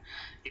பண்ணிகிட்ருக்கேன்.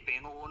 இப்போ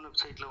எங்கள் ஓன்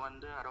வெப்சைட்டில்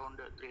வந்து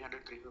அரௌண்ட்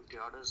 300-350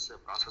 ஆர்டர்ஸ்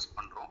ப்ராசஸ்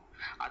பண்ணுறோம்.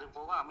 அது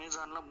போக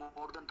அமேசானில்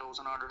மோர் தென்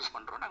 1000 ஆர்டர்ஸ்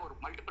பண்ணுறோம். நாங்கள் ஒரு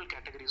மல்டிபிள்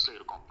கேட்டகரிஸில்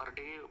இருக்கோம். பர்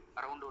டே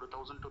அரௌண்ட் ஒரு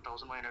 1000 to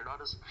 1500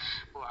 ஆர்டர்ஸ்.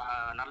 இப்போ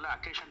நல்ல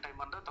அக்கேஷன்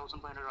டைம் இருந்தால்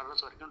 1500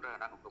 ஆர்டர்ஸ் வரைக்கும்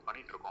நாங்கள் இப்போ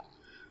பண்ணிகிட்ருக்கோம்.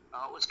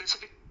 ஒரு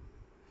ஸ்பெசிஃபிக்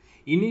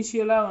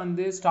இனிஷியலாக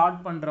வந்து ஸ்டார்ட்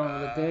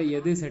பண்ணுறவங்களுக்கு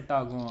எது செட்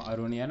ஆகும்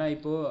அருண்? ஏன்னா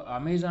இப்போது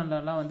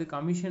அமேசான்லலாம் வந்து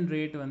கமிஷன்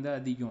ரேட் வந்து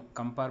அதிகம்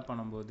கம்பேர்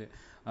பண்ணும்போது.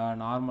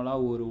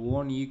 நார்மலாக ஒரு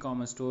ஓன்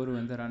இ-காமர்ஸ் ஸ்டோர்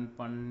வந்து ரன்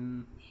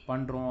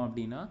பண்ணுறோம்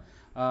அப்படின்னா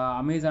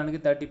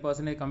அமேசானுக்கு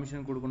 30%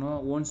 கமிஷன் கொடுக்கணும்.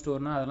 ஓன்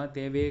ஸ்டோர்னால் அதெல்லாம்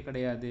தேவையே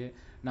கிடையாது.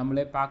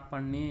 நம்மளே பேக்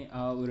பண்ணி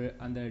ஒரு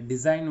அந்த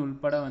டிசைன்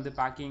உள்பட வந்து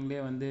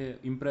பேக்கிங்லேயே வந்து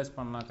இம்ப்ரெஸ்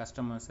பண்ணலாம்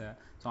கஸ்டமர்ஸை.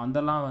 ஸோ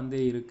அதெல்லாம் வந்து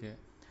இருக்குது.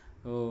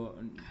 ஸோ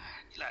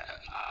இல்லை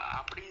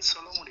அப்படி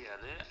சொல்ல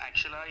முடியாது.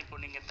 ஆக்சுவலாக இப்போ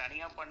நீங்கள்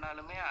தனியாக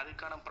பண்ணாலுமே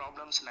அதுக்கான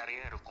ப்ராப்ளம்ஸ் நிறைய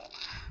இருக்கும்.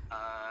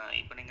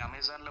 இப்போ நீங்கள்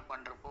அமேசானில்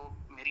பண்ணுறப்போ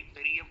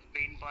பெரிய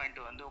பெயின் பாயிண்ட்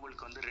வந்து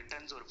உங்களுக்கு வந்து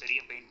ரிட்டர்ன்ஸ் ஒரு பெரிய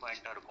பெயின்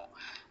பாயிண்ட்டாக இருக்கும்.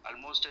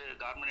 ஆல்மோஸ்ட்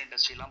கார்மெண்ட்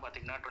இண்டஸ்ட்ரிலாம்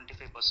பார்த்தீங்கன்னா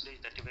 25%,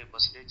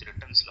 35%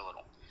 ரிட்டர்ன்ஸில்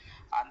வரும்.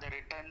 அந்த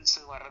ரிட்டர்ன்ஸ்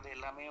வர்றது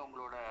எல்லாமே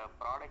உங்களோட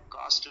ப்ராடக்ட்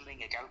காஸ்ட்டு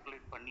நீங்கள்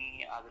கால்குலேட் பண்ணி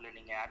அதில்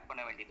நீங்கள் ஆட்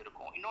பண்ண வேண்டியது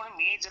இருக்கும். இன்னொன்று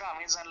மேஜராக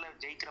அமேசானில்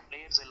ஜெயிக்கிற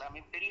பிளேயர்ஸ்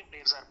எல்லாமே பெரிய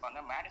பிளேயர்ஸாக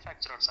இருப்பாங்க,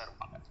 மேனுஃபேக்சரர்ஸாக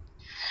இருப்பாங்க.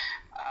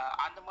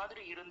 அந்த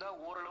மாதிரி இருந்தால்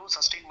ஓரளவு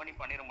சஸ்டெயின்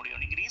பண்ணிட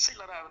முடியும். நீங்கள்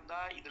ரீசேலராக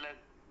இருந்தால் இதில்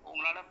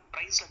உங்களால்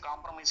ப்ரைஸில்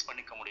காம்ப்ரமைஸ்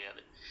பண்ணிக்க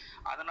முடியாது.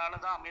 அதனால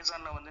தான்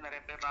அமேசானில் வந்து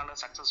நிறைய பேர்னால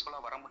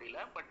சக்ஸஸ்ஃபுல்லாக வர முடியல.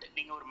 பட்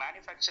நீங்கள் ஒரு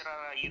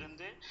மேனுஃபேக்சராக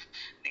இருந்து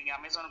நீங்கள்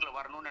அமேசானுக்குள்ள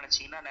வரணும்னு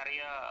நினச்சிங்கன்னா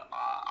நிறையா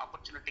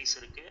ஆப்பர்ச்சுனிட்டிஸ்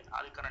இருக்குது.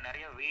 அதுக்கான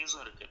நிறைய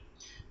வேஸும் இருக்குது.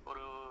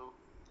 ஒரு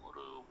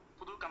ஒரு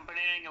புது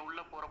கம்பெனியில் நீங்கள்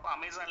உள்ளே போகிறப்போ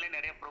அமேசான்லேயே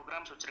நிறைய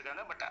ப்ரோக்ராம்ஸ்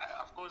வச்சுருக்காங்க. But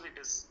of course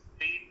it is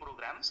paid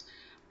programs.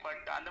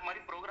 But அந்த மாதிரி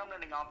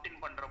ப்ரோக்ராமில் நீங்கள்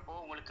ஆப்டின் பண்ணுறப்போ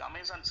உங்களுக்கு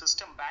அமேசான்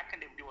சிஸ்டம் பேக்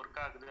அண்ட் எப்படி ஒர்க்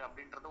ஆகுது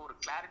அப்படின்றத ஒரு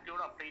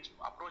கிளாரிட்டியோட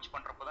அப்ரோச்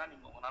பண்ணுறப்போ தான்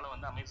நீங்கள் உங்களால்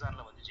வந்து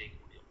அமேசானில் வந்து ஜெயிக்க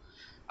முடியும்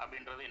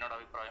அப்படின்றது என்னோட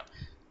அபிப்பிராயம்.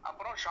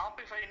 அப்புறம்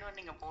ஷாப்பிஃபைன்னு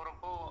நீங்கள்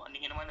போகிறப்போ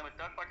நீங்கள் இந்த மாதிரி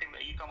தேர்ட்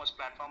பார்ட்டி இ-காமர்ஸ்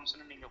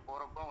பிளாட்ஃபார்ம்ஸ்னு நீங்கள்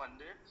போகிறப்போ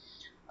வந்து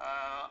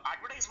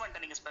அட்வர்டைஸ்மெண்ட்டை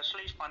நீங்கள்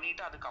ஸ்பெஷலைஸ்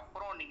பண்ணிவிட்டு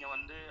அதுக்கப்புறம் நீங்கள்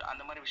வந்து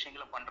அந்த மாதிரி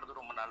விஷயங்களை பண்ணுறது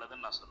ரொம்ப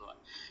நல்லதுன்னு நான் சொல்லுவேன்.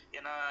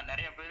 ஏன்னா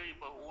நிறைய பேர்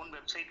இப்போ ஓன்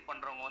வெப்சைட்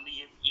பண்ணுறவங்க வந்து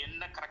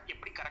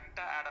எப்படி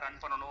கரெக்டாக ஆட்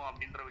ரன் பண்ணணும்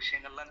அப்படின்ற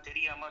விஷயங்கள்லாம்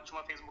தெரியாமல்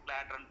சும்மா ஃபேஸ்புக்கில்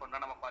ஆட் ரன்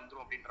பண்ணால் நமக்கு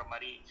வந்துடும் அப்படின்ற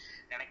மாதிரி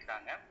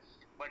நினைக்கிறாங்க.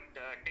 பட்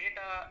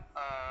டேட்டா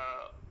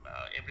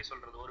எப்படி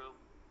சொல்கிறது,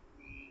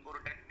 ஒரு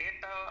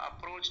டேட்டா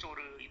அப்ரோச்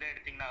ஒரு இதை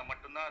எடுத்தீங்கன்னா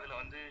மட்டும்தான் அதில்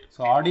வந்து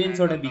ஸோ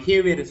ஆடியன்ஸோட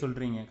பிஹேவியர்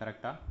சொல்கிறீங்க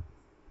கரெக்டாக?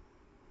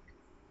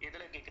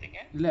 எதில் கேட்குறீங்க?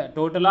 இல்லை,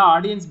 டோட்டலாக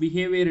ஆடியன்ஸ்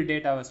பிஹேவியர்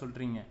டேட்டாவை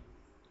சொல்கிறீங்க?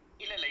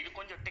 இல்லை இது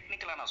கொஞ்சம்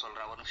டெக்னிக்கலாக நான்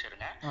சொல்கிறேன், ஒரு நிமிஷம்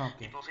இருங்க.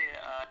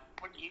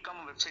 இப்போ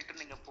இ-காமர்ஸ்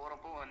வெப்சைட்டு நீங்கள்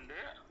போகிறப்போ வந்து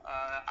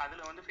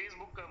அதில் வந்து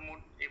ஃபேஸ்புக்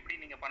எப்படி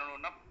நீங்கள்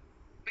பண்ணணும்னா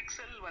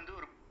பிக்சல் வந்து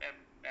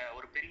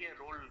ஒரு பெரிய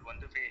ரோல்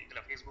வந்து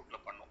இதில்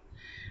ஃபேஸ்புக்கில் பண்ணும்.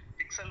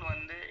 பிக்சல்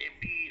வந்து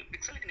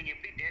பிக்சலுக்கு நீங்கள்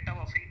எப்படி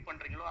டேட்டாவை ஃபீட்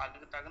பண்ணுறீங்களோ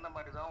அதுக்கு தகுந்த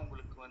மாதிரி தான்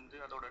உங்களுக்கு வந்து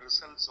அதோட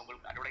ரிசல்ட்ஸ்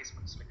உங்களுக்கு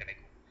அட்வர்டைஸ்மெண்ட்ஸில்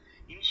கிடைக்கும்.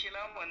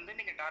 இனிஷியலாக வந்து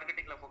நீங்கள்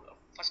டார்கெட்டிங்கில்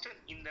ஃபஸ்ட்டு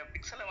இந்த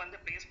பிக்சலை வந்து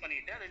ப்ளேஸ்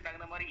பண்ணிவிட்டு அதுக்கு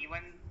தகுந்த மாதிரி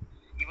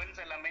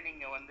ஈவெண்ட்ஸ் எல்லாமே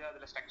நீங்கள் வந்து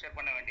அதில் ஸ்ட்ரக்சர்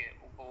பண்ண வேண்டிய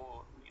இப்போ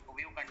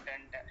view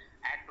content,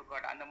 add to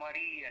card, அந்த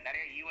மாதிரி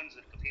நிறைய ஈவெண்ட்ஸ்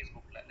இருக்குது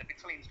ஃபேஸ்புக்கில். இந்த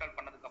பிக்சலை இன்ஸ்டால்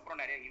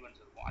பண்ணதுக்கப்புறம் நிறைய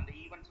ஈவெண்ட்ஸ் இருக்கும். அந்த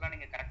ஈவெண்ட்ஸ்லாம்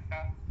நீங்கள்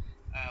கரெக்டாக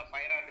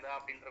ஃபயர் ஆகுதா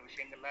அப்படின்ற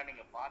விஷயங்கள்லாம்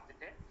நீங்கள்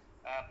பார்த்துட்டு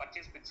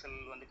பர்ச்சேஸ் பிக்சல்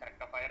வந்து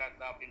கரெக்டாக ஃபயர்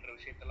ஆகுதா அப்படின்ற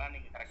விஷயத்தெல்லாம்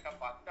நீங்கள் கரெக்டாக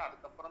பார்த்துட்டு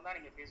அதுக்கப்புறம் தான்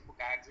நீங்கள்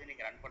ஃபேஸ்புக் ஆட்ஸே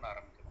நீங்கள் ரன் பண்ண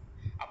ஆரம்பிக்கணும்.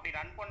 அப்படி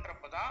ரன்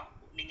பண்ணுறப்ப தான்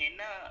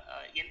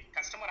நீங்கள்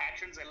கஸ்டமர்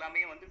ஆக்ஷன்ஸ்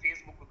எல்லாமே வந்து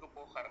ஃபேஸ்புக்கு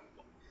போக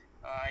ஆரம்பிக்கும்.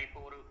 இப்போ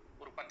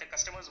ஒரு 10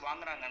 கஸ்டமர்ஸ்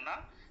வாங்குறாங்கன்னா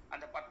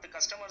அந்த 10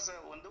 கஸ்டமர்ஸை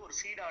வந்து ஒரு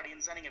சீட்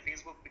ஆடியன்ஸாக நீங்கள்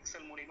ஃபேஸ்புக்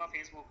பிக்சல் மூலிமா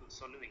ஃபேஸ்புக்கு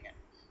சொல்லுவீங்க.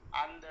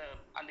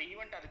 அந்த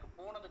ஈவெண்ட் அதுக்கு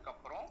போனதுக்கு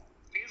அப்புறம்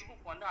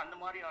ஃபேஸ்புக் வந்து அந்த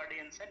மாதிரி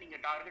ஆடியன்ஸை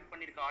நீங்கள் டார்கெட்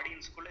பண்ணியிருக்க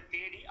ஆடியன்ஸ்குள்ளே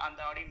தேடி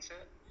அந்த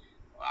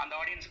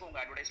ஆடியன்ஸுக்கு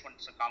உங்கள்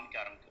அட்வர்டைஸ்மெண்ட்ஸை காமிக்க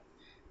ஆரம்பிக்கும்.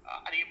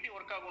 அது எப்படி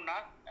ஒர்க் ஆகும்னா,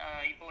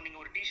 இப்போ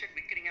நீங்கள் ஒரு டிஷர்ட்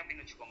விற்கிறீங்க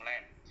அப்படின்னு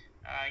வச்சுக்கோங்களேன்.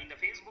 இந்த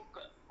ஃபேஸ்புக்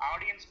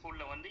ஆடியன்ஸ்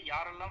பூல்ல வந்து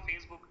யாரெல்லாம்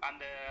ஃபேஸ்புக்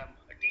அந்த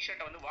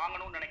டிஷர்ட்டை வந்து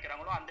வாங்கணும்னு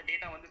நினைக்கிறாங்களோ அந்த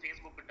டேட்டா வந்து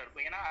ஃபேஸ்புக் கிட்ட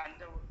இருக்கும். ஏன்னா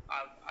அந்த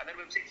அதர்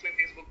வெப்சைட்ஸ்ல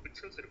ஃபேஸ்புக்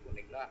பிக்சல்ஸ் இருக்கும்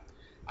இல்லைங்களா,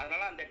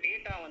 அதனால அந்த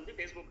டேட்டா வந்து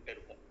ஃபேஸ்புக் கிட்ட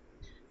இருக்கும்.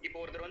 இப்போ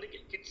ஒருத்தர் வந்து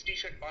கிட்ஸ்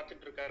டிஷர்ட்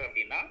பார்த்துட்டு இருக்காரு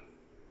அப்படின்னா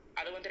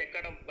அதை வந்து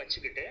ரெக்கார்டாக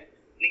வச்சுக்கிட்டு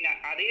நீங்க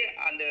அதே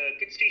அந்த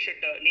கிட்ஸ்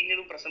டிஷர்ட்டை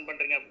நீங்களும் ப்ரெசென்ட்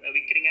பண்றீங்க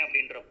விற்கிறீங்க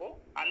அப்படின்றப்போ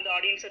அந்த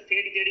ஆடியன்ஸை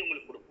தேடி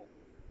உங்களுக்கு கொடுக்கும்.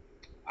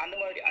 அந்த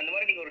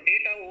மாதிரி நீங்க ஒரு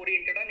டேட்டா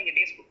ஓரியன்டா நீங்க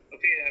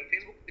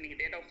ஃபேஸ்புக் நீங்க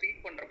டேட்டா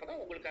ஃபீட் பண்றப்ப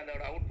தான் உங்களுக்கு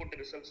அதோட அவுட்புட்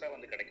ரிசல்ட்ஸா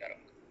வந்து கிடைக்க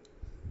ஆரம்பிக்கும்.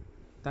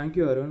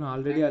 தேங்க்யூ அருண்.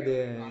 ஆல்ரெடி அது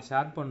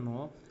ஷேர்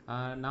பண்ணோம்.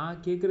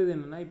 நான் கேட்குறது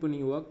என்னென்னா, இப்போ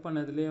நீங்கள் ஒர்க்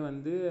பண்ணதுலேயே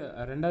வந்து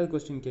 2வது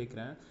கொஸ்டின்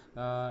கேட்குறேன்.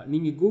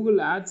 நீங்கள் கூகுள்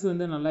ஆட்ஸ்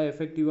வந்து நல்லா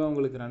எஃபெக்டிவாக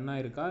உங்களுக்கு ரன்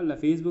ஆயிருக்கா, இல்லை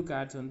ஃபேஸ்புக்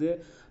ஆட்ஸ் வந்து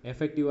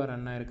எஃபெக்டிவாக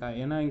ரன் ஆயிருக்கா?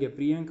 ஏன்னா இங்கே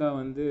பிரியங்கா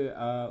வந்து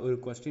ஒரு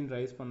கொஸ்டின்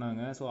ரைஸ்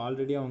பண்ணாங்க. ஸோ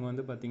ஆல்ரெடி அவங்க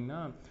வந்து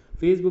பார்த்திங்கன்னா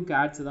ஃபேஸ்புக்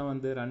ஆட்ஸ் தான்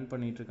வந்து ரன்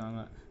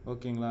பண்ணிகிட்ருக்காங்க,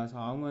 ஓகேங்களா? ஸோ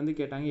அவங்க வந்து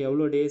கேட்டாங்க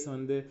எவ்வளோ டேஸ்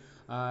வந்து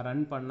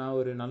ரன் பண்ணால்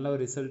ஒரு நல்ல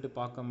ஒரு ரிசல்ட்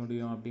பார்க்க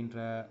முடியும் அப்படின்ற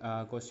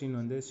கொஸ்டின்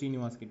வந்து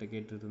ஸ்ரீனிவாஸ் கிட்ட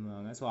கேட்டுட்டு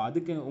இருந்தாங்க. ஸோ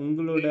அதுக்கு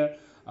உங்களோட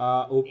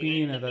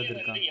ஒப்பீனியன் ஏதாவது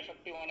இருக்கா?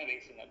 எஃபெக்டிவான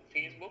வேஸ்ங்க.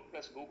 ஃபேஸ்புக்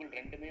ப்ளஸ் கூகுள்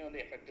ரெண்டுமே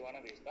வந்து எஃபெக்டிவான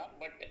வேஸ் தான்.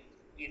 But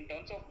in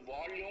terms of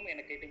volume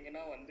எனக்கு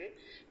கேட்டிங்கன்னா வந்து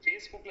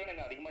ஃபேஸ்புக்கில்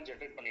நான் அதிகமாக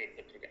ஜென்ரேட் பண்ணி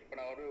எடுத்துகிட்டு இருக்கேன். இப்போ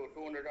நான் ஒரு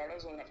 200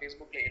 ஆர்டர்ஸ் வந்து நான்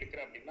ஃபேஸ்புக்கில்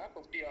எடுக்கிறேன் அப்படின்னா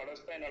 50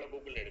 ஆர்டர்ஸ் தான் என்னால்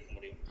கூகுளில் எடுக்க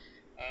முடியும்.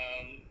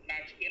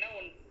 ஏன்னா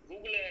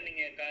கூகுளில்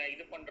நீங்கள்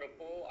இது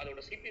பண்ணுறப்போ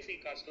அதோட சிபிசி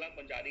காஸ்ட்லாம்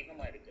கொஞ்சம்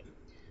அதிகமாக இருக்குது.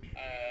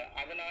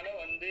 அதனால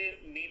வந்து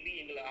மேபி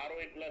எங்களை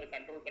ஆர்ஓஐக்குள்ள அதை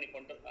கண்ட்ரோல் பண்ணி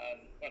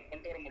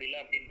கொண்டு வர முடியல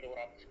அப்படின்ற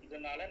ஒரு ஆப்ஷன்.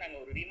 இதனால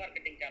நாங்கள் ஒரு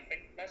remarketing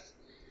campaign plus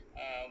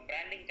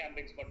branding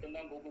campaigns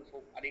மட்டும்தான்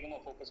கூகுள் அதிகமாக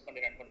ஃபோக்கஸ்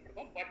பண்ணி ரன்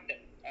பண்ணிருக்கோம். பட்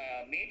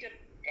மேஜர்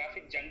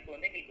டிராஃபிக் ஜங்க்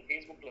வந்து எங்களுக்கு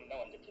ஃபேஸ்புக்ல இருந்து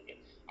தான் வந்துட்டு இருக்கு.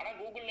 ஆனால்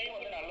கூகுள்லேயும்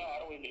வந்து நல்ல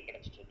ஆர்ஓஐ எங்களுக்கு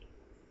கிடைச்சிட்டு இருக்கு.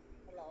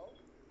 Hello,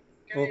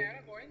 can you have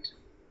a point?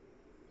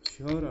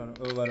 Sure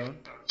Varun.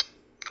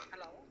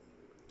 Hello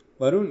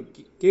Varun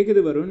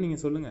கேக்குது வருண், நீங்க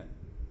சொல்லுங்க.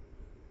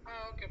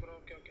 Okay bro,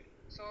 okay.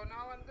 ஸோ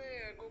நான் வந்து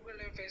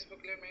கூகுள்லேயும்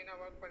ஃபேஸ்புக்லேயும்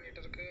மெயினாக ஒர்க்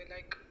பண்ணிட்டு இருக்கு.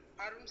 லைக்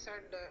அருண்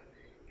said,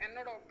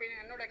 என்னோட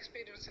ஒப்பீனியன், என்னோட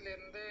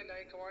எக்ஸ்பீரியன்ஸ்லேருந்து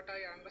like what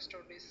I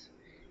understood is,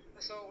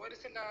 so ஒரு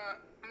சில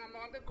நம்ம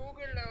வந்து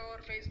கூகுளில்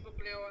ஒரு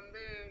ஃபேஸ்புக்லேயோ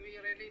வந்து we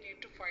really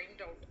need to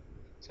find out.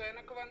 So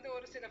எனக்கு வந்து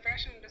ஒரு சில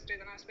ஃபேஷன் இண்டஸ்ட்ரி,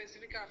 இதை நான்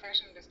ஸ்பெசிஃபிக்காக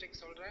ஃபேஷன் இண்டஸ்ட்ரிக்கு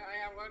சொல்கிறேன். I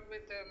have work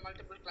with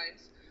multiple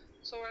clients.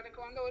 So எனக்கு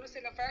வந்து ஒரு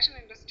சில ஃபேஷன்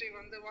இண்டஸ்ட்ரி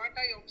வந்து what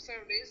I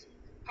ஒப்சர்வ்ட் is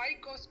high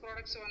cost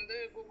products வந்து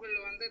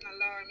கூகுளில் வந்து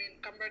நல்லா, ஐ மீன்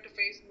கம்பேர்ட் டு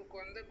ஃபேஸ்புக்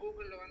வந்து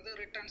கூகுளில் வந்து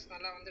ரிட்டர்ன்ஸ்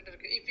நல்லா வந்துட்டு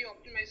இருக்கு. If you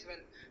optimise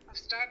well,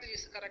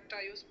 strategies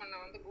கரெக்டாக யூஸ் பண்ண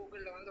வந்து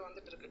கூகுளில் வந்து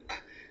வந்துட்டு இருக்கு.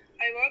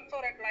 I work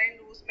for a client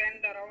who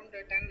spend around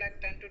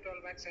 10 to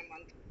 12 lakhs a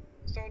month.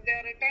 So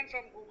their return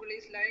from Google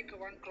is like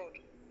 1 crore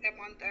a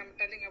month. I'm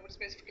telling about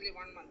specifically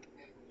 1 month.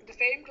 The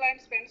same client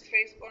spends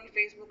on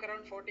Facebook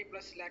around 40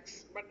 plus lakhs,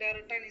 but their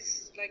return is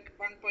like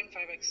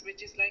 1.5x,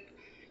 which is like,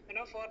 you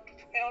know, for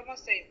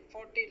almost same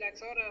 40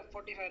 lakhs or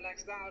 45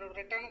 lakhs தான் ஒரு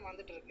ரிட்டர்னும்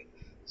வந்துட்டு இருக்கு.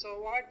 So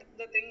what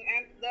the thing,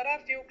 and there are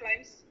few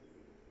clients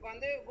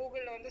வந்து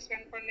கூகுளில் வந்து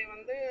spend பண்ணி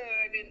வந்து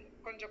ஐ மீன்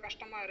கொஞ்சம்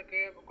கஷ்டமாக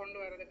இருக்குது கொண்டு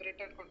வரதுக்கு,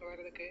 ரிட்டர்ன் கொண்டு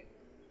வரதுக்கு.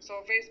 ஸோ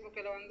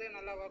ஃபேஸ்புக்கில் வந்து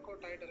நல்லா ஒர்க்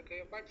அவுட் ஆகிட்டு இருக்கு.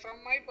 But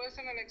from my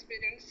personal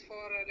experience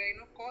for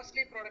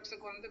costly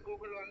ப்ராடக்ட்ஸுக்கு வந்து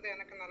கூகுள் வந்து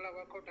எனக்கு நல்லா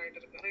ஒர்க் அவுட் ஆகிட்டு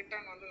இருக்கு,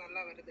 ரிட்டர்ன் வந்து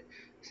நல்லா வருது.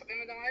 ஸோ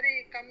இந்த மாதிரி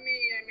கம்மி,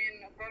 ஐ மீன்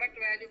ப்ராடக்ட்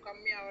வேல்யூ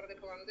கம்மி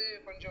ஆகிறதுக்கு வந்து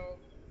கொஞ்சம்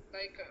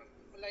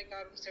like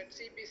Arun set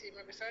CBC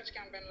maybe search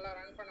கேம்பெயின்லாம்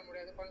run பண்ண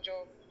முடியாது,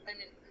 கொஞ்சம் ஐ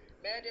மீன்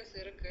பேரியர்ஸ்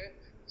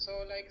இருக்குது. ஸோ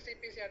லைக்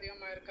சிபிசி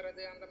அதிகமாக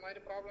இருக்கிறது, அந்த மாதிரி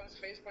ப்ராப்ளம்ஸ்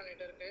ஃபேஸ்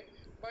பண்ணிட்டு இருக்கு.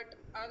 பட்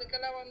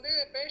அதுக்கெல்லாம் வந்து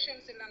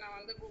பேஷன்ஸ் இல்லைனா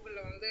வந்து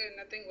கூகுளில் வந்து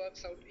nothing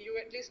works out. You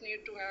at least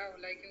need to have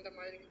like இந்த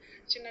மாதிரி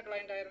சின்ன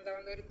கிளைண்டாக இருந்தால்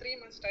வந்து ஒரு 3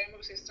 months டைம்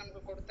ஒரு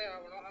சிஸ்டம்க்கு கொடுத்தே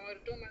ஆகணும். அவன்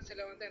ஒரு 2 months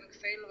வந்து எனக்கு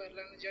சேல்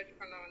வரலன்னு ஜட்ஜ்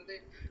பண்ண வந்து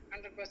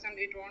 100%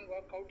 it want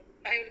work out.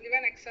 I will give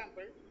an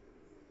example.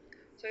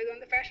 So இது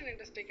வந்து ஃபேஷன்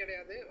இண்டஸ்ட்ரி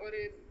கிடையாது,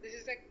 ஒரு this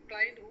is a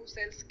client who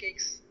cells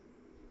cakes.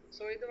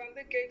 So இது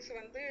வந்து கேக்ஸ்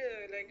வந்து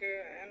லைக்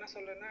என்ன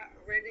சொல்கிறேன்னா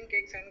வெட்டிங்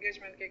கேக்ஸ்,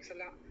 என்கேஜ்மெண்ட் கேக்ஸ்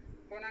எல்லாம்.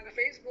 இப்போ நாங்கள்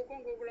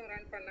ஃபேஸ்புக்கும் கூகுளும்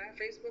ரன் பண்ணேன்.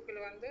 ஃபேஸ்புக்கில்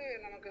வந்து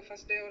நமக்கு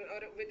ஃபர்ஸ்ட் டே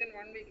ஒரு வித்தின்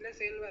 1 week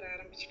சேல் வர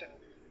ஆரம்பிச்சிட்டேன்.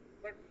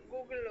 பட்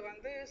கூகுளில்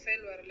வந்து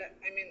சேல் வரல.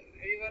 ஐ மீன்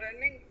யூஆர்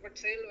ரன்னிங் பட்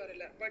சேல்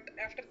வரல. But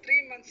after 3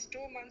 months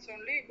 2 months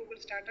only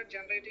Google started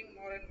generating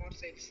more and more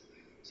sales.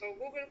 So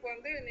கூகுளுக்கு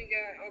வந்து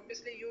நீங்கள்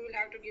obviously you will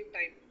have to give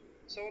time.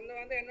 So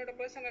ஒன்று வந்து என்னோட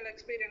personal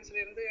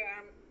எக்ஸ்பீரியன்ஸ்லேருந்து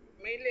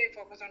mainly I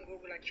focus on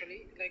Google actually.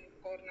 Like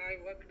core I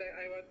work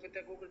with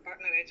a Google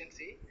partner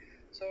agency.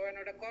 So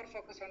என்னோட core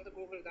focus வந்து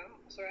Google தான்.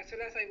 So as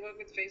well as I work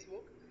with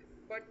Facebook.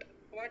 But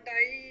what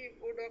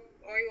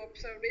I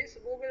observed is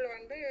Google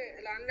வந்து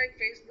unlike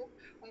Facebook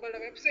உங்களோட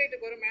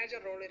வெப்சைட்டுக்கு ஒரு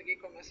major role இருக்கு.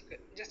 இ-காமர்ஸ்க்கு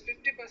just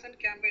 50%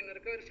 campaign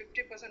இருக்கு, ஒரு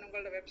 50%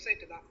 உங்களோட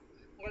வெப்சைட் தான்.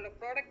 உங்களோட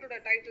ப்ராடக்ட்டோட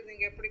டைட்டில்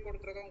நீங்கள் எப்படி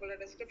கொடுக்குறதோ, உங்களோட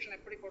டிஸ்கிரிப்ஷன்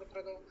எப்படி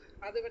கொடுக்குறதோ,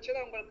 அதை வச்சு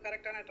தான் உங்களுக்கு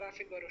கரெக்டான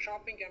டிராஃபிக் வரும்.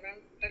 Shopping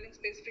campaign telling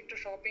specific to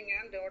shopping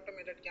and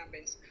automated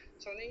campaigns.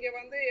 So நீங்கள்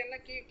வந்து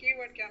என்ன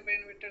கீவேர்ட்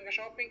கேம்பெயின் விட்டுருங்க.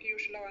 ஷாப்பிங்க்கு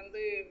யூஸ்வலாக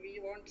வந்து we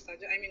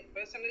want I mean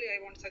personally I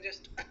want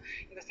suggest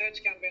இந்த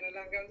சர்ச் கேம்பெயின்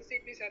எல்லாம் அங்கே வந்து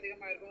சிபிசி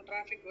அதிகமாக இருக்கும்,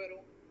 டிராஃபிக்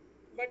வரும்.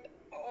 பட்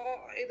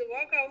இது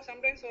ஒர்க் ஆகும்,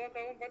 சம்டைம்ஸ் ஒர்க்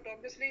ஆகும். பட்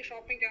ஆப்வியஸ்லி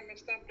ஷாப்பிங்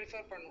கேம்பெயின்ஸ் தான்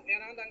ப்ரிஃபர் பண்ணும்.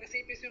 ஏன்னா வந்து அங்கே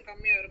சிபிசியும்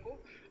கம்மியாக இருக்கும்.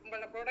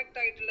 உங்களோட ப்ராடக்ட்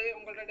டைட்டில்,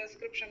 உங்களோட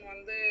டெஸ்கிரிப்ஷன்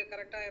வந்து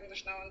கரெக்டாக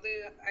இருந்துச்சுன்னா வந்து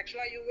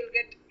ஆக்சுவலாக you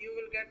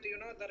will get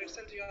the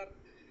result you are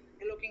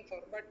looking for.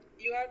 But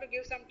you have to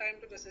give some time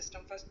to the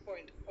system. First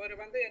point, ஒரு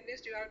வந்து at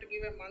least you have to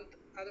give a month.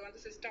 அது வந்து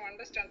சிஸ்டம்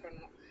அண்டர்ஸ்டாண்ட்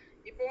பண்ணணும்.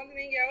 இப்போ வந்து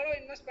நீங்க எவ்வளவு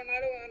invest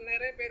பண்ணாலும்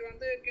நிறைய பேர்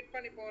வந்து கிட்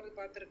பண்ணி போறது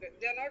பார்த்துருக்கு.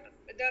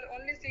 they are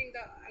only seeing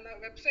அந்த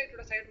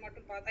வெப்சைட்டோட சைடு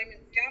மட்டும் ஐ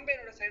மீன்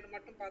கேம்பெயினோட சைடு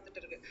மட்டும்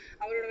பார்த்துட்டு இருக்கு.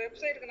 அவரோட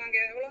வெப்சைட்டுக்கு நாங்க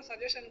எவ்வளவு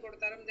சஜஷன்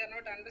கொடுத்தாலும் they are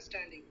not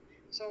understanding.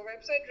 So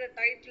வெப்சைட்டோட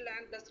title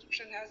and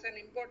description has an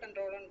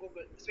important role on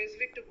Google,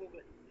 specific to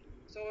Google.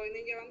 So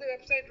நீங்கள் வந்து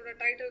வெப்சைட்டோட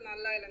டைட்டில்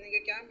நல்லா இல்லை,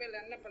 நீங்கள்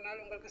கேம்பெயினில் என்ன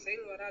பண்ணாலும் உங்களுக்கு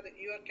சேல் வராது.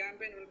 Your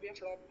campaign will be a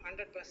flop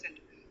 100%.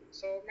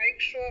 So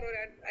make sure ஒரு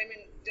ஐ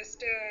மீன்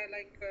ஜஸ்ட்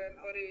லைக்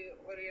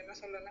ஒரு என்ன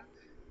சொல்லனா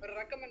ஒரு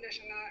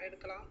ரெக்கமெண்டேஷனாக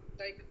எடுக்கலாம்.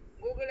 லைக்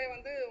கூகுளே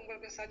வந்து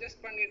உங்களுக்கு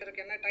சஜஸ்ட் பண்ணிட்டு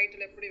இருக்கு என்ன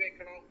டைட்டில் எப்படி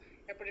வைக்கணும்,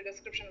 எப்படி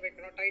டிஸ்கிரிப்ஷன்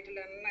வைக்கணும்,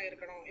 டைட்டில் என்ன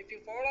இருக்கணும். If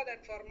you follow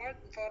that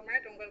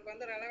format உங்களுக்கு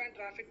வந்து ரெலவெண்ட்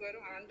டிராஃபிக்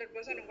வரும்,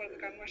 100%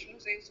 உங்களுக்கு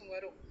கன்வர்ஷனும் சேல்ஸும்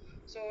வரும்.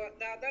 So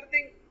the other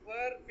thing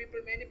where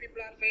many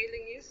people are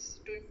failing is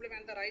to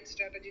implement the right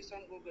strategies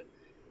on Google.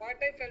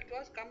 What I felt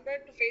was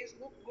compared to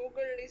Facebook,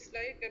 Google is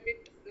like a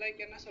bit like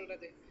என்ன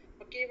சொல்றது,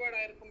 இப்போ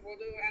கீவேர்டாக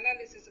இருக்கும்போது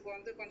அனாலிசிஸ்க்கு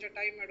வந்து கொஞ்சம்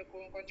time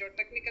எடுக்கும், கொஞ்சம்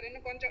technical,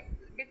 இன்னும் கொஞ்சம்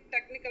பிட்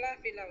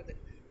டெக்னிக்கலாக ஃபீல் ஆகுது.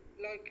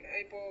 லைக்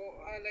இப்போ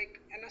லைக்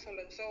என்ன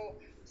சொல்றது, ஸோ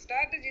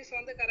ஸ்ட்ராட்டஜிஸ்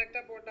வந்து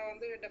கரெக்டாக போட்டால்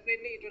வந்து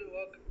definitely it will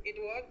work.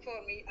 It work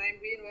for me. I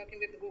am been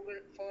working with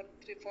Google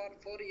for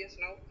 4 years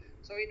now.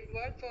 So it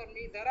worked for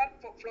me. There are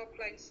flop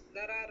clients,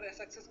 there are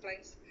success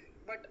clients,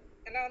 but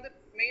ஏன்னா வந்து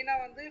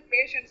மெயினாக வந்து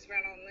patience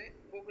வேணும் ஒன்று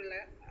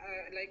கூகுளில்.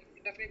 Like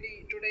definitely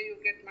today you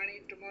get money,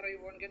 tomorrow you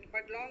won't get,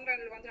 but long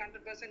ரன்னில் வந்து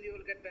 100% you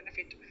will get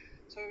benefit.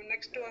 So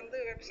next வந்து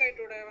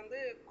வெப்சைட்டோட வந்து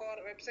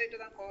வெப்சைட்டு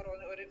தான் கோர்,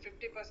 ஒரு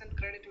 50%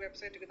 கிரெடிட்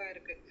வெப்சைட்டுக்கு தான்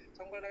இருக்குது. ஸோ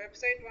உங்களோட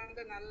வெப்சைட்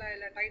வந்து நல்லா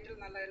இல்லை,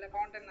 டைட்டில் நல்லா இல்லை,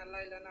 கான்டென்ட் நல்லா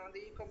இல்லைன்னா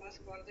வந்து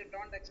இ-காமர்ஸ்க்கு வந்து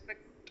don't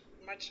expect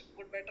much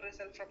good better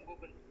result from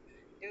Google.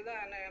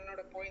 இதுதான்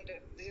என்னோட point.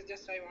 This is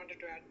just I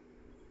wanted to add.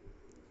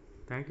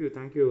 Thank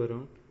you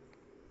Varun.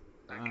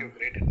 Thank you,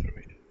 great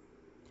information.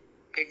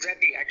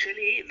 Exactly.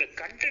 Actually இந்த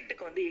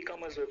கண்டென்ட்டுக்கு வந்து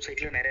இ-காமர்ஸ்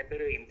வெப்சைட்ல நிறைய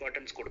பேர்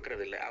இம்பார்ட்டன்ஸ்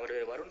கொடுக்கறது இல்லை. அவர்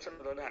வருண்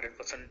சொன்னது வந்து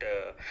 100%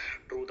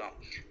 ட்ரூ தான்.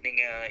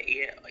 நீங்க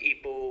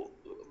இப்போ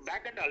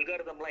பேக் அண்ட்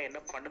அல்காரிதம்லாம் என்ன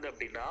பண்ணுது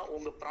அப்படின்னா,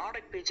 உங்க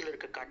ப்ராடக்ட் பேஜ்ல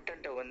இருக்க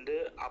கண்டென்ட்டை வந்து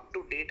அப்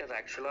டு டேட் அதை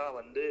ஆக்சுவலா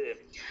வந்து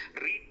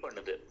ரீட்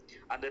பண்ணுது.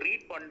 அந்த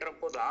ரீட்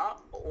பண்றப்போ தான்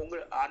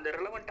உங்க அந்த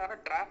ரிலவெண்டான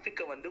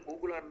டிராஃபிக்கை வந்து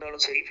கூகுளா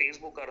இருந்தாலும் சரி,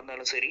 ஃபேஸ்புக்கா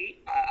இருந்தாலும் சரி,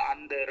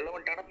 அந்த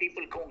ரிலவெண்டான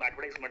பீப்புளுக்கு உங்க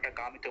அட்வர்டைஸ்மெண்ட்டை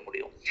காமிக்க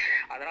முடியும்.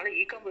 அதனால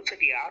இ-காம்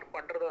வெப்சைட் யார்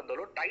பண்றதா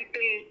இருந்தாலும்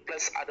டைட்டில் பிளஸ்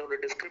அதோட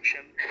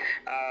டிஸ்கிரிப்ஷன்,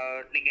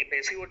 நீங்க இப்போ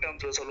எஸ்இஓ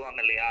டேர்ம்ஸ்ல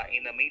சொல்லுவாங்க இல்லையா,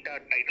 இந்த மீட்டா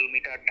டைட்டில்,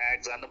 மீட்டா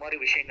டேக்ஸ், அந்த மாதிரி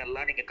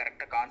விஷயங்கள்லாம் நீங்க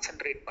கரெக்டா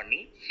கான்சென்ட்ரேட் பண்ணி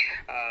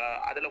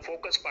அதுல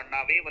ஃபோக்கஸ்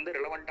பண்ணாவே வந்து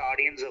ரிலவெண்ட்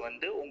ஆடியன்ஸை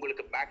வந்து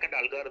உங்களுக்கு பேக் அண்ட்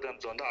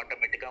அல்காரிதம்ஸ் வந்து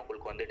ஆட்டோமேட்டிக்கா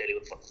உங்களுக்கு வந்து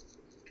டெலிவர் பண்ணும்.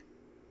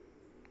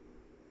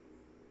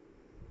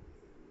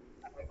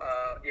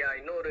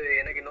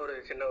 எனக்கு இன்னொரு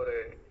சின்ன ஒரு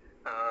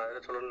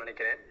சொல்லணும்னு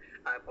நினைக்கிறேன்.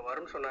 இப்போ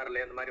வருண் சொன்னார்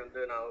இல்லையா, இந்த மாதிரி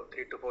வந்து நான்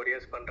 3 to 4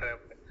 years பண்றேன்.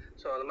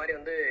 ஸோ அது மாதிரி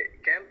வந்து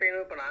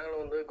கேம்பெயினும் இப்போ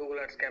நாங்களும் வந்து Google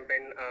ads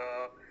campaign,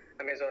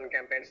 Amazon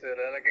campaigns,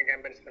 எல்லாருக்கும்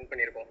கேம்பெயின்ஸ் ரன்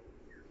பண்ணியிருக்கோம்.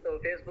 ஸோ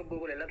ஃபேஸ்புக்,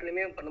 கூகுள்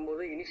எல்லாத்துலேயுமே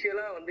பண்ணும்போது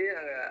இனிஷியலாக வந்து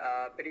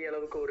நாங்கள் பெரிய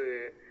அளவுக்கு ஒரு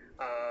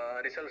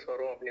ரிசல்ட்ஸ்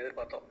வரும் அப்படின்னு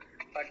எதிர்பார்த்தோம்.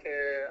 பட்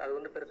அது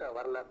வந்து பெருசாக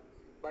வரல.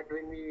 But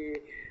when we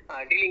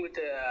dealing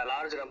with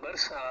large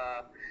numbers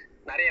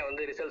நிறைய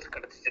வந்து ரிசல்ட்ஸ்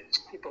கிடச்சிச்சு.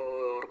 இப்போ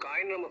ஒரு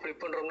காயின் நம்ம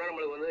ஃபிளிப் பண்ணுறோம்னா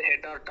நம்மளுக்கு வந்து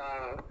ஹெட் ஆர்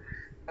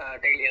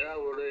டைல்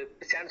ஏதாவது ஒரு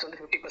சான்ஸ் வந்து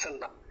 50%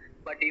 தான்.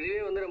 பட்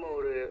இதுவே வந்து நம்ம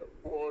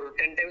ஒரு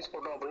 10 டைம்ஸ்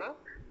போட்டோம் அப்படின்னா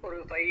ஒரு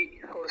 5,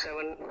 ஒரு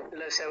 7,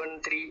 இல்லை 7,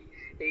 3,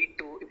 8,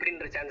 2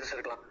 இப்படின்ற சான்சஸ்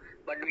இருக்கலாம்.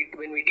 But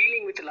when we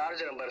dealing with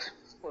large numbers,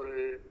 ஒரு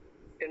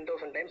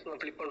 10,000 டைம்ஸ் நம்ம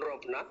ஃபிளிப் பண்ணுறோம்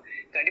அப்படின்னா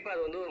கண்டிப்பாக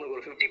அது வந்து உங்களுக்கு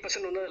ஒரு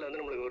 50% வந்து அதில்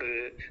வந்து நம்மளுக்கு ஒரு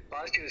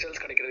பாசிட்டிவ்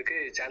ரிசல்ட்ஸ் கிடைக்கிறதுக்கு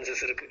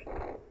சான்சஸ் இருக்கு.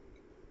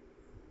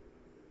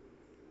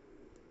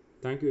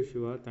 Thank you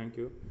Siva,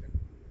 thank you.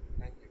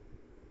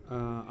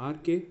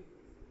 RK.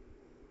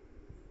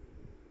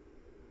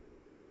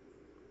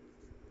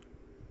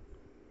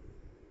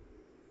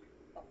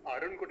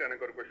 Arun கூட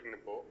எனக்கு ஒரு கொஸ்டின்.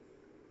 இப்போ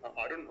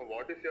Arun,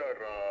 what is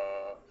your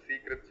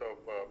secrets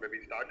of maybe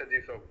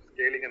strategies of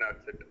scaling and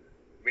add set?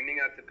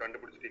 Winning add set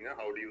கண்டுபிடிச்சிட்டீங்க,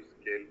 ஹவு டு யூ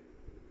ஸ்கேல்?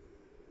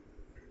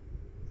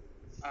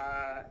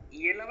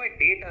 எல்லாமே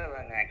டேட்டா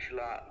தாங்க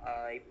ஆக்சுவலாக.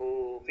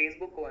 இப்போது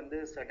ஃபேஸ்புக் வந்து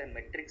சர்டன்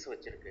மெட்ரிக்ஸ்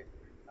வச்சுருக்கு.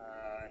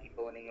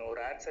 இப்போ நீங்கள் ஒரு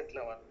ஆட்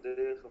செட்டில் வந்து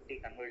 50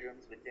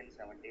 கன்வர்ஷன்ஸ் வித்தின்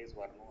 7 days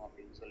வரணும்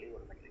அப்படின்னு சொல்லி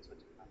ஒரு மெட்ரிக்ஸ்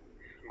வச்சுருக்காங்க.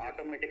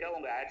 ஆட்டோமேட்டிக்காக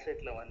உங்கள் ஆட்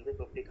செட்டில் வந்து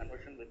 50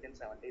 கன்வர்ஷன் வித்தின்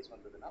 7 days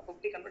வந்ததுன்னா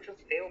 50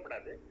 கன்வர்ஷன்ஸ்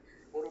தேவைப்படாது.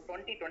 ஒரு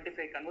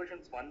 20-25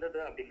 கன்வர்ஷன்ஸ் வந்தது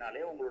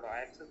அப்படின்னாலே உங்களோட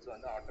ஆக்சஸ்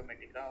வந்து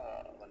ஆட்டோமேட்டிக்காக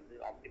வந்து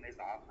ஆப்டிமைஸ்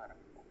ஆக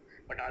ஆரம்பிக்கும்.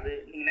 பட் அது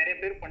நீங்கள் நிறைய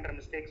பேர் பண்ணுற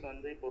மிஸ்டேக்ஸ்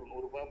வந்து இப்போ ஒரு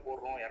 100 ரூபாய்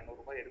போடுறோம் 200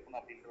 ரூபாய் எடுக்கணும்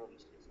அப்படின்ற ஒரு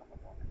மிஸ்டேக்ஸ் தான்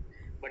பண்ணுவாங்க.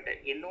 பட்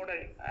என்னோட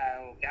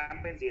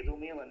கேம்பெயின்ஸ்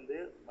எதுவுமே வந்து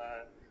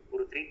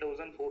ஒரு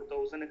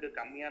 3000-4000க்கு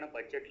கம்மியான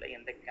பட்ஜெட்டில்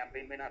எந்த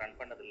கேம்பெயினுமே நான் ரன்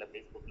பண்ணதில்லை,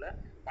 ஃபேஸ்புக்கில்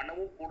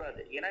பண்ணவும்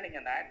கூடாது. ஏன்னா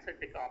நீங்கள் அந்த ஆட்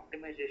செட்டுக்கு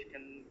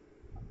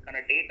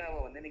ஆப்டிமைசேஷனுக்கான டேட்டாவை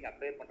வந்து நீங்கள்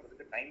அப்ளை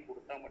பண்ணுறதுக்கு டைம்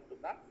கொடுத்தா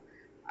மட்டும்தான்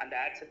அந்த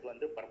ஆட் செட்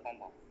வந்து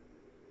பர்ஃபார்ம் ஆகும்.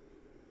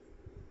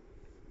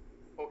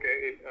 ஓகே,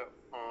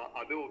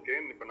 அது ஓகே.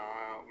 இப்போ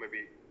நான் மேபி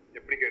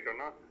எப்படி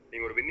கேட்டோன்னா,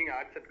 நீங்கள் ஒரு வின்னிங்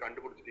ஆட் செட்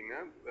கண்டுபிடிச்சிட்டீங்க,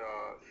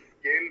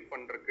 ஸ்கேல்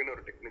பண்ணுறதுக்குன்னு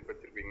ஒரு டெக்னிக்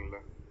வச்சுருப்பீங்களா?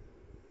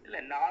 இல்லை,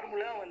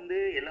 நார்மலாக வந்து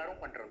எல்லாரும்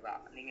பண்ணுறது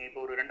தான். நீங்கள் இப்போ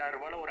ஒரு 2000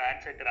 ரூபாயில் ஒரு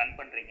ஆட் செட் ரன்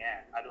பண்ணுறீங்க,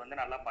 அது வந்து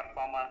நல்லா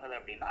பர்ஃபார்ம் ஆகுது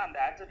அப்படின்னா அந்த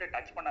ஆட் செட்டை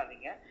டச்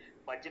பண்ணாதீங்க,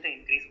 பட்ஜெட்டை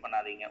இன்க்ரீஸ்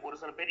பண்ணாதீங்க. ஒரு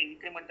சில பேர்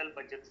இன்க்ரிமெண்டல்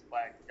பட்ஜெட்ஸ்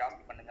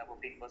ஜாஸ்தி பண்ணுங்க,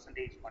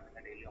 15%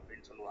 பண்ணுங்க டெய்லி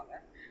அப்படின்னு சொல்லுவாங்க.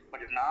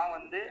 பட் நான்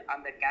வந்து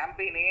அந்த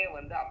கேம்பெயினே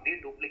வந்து அப்படியே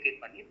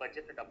டூப்ளிகேட் பண்ணி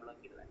பட்ஜெட்டை டபுள்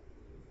ஆக்கிடுவேன்,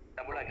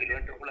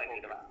 ட்ரிபிள்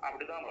ஆக்கிடுவேன்.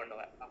 அப்படிதான்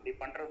பண்ணுவேன். அப்படி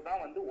பண்ணுறது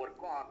தான் வந்து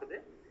ஒர்க்கும் ஆகுது.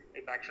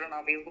 இப்போ ஆக்சுவலாக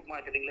நான் ஃபேஸ்புக்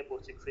மார்க்கெட்டிங்கில் இப்போ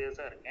ஒரு 6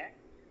 இயர்ஸாக இருக்கேன்.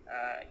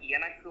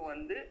 எனக்கு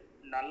வந்து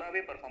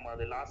நல்லாவே பர்ஃபார்ம்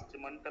ஆகுது. லாஸ்ட்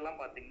மந்த் எல்லாம்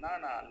பார்த்தீங்கன்னா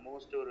நான்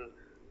ஆல்மோஸ்ட் ஒரு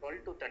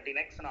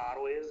 12-13x நான்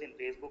ROIs இன்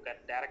ஃபேஸ்புக்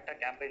டேரெக்டாக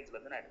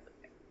கேம்பெயின்ஸ்லேருந்து நான்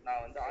எடுத்திருக்கேன்.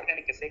 நான் வந்து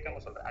ஆர்கானிக்கை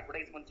சேர்க்காம சொல்கிறேன்,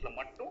 அட்வர்டைஸ்மெண்ட்ஸில்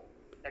மட்டும்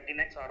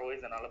 13x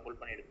ROIs என்னால் புல்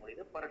பண்ணி எடுக்க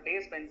முடியுது. பர் டே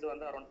ஸ்பென்ஸ்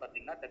வந்து அரௌண்ட்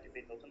பார்த்தீங்கன்னா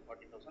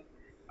 35,000-40,000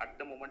 அட்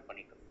த மூமெண்ட்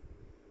பண்ணிட்டு இருக்கோம்.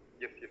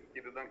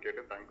 இதுதான்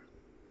கேட்டு. தேங்க்ஸ்.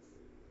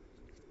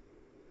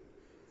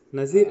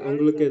 நசீர்,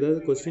 உங்களுக்கு ஏதாவது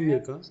கொஸ்டின்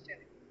இருக்கா?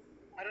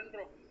 அருண்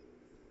ப்ரோ.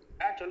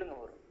 சொல்லுங்க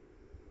ப்ரோ.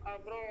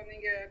 ப்ரோ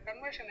நீங்கள்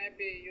கன்வர்ஷன்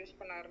ஆப் யூஸ்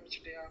பண்ண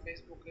ஆரம்பிச்சிட்டியா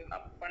ஃபேஸ்புக்கு?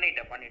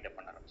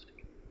 பண்ண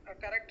ஆரம்பிச்சிட்டேன்.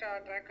 கரெக்டாக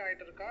ட்ராக்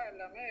ஆகிட்டு இருக்கா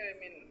எல்லாமே? ஐ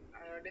மீன்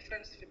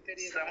டிஃப்ரென்ஸ்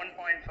தெரியுது.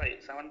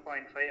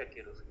 7.5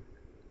 அக்யூரசி.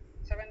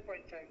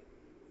 7.5.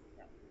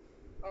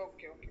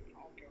 ஓகே.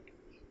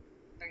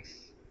 தேங்க்ஸ்.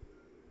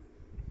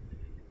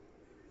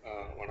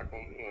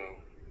 வணக்கம்,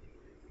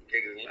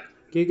 கேட்குதுங்களா?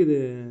 கேட்குது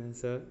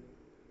சார்.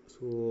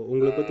 ஸோ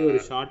உங்களை பற்றி ஒரு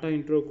ஷார்ட்டாக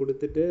இன்ட்ரோ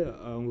கொடுத்துட்டு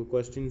உங்கள்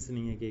கொஸ்டின்ஸ்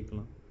நீங்கள்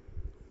கேட்கலாம்.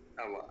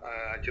 ஆமாம்,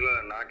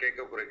 ஆக்சுவலாக நான் கேட்க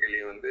போகிற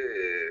கேள்வி வந்து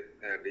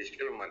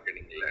digital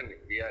மார்க்கெட்டிங்கில்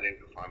we are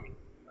into farming.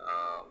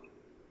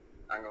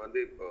 நாங்கள் வந்து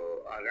இப்போ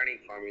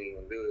ஆர்கானிக் ஃபார்மிங்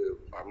வந்து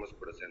ஃபார்மர்ஸ்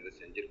கூட சேர்ந்து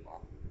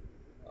செஞ்சுருக்கோம்.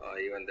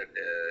 Even that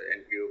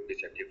NPOP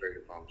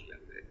certified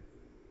ஃபார்ம்ஸ்லேருந்து.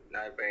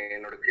 நான் இப்போ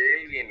என்னோட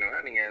கேள்வி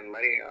என்னன்னா, நீங்கள் இந்த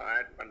மாதிரி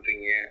ஆட்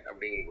பண்ணுறீங்க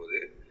அப்படிங்கும்போது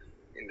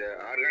இந்த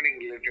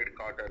ஆர்கானிக் ரிலேட்டட்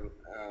காட்டன்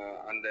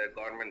அந்த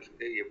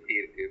கார்மெண்ட்ஸ்க்கு எப்படி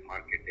இருக்குது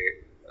மார்க்கெட்டு?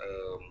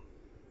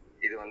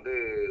 இது வந்து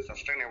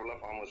சஸ்டைனபிளாக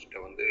ஃபார்மர்ஸ்கிட்ட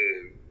வந்து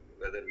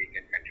whether we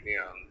can continue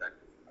on that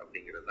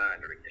அப்படிங்கிறது தான்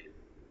என்னோட கேள்வி.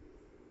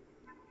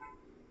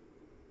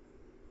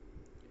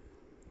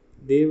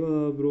 தேவா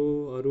ப்ரோ,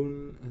 அருண்,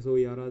 ஸோ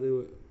யாராவது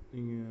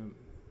நீங்கள்?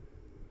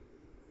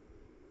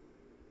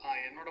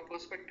 என்னோட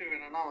பெர்ஸ்பெக்டிவ்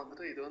என்னன்னா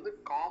வந்துட்டு இது வந்து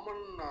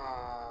காமன்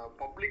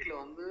பப்ளிக்ல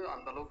வந்து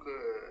அந்த அளவுக்கு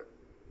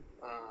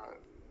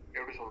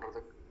எப்படி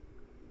சொல்றது,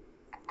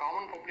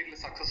 காமன் பப்ளிக்ல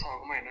சக்ஸஸ்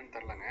ஆகுமா என்னன்னு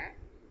தெரியலங்க.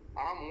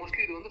 ஆனால்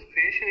மோஸ்ட்லி இது வந்து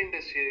ஃபேஷன்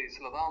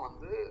இண்டஸ்ட்ரீஸ்ல தான்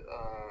வந்து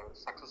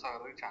சக்ஸஸ்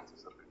ஆகிறதுக்கு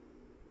சான்சஸ் இருக்கு.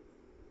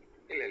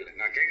 இல்லை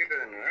நான்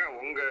கேட்குறது என்னன்னா,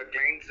 உங்கள்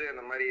கிளைண்ட்ஸு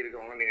அந்த மாதிரி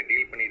இருக்கவங்க நீங்கள்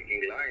டீல்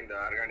பண்ணியிருக்கீங்களா இந்த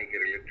ஆர்கானிக்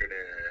ரிலேட்டடு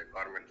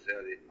கார்மெண்ட்ஸு?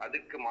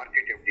 அதுக்கு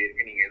மார்க்கெட் எப்படி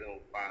இருக்குது, நீங்கள்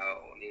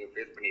எதுவும் நீங்கள்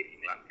ஃபேஸ்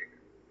பண்ணியிருக்கீங்களான்னு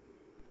கேட்குறேன்.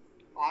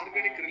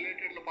 ஆர்கானிக்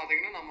ரிலேட்டட்ல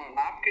பார்த்தீங்கன்னா நம்ம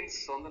நாப்கின்ஸ்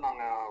வந்து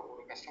நாங்கள்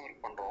ஒரு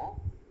கஸ்டமருக்கு பண்ணுறோம்.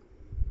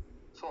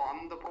 ஸோ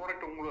அந்த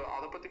ப்ராடக்ட் உங்களுக்கு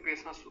அதை பற்றி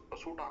பேசினா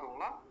சூட்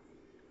ஆகுங்களா?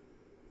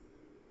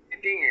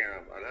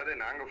 அதாவது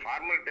நாங்கள்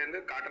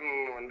ஃபார்மர்கிட்டேருந்து காட்டன்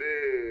வந்து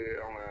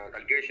அவங்க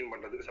கல்டிவேஷன்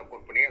பண்ணுறதுக்கு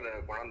சப்போர்ட் பண்ணி அதை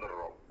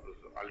கொண்டாந்துடுறோம்.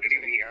 ஆல்ரெடி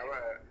வி ஹேவ்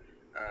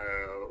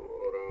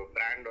ஒரு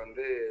பிராண்ட்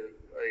வந்து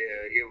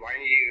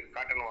வாங்கி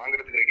காட்டன்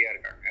வாங்குறதுக்கு ரெடியாக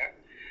இருக்காங்க.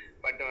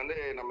 பட் வந்து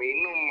நம்ம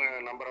இன்னும்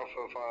நம்பர் ஆஃப்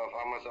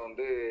ஃபார்மர்ஸை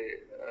வந்து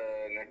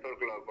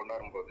நெட்வொர்க்கில்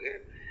கொண்டாடும்போது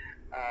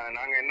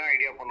நாங்கள் என்ன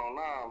ஐடியா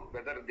பண்ணோம்னா,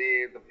 வெதர்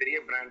இந்த பெரிய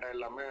பிராண்டாக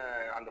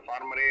இல்லாமல் அந்த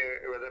ஃபார்மரே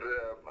வெதர்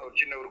ஒரு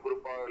சின்ன ஒரு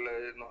குரூப்பாக இல்லை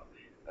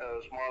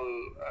ஸ்மால்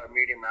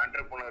மீடியம்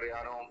ஆண்டர்ப்ரனர்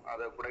யாரும்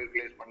அதை கூட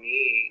யூட்டிலைஸ் பண்ணி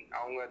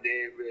அவங்க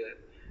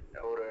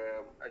ஒரு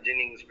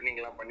ஜின்னிங்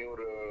ஸ்பின்னிங்லாம் பண்ணி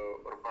ஒரு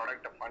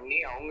ப்ராடக்டை பண்ணி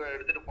அவங்க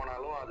எடுத்துகிட்டு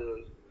போனாலும் அது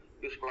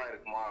யூஸ்ஃபுல்லாக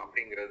இருக்குமா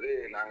அப்படிங்கிறது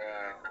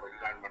நாங்கள்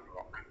பிளான்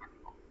பண்ணுறோம்.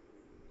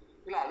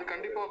 இல்லை, அது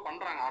கண்டிப்பாக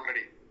பண்ணுறாங்க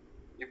ஆல்ரெடி.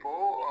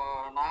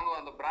 இப்போது நாங்கள்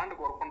அந்த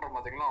பிராண்டுக்கு ஒர்க் பண்ணுறோம்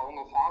பார்த்தீங்களா,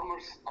 அவங்க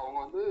ஃபார்மர்ஸ் அவங்க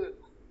வந்து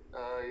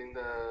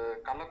இந்த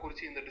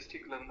கள்ளக்குறிச்சி இந்த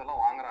டிஸ்ட்ரிக்ட்ல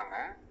இருந்தெல்லாம் வாங்குறாங்க,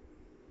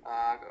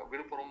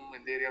 விழுப்புரம்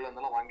இந்த ஏரியாவில்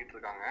இருந்தெல்லாம் வாங்கிட்டு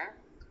இருக்காங்க.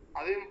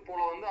 அதே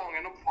போல் வந்து அவங்க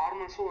என்ன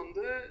ஃபார்மர்ஸும்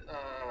வந்து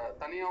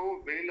தனியாகவும்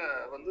வெளியில்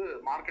வந்து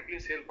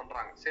மார்க்கெட்லேயும் சேல்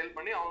பண்ணுறாங்க. சேல்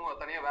பண்ணி அவங்க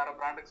தனியாக வேறு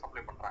பிராண்டுக்கு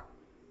சப்ளை பண்ணுறாங்க.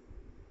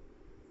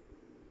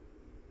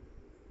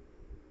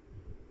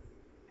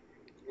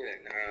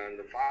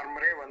 இந்த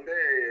ஃபார்மரே வந்து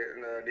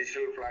இந்த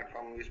டிஜிட்டல்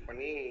பிளாட்ஃபார்ம் யூஸ்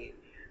பண்ணி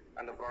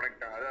அந்த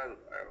ப்ராடக்ட், அதாவது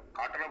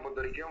காட்டனை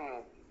பொறுத்த வரைக்கும்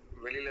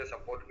வெளியில்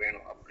சப்போர்ட்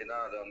வேணும், அப்படி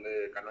தான் அதை வந்து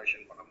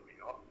கன்வர்ஷன் பண்ண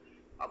முடியும்.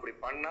 அப்படி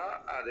பண்ணால்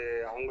அது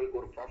அவங்களுக்கு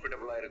ஒரு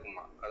ப்ராஃபிட்டபுளாக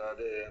இருக்குமா?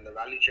 அதாவது அந்த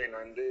வேல்யூ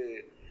செயின் வந்து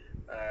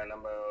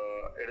நம்ம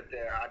எடுத்து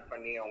ஆட்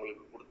பண்ணி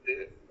அவங்களுக்கு கொடுத்து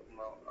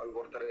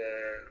ஒருத்தர்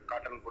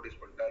காட்டன் ப்ரொடியூஸ்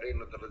பண்ணிட்டாரு,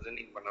 இன்னொருத்தர்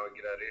ரிசனிங் பண்ண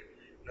வைக்கிறாரு,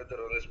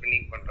 இன்னொருத்தர் வந்து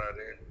ஸ்பின்னிங்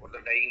பண்றாரு,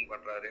 ஒருத்தர் டையிங்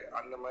பண்றாரு.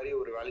 அந்த மாதிரி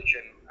ஒரு வேல்யூ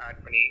செயின்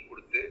ஆட் பண்ணி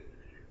கொடுத்து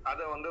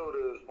அதை வந்து ஒரு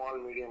ஸ்மால்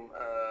மீடியம்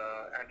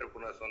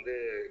என்டர்பிரினர்ஸ் வந்து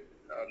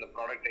அந்த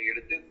ப்ராடக்டை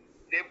எடுத்து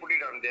they put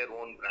it on their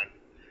own brand.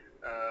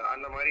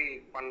 அந்த மாதிரி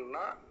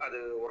பண்ணா அது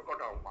ஒர்க்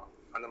அவுட் ஆகுமா?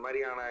 அந்த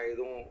மாதிரியான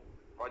எதுவும்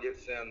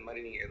ப்ராஜெக்ட்ஸ் அந்த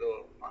மாதிரி நீங்க ஏதோ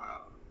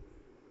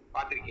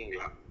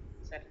பார்த்துருக்கீங்களா?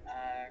 சார்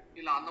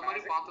இல்ல அந்த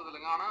மாதிரி பார்த்தது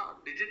இல்லைங்க. ஆனா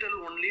டிஜிட்டல்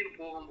ஒன்லின்னு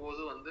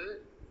போகும்போது வந்து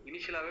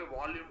இனிஷியலாவே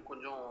வால்யூம்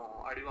கொஞ்சம்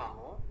அடி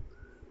வாங்கும்.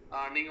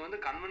 நீங்க வந்து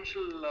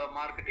கன்வென்ஷனல்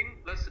மார்க்கெட்டிங்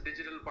பிளஸ்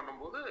டிஜிட்டல்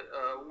பண்ணும்போது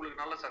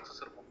உங்களுக்கு நல்ல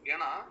சக்சஸ் இருக்கும்.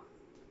 ஏன்னா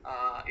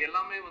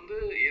எல்லாமே வந்து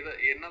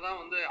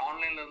என்னதான் வந்து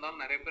ஆன்லைன்ல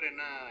இருந்தாலும் நிறைய பேர்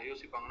என்ன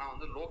யோசிப்பாங்கன்னா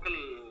வந்து லோக்கல்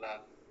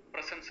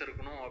ப்ரெசன்ஸ்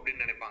இருக்கணும்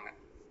அப்படின்னு நினைப்பாங்க.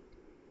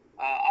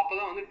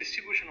 அப்பதான் வந்து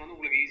டிஸ்ட்ரிபியூஷன் வந்து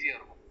உங்களுக்கு ஈஸியா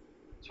இருக்கும்.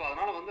 ஸோ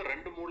அதனால வந்து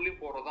 2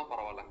 மோட்லயும் போறதுதான்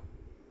பரவாயில்ல.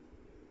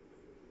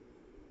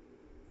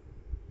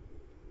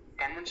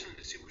 கன்வென்ஷனல்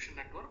டிஸ்ட்ரிபியூஷன்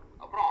நெட்வொர்க்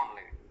அப்புறம்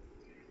ஆன்லைன்.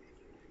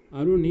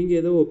 அருண், நீங்க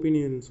ஏதோ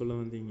ஒப்பீனியன் சொல்ல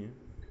வந்தீங்க?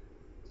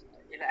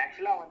 இல்லை,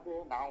 ஆக்சுவலாக வந்து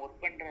நான்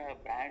ஒர்க் பண்ணுற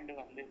பிராண்டு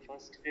வந்து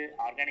ஃபர்ஸ்ட்டு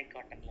ஆர்கானிக்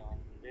காட்டனில்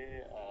வந்து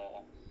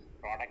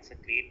ப்ராடக்ட்ஸை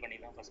க்ரியேட் பண்ணி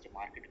தான் ஃபஸ்ட்டு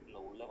மார்க்கெட்டுக்குள்ளே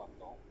உள்ளே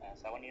வந்தோம்.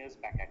 7 years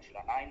பேக்.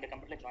 ஆக்சுவலாக நான் இந்த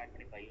கம்பெனியில் ஜாயின்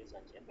பண்ணி 5 years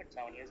ஆச்சு. பட்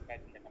 7 years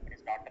பேக் இந்த கம்பெனி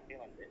ஸ்டார்ட் அப்பே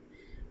வந்து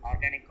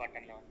ஆர்கானிக்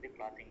காட்டனில் வந்து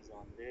கிளாத்திங்ஸை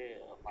வந்து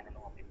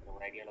பண்ணணும் அப்படின்ற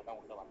ஒரு ஐடியாவில் தான்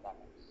உள்ளே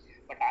வந்தாங்க.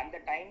 பட் அந்த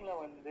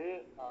டைமில் வந்து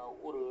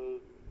ஒரு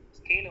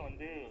ஸ்கேலை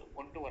வந்து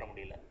கொண்டு வர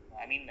முடியல.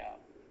 ஐ மீன்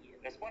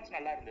ரெஸ்பான்ஸ்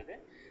நல்லா இருந்தது,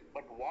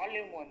 பட்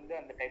வால்யூம் வந்து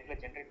அந்த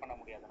டைப்பில் ஜென்ரேட் பண்ண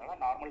முடியாதனால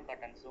நார்மல்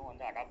காட்டன்ஸும்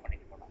வந்து அடாப்ட்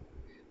பண்ணிக்கிட்டோம் நாங்கள்.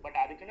 பட்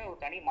அதுக்குன்னு ஒரு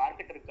தனி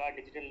மார்க்கெட் இருக்கா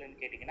டிஜிட்டல்னு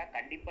கேட்டிங்கன்னா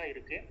கண்டிப்பாக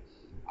இருக்குது.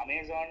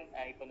 அமேசான்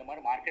இப்போ இந்த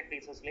மாதிரி மார்க்கெட்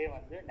பிளேசஸ்லேயே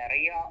வந்து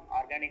நிறையா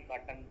ஆர்கானிக்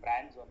காட்டன்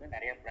பிராண்ட்ஸ் வந்து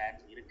நிறைய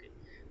பிராண்ட்ஸ் இருக்குது.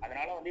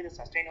 அதனால வந்து இது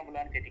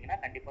சஸ்டைனபிளான்னு கேட்டிங்கன்னா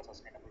கண்டிப்பாக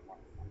சஸ்டைனபிள்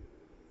பண்ணலாம்.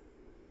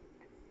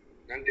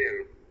 நன்றி.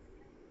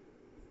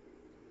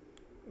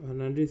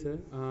 நன்றி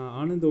சார்.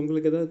 ஆனந்த்,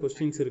 உங்களுக்கு ஏதாவது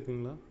கொஸ்டின்ஸ்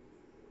இருக்குங்களா?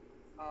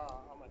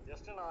 ஆமாம்,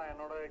 ஜஸ்ட் நான்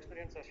என்னோட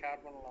எக்ஸ்பீரியன்ஸை ஷேர்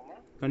பண்ணலாமா?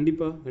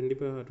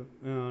 கண்டிப்பாக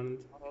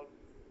ஆனந்த்.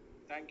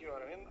 தேங்க்யூ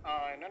அரவிந்த்.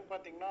 என்னன்னு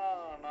பார்த்தீங்கன்னா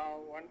நான்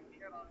 1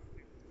 year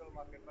டிஜிட்டல்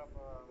மார்க்கெட்டில்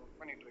இப்போ ஒர்க்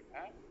பண்ணிட்டு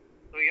இருக்கேன்.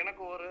 ஸோ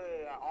எனக்கு ஒரு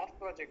ஆர்ட்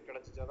ப்ராஜெக்ட்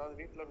கிடச்சிச்சு, அதாவது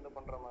வீட்டில் இருந்து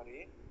பண்ணுற மாதிரி.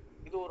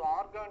 இது ஒரு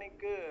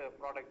ஆர்கானிக்கு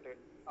ப்ராடக்ட்டு.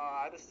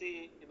 அரிசி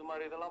இது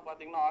மாதிரி இதெல்லாம்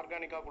பார்த்தீங்கன்னா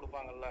ஆர்கானிக்காக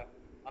கொடுப்பாங்கல்ல,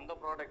 அந்த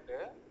ப்ராடக்ட்டு.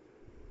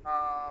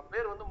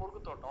 பேர் வந்து முருகு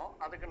தோட்டம்.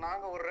 அதுக்கு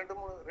நாங்கள் ஒரு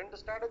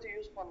 2 ஸ்ட்ராட்டஜி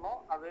யூஸ் பண்ணோம்.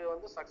 அது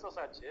வந்து சக்ஸஸ்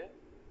ஆச்சு.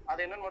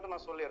 அது என்னன்னு மட்டும்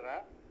நான்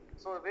சொல்லிடுறேன்.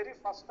 ஸோ வெரி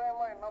ஃபர்ஸ்ட்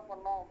டைமாக என்ன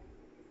பண்ணோம்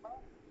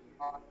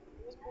அப்படின்னா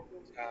ஃபேஸ்புக்,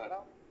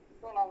 இன்ஸ்டாகிராம்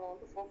நாங்கள்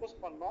வந்து ஃபோக்கஸ்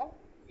பண்ணோம்.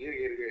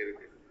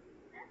 இருக்கு.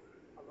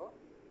 ஹலோ,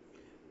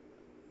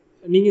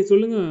 நீங்கள்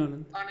சொல்லுங்கள்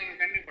ஆனந்த். நீங்கள்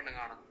கண்டினியூ பண்ணுங்க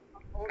ஆனந்த்.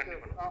 ஓகே.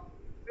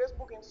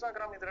 ஃபேஸ்புக்,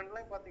 இன்ஸ்டாகிராம் இது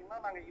ரெண்டுலையும் பார்த்தீங்கன்னா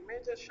நாங்கள்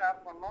இமேஜஸ் ஷேர்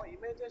பண்ணோம்.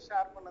 இமேஜஸ்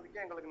ஷேர்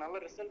பண்ணதுக்கு எங்களுக்கு நல்ல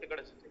ரிசல்ட்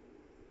கிடைச்சிச்சு.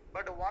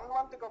 பட் 1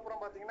 monthக்கு அப்புறம்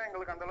பார்த்தீங்கன்னா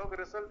எங்களுக்கு அந்த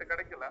அளவுக்கு ரிசல்ட்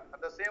கிடைக்கல,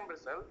 அந்த சேம்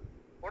ரிசல்ட்.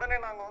 உடனே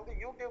நாங்கள் வந்து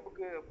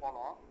யூடியூபுக்கு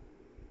போனோம்.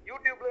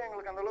 யூடியூப்ல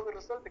எங்களுக்கு அந்த அளவுக்கு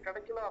ரிசல்ட்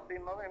கிடைக்கல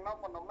அப்படின்னாலும் என்ன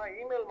பண்ணோம்னா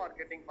இமெயில்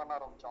மார்க்கெட்டிங் பண்ண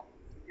ஆரம்பித்தோம்.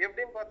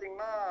 எப்படின்னு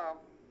பார்த்தீங்கன்னா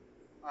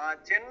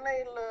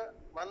சென்னையில்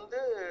வந்து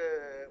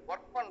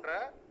ஒர்க் பண்ணுற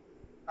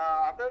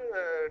அதர்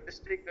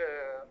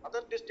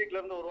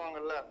டிஸ்ட்ரிக்ட்லேருந்து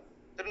வருவாங்கல்ல,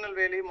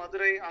 திருநெல்வேலி,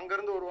 மதுரை,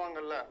 அங்கேருந்து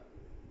வருவாங்கல்ல,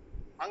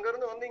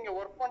 அங்கேருந்து வந்து இங்கே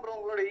ஒர்க்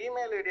பண்ணுறவங்களோட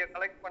இமெயில் ஐடியை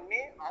கலெக்ட் பண்ணி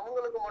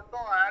அவங்களுக்கு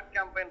மட்டும் ஆட்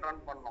கேம்பெயின்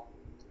ரன் பண்ணோம்.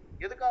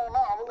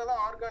 எதுக்காகனா அவங்க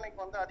தான்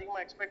ஆர்கானிக் வந்து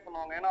அதிகமாக எக்ஸ்பெக்ட்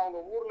பண்ணுவாங்க. ஏன்னா அவங்க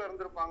ஊரில்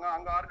இருந்திருப்பாங்க,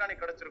 அங்கே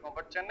ஆர்கானிக் கிடச்சிருக்கும்,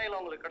 பட் சென்னையில்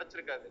அவங்களுக்கு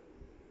கிடச்சிருக்காது.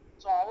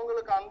 ஸோ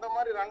அவங்களுக்கு அந்த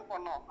மாதிரி ரன்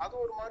பண்ணோம். அது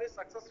ஒரு மாதிரி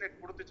சக்ஸஸ்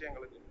ரேட் கொடுத்துச்சு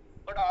எங்களுக்கு.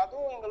 பட்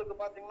அதுவும் எங்களுக்கு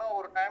பார்த்தீங்கன்னா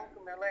ஒரு டைமுக்கு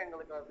மேலே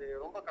எங்களுக்கு அது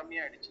ரொம்ப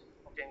கம்மியாயிடுச்சு.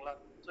 ஓகேங்களா?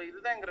 ஸோ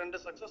இதுதான் எங்கள் 2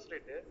 சக்ஸஸ்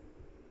ரேட்டு.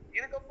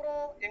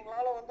 இதுக்கப்புறம்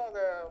எங்களால் வந்து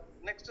அதை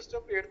நெக்ஸ்ட்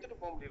ஸ்டெப் எடுத்துகிட்டு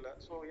போக முடியல.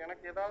 ஸோ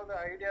எனக்கு ஏதாவது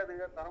ஐடியா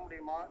இதுவே தர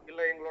முடியுமா?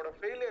 இல்லை எங்களோட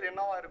ஃபெயிலியர்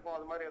என்னவா இருக்கும்,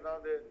 அது மாதிரி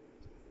ஏதாவது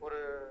ஒரு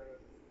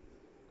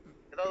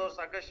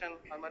சஜஷன்,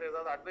 அது மாதிரி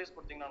ஏதாவது அட்வைஸ்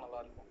கொடுத்தீங்கன்னா நல்லா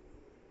இருக்கும்.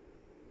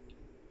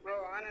 ப்ரோ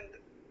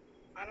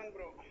ஆனந்த்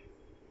ப்ரோ,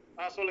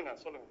 சொல்லுங்க.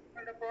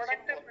 என்னோட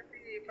ப்ராடக்ட்டை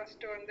பற்றி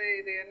ஃபர்ஸ்ட் வந்து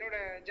இது என்னோட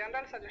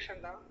ஜெனரல்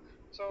சஜஷன் தான்.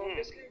 ஸோ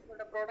ஆப்வியஸ்லி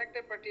உங்களோட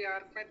ப்ராடக்ட்டை பற்றி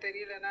யாருக்குமே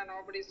தெரியலன்னா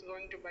nobody is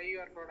going to buy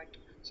your product.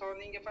 So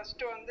நீங்கள்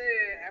ஃபர்ஸ்ட் வந்து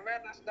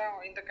அவேர்னஸ் தான்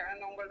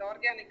உங்களோட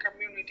ஆர்கானிக்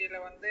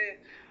கம்யூனிட்டியில் வந்து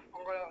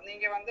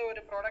நீங்கள் வந்து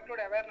ஒரு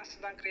ப்ராடக்டோட அவேர்னஸ்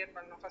தான் கிரியேட்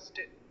பண்ணணும்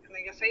ஃபர்ஸ்ட்.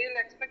 நீங்கள்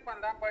சேல் எக்ஸ்பெக்ட்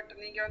பண்ணலாம், பட்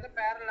நீங்கள் வந்து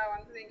பேரலாக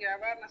வந்து நீங்கள்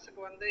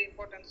அவேர்னஸுக்கு வந்து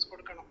இம்பார்ட்டன்ஸ்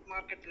கொடுக்கணும்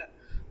மார்க்கெட்டில்.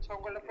 ஸோ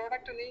உங்களோட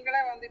ப்ராடக்ட்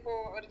நீங்களே வந்து இப்போ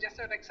ஒரு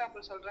ஜஸ்ட் ஒரு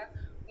எக்ஸாம்பிள் சொல்கிறேன்.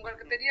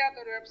 உங்களுக்கு தெரியாத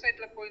ஒரு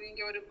வெப்சைட்டில் போய்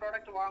நீங்கள் ஒரு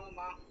ப்ராடக்ட்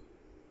வாங்குமா?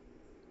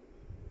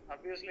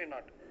 Obviously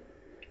not.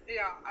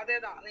 அதே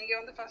தான். நீங்கள்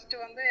வந்து ஃபர்ஸ்ட்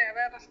வந்து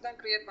அவேர்னஸ் தான்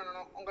கிரியேட்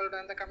பண்ணணும் உங்களோட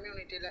அந்த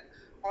கம்யூனிட்டியில்.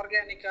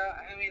 ஆர்கானிக்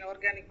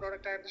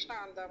ப்ராடக்டாக இருந்துச்சுன்னா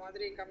அந்த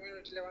மாதிரி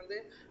கம்யூனிட்டியில் வந்து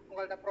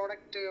உங்களோட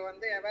ப்ராடக்ட்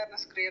வந்து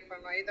அவேர்னஸ் கிரியேட்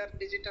பண்ணணும். இதர்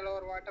டிஜிட்டல்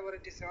ஒரு what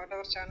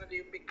ever channel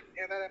you pick,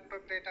 எதாவது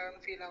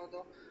அப்ரோப்ரியேட்டாக ஃபீல்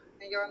ஆகுதோ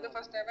நீங்கள் வந்து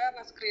ஃபர்ஸ்ட்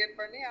அவேர்னஸ் கிரியேட்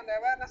பண்ணி அந்த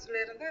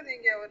அவேர்னஸ்லேருந்து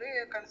நீங்கள் ஒரு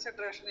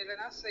கன்சிடரேஷன்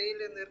இல்லைன்னா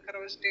செயல் இருக்கிற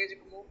ஒரு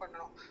ஸ்டேஜுக்கு மூவ்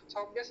பண்ணணும். ஸோ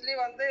ஆப்வியஸ்லி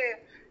வந்து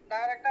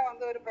டைரக்டா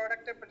வந்து ஒரு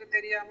ப்ராடக்ட்டை பற்றி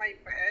தெரியாம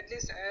இப்போ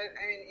அட்லீஸ்ட்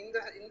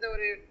இந்த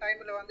ஒரு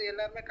டைம்ல வந்து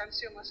எல்லாருமே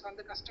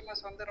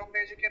கஸ்டமர்ஸ் வந்து ரொம்ப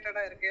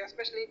எஜுகேட்டடா இருக்கு.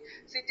 எஸ்பெஷலி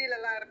சிட்டில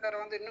எல்லாம் இருக்கிற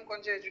வந்து இன்னும்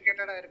கொஞ்சம்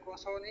எஜுகேட்டடா இருக்கும்.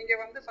 ஸோ நீங்க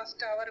வந்து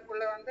ஃபர்ஸ்ட்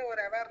அவருக்குள்ள வந்து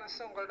ஒரு அவேர்னஸ்,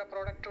 உங்களோட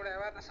ப்ராடக்டோட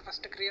அவேர்னஸ்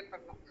ஃபர்ஸ்ட் கிரியேட்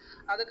பண்ணணும்.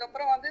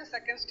 அதுக்கப்புறம் வந்து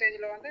செகண்ட்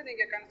ஸ்டேஜ்ல வந்து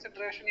நீங்க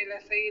கன்சிடரேஷன் இல்ல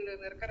சேல்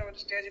இருக்கிற ஒரு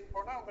ஸ்டேஜுக்கு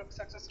போனா உங்களுக்கு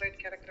சக்சஸ்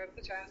ரேட்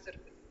கிடைக்கிறதுக்கு சான்ஸ்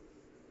இருக்கு.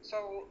 ஸோ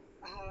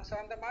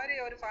அந்த மாதிரி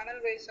ஒரு ஃபனல்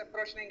வைஸ்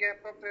அப்ரோச் நீங்க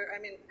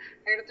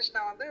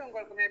எடுத்துச்சுன்னா வந்து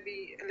உங்களுக்கு மேபி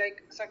லைக்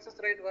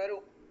சக்சஸ் ரேட்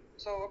வரும்.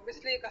 ஸோ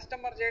ஆப்வியஸ்லி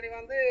கஸ்டமர் ஜேர்னி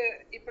வந்து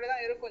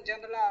இப்படிதான் இருக்கும்.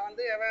 ஜென்ரலா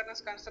வந்து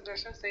அவேர்னஸ்,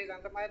 கன்சிடரேஷன், சேல்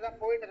அந்த மாதிரி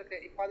தான் போயிட்டு இருக்கு.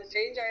 இப்போ அது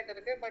சேஞ்ச் ஆயிட்டு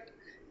இருக்கு. But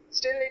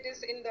still it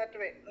is in that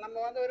way. நம்ம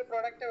வந்து ஒரு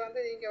ப்ராடக்ட்டை வந்து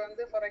நீங்க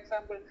வந்து ஃபார்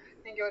எக்ஸாம்பிள்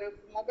நீங்க ஒரு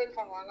மொபைல்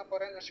ஃபோன் வாங்க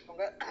போறேன்னு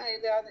வச்சுக்கோங்க.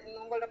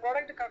 உங்களோட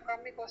ப்ராடக்ட்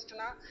கம்மி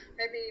காஸ்ட்னா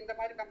மேபி இந்த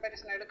மாதிரி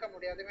கம்பேரிசன் எடுக்க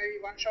முடியாது. மேபி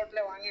ஒன்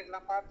ஷாட்ல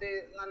வாங்கிடலாம், பார்த்து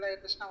நல்லா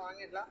இருந்துச்சுன்னா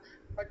வாங்கிடலாம்.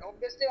 பட்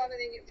ஆப்வியஸ்லி வந்து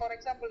நீங்க ஃபார்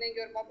எக்ஸாம்பிள் நீங்க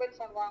ஒரு மொபைல்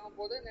ஃபோன்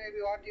வாங்கும்போது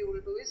maybe what you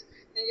will do is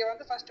நீங்க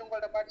வந்து ஃபர்ஸ்ட்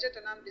உங்களோட பட்ஜெட்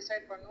என்னன்னு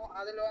டிசைட் பண்ணும்.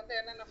 அதுல வந்து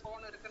என்னென்ன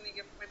ஃபோன் இருக்கு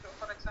நீங்க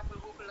ஃபார்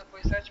எக்ஸாம்பிள் கூகுள்ல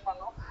போய் சர்ச்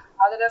பண்ணும்.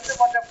 அதுல இருந்து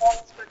கொஞ்சம்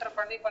ஃபோன்ஸ் ஃபில்டர்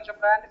பண்ணி கொஞ்சம்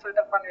பிராண்ட்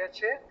ஃபில்டர் பண்ணி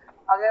வச்சு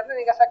அதுல இருந்து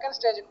நீங்க செகண்ட்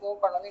ஸ்டேஜுக்கு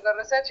மூவ் பண்ணணும். நீங்க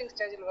ரிசர்ச்சிங்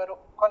ஸ்டேஜில்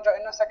வரும், கொஞ்சம்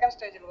இன்னும் செகண்ட்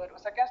ஸ்டேஜில் வரும்.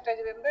 செகண்ட்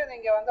ஸ்டேஜ்ல இருந்து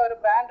நீங்க வந்து ஒரு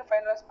பிராண்ட்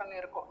ஃபைனலைஸ் பண்ணி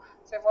இருக்கும்.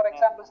 சரி ஃபார்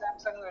எக்ஸாம்பிள்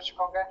சாம்சங்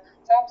வச்சுக்கோங்க.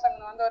 சாம்சங்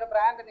வந்து ஒரு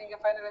பிராண்ட் நீங்க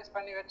ஃபைனலைஸ்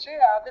பண்ணி வச்சு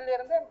அதுல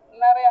இருந்து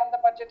நிறைய அந்த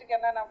பட்ஜெட்டுக்கு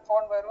என்னென்ன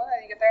ஃபோன் வரும்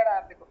நீங்க தேட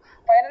ஆரம்பிக்கும்.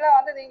 ஃபைனலா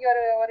வந்து நீங்க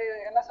ஒரு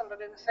என்ன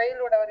சொல்றது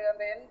செயலோட ஒரு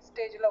அந்த எண்ட்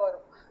ஸ்டேஜ்ல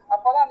வரும்.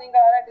 அப்போதான் நீங்க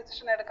நிறைய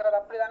டிசிஷன் எடுக்கிறது.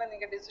 அப்படிதானே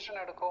நீங்க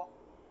டிசிஷன் எடுக்கும்.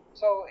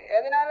 ஸோ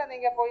எதனால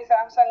நீங்க போய்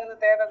சாம்சங்னு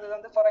தேடுறது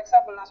வந்து ஃபார்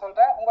எக்ஸாம்பிள் நான்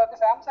சொல்றேன்,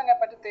 உங்களுக்கு சாம்சங்கை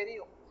பற்றி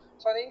தெரியும்.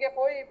 ஸோ நீங்க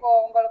போய் இப்போ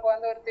உங்களுக்கு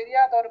வந்து ஒரு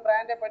தெரியாத ஒரு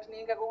பிராண்டை பற்றி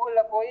நீங்க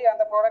கூகுள்ல போய்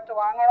அந்த ப்ராடக்ட்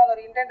வாங்கணும்னு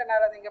ஒரு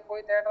இன்டென்ட்னால நீங்க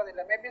போய் தேடுறது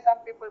இல்லை. Maybe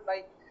some people by.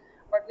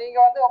 But நீங்க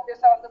வந்து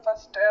ஆப்வியஸா வந்து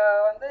ஃபர்ஸ்ட்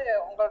வந்து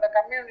உங்களோட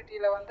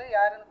கம்யூனிட்டியில வந்து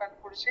யாருன்னு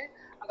கண்டுபிடிச்சி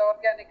அந்த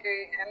ஆர்கானிக்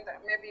எந்த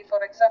மேபி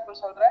ஃபார்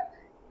எக்ஸாம்பிள் சொல்றேன்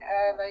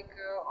லைக்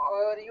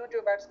ஒரு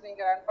யூடியூப் ஆட்ஸ்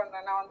நீங்க ரன்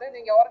பண்றேன்னா வந்து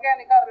நீங்க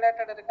ஆர்கானிக்கா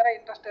ரிலேட்டட் இருக்கிற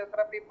இன்ட்ரெஸ்ட்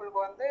இருக்கிற பீப்புளுக்கு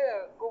வந்து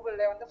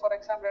கூகுள்ல வந்து ஃபார்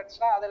எக்ஸாம்பிள்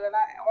எடுத்துனா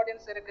அதுலலாம்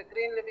ஆடியன்ஸ் இருக்கு.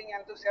 கிரீன் லிவிங்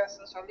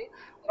எந்தூசியாஸ்ட்னு சொல்லி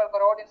உங்களுக்கு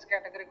ஒரு ஆடியன்ஸ்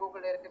கேட்டகரி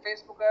கூகுள் இருக்கு.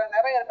 ஃபேஸ்புக்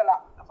நிறைய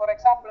இருக்கலாம். ஃபார்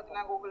எக்ஸாம்பிளுக்கு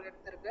நான் கூகுள்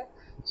எடுத்திருக்கு.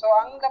 ஸோ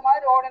அந்த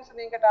மாதிரி ஆடியன்ஸ்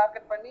நீங்க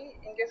டார்கெட் பண்ணி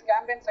இன்கேஸ்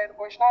கேம்பெயின் சைடு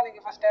போயிடுச்சுன்னா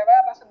நீங்க ஃபர்ஸ்ட்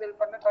அவேர்னஸ்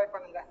பில்ட் பண்ண ட்ரை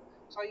பண்ணுங்க.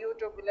 ஸோ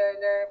யூடியூப்ல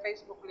இல்லை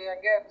ஃபேஸ்புக்ல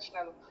எங்கே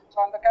இருந்துச்சுனாலும் ஸோ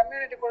அந்த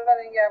கம்யூனிட்டிக்குள்ள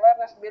நீங்க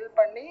அவேர்னஸ் பில்ட்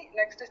பண்ணி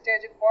நெக்ஸ்ட்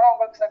ஸ்டேஜுக்கு போனால்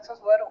உங்களுக்கு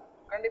சக்ஸஸ் வரும்,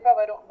 கண்டிப்பா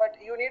வரும். But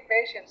you need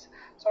patience.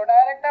 So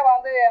டைரக்டா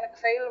வந்து எனக்கு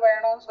சேல்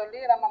வேணும்னு சொல்லி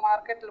நம்ம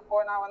மார்க்கெட்டில்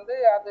போனா வந்து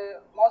அது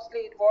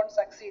mostly it won't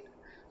succeed.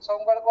 So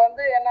உங்களுக்கு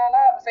வந்து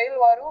என்னன்னா சேல்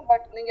வரும்,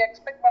 பட் நீங்க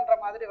எக்ஸ்பெக்ட் பண்ற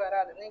மாதிரி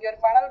வராது. நீங்க ஒரு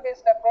ஃபனல்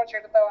பேஸ்ட் அப்ரோச்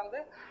எடுத்தா வந்து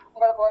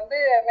உங்களுக்கு வந்து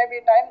மேபி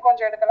டைம்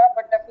கொஞ்சம் எடுக்கலாம்,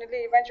 but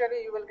definitely eventually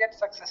you will get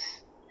success.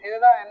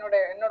 இதுதான்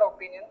என்னோட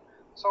opinion.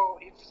 So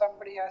if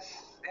somebody has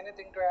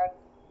anything to add.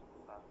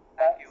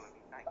 Thank you.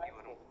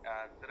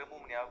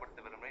 திரும்பவும் ஞாபகப்படுத்த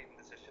விரும்புகிறேன்,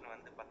 இந்த செஷன்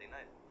வந்து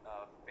பார்த்தீங்கன்னா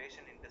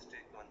ஃபேஷன்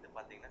இண்டஸ்ட்ரிக்கு வந்து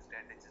பார்த்தீங்கன்னா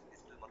ஸ்ட்ராட்டஜிஸ்,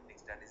 டிஜிட்டல்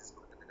மார்க்கெட்டிங் ஸ்ட்ராட்டஜிஸ்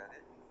கொடுத்துருக்காரு.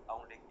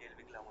 அவங்களுடைய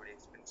கேள்விகள், அவங்களுடைய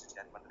எக்ஸ்பீரியன்ஸ்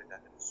ஷேர்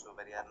பண்ணிருக்காங்க. ஸோ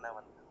வேற யாருன்னா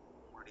வந்து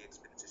உங்களுடைய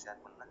எக்ஸ்பீரியன்ஸை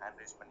ஷேர் பண்ணா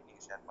ஹேண்ட் ரைஸ் பண்ணி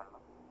நீங்கள் ஷேர்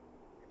பண்ணலாம்.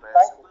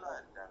 இப்போ சிம்பிளாக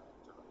இருக்காங்க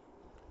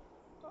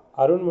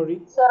Arunmozhi.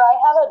 Sir I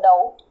have a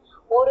doubt.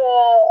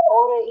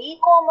 ஒரு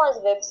இ-காமர்ஸ்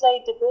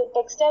வெப்சைட்டுக்கு,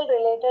 டெக்ஸ்டைல்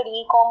ரிலேட்டட்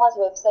இ-காமர்ஸ்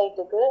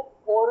வெப்சைட்டுக்கு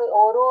ஒரு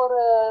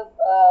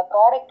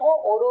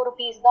ப்ராடக்ட்டும் ஒரு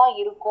பீஸ் தான்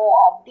இருக்கும்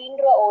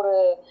அப்படின்ற ஒரு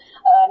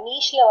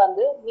நீஷ்ல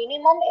வந்து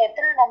மினிமம்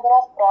எத்தனை நம்பர்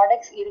ஆஃப்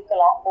ப்ராடக்ட்ஸ்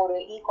இருக்கலாம் ஒரு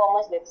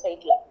இ-காமர்ஸ்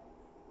வெப்சைட்ல?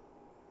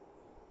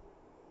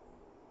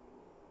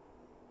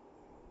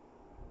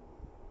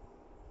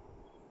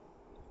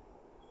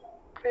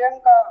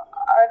 Priyanka,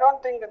 I don't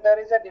think there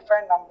is a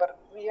defined number.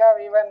 We have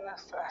even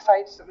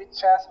sites which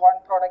has one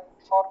product,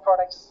 4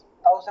 products,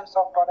 thousands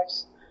of products.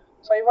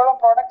 So இவ்வளோ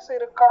ப்ராடக்ட்ஸ்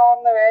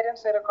இருக்கணும்னு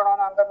வேரியன்ஸ்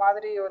இருக்கணும்னு அந்த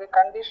மாதிரி ஒரு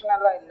கண்டிஷன்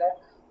எல்லாம் இல்லை.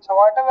 So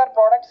what ever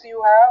products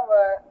you have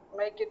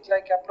make it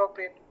like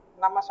appropriate.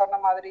 நம்ம சொன்ன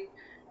மாதிரி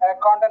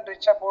கான்டென்ட்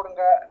ரிச்சாக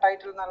போடுங்க,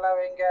 டைட்டில் நல்லா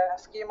வைங்க,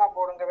 ஸ்கீமா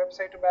போடுங்க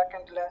வெப்சைட்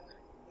பேக்எண்டில்.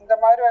 இந்த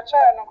மாதிரி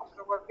வச்சா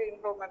உங்களுக்கு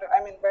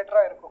இம்ப்ரூவ்மெண்ட்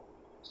பெட்டராக இருக்கும்.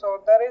 So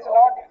there is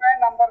no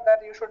defined number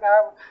that you should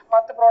have.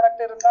 10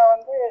 product இருந்தா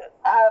வந்து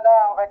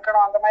அதான்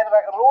வைக்கணும் அந்த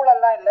மாதிரி ரூல்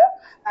எல்லாம் இல்லை.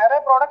 நிறைய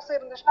ப்ராடக்ட்ஸ்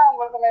இருந்துச்சுன்னா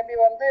உங்களுக்கு மேபி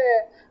வந்து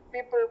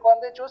பீப்புளுக்கு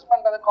வந்து சூஸ்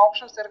பண்றதுக்கு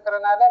ஆப்ஷன்ஸ்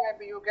இருக்கிறதுனால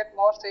maybe you get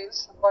more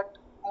sales. But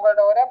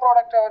உங்களோட ஒரே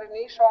ப்ராடக்ட் ஒரு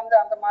நீஷ் வந்து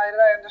அந்த மாதிரி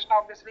தான் இருந்துச்சுன்னா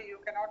obviously you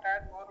cannot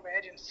add more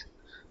variants.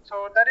 So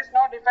there is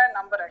no defined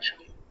number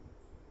actually.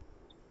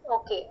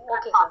 Okay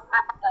sir,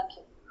 thank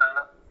you.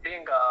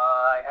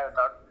 I have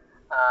thought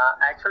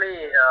actually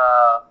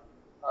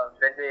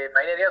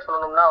பைனரியா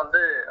சொல்லணும்னா வந்து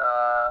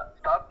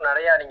ஸ்டாக்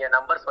நிறைய நீங்க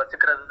நம்பர்ஸ்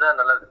வச்சுக்கிறது தான்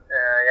நல்லது.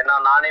 ஏன்னா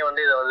நானே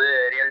வந்து இதை வந்து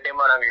ரியல்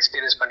டைமா நாங்கள்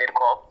எக்ஸ்பீரியன்ஸ்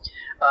பண்ணியிருக்கோம்.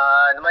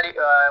 இந்த மாதிரி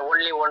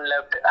only one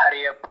left,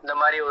 hurry up, இந்த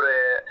மாதிரி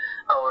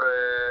ஒரு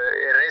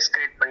ரேஸ்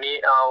கிரியேட் பண்ணி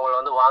அவங்கள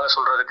வந்து வாங்க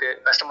சொல்றதுக்கு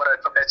கஸ்டமரை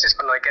பர்ச்சேஸ்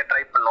பண்ண வைக்க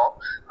ட்ரை பண்ணோம்.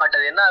 பட்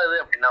அது என்ன ஆகுது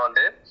அப்படின்னா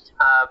வந்து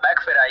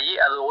பேக் ஃபேர் ஆகி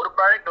அது ஒரு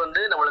ப்ராடக்ட்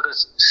வந்து நம்மளுக்கு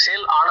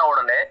சேல் ஆன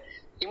உடனே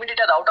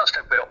இமீடியட்டா அது அவுட் ஆஃப்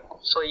ஸ்டாக் போயிடும்.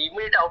 So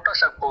immediate out of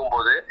stock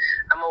போகும்போது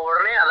நம்ம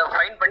உடனே அதை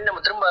ஃபைன் பண்ணி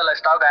நம்ம திரும்ப அதில்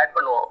நாங்கள் ஸ்டாக் ஆட்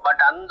பண்ணுவோம்.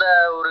 பட் அந்த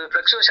ஒரு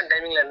ஃப்ளக்சுவேஷன்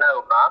டைமிங்கில் என்ன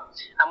ஆகும்னா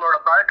நம்மளோட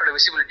ப்ராடக்டோட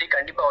விசிபிலிட்டி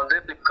கண்டிப்பாக வந்து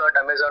ஃப்ளிப்கார்ட்,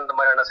 அமேசான் இந்த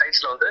மாதிரியான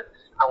சைட்ஸில் வந்து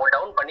அவங்க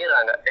டவுன்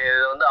பண்ணிடுறாங்க.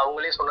 இது வந்து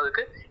அவங்களே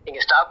சொன்னதுக்கு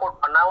நீங்கள் ஸ்டாக்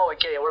அவுட் பண்ணாமல்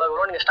வைக்க எவ்வளோ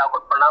எவ்வளோ நீங்கள் ஸ்டாக்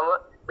அவுட் பண்ணாமல்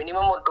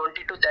மினிமம் ஒரு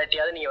 20 to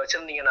 30 நீங்கள்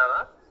வச்சுருந்தீங்கன்னா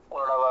தான்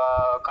உங்களோட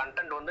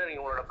கண்டென்ட் வந்து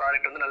உங்களோட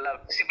ப்ராடக்ட் வந்து நல்ல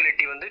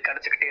விசிபிலிட்டி வந்து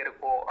கிடைச்சிக்கிட்டே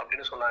இருக்கும்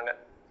அப்படின்னு சொன்னாங்க.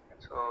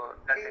 So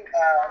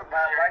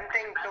one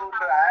thing to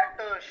add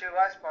to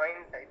Siva's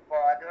point, இப்போ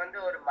அது வந்து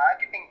ஒரு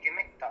மார்க்கெட்டிங்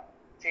கிமிக் தான்.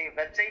 சரி,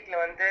 வெப்சைட்ல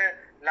வந்து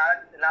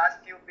லாஸ்ட்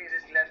ஃபியூ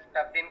பீசஸ் லெஃப்ட்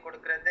அப்படின்னு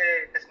கொடுக்கறது,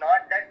 இட் இஸ்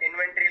நாட் தட்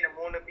இன்வென்ட்ரியில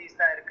 3 பீஸ்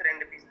தான் இருக்கு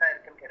 2 பீஸ் தான்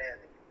இருக்குன்னு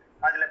கிடையாது.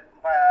 அதுல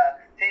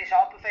சரி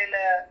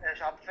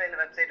ஷாப்பிஃபைல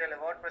வெப்சைட் இல்ல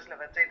வேர்ட்பிரஸ்ல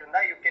வெப்சைட்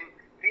இருந்தா you can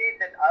create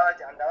that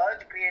urge. அந்த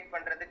அர்ஜ் கிரியேட்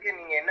பண்றதுக்கு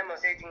நீங்க என்ன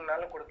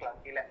மெசேஜிங்னாலும் கொடுக்கலாம்.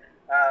 கீழே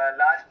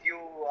லாஸ்ட் ஃபியூ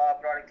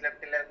ப்ராடக்ட்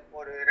லெஃப்ட் இல்ல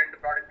ஒரு 2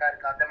 ப்ராடக்டா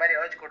இருக்கு அந்த மாதிரி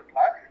அர்ஜ்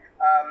கொடுக்கலாம்.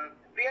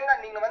 பிரியங்கா,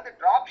 நீங்க வந்து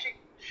டிராப்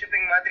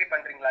ஷிப்பிங் மாதிரி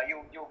பண்றீங்களா? You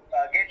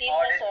get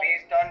orders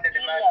based on the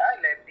demand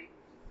இல்ல எப்படி?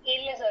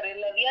 இல்ல சார்,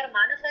 இல்ல. We are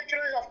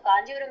manufacturers of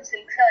Kanjivaram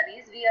silk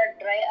sarees. We are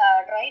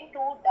trying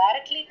to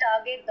directly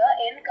target the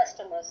end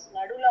customers.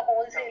 Nadula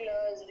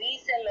wholesalers,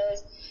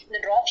 resellers.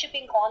 The drop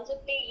shipping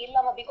concept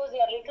illama because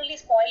they are literally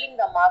spoiling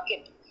the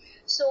market.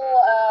 So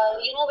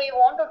we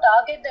want to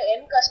target the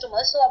end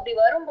customers. So அப்படி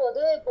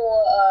வரும்போது இப்போ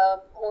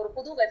ஒரு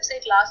புது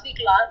website last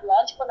week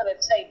launch பண்ண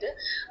website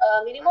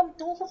minimum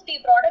 250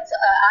 products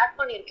add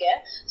பண்ணியிருக்கேன்.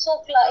 So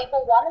இப்போ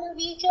 1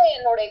 வீக்ல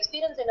என்னோட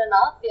எக்ஸ்பீரியன்ஸ்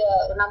என்னன்னா,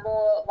 நம்ம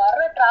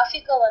வர்ற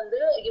டிராஃபிக்கை வந்து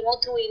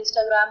த்ரூ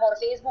இன்ஸ்டாகிராம் ஒரு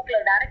ஃபேஸ்புக்ல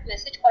டைரக்ட்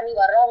மெசேஜ் பண்ணி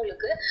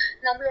வர்றவங்களுக்கு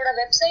நம்மளோட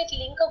வெப்சைட்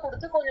லிங்கை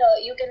கொடுத்து கொஞ்சம்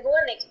you can go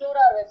and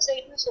explore our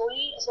வெப்சைட்னு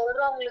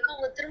சொல்றவங்களுக்கு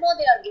அவங்க திரும்ப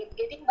they are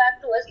getting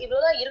back to us.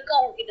 இவ்வளவுதான் இருக்கு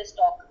அவங்க கிட்ட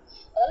ஸ்டாக்.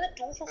 அதாவது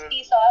 250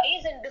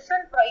 sarees in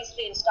different price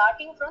range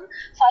starting from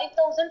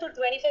 5,000 to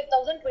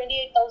 25,000,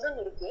 28,000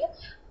 இருக்கு.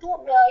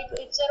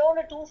 It's around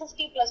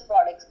 250 plus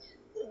products.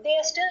 They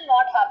are still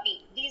not happy.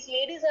 These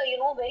ladies are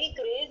very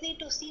crazy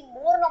to see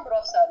more number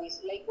of sarees.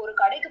 Like ஒரு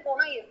கடைக்கு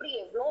போனா எப்படி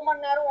எவ்வளோ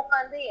மணி நேரம்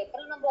உட்காந்து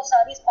எத்தனை நம்பர் ஆஃப்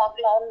sarees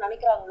பார்க்கலாம்னு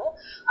நினைக்கிறாங்களோ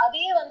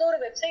அதே வந்து ஒரு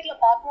வெப்சைட்ல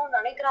பார்க்கணும்னு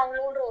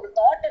நினைக்கிறாங்களோன்ற ஒரு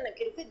தாட்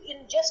எனக்கு இருக்கு in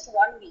just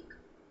 1 week.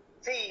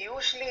 See,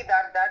 usually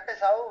that is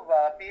how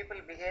people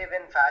behave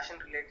in fashion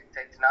related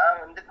sites. Now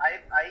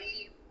I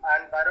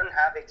and Varun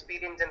have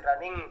experience in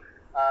running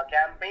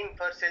campaign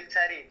for silk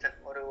saree itself.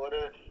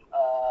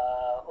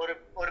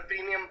 ஒரு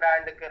premium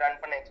brand க்கு run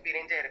பண்ண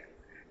experience இருக்கு.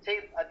 See,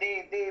 they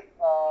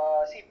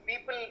see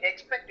people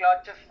expect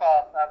lots of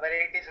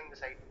varieties in the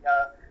site.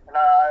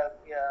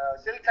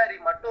 Silk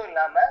saree மட்டும்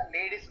இல்லாம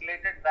ladies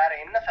related வேற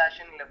என்ன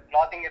fashion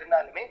clothing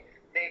இருந்தாலுமே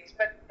they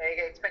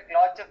expect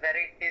lots of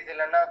varieties.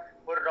 இல்லைன்னா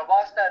ஒரு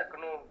ரொபாஸ்டா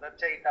இருக்கணும்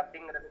வெப்சைட்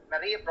அப்படிங்கிறது,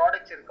 நிறைய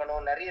ப்ராடக்ட்ஸ்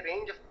இருக்கணும், நிறைய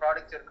ரேஞ்ச் ஆஃப்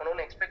ப்ராடக்ட்ஸ்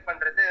இருக்கணும்னு எக்ஸ்பெக்ட்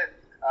பண்றது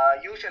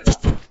யூஷுவல்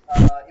தான்.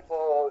 இப்போ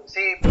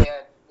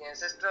என்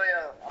சிஸ்டரோ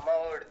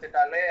அம்மாவோ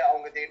எடுத்துட்டாலே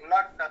அவங்க they do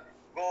not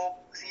go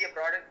see a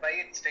product, buy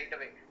it straight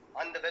away.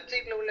 அந்த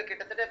வெப்சைட்ல உள்ள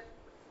கிட்டத்தட்ட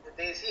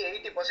they see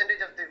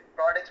 80% of the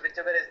products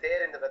whichever is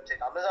there in the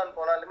website. Amazon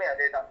போனாலுமே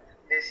அதே தான்.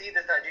 They see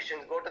the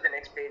suggestions, go to the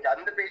next page,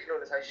 அந்த பேஜ்ல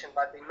உள்ள சஜஷன்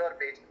பார்த்து இன்னொரு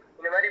பேஜ்,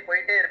 இந்த மாதிரி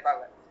போயிட்டே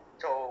இருப்பாங்க.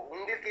 ஸோ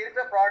உங்களுக்கு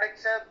இருக்கிற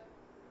ப்ராடக்ட்ஸை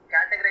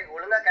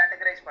ஒழுங்கா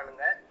கேட்டகரைஸ்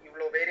பண்ணுங்க.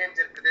 இவ்வளோ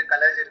வேரியன்ஸ் இருக்குது,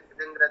 கலர்ஸ்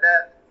இருக்குதுங்கிறத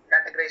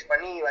கேட்டகரைஸ்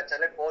பண்ணி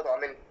வச்சாலே போதும். ஐ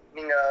மீன்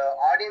நீங்க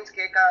ஆடியன்ஸ்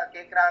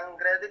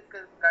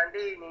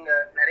கேட்கறாங்கிறதுக்காண்டி நீங்க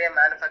நிறைய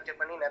மேனுஃபேக்சர்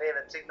பண்ணி நிறைய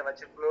வெப்சைட்ல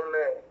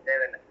வச்சிருக்கணும்னு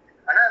தேவையில்லை.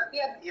 ஆனா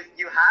if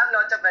you have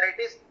lots of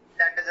varieties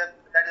that is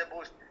a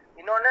boost.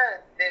 இன்னொன்னு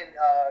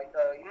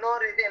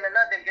இன்னொரு இது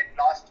என்னன்னா they'll get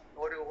lost.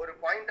 ஒரு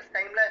பாயிண்ட் ஆஃப்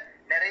டைம்ல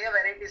நிறைய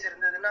வெரைட்டிஸ்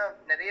இருந்ததுன்னா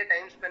நிறைய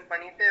டைம் ஸ்பெண்ட்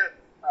பண்ணிட்டு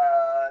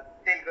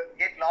they'll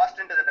get lost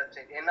into the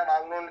website. என்ன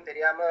வாங்கணும்னு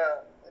தெரியாம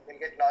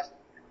they'll get lost.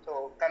 ஸோ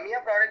கம்மியா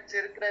ப்ராடக்ட்ஸ்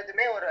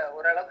இருக்கிறதுமே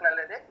ஓரளவுக்கு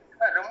நல்லது.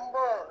 ரொம்ப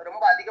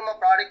ரொம்ப அதிகமா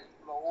ப்ராடக்ட்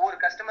ஒவ்வொரு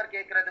கஸ்டமர்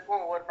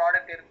கேட்கறதுக்கும் ஒவ்வொரு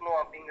ப்ராடக்ட் இருக்கணும்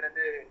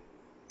அப்படிங்கிறது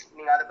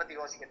நீங்க அதை பத்தி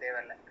யோசிக்க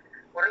தேவையில்லை.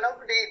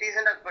 ஓரளவுக்கு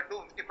டீசெண்டா இப்போ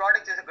 250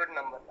 products is a good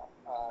number தான்.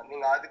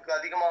 நீங்க அதுக்கு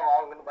அதிகமா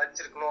வாங்கணும்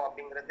வச்சிருக்கணும்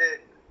அப்படிங்கிறது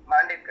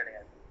மேண்டேட்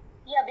கிடையாது.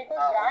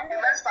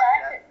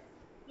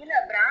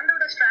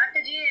 பிராண்டோட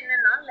ஸ்ட்ராட்டஜி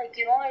என்னன்னா like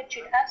it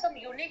should have some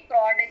unique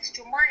products.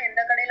 சும்மா எந்த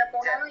கடையில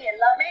போனாலும்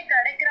எல்லாமே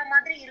கிடைக்கிற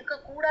மாதிரி இருக்க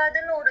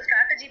கூடாதுன்னு ஒரு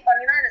ஸ்ட்ராட்டஜி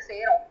பண்ணி தான் இதை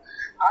செய்யறோம்.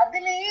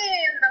 அதுலயே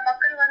இந்த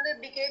மக்கள் வந்து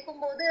இப்படி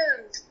கேட்கும்போது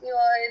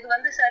இது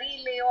வந்து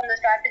சரியில்லையோ அந்த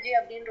ஸ்ட்ராட்டஜி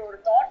அப்படின்ற ஒரு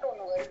தாட்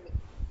ஒண்ணு வருது.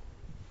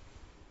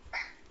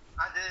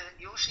 அது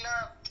யூஸ்வலா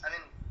ஐ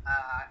மீன்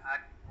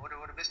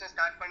ஒரு பிசினஸ்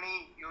ஸ்டார்ட் பண்ணி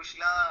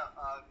யூஸ்வலா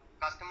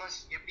கஸ்டமர்ஸ்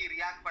எப்படி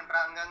ரியாக்ட்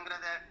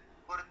பண்றாங்கங்கறத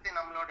பொறுத்து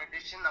நம்மளோட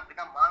டிசிஷன்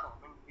அப்படிதான் மாறும். I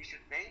mean, we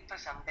should wait for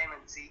some time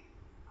and see.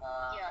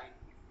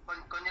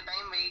 கொஞ்சம்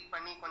டைம் வெயிட்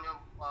பண்ணி கொஞ்சம்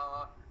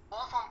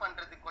பெர்ஃபார்ம்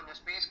பண்றதுக்கு கொஞ்சம்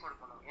ஸ்பேஸ்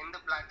கொடுக்கணும். எந்த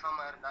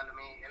பிளாட்ஃபார்மா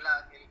இருந்தாலுமே, எல்லா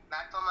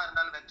பிளாட்ஃபார்மா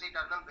இருந்தாலும், வெப்சைட்டா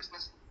இருந்தாலும்,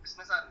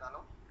 பிசினஸா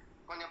இருந்தாலும்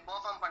கொஞ்சம்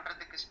பெர்ஃபார்ம்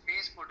பண்றதுக்கு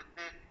ஸ்பேஸ்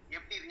கொடுத்து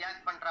எப்படி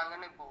ரியாக்ட்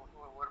பண்றாங்கன்னு இப்போ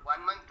ஒரு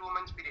 1 month 2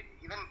 months period,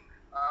 even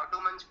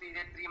 2 months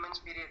period 3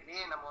 months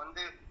பீரியட்லயே நம்ம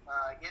வந்து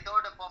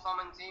எதோட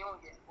பெர்ஃபார்மன்ஸையும்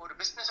ஒரு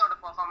பிசினஸோட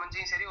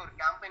பெர்ஃபார்மன்ஸையும் சரி ஒரு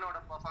கேம்பெயினோட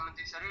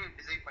பெர்ஃபார்மன்ஸையும் சரி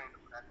டிசைட் பண்ணிட்டு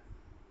கூடாது.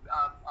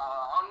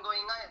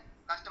 ஆன்கோயிங்கா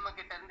கஸ்டமர்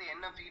கிட்ட இருந்து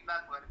என்ன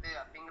ஃபீட்பேக் வருது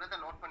அப்படிங்கறத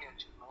நோட் பண்ணி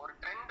வச்சுக்கணும். ஒரு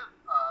ட்ரெண்ட்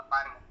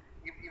பாருங்க,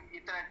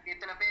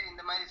 இத்தனை பேர்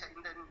இந்த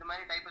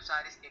மாதிரி டைப் ஆஃப்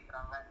சாரீஸ்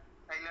கேட்குறாங்க,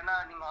 இல்லைன்னா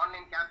நீங்க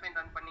ஆன்லைன் கேம்பெயின்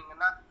ரன்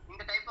பண்ணீங்கன்னா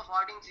இந்த டைப் ஆஃப்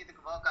ஆடியன்ஸ்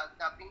இதுக்கு ஒர்க்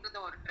ஆகுது அப்படின்றத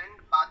ஒரு ட்ரெண்ட்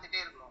பார்த்துட்டே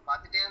இருக்கணும்.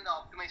 பார்த்துட்டே இருந்து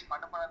ஆப்டிமைஸ்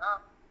பண்ணதான்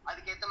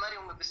அதுக்கேற்ற மாதிரி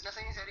உங்க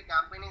பிசினஸையும் சரி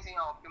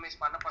கேம்பெயினையும் ஆப்டிமைஸ்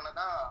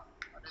பண்ணதான்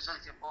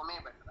ரிசல்ட்ஸ் எப்பவுமே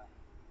பெட்டரா.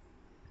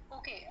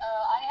 Okay,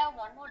 I have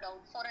one more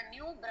doubt. For a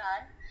new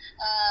brand,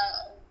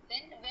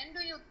 when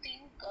do you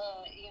think,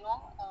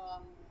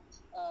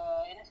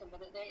 என்ன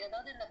சொல்றது,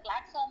 அதாவது இந்த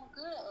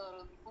பிளாட்ஃபார்முக்கு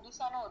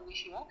புதுசான ஒரு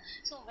விஷயம்.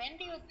 So when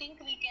do you think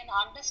we can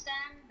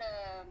understand,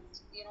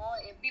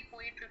 எப்படி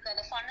போயிட்டு இருக்கு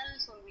அந்த ஃபனல்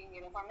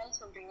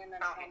சொல்றீங்கன்னு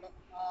நினைக்கிறேன்.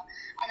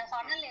 அந்த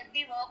ஃபனல்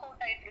எப்படி ஒர்க்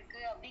அவுட் ஆயிட்டு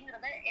இருக்கு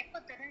அப்படிங்கறத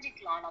எப்ப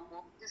தெரிஞ்சுக்கலாம்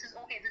நம்ம? this is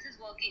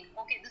working,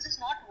 this is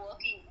not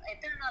working,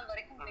 எத்தனை நாள்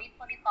வரைக்கும் வெயிட்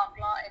பண்ணி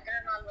பார்க்கலாம்,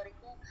 எத்தனை நாள்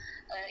வரைக்கும்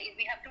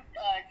we have to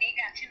take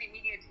action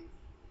immediately?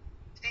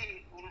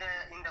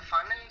 இந்த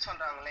ஃபனல்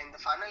சொல்றாங்கல்ல, இந்த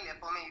ஃபனல்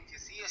எப்பவுமே if you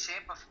see a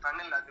shape of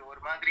funnel, அது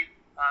ஒரு மாதிரி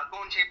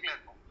கோன் ஷேப்ல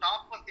இருக்கும்.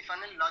 Top of the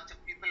funnel lots of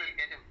people will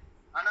get in.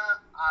 ஆனா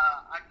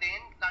at the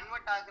end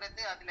கன்வெர்ட்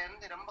ஆகுறது அதுல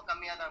இருந்து ரொம்ப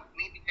கம்மியா தான்,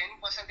 மேபி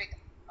 10%.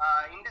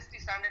 இண்டஸ்ட்ரி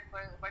ஸ்டாண்டர்ட்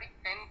படி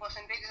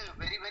 10% is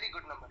very very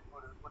good number.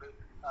 ஒரு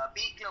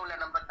பீக்ல உள்ள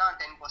நம்பர் தான்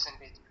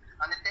 10%.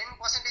 அந்த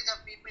 10%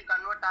 ஆஃப் பீப்புள்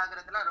கன்வெர்ட்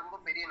ஆகுறதுலாம் ரொம்ப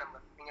பெரிய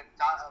நம்பர். நீங்க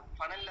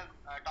ஃபனல்ல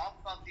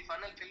top of the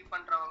funnel fill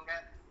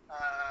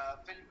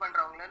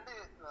பண்றவங்கல இருந்து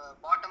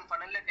பாட்டம்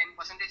ஃபனல்ல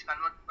 10%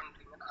 கன்வெர்ட்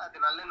பண்றீங்கன்னா அது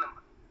நல்ல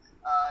நம்பர்.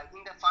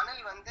 இந்த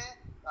ஃபனல் வந்து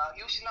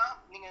யூஸ்வலா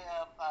நீங்க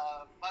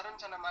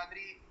வருண் சொன்ன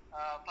மாதிரி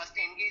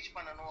ஃபர்ஸ்ட் என்கேஜ்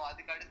பண்ணணும்.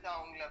 அதுக்கு அடுத்து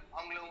அவங்கள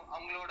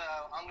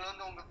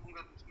வந்து உங்க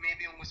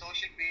மேபி உங்க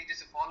சோஷியல்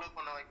பேஜஸ் ஃபாலோ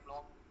பண்ண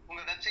வைக்கணும்,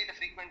 உங்க வெப்சைட்டை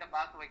ஃப்ரீக்வெண்டா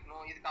பார்க்க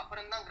வைக்கணும். இதுக்கு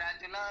அப்புறம் தான்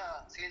கிராஜுவலா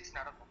சேல்ஸ்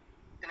நடக்கும்.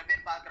 இத்தனை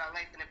பேர் பாக்குறாங்க,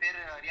 இத்தனை பேர்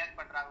ரியாக்ட்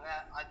பண்றாங்க,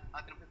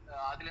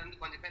 அதுல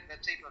இருந்து கொஞ்சம் பேர்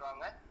வெப்சைட்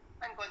வருவாங்க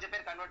அண்ட் கொஞ்சம்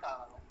பேர் கன்வெர்ட்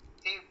ஆவாங்க.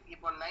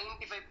 இப்போ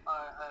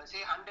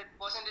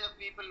 100% ஆஃப்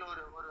பீப்புள்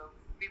ஒரு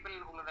பீப்புள்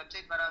உங்க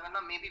வெப்சைட் வராங்கன்னா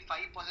maybe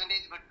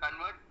 5% would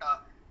convert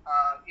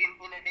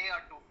in a day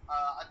or two.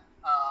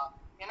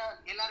 ஏன்னா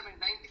எல்லாருமே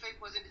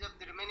 95% of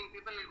the remaining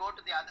people will go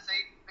to the other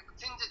side.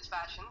 Since it's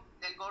fashion,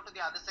 they'll go to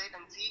the other side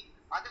and see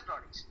other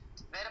products.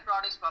 வேற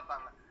products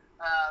பார்ப்பாங்க,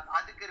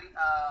 அதுக்கு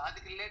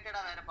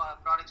ரிலேட்டடா வேற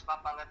products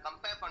பார்ப்பாங்க,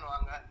 compare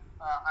பண்ணுவாங்க.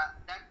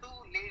 that too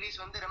ladies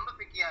வந்து ரொம்ப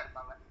பிக்கியா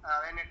இருப்பாங்க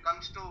when it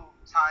comes to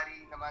saree.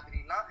 இந்த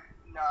மாதிரிலாம்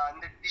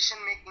இந்த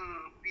டிசிஷன் மேக்கிங்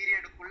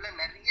பீரியடுக்குள்ள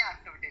நிறைய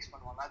ஆக்டிவிட்டிஸ்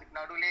பண்ணுவாங்க. அதுக்கு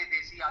நடுவுலே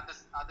பேசி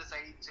அதர்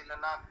சைட்ஸ்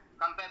இல்லைன்னா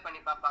கம்பேர் பண்ணி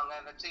பார்ப்பாங்க,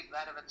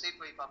 வேற வெப்சைட்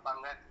போய்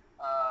பார்ப்பாங்க.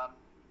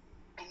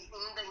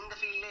 இந்த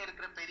ஃபீல்ட்ல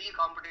இருக்கிற பெரிய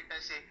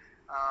காம்படிட்டர்ஸ்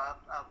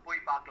போய்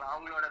பார்க்கலாம்,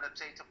 அவங்களோட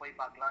வெப்சைட்ஸை போய்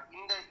பார்க்கலாம்.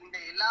 இந்த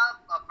எல்லா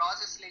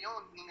ப்ராசஸ்லயும்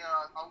நீங்க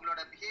அவங்களோட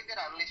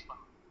பிஹேவியர் அனலைஸ்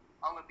பண்ணணும்.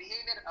 அவங்க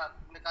பிஹேவியர்,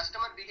 இந்த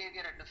கஸ்டமர்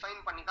பிஹேவியரை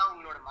டிஃபைன் பண்ணி தான்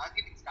உங்களோட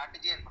மார்க்கெட்டிங்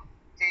ஸ்ட்ராட்டஜியா இருக்கும்.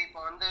 சரி,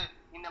 இப்போ வந்து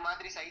இந்த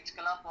மாதிரி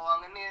சைட்ஸ்க்கெல்லாம்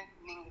போவாங்கன்னு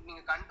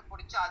நீங்க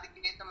கண்டுபிடிச்சு அதுக்கு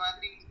ஏற்ற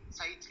மாதிரி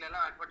சைட்ஸ்ல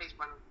எல்லாம் அட்வர்டைஸ்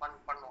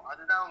பண்ணும்.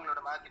 அதுதான் உங்களோட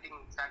மார்க்கெட்டிங்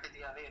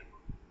ஸ்ட்ராட்டஜியாவே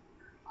இருக்கும்.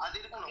 அது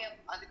இருக்கணும்.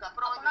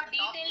 அதுக்கப்புறம்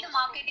டீடைல்டு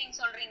மார்க்கெட்டிங்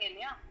சொல்றீங்க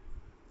இல்லையா?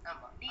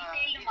 ஆமா,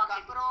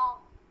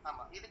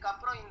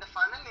 இதுக்கப்புறம் இந்த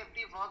ஃபனல்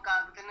எப்படி ஒர்க்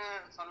ஆகுதுன்னு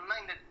சொல்லணும்னா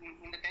இந்த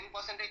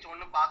 10%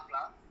 ஒண்ணு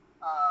பார்க்கலாம்.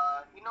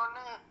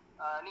 இன்னொன்னு,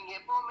 நீங்க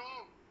எப்பவுமே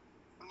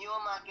நியூ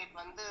மார்க்கெட்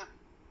வந்து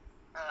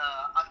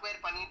அக்வயர்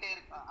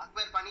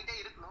பண்ணிட்டே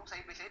இருக்கணும்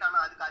சைட் பை சைட். ஆனா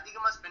அதுக்கு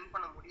அதிகமா ஸ்பெண்ட்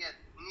பண்ண முடியாது.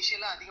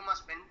 இனிஷியலா அதிகமா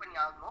ஸ்பெண்ட் பண்ணி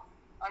ஆகணும்.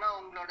 ஆனா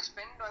உங்களோட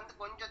ஸ்பெண்ட் வந்து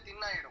கொஞ்சம்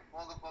தின் ஆயிடும்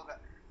போக போக.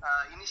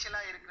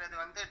 இனிஷியலா இருக்கிறது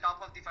வந்து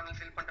top of the funnel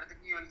fill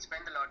பண்றதுக்கு you will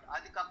spend a lot.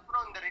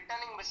 அதுக்கப்புறம் இந்த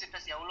ரிட்டர்னிங்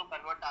விசிட்டர்ஸ் எவ்வளவு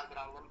கன்வெர்ட்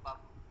ஆகுறாங்கன்னு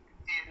பார்ப்போம்.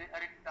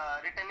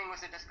 Returning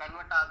visitors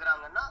convert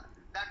ஆகுறாங்கன்னா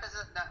that is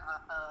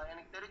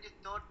எனக்கு தெரிஞ்சு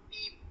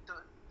 30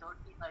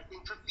 I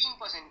think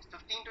 15% to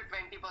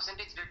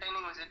 20%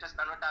 returning visitors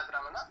convert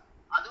ஆகுறாங்கன்னா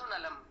அதுவும்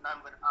நல்ல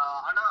நம்பர்.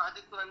 ஆனா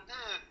அதுக்கு வந்து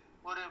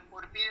ஒரு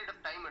பீரியட்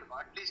ஆஃப் டைம் எடுக்கும்.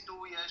 அட்லீஸ்ட் 2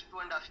 years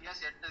 2.5 years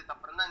எடுத்ததுக்கு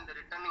அப்புறம் தான் இந்த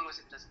ரிட்டர்னிங்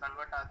விசிட்டர்ஸ்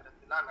கன்வெர்ட்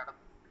ஆகுறதுலாம்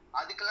நடக்கும்.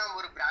 அதுக்கெல்லாம்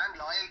ஒரு பிராண்ட்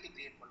லாயல்ட்டி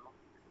கிரியேட் பண்ணணும்.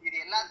 இது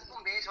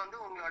எல்லாத்துக்கும் பேஸ் வந்து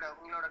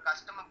உங்களோட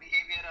கஸ்டமர்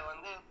பிஹேவியரை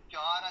வந்து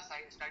பியூரா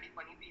ஸ்டடி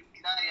பண்ணிட்டு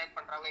இப்படிதான் ரியாக்ட்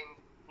பண்றாங்க,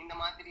 இந்த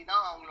மாதிரி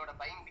தான் அவங்களோட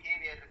பையிங்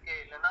பிஹேவியர் இருக்கு,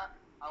 இல்லைன்னா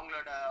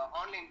அவங்களோட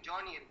ஆன்லைன்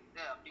ஜேர்னி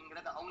இருக்குது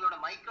அப்படிங்கறது அவங்களோட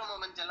மைக்ரோ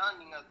மொமெண்ட்ஸ் எல்லாம்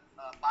நீங்க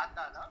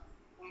பார்த்தாதான்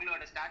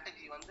உங்களோட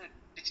ஸ்ட்ராட்டஜி வந்து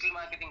டிஜிட்டல்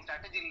மார்க்கெட்டிங்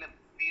ஸ்ட்ராட்டஜி இல்ல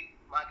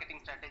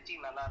மார்க்கெட்டிங் ஸ்ட்ராட்டஜி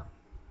நல்லா இருக்கும்.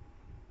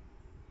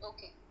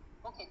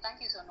 Okay, thank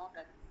you sir,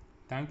 noted.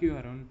 Thank you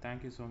Arun, thank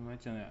you so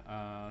much.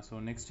 So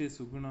next is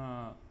Suguna.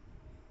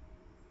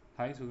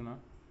 Hi Suguna.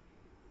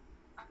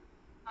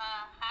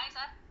 Hi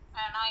sir,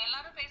 நான்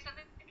எல்லாரும்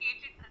பேசுறது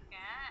கேட்டுட்டு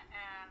இருக்கேன்.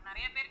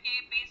 நிறைய பேர்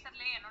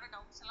பேசுறதுல என்னோட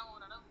டவுட்ஸ் எல்லாம்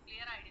ஓரளவு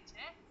கிளியர்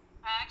ஆயிடுச்சு.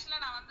 ஆக்சுவலா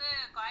நான் வந்து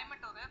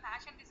கோயம்புத்தூர்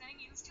ஃபேஷன்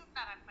டிசைனிங் இன்ஸ்டியூட்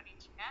நான் ரன்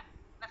பண்ணிட்டு இருக்கேன்.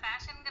 இந்த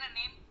ஃபேஷன்ங்கிற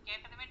நேம்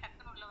கேட்டதுமே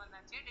டக்குன்னு உள்ள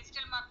வந்தாச்சு.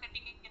 டிஜிட்டல்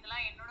மார்க்கெட்டிங்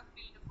இதெல்லாம் என்னோட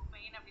ஃபீல்டுக்கும்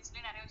மெயின் அப்படின்னு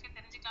சொல்லி நிறைய விஷயம்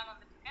தெரிஞ்சுக்கலாம்னு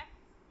வந்துட்டு இருக்கேன்.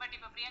 பட்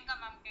இப்போ பிரியங்கா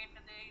மேம்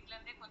கேட்டது இதுல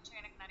இருந்தே கொஞ்சம்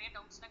எனக்கு நிறைய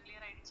டவுட்ஸ்லாம்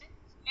கிளியர் ஆயிடுச்சு.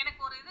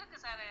 எனக்கு ஒரு இது இருக்கு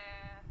சார்,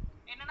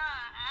 என்னன்னா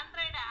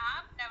ஆண்ட்ராய்டு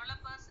ஆப்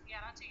டெவலப்பர்ஸ்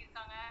யாராச்சும்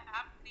இருக்காங்க,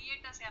 ஆப்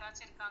கிரியேட்டர்ஸ்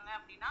யாராச்சும் இருக்காங்க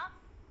அப்படின்னா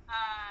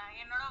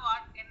என்னோட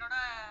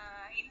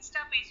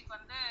இன்ஸ்டா பேஜுக்கு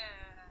வந்து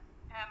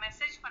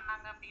மெசேஜ்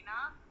பண்ணாங்க அப்படின்னா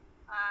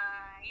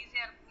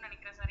ஈஸியா இருக்கும்னு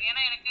நினைக்கிறேன் சார்.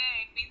 ஏன்னா எனக்கு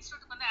இப்போ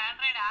இன்ஸ்டியூட்டுக்கு வந்து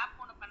ஆண்ட்ராய்டு ஆப்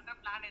ஒன்று பண்ற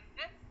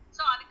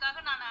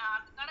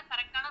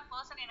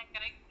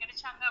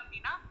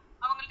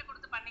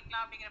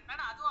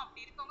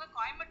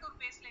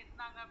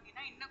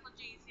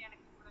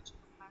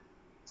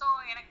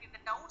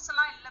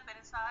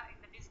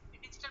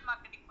டிஜிட்டல்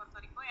மார்க்கெட்டிங் பொறுத்த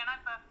வரைக்கும். ஏன்னா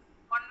இப்போ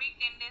 1 week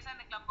 10 days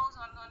அந்த கிளப் ஹவுஸ்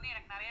வந்து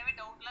எனக்கு நிறையவே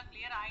டவுட்லாம்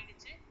கிளியர்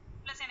ஆயிடுச்சு.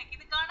 ப்ளஸ் எனக்கு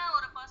இதுக்கான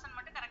ஒரு பர்சன்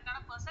மட்டும்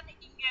கரெக்டான பர்சன்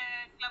இங்கே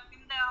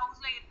இந்த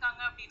ஹவுஸில்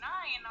இருக்காங்க அப்படின்னா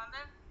என்னை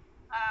வந்து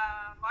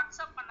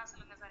வாட்ஸ்அப் பண்ண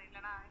சொல்லுங்க சார்.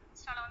 இல்லைனா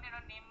இன்ஸ்டால வந்து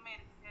என்னோட நேமே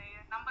இருக்கு,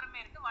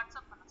 நம்பருமே இருக்கு,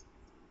 வாட்ஸ்அப் பண்ண சொல்லுங்க.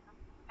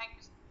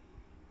 Thank you sir.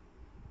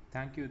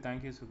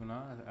 தேங்க்யூ சுகுணா.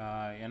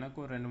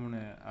 எனக்கும்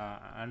 2-3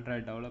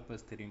 ஆண்ட்ராய்டு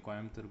டெவலப்பர்ஸ் தெரியும்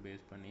கோயம்புத்தூர்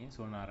பேஸ் பண்ணி.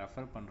 ஸோ நான்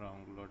ரெஃபர் பண்ணுறேன்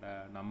உங்களோட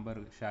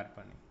நம்பர் ஷேர்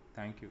பண்ணி.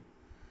 தேங்க்யூ.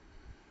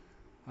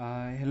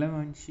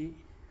 இளவஞ்சி,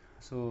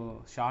 ஸோ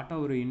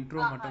ஷார்ட்டாக ஒரு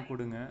இன்ட்ரோ மட்டும்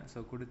கொடுங்க. ஸோ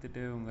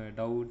கொடுத்துட்டு உங்கள்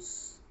டவுட்ஸ்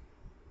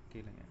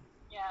கேளுங்க.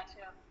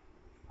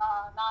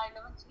 நான்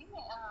Ilavanji,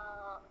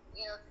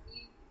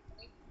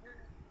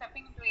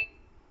 stepping into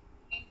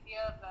 8th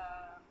year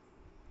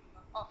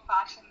of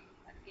fashion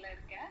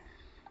இருக்கேன்.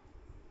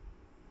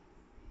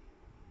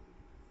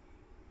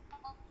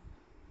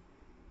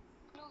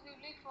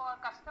 எக்ஸ்க்ளூசிவ்லி ஃபார்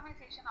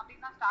கஸ்டமைசேஷன்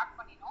அப்படின்னு தான் ஸ்டார்ட்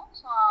பண்ணினோம்.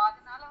 ஸோ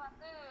அதனால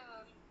வந்து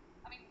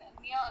ஐ மீன்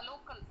near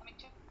local I mean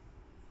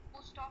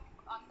most of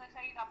அந்த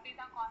சைடு அப்படி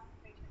தான்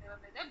கான்சன்ட்ரேஷன்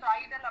இருந்தது,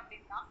 பிரைடல்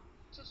அப்படின்னு தான்.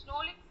 ஸோ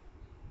ஸ்லோலி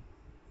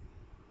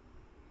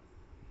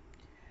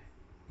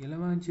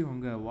இளவாஞ்சி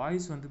உங்கள்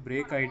வாய்ஸ் வந்து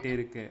பிரேக் ஆகிட்டே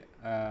இருக்கு.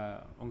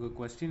 உங்கள்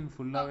கொஸ்டின்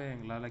ஃபுல்லாகவே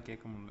எங்களால்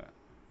கேட்க முடியல.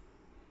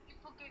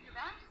 இப்போ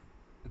கேக்குதா?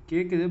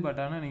 கேட்குது,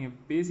 பட் ஆனால் நீங்கள்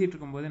பேசிகிட்டு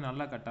இருக்கும்போதே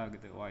நல்லா கட்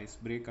ஆகுது, வாய்ஸ்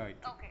பிரேக்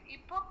ஆகிட்டு. ஓகே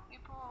இப்போ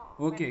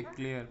ஓகே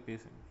கிளியர்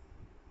பேசுங்க.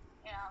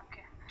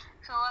 ஓகே.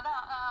 ஸோ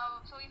அதான்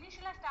ஸோ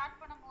இனிஷியலாக ஸ்டார்ட்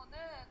பண்ணும்போது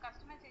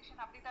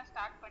கஸ்டமைசேஷன் அப்படி தான்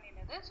ஸ்டார்ட்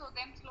பண்ணினது. So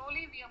then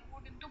slowly we are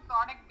move into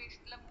product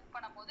பேஸ்டில் move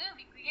பண்ணும்போது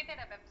we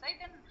created a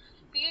website and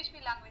PHP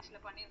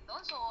லாங்குவேஜில்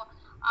பண்ணியிருந்தோம். ஸோ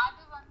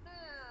அது வந்து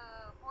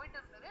போயிட்டு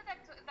இருந்தது.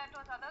 தட்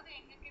வாஸ் அதாவது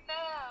எங்ககிட்ட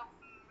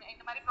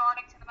இந்த மாதிரி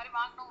ப்ராடக்ட்ஸ் இந்த மாதிரி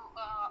வாங்கணும்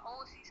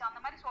ஓவர்சீஸ் அந்த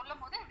மாதிரி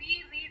சொல்லும் போது வி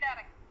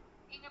ரீடைரக்ட்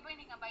இங்கே போய்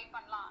நீங்கள் பை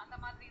பண்ணலாம் அந்த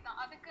மாதிரி தான்.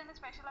 அதுக்குன்னு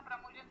ஸ்பெஷலாக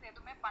ப்ரமோஷன்ஸ்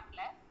எதுவுமே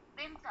பண்ணல.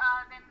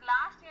 Then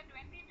last year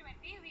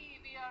 2020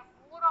 we are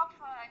more of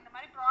இந்த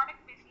மாதிரி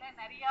ப்ராடக்ட் பேஸில்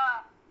நிறையா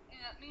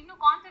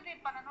இன்னும்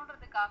concentrate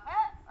பண்ணணுன்றதுக்காக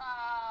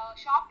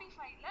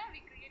ஷாப்பிஃபைல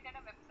we created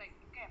a website.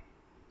 Okay.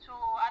 So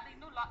அது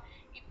இன்னும்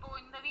இப்போ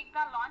இந்த வீக்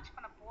தான் லான்ச்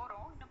பண்ண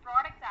போகிறோம். இன்னும்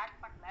ப்ராடக்ட்ஸ்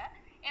ஆட் பண்ணல.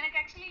 எனக்கு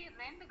ஆக்சுவலி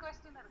 2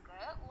 கொஸ்டின் இருக்கு.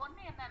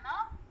 ஒன்று என்னன்னா,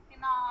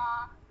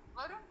 நான்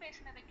வருண்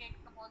பேசினதை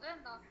கேட்கும் போது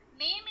இந்த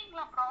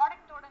நேமிங்ல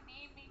ப்ராடக்டோட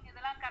நேமிங்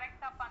இதெல்லாம்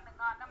கரெக்டாக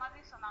பண்ணுங்க அந்த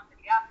மாதிரி சொன்னாங்க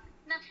இல்லையா.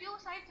 நான் ஃபியூ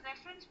சைட்ஸ்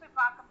ரெஃபரன்ஸ் போய்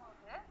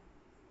பார்க்கும்போது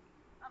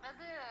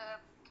அதாவது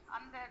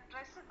அந்த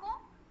ட்ரெஸ்ஸுக்கும்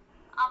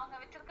அவங்க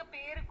வச்சிருக்க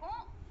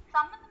பேருக்கும்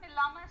சம்மந்தம்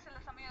இல்லாம சில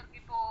சமயம்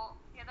இருக்கு. இப்போ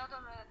ஏதாவது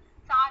ஒரு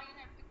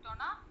சாரின்னு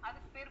எடுத்துக்கிட்டோம்னா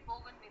அதுக்கு பேர்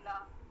போகன்வில்லா,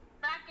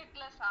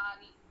 பிராக்கெட்ல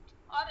சாரி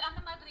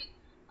அந்த மாதிரி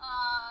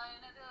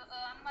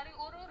அந்த மாதிரி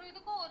ஒரு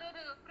இதுக்கும் ஒரு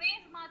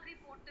ஃப்ரேஸ் மாதிரி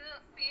போட்டு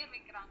பேர்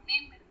வைக்கிறாங்க,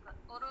 நேம் இருக்கு.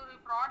 ஒரு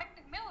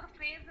ப்ராடக்ட்டுக்குமே ஒரு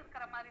ஃப்ரேஸ்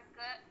இருக்கிற மாதிரி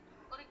இருக்கு,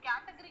 ஒரு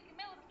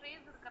கேட்டகரிக்குமே ஒரு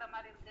ஃப்ரேஸ் இருக்கிற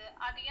மாதிரி இருக்கு.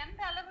 அது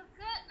எந்த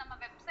அளவுக்கு நம்ம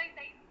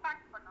வெப்சைட்டை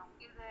இம்பாக்ட் பண்ணோம்,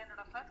 இது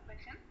என்னோட ஃபர்ஸ்ட்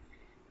கொஸ்டின்.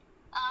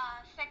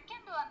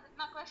 செகண்ட் வந்து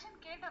நான் கொஸ்டின்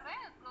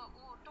கேட்டுறேன்,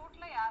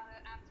 டோட்டலா யாரு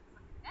ஆன்சர்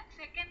பண்ணுங்க.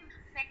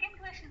 செகண்ட்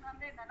கொஸ்டின்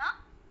வந்து என்னன்னா,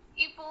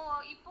 இப்போ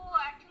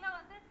ஆக்சுவலா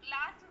வந்து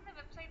லாஸ்ட் இருந்த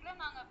வெப்சைட்ல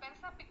நாங்க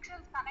பெருசா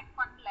பிக்சல்ஸ் கனெக்ட்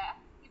பண்ணல.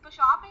 இப்போ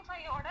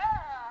ஷாப்பிஃபையோட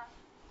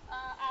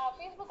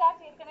ஃபேஸ்புக்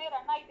ஆட்ஸ் ஏற்கனவே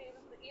ரன் ஆகிட்டு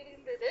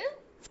இருந்தது.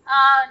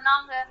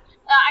 நாங்க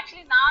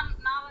ஆக்சுவலி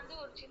நான் வந்து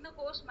ஒரு சின்ன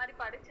கோர்ஸ் மாதிரி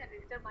படித்தேன்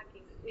டிஜிட்டல்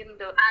மார்க்கெட்டிங்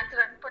இந்த ஆட்ஸ்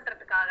ரன்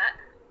பண்றதுக்காக.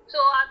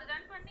 ஸோ அது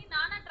ரன் பண்ணி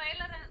நானா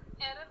ட்ரையல்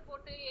எரர்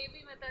போட்டு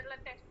ஏபி மெத்தட்ல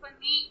டெஸ்ட்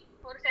பண்ணி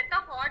ஒரு செட்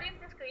ஆஃப்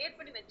ஆடியன்ஸஸ் கிரியேட்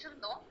பண்ணி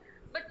வச்சிருந்தோம்.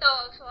 பட்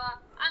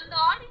அந்த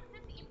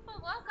ஆடியன்ஸஸ் இப்போ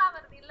ஒர்க்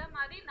ஆகிறது இல்லை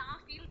மாதிரி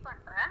நான் ஃபீல்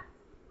பண்றேன்.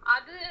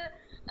 அது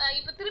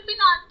இப்போ திருப்பி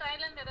நான்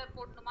ட்ரையல் அண்ட் எரர்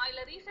போடணுமா,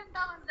 இல்லை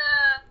ரீசெண்டா வந்த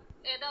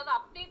ஏதாவது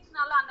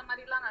அப்டேட்ஸ்னால அந்த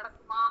மாதிரிலாம்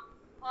நடக்குமா,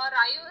 ஆர்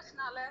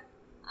iOSனால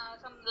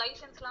சம்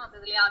லைசன்ஸ்லாம்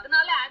வந்தது இல்லையா,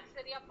 அதனால ஆட்ஸ்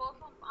சரியா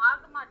பெர்ஃபார்ம்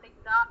ஆக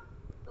மாட்டேங்குதா.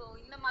 ஸோ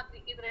இந்த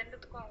மாதிரி இது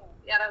ரெண்டுத்துக்கும்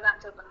யாராவது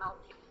ஆன்சர் பண்ணா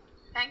okay.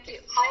 Thank you.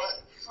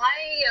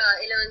 Hi,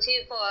 Ilanchi.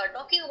 For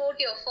talking about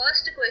your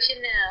first question,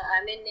 I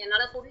mean,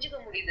 என்னால புரிஞ்சுக்க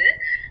முடியுது.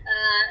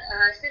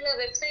 சில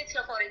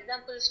வெப்சைட்ஸ்ல ஃபார்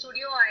எக்ஸாம்பிள்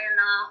ஸ்டுடியோ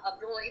அயனா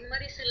அப்புறம் இந்த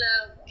மாதிரி சில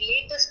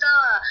லேட்டஸ்டா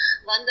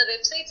வந்த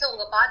வெப்சைட்ஸ்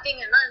அவங்க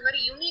பாத்தீங்கன்னா இந்த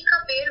மாதிரி யூனிக்கா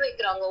பேர்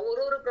வைக்கிறாங்க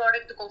ஒரு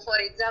ப்ராடக்ட்டுக்கும்.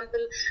 ஃபார்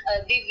எக்ஸாம்பிள்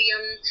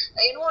திவ்யம்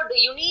என்னோட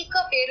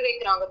யூனிக்கா பேர்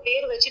வைக்கிறாங்க,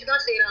 பேர் வச்சுட்டு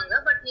தான் செய்யறாங்க.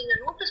 பட் நீங்க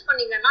நோட்டீஸ்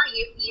பண்ணீங்கன்னா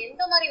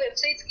எந்த மாதிரி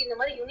வெப்சைட்ஸ்க்கு இந்த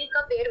மாதிரி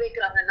யூனிக்கா பேர்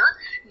வைக்கிறாங்கன்னா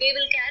they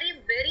will carry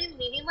very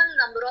minimal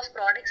number of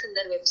products in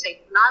their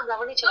website. நான்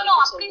கவனிச்ச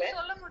அப்படி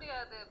சொல்ல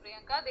முடியாது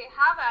Priyanka. they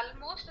have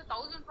almost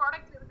 1000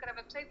 products இருக்கிற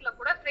வெப்சைட்ல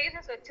கூட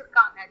phrases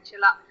வச்சிருக்காங்க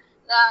ஆக்சுவலா.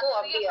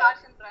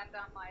 ஃபேஷன் பிராண்ட்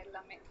ஆமா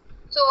எல்லாமே.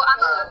 சோ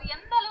அது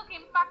எந்த அளவுக்கு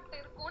இம்பாக்ட்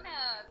இருக்கும்னு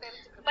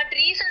தெரிஞ்சுக்கணும். பட்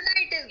ரீசன்ட்டா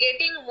இட் இஸ்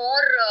கெட்டிங்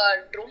மோர்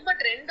ரொம்ப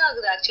ட்ரெண்ட்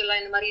ஆகுது ஆக்சுவலா.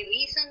 இந்த மாதிரி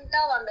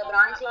ரீசன்ட்டா வந்த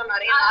பிராண்ட்ஸ்லாம்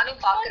நிறைய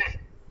நானும் பாக்குறேன்.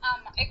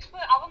 ஆமா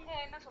அவங்க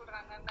என்ன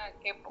சொல்றாங்கன்னு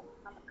கேட்போம்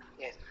நமக்கு.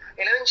 Yes,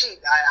 Ilanchi,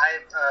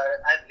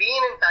 I've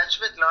been in touch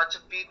with lots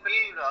of people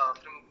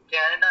from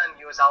Canada and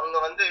US. அவங்க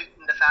வந்து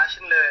இந்த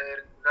ஃபேஷன்ல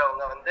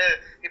இருக்கிறவங்க வந்து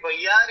இப்போ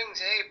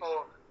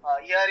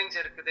இயரிங்ஸ்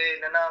இருக்குது,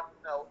 இல்லைன்னா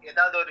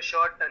ஏதாவது ஒரு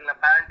ஷர்ட் இல்லைன்னா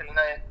பேண்ட்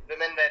இல்லைன்னா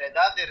விமென்ஸ் வேற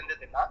ஏதாவது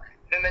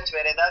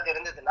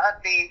இருந்ததுன்னா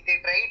they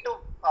try to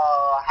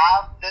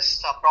have this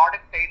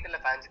product title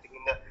fancy thing.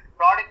 இந்த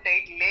ப்ராடக்ட்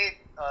டைட்டிலே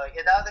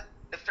ஏதாவது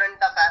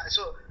டிஃப்ரெண்டா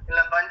ஸோ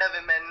இல்லை வண்ட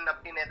விமென்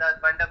அப்படின்னு ஏதாவது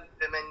வண்ட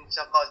விமென்ஸ்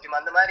காஸ்டியூம்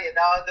அந்த மாதிரி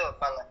ஏதாவது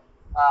வைப்பாங்க.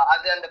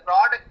 அது அந்த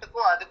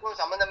ப்ராடக்ட்டுக்கும் அதுக்கும்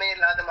சம்மந்தமே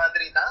இல்லாத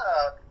மாதிரி தான்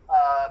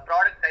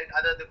ப்ராடக்ட் டைட்டில்,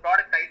 அதாவது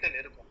ப்ராடக்ட் டைட்டில்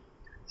இருக்கும்.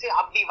 சரி,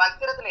 அப்படி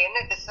வைக்கிறதுல என்ன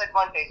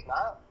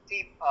டிஸ்அட்வான்டேஜ்னா,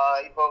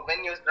 இப்போ when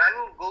you run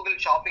Google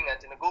shopping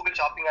ads, இந்த Google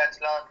shopping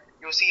adsலாம்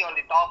you see on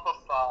the top of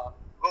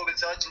Google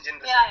search engine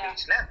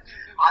pageல,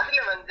 அதுல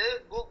வந்து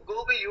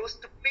Google used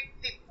to pick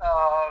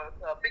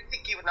the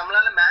keyword.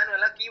 நம்மளால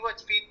மேனுவலா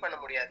keywords feed பண்ண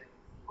முடியாது.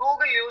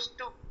 Google used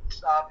to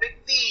pick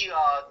the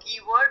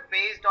keyword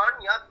based on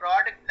your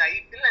product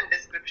title and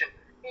description.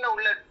 இல்ல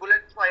உள்ள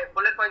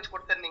bullet points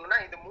கொடுத்திருந்தீங்கன்னா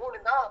இது மூணு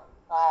தான்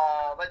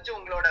வச்சு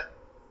உங்களோட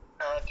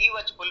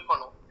keywords pull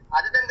பண்ணும்.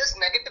 Other than this,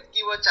 negative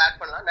keywords add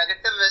பண்ணலாம்.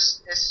 Negative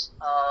is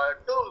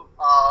to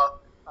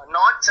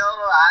not serve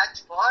ads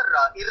for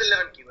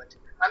irrelevant keywords.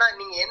 ஆனா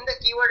நீங்க எந்த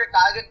keyword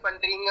டார்கெட்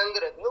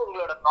பண்றீங்கங்கிறது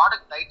உங்களோட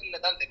ப்ராடக்ட் டைட்டில்ல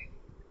தான் தெரியும்.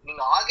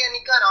 நீங்க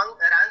ஆர்கானிக்கா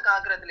ரேங்க்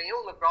ஆகுறதுலயும்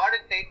உங்க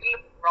ப்ராடக்ட் டைட்டில்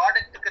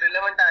ப்ராடக்ட்டுக்கு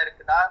ரிலவெண்டா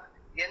இருக்குதா,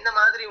 எந்த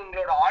மாதிரி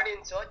உங்களோட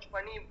ஆடியன்ஸ் சர்ச்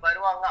பண்ணி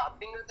வருவாங்க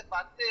அப்படிங்கறத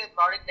பார்த்து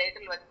ப்ராடக்ட்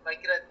டைட்டில்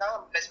வைக்கிறது தான்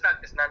பெஸ்ட்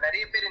ப்ராக்டிஸ். நான்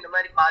நிறைய பேர் இந்த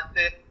மாதிரி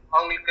பார்த்து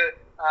அவங்களுக்கு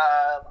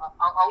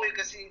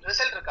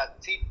ரிசல்ட் இருக்காது,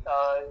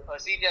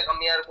 சிடிஆர்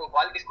கம்மியா இருக்கும்,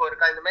 குவாலிட்டி ஸ்கோர்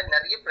இருக்கா, இந்த மாதிரி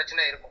நிறைய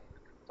பிரச்சனை இருக்கும்.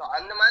 ஸோ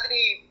அந்த மாதிரி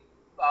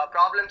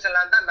ப்ராப்ளம்ஸ்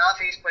எல்லாம் தான் நான்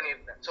ஃபேஸ்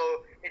பண்ணியிருக்கேன். So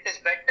it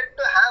is better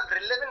to have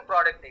relevant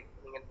product title.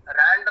 நீங்க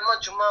ரேண்டமா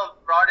சும்மா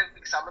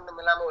ப்ராடக்ட்டுக்கு சம்பந்தம்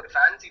இல்லாம ஒரு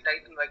ஃபேன்சி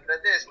டைட்டில்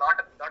வைக்கிறது is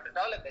not at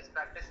all a best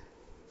practice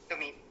to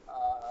me.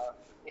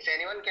 If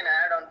anyone can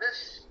add on this.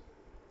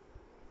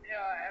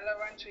 Yeah,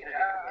 Alavanchi,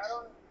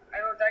 Arun,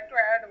 I would like to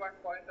add one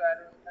point to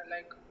Arun.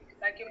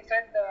 Like you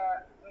said,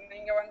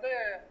 நீங்க வந்து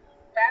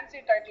fancy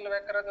title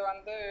வைக்கிறது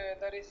வந்து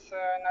there is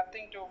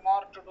nothing to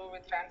more to do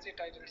with fancy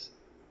titles.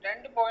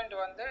 ரெண்டு point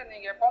வந்து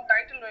நீங்க எப்போ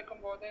title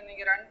வைக்கும்போது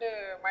நீங்க ரெண்டு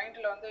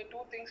மைண்ட்ல வந்து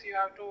two things you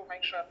have to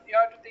make sure. You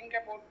have to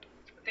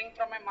think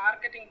from a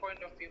marketing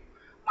point of view.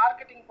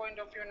 Marketing point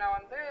of வியூனா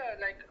வந்து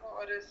லைக்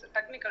ஒரு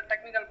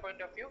டெக்னிக்கல்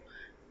பாயிண்ட் ஆஃப் வியூ.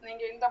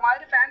 நீங்க இந்த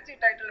மாதிரி ஃபேன்சி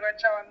டைட்டில்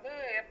வச்சா வந்து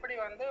எப்படி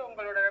வந்து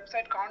உங்களோட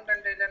வெப்சைட்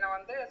கான்டென்ட் இல்லைன்னா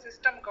வந்து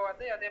சிஸ்டம்க்கு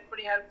வந்து அது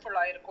எப்படி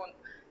ஹெல்ப்ஃபுல்லா இருக்கும்.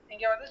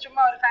 நீங்க வந்து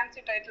சும்மா ஒரு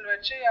ஃபேன்சி டைட்டில்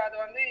வச்சு அது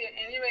வந்து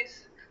எனிவைஸ்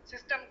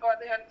சிஸ்டம்க்கு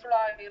வந்து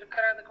ஹெல்ப்ஃபுல்லா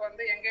இருக்கிறதுக்கு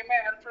வந்து எங்கேயுமே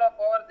ஹெல்ப்ஃபுல்லா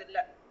போகிறது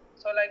இல்லை.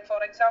 ஸோ லைக்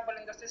ஃபார் எக்ஸாம்பிள்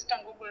இந்த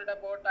சிஸ்டம் கூகுள்கிட்ட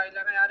போட்டா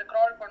இல்லைன்னா யாரு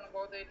க்ரால்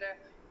பண்ணும்போது இல்லை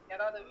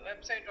ஏதாவது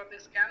வெப்சைட் வந்து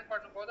ஸ்கேன்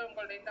பண்ணும்போது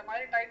உங்கள்ட்ட இந்த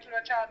மாதிரி டைட்டில்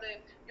வச்சா அது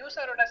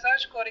யூசரோட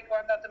சர்ச் கோரிக்கு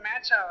வந்து அது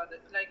மேட்ச் ஆகாது.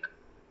 Like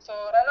so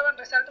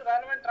relevant result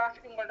relevant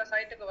traffic உங்கள்ட்ட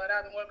சைட்டுக்கு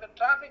வராது. உங்களுக்கு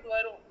டிராஃபிக்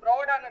வரும்,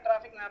 ப்ராடான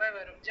டிராஃபிக் நிறைய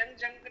வரும்,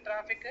 ஜங்க்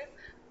டிராஃபிக்கு,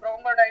 அப்புறம்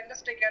உங்களோட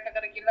இண்டஸ்ட்ரி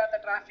கேட்டகரிக்கு இல்லாத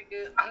டிராஃபிக்கு,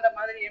 அந்த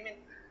மாதிரி ஐ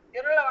மீன்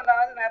irrelevant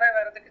நிறைய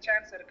வரதுக்கு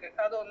சான்ஸ் இருக்கு.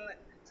 அது ஒன்று.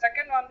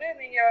 செகண்ட் வந்து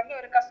நீங்க வந்து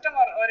ஒரு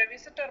கஸ்டமர் ஒரு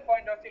விசிட்டர்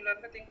பாயிண்ட் ஆஃப் வியூல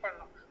இருந்து திங்க்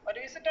பண்ணணும். ஒரு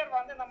விசிட்டர்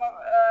வந்து நம்ம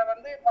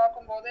வந்து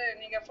பார்க்கும்போது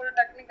நீங்க ஃபுல்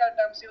டெக்னிக்கல்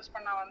டேர்ம்ஸ் யூஸ்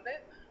பண்ணா வந்து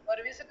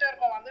ஒரு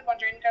விசிட்டருக்கும் வந்து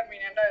கொஞ்சம்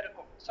இன்கன்வீனியண்டா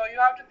இருக்கும். So you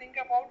have to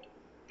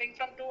think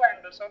from two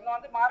angles. ஒன்று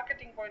வந்து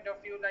marketing point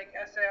of view like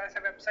as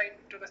a website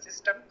to the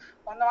system.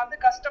 ஒன்று வந்து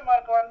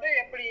கஸ்டமருக்கு வந்து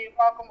எப்படி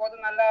பார்க்கும்போது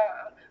நல்லா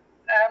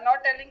I'm not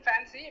telling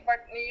fancy,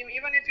 but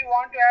even if you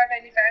want to add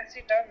any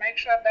fancy term, make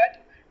sure that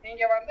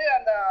நீங்க வந்து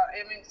அந்த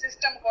I mean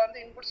சிஸ்டம்க்கு வந்து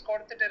இன்புட்ஸ்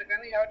கொடுத்துட்டு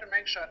இருக்கேன்னு you have to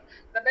make sure.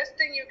 The best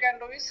thing you can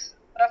do is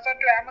refer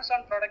to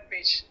Amazon product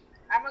page.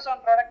 Amazon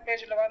product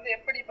pageல வந்து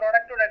எப்படி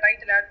ப்ராடக்ட்டோட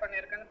title add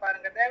பண்ணிருக்கேன்னு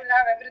பாருங்க. They will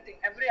have everything,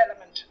 every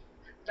element.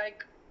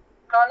 Like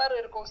colour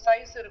இருக்கும்,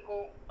 size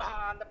இருக்கும்,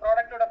 அந்த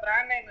ப்ராடக்ட்டோட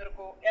brand name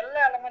இருக்கும், எல்லா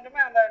எலிமெண்ட்டுமே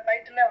அந்த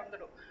டைட்டிலே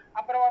வந்துடும்.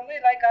 அப்புறம் வந்து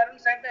லைக்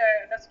அருண் செட்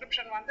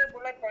டெஸ்கிரிப்ஷன் வந்து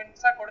புல்லட்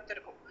பாயிண்ட்ஸாக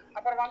கொடுத்துருக்கும்.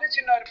 அப்புறம் வந்து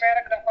சின்ன ஒரு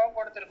பேராகிராஃபாகவும்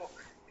கொடுத்துருக்கும்.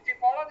 If you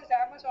follow this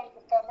Amazon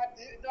format,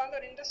 இது வந்து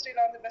ஒரு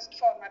இண்டஸ்ட்ரியில் வந்து பெஸ்ட்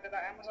ஃபார்மேட்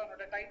தான்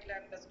அமேசானோட டைட்டில்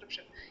அண்ட்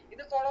டெஸ்கிரிப்ஷன்.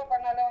 இது ஃபாலோ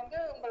பண்ணால வந்து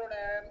உங்களோட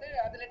வந்து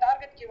அதில்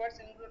டார்கெட்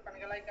கீவேர்ட்ஸ் இன்க்ளூட்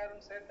பண்ணுங்க. லைக்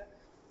அருண் செட்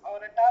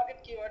ஒரு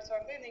டார்கெட் கீவேர்ட்ஸ்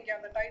வந்து நீங்கள்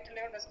அந்த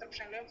டைட்டிலையும்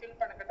டெஸ்கிரிப்ஷன்லையும் ஃபில்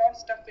பண்ணுங்க.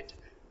 டோன்ட் ஸ்டஃப் இட்,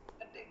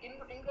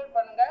 இன்க்ளூட்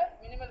பண்ணுங்க,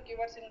 மினிமல்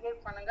கீவேர்ட்ஸ் இன்க்ளூட்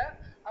பண்ணுங்க.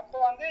 அப்போ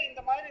வந்து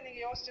இந்த மாதிரி நீங்க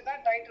யோசிச்சு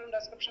தான் டைட்டிலும்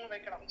டெஸ்கிரிப்ஷனும்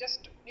வைக்கணும்.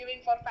 Just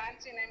giving for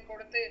fancy name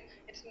கொடுத்து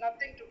it's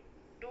nothing to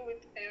do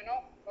with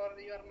for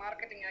your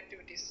marketing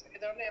activities.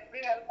 இது வந்து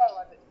எப்படியும் ஹெல்ப்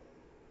ஆகாது.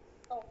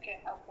 Okay.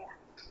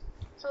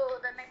 So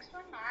the next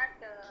one,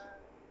 add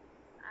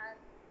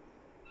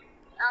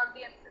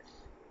audiences.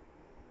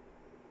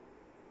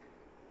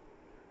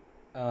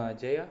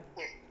 Jaya?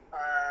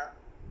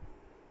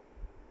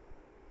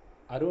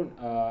 Arun,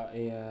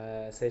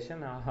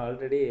 session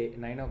already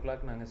 9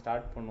 o'clock நாங்கள்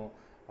ஸ்டார்ட் பண்ணோம்,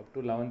 அப்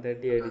டு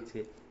 11:30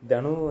 ஆகிடுச்சு.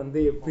 தினம்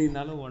வந்து எப்படி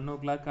இருந்தாலும் 1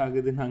 o'clock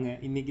ஆகுது. நாங்கள்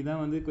இன்றைக்கி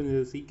தான் வந்து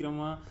கொஞ்சம்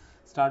சீக்கிரமாக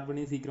ஸ்டார்ட்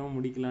பண்ணி சீக்கிரமாக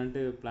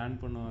முடிக்கலான்ட்டு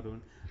பிளான் பண்ணோம்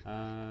அருண்.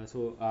 ஸோ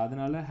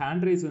அதனால்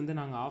ஹேண்ட் ரைஸ் வந்து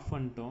நாங்கள் ஆஃப்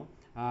பண்ணிட்டோம்.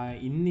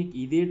 இன்னைக்கு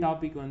இதே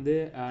டாபிக் வந்து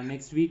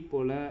நெக்ஸ்ட் வீக்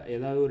போல்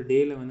ஏதாவது ஒரு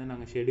டேயில் வந்து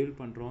நாங்கள் ஷெட்யூல்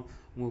பண்ணுறோம்.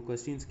 உங்கள்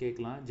கொஸ்டின்ஸ்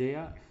கேட்கலாம்.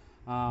 ஜெயா,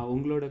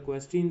 உங்களோட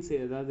கொஸ்டின்ஸ்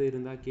ஏதாவது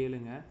இருந்தால்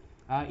கேளுங்க.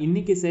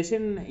 இன்றைக்கி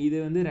செஷன் இது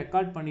வந்து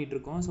ரெக்கார்ட்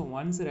பண்ணிகிட்ருக்கோம். ஸோ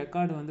ஒன்ஸ்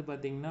ரெக்கார்டு வந்து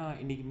பார்த்திங்கன்னா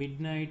இன்றைக்கி மிட்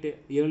நைட்டு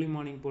ஏர்லி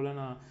மார்னிங் போல்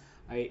நான்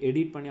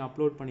எடிட் பண்ணி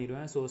அப்லோட்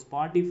பண்ணிடுவேன். ஸோ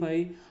ஸ்பாட்டிஃபை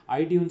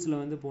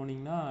ஐடியூன்ஸில் வந்து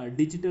போனீங்கன்னா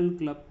டிஜிட்டல்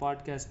கிளப்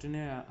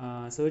பாட்காஸ்ட்டுன்னு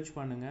சர்ச்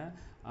பண்ணுங்கள்.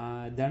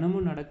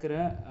 தினமும் நடக்கிற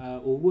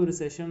ஒவ்வொரு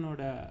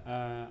செஷனோட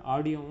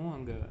ஆடியோவும்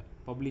அங்கே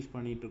பப்ளிஷ்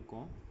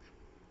பண்ணிகிட்ருக்கோம்.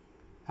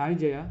 Hi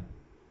Jaya.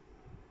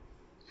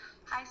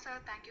 Hi sir,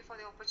 thank you for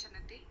the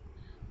opportunity.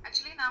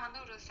 Actually நான் வந்து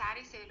ஒரு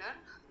saree seller,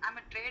 I'm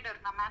a trader,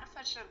 நான்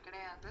manufacturer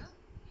கிடையாது.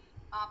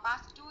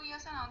 past 2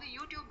 years நான் வந்து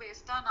யூடியூப்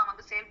பேஸ் தான் நான்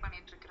வந்து சேல்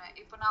பண்ணிட்டு இருக்கிறேன்.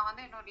 இப்போ நான்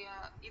வந்து என்னுடைய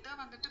இதை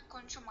வந்துட்டு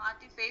கொஞ்சம்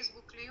மாற்றி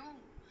ஃபேஸ்புக்லேயும்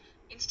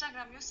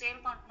இன்ஸ்டாகிராம்லேயும்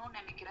சேல் பண்ணணும்னு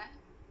நினைக்கிறேன்.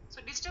 ஸோ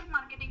டிஜிட்டல்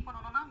மார்க்கெட்டிங்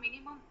பண்ணணும்னா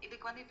மினிமம்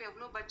இதுக்கு வந்து இப்போ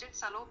எவ்வளோ பட்ஜெட்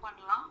செலவு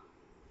பண்ணலாம்?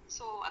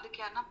 ஸோ அதுக்கு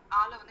யாருன்னா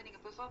ஆளை வந்து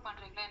நீங்கள் ப்ரிஃபர்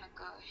பண்ணுறீங்களா?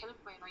 எனக்கு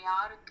ஹெல்ப் வேணும்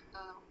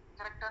யாருக்கு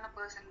கரெக்டான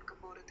பர்சனுக்கு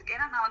போகிறதுக்கு.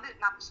 ஏன்னா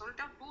நான்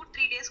சொல்லிட்டேன்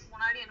 2-3 டேஸ்க்கு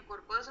முன்னாடி எனக்கு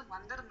ஒரு பர்சன்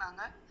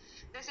வந்திருந்தாங்க.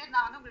 தே சைட்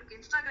நான் வந்து உங்களுக்கு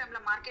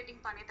இன்ஸ்டாகிராமில்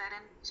மார்க்கெட்டிங் பண்ணி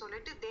தரேன்னு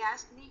சொல்லிட்டு they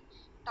ask me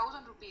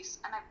 1000 rupees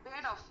and I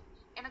paid off.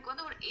 எனக்கு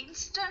வந்து ஒரு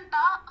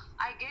இன்ஸ்டன்ட்டா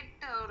ஐ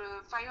கெட் ஒரு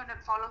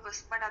 500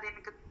 ஃபாலோவர்ஸ். பட் அது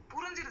எனக்கு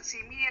புரிஞ்சிருச்சு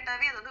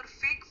இமீடியட்டாவே அது வந்து ஒரு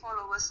ஃபேக்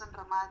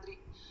ஃபாலோவர்ஸ்ன்ற மாதிரி.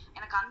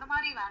 எனக்கு அந்த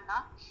மாதிரி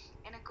வேண்டாம்,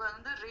 எனக்கு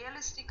வந்து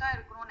ரியலிஸ்டிக்கா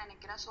இருக்கணும்னு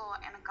நினைக்கிறேன். ஸோ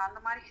எனக்கு அந்த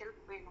மாதிரி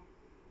ஹெல்ப் வேணும்.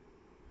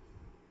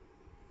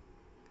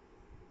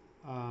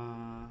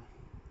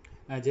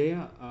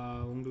 ஜெயா,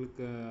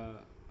 உங்களுக்கு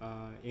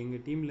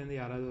எங்கள் டீம்லேருந்து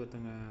யாராவது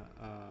ஒருத்தங்க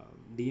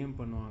டிஎம்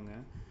பண்ணுவாங்க.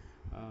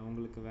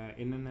 உங்களுக்கு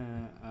என்னென்ன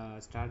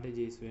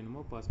ஸ்ட்ராட்டஜிஸ்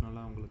வேணுமோ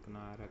பர்சனலாக உங்களுக்கு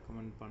நான்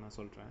ரெக்கமெண்ட் பண்ண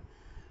சொல்கிறேன்.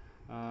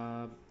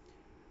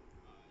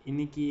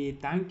 இன்றைக்கி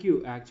தேங்க்யூ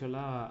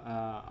ஆக்சுவலாக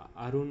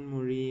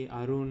அருண்மொழி,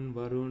 அருண்,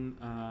 வருண்,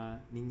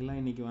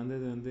 நீங்களாம் இன்றைக்கி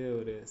வந்தது வந்து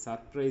ஒரு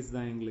சர்ப்ரைஸ்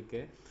தான்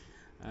எங்களுக்கு.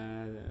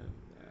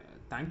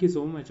 தேங்க்யூ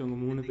ஸோ மச்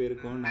உங்கள் 3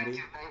 பேருக்கும்.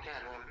 நிறைய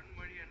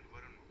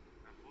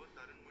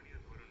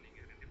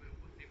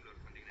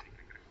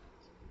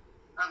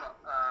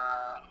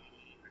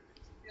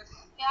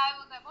Yeah, I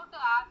was about to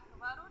ask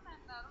Varun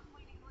and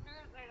Arunmozhi,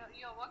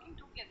 you are working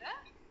together?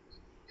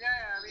 Yeah,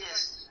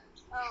 yes.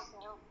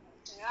 Okay.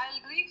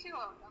 I'll reach you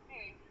out,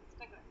 okay?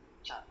 Instagram.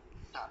 Sure.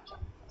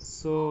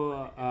 So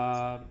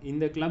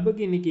இந்த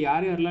கிளப்புக்கு இன்றைக்கி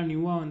யார் யாரெல்லாம்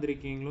நியூவாக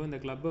வந்திருக்கீங்களோ இந்த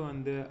கிளப்பை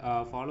வந்து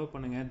ஃபாலோ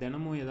பண்ணுங்கள்.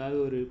 தினமும் ஏதாவது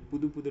ஒரு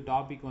புது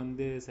டாபிக்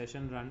வந்து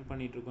செஷன் ரன்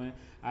பண்ணிகிட்ருக்கோம்.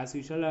 ஆஸ்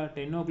யூஷுவலாக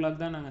 10 o'clock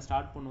தான் நாங்கள்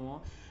ஸ்டார்ட்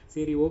பண்ணுவோம்.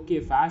 சரி, ஓகே,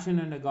 ஃபேஷன்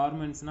அண்ட்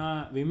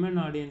கார்மெண்ட்ஸ்னால் விமன்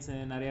ஆடியன்ஸ்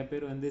நிறைய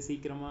பேர் வந்து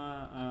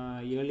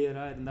சீக்கிரமாக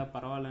ஏர்லியராக இருந்தால்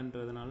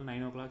பரவாயில்லன்றதுனால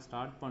 9 o'clock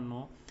ஸ்டார்ட்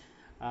பண்ணோம்.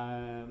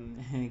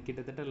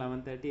 கிட்டத்தட்ட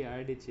 11:30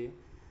 ஆகிடுச்சு.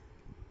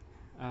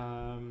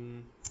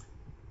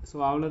 ஸோ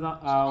அவ்வளோதான்.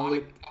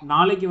 உங்களுக்கு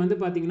நாளைக்கு வந்து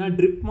பார்த்தீங்கன்னா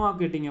ட்ரிப்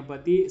மார்க்கெட்டிங்கை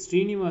பற்றி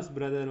ஸ்ரீனிவாஸ்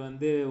பிரதர்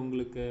வந்து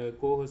உங்களுக்கு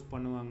கோஹோஸ்ட்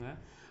பண்ணுவாங்க.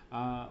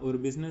 ஒரு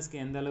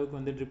பிஸ்னஸ்க்கு எந்த அளவுக்கு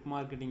வந்து ட்ரிப்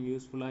மார்க்கெட்டிங்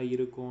யூஸ்ஃபுல்லாக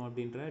இருக்கும்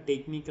அப்படின்ற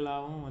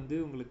டெக்னிக்கலாகவும் வந்து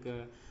உங்களுக்கு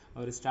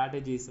ஒரு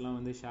ஸ்ட்ராட்டஜிஸ்லாம்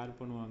வந்து ஷேர்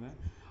பண்ணுவாங்க.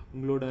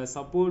 உங்களோட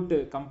சப்போர்ட்டு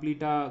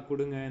கம்ப்ளீட்டாக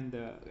கொடுங்க இந்த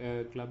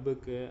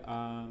கிளப்புக்கு.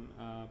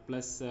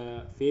 ப்ளஸ்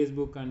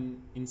ஃபேஸ்புக் அண்ட்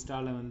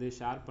இன்ஸ்டாவில் வந்து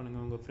ஷேர்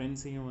பண்ணுங்கள். உங்கள்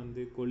ஃப்ரெண்ட்ஸையும்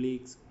வந்து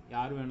கொலீக்ஸ்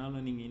யார்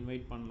வேணாலும் நீங்கள்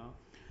இன்வைட் பண்ணலாம்.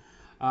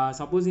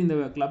 சப்போஸ் இந்த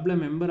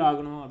கிளப்பில் மெம்பர்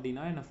ஆகணும்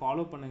அப்படின்னா என்னை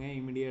ஃபாலோ பண்ணுங்கள்,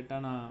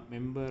 இமிடியேட்டாக நான்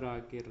மெம்பர்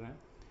ஆக்கிடுறேன்.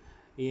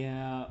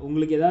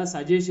 உங்களுக்கு ஏதாவது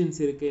சஜஷன்ஸ்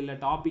இருக்குது இல்லை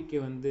டாப்பிக்கு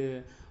வந்து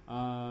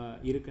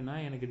இருக்குன்னா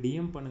எனக்கு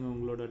டிஎம் பண்ணுங்கள்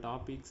உங்களோட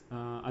டாபிக்ஸ்.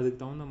 அதுக்கு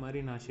தகுந்த மாதிரி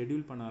நான்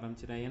ஷெட்யூல் பண்ண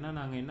ஆரம்பிச்சிட்டேன். ஏன்னா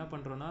நாங்கள் என்ன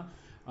பண்ணுறோன்னா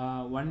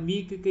 1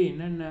 வீக்குக்கு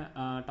என்னென்ன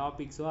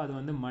டாபிக்ஸோ அது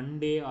வந்து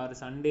மண்டே ஆர்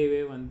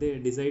சண்டேவே வந்து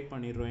டிசைட்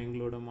பண்ணிடுறோம்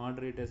எங்களோட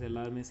மாடரேட்டர்ஸ்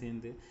எல்லாருமே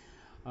சேர்ந்து.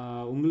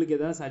 உங்களுக்கு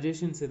ஏதாவது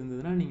சஜஷன்ஸ்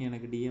இருந்ததுன்னா நீங்கள்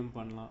எனக்கு டிஎம்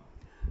பண்ணலாம்.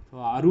 ஸோ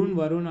அருண்,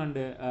 வருண்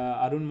அண்டு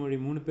அருண்மொழி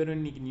 3 பேரும்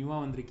இன்னைக்கு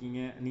நியூவாக வந்திருக்கீங்க.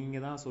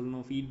 நீங்கள் தான்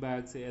சொல்லணும்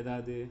ஃபீட்பேக்ஸ்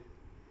ஏதாவது.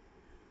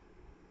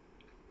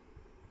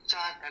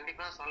 சார்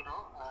கண்டிப்பாக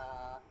சொல்கிறோம்.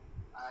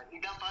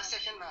 இதான் ஃபர்ஸ்ட்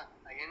செஷன்,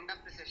 நான் எண்ட்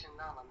ஆஃப் தி செஷன்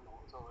தான்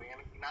வந்தோம். ஸோ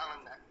நான்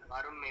வந்தேன்,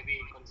 வருண் மேபி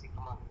கொஞ்சம்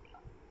சீக்கிரமாக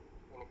வந்துக்கலாம்.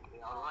 எனக்கு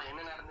அவ்வளோவா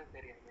என்ன நடந்தது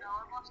தெரியாது.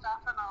 ஆல்மோஸ்ட்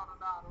half an hour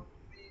தான் அருண்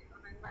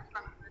இன்வைட்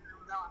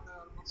பண்ணது தான் வந்து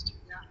ஆல்மோஸ்ட்.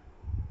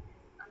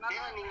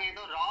 நீங்கள்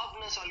ஏதோ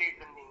ராக்னு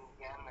சொல்லிட்டு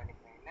இருந்தீங்கன்னு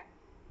நினைக்கிறேன். இல்லை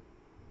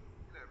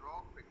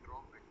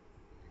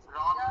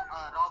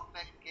Rob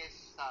Beck is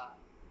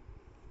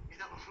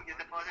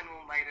the person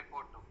whom I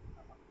report to.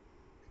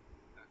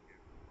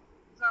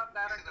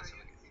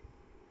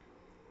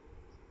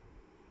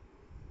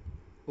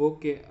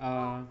 Okay,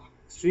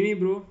 Srini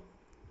bro.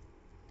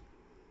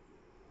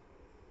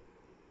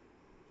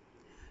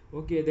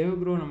 Okay தேவ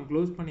ப்ரோ, நம்ம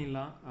க்ளோஸ்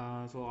பண்ணிடலாம்.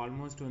 ஸோ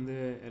ஆல்மோஸ்ட் வந்து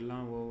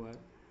எல்லாம்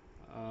ஓவர்.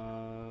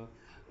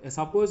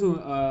 சப்போஸ்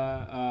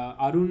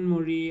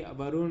அருண்மொழி,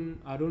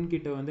 அருண்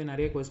கிட்ட வந்து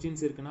நிறைய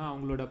கொஸ்டின்ஸ் இருக்குன்னா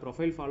அவங்களோட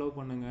ப்ரொஃபைல் ஃபாலோ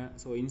பண்ணுங்கள்.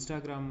 ஸோ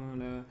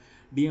இன்ஸ்டாகிராமில்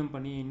டிஎம்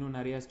பண்ணி இன்னும்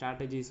நிறைய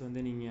ஸ்ட்ராட்டஜிஸ்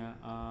வந்து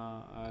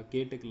நீங்கள்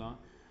கேட்டுக்கலாம்.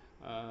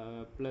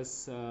 ப்ளஸ்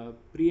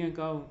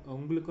பிரியங்கா,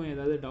 உங்களுக்கும்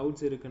ஏதாவது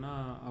டவுட்ஸ் இருக்குன்னா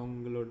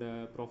அவங்களோட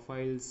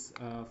ப்ரொஃபைல்ஸ்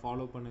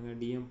ஃபாலோ பண்ணுங்கள்,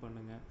 டிஎம்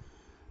பண்ணுங்கள்.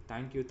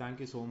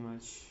 Thank you so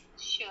much.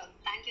 Sure,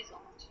 thank you so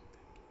much.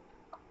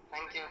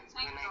 Thank you.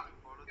 Good night.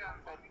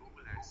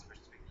 Google Ads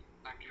specifically.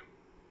 Thank you.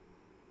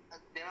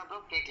 Deva bro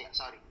கேட்கல,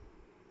 சாரி.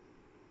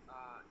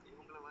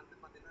 இவங்களை வந்து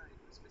பார்த்தீங்கன்னா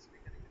இப்போ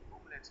ஸ்பெசிஃபிக்காக நீங்கள்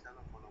கூகுள் ஆட்ஸ்க்காக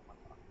ஃபாலோ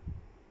பண்ணலாம்.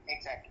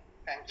 Exactly.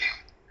 Thank you.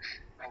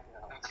 Thank you.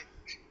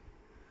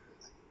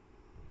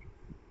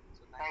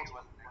 So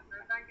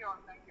thank you.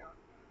 Thank you all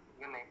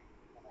good night.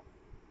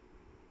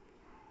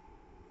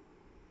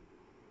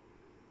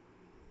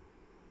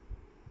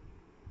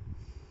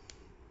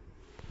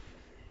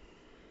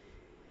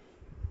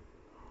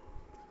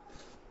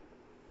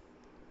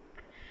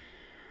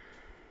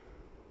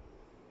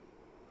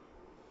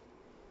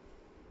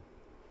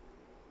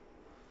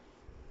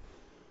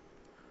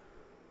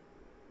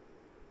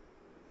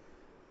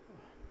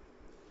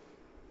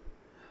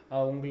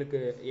 உங்களுக்கு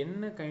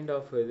என்ன கைண்ட்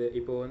ஆஃப் இது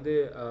இப்போ வந்து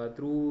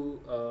த்ரூ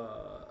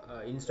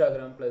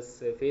இன்ஸ்டாகிராம் ப்ளஸ்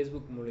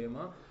ஃபேஸ்புக்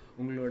மூலயமா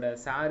உங்களோட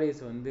சாரீஸ்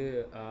வந்து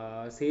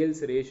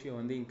சேல்ஸ் ரேஷியோ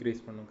வந்து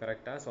இன்க்ரீஸ் பண்ணும்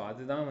கரெக்டாக? ஸோ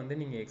அதுதான் வந்து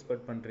நீங்கள்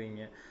எக்ஸ்பெக்ட்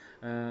பண்ணுறீங்க.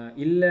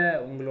 இல்லை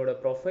உங்களோட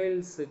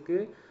ப்ரொஃபைல்ஸுக்கு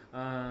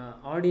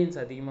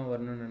ஆடியன்ஸ் அதிகமாக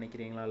வரணும்னு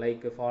நினைக்கிறீங்களா?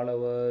 லைக்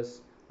ஃபாலோவர்ஸ்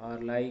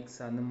ஆர் லைக்ஸ்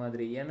அந்த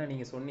மாதிரி. ஏன்னா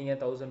நீங்கள் சொன்னீங்க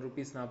 1000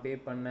 rupees நான் பே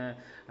பண்ணேன்,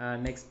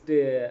 நெக்ஸ்ட்டு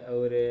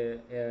ஒரு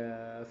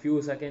ஃபியூ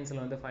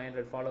செகண்ட்ஸில் வந்து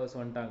 500 ஃபாலோவர்ஸ்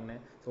வந்துட்டாங்கன்னு.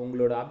 ஸோ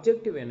உங்களோட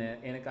அப்ஜெக்டிவ் என்ன,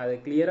 எனக்கு அதை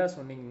கிளியராக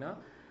சொன்னீங்கன்னா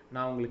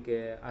நான் உங்களுக்கு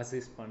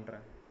அசிஸ்ட்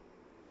பண்ணுறேன்.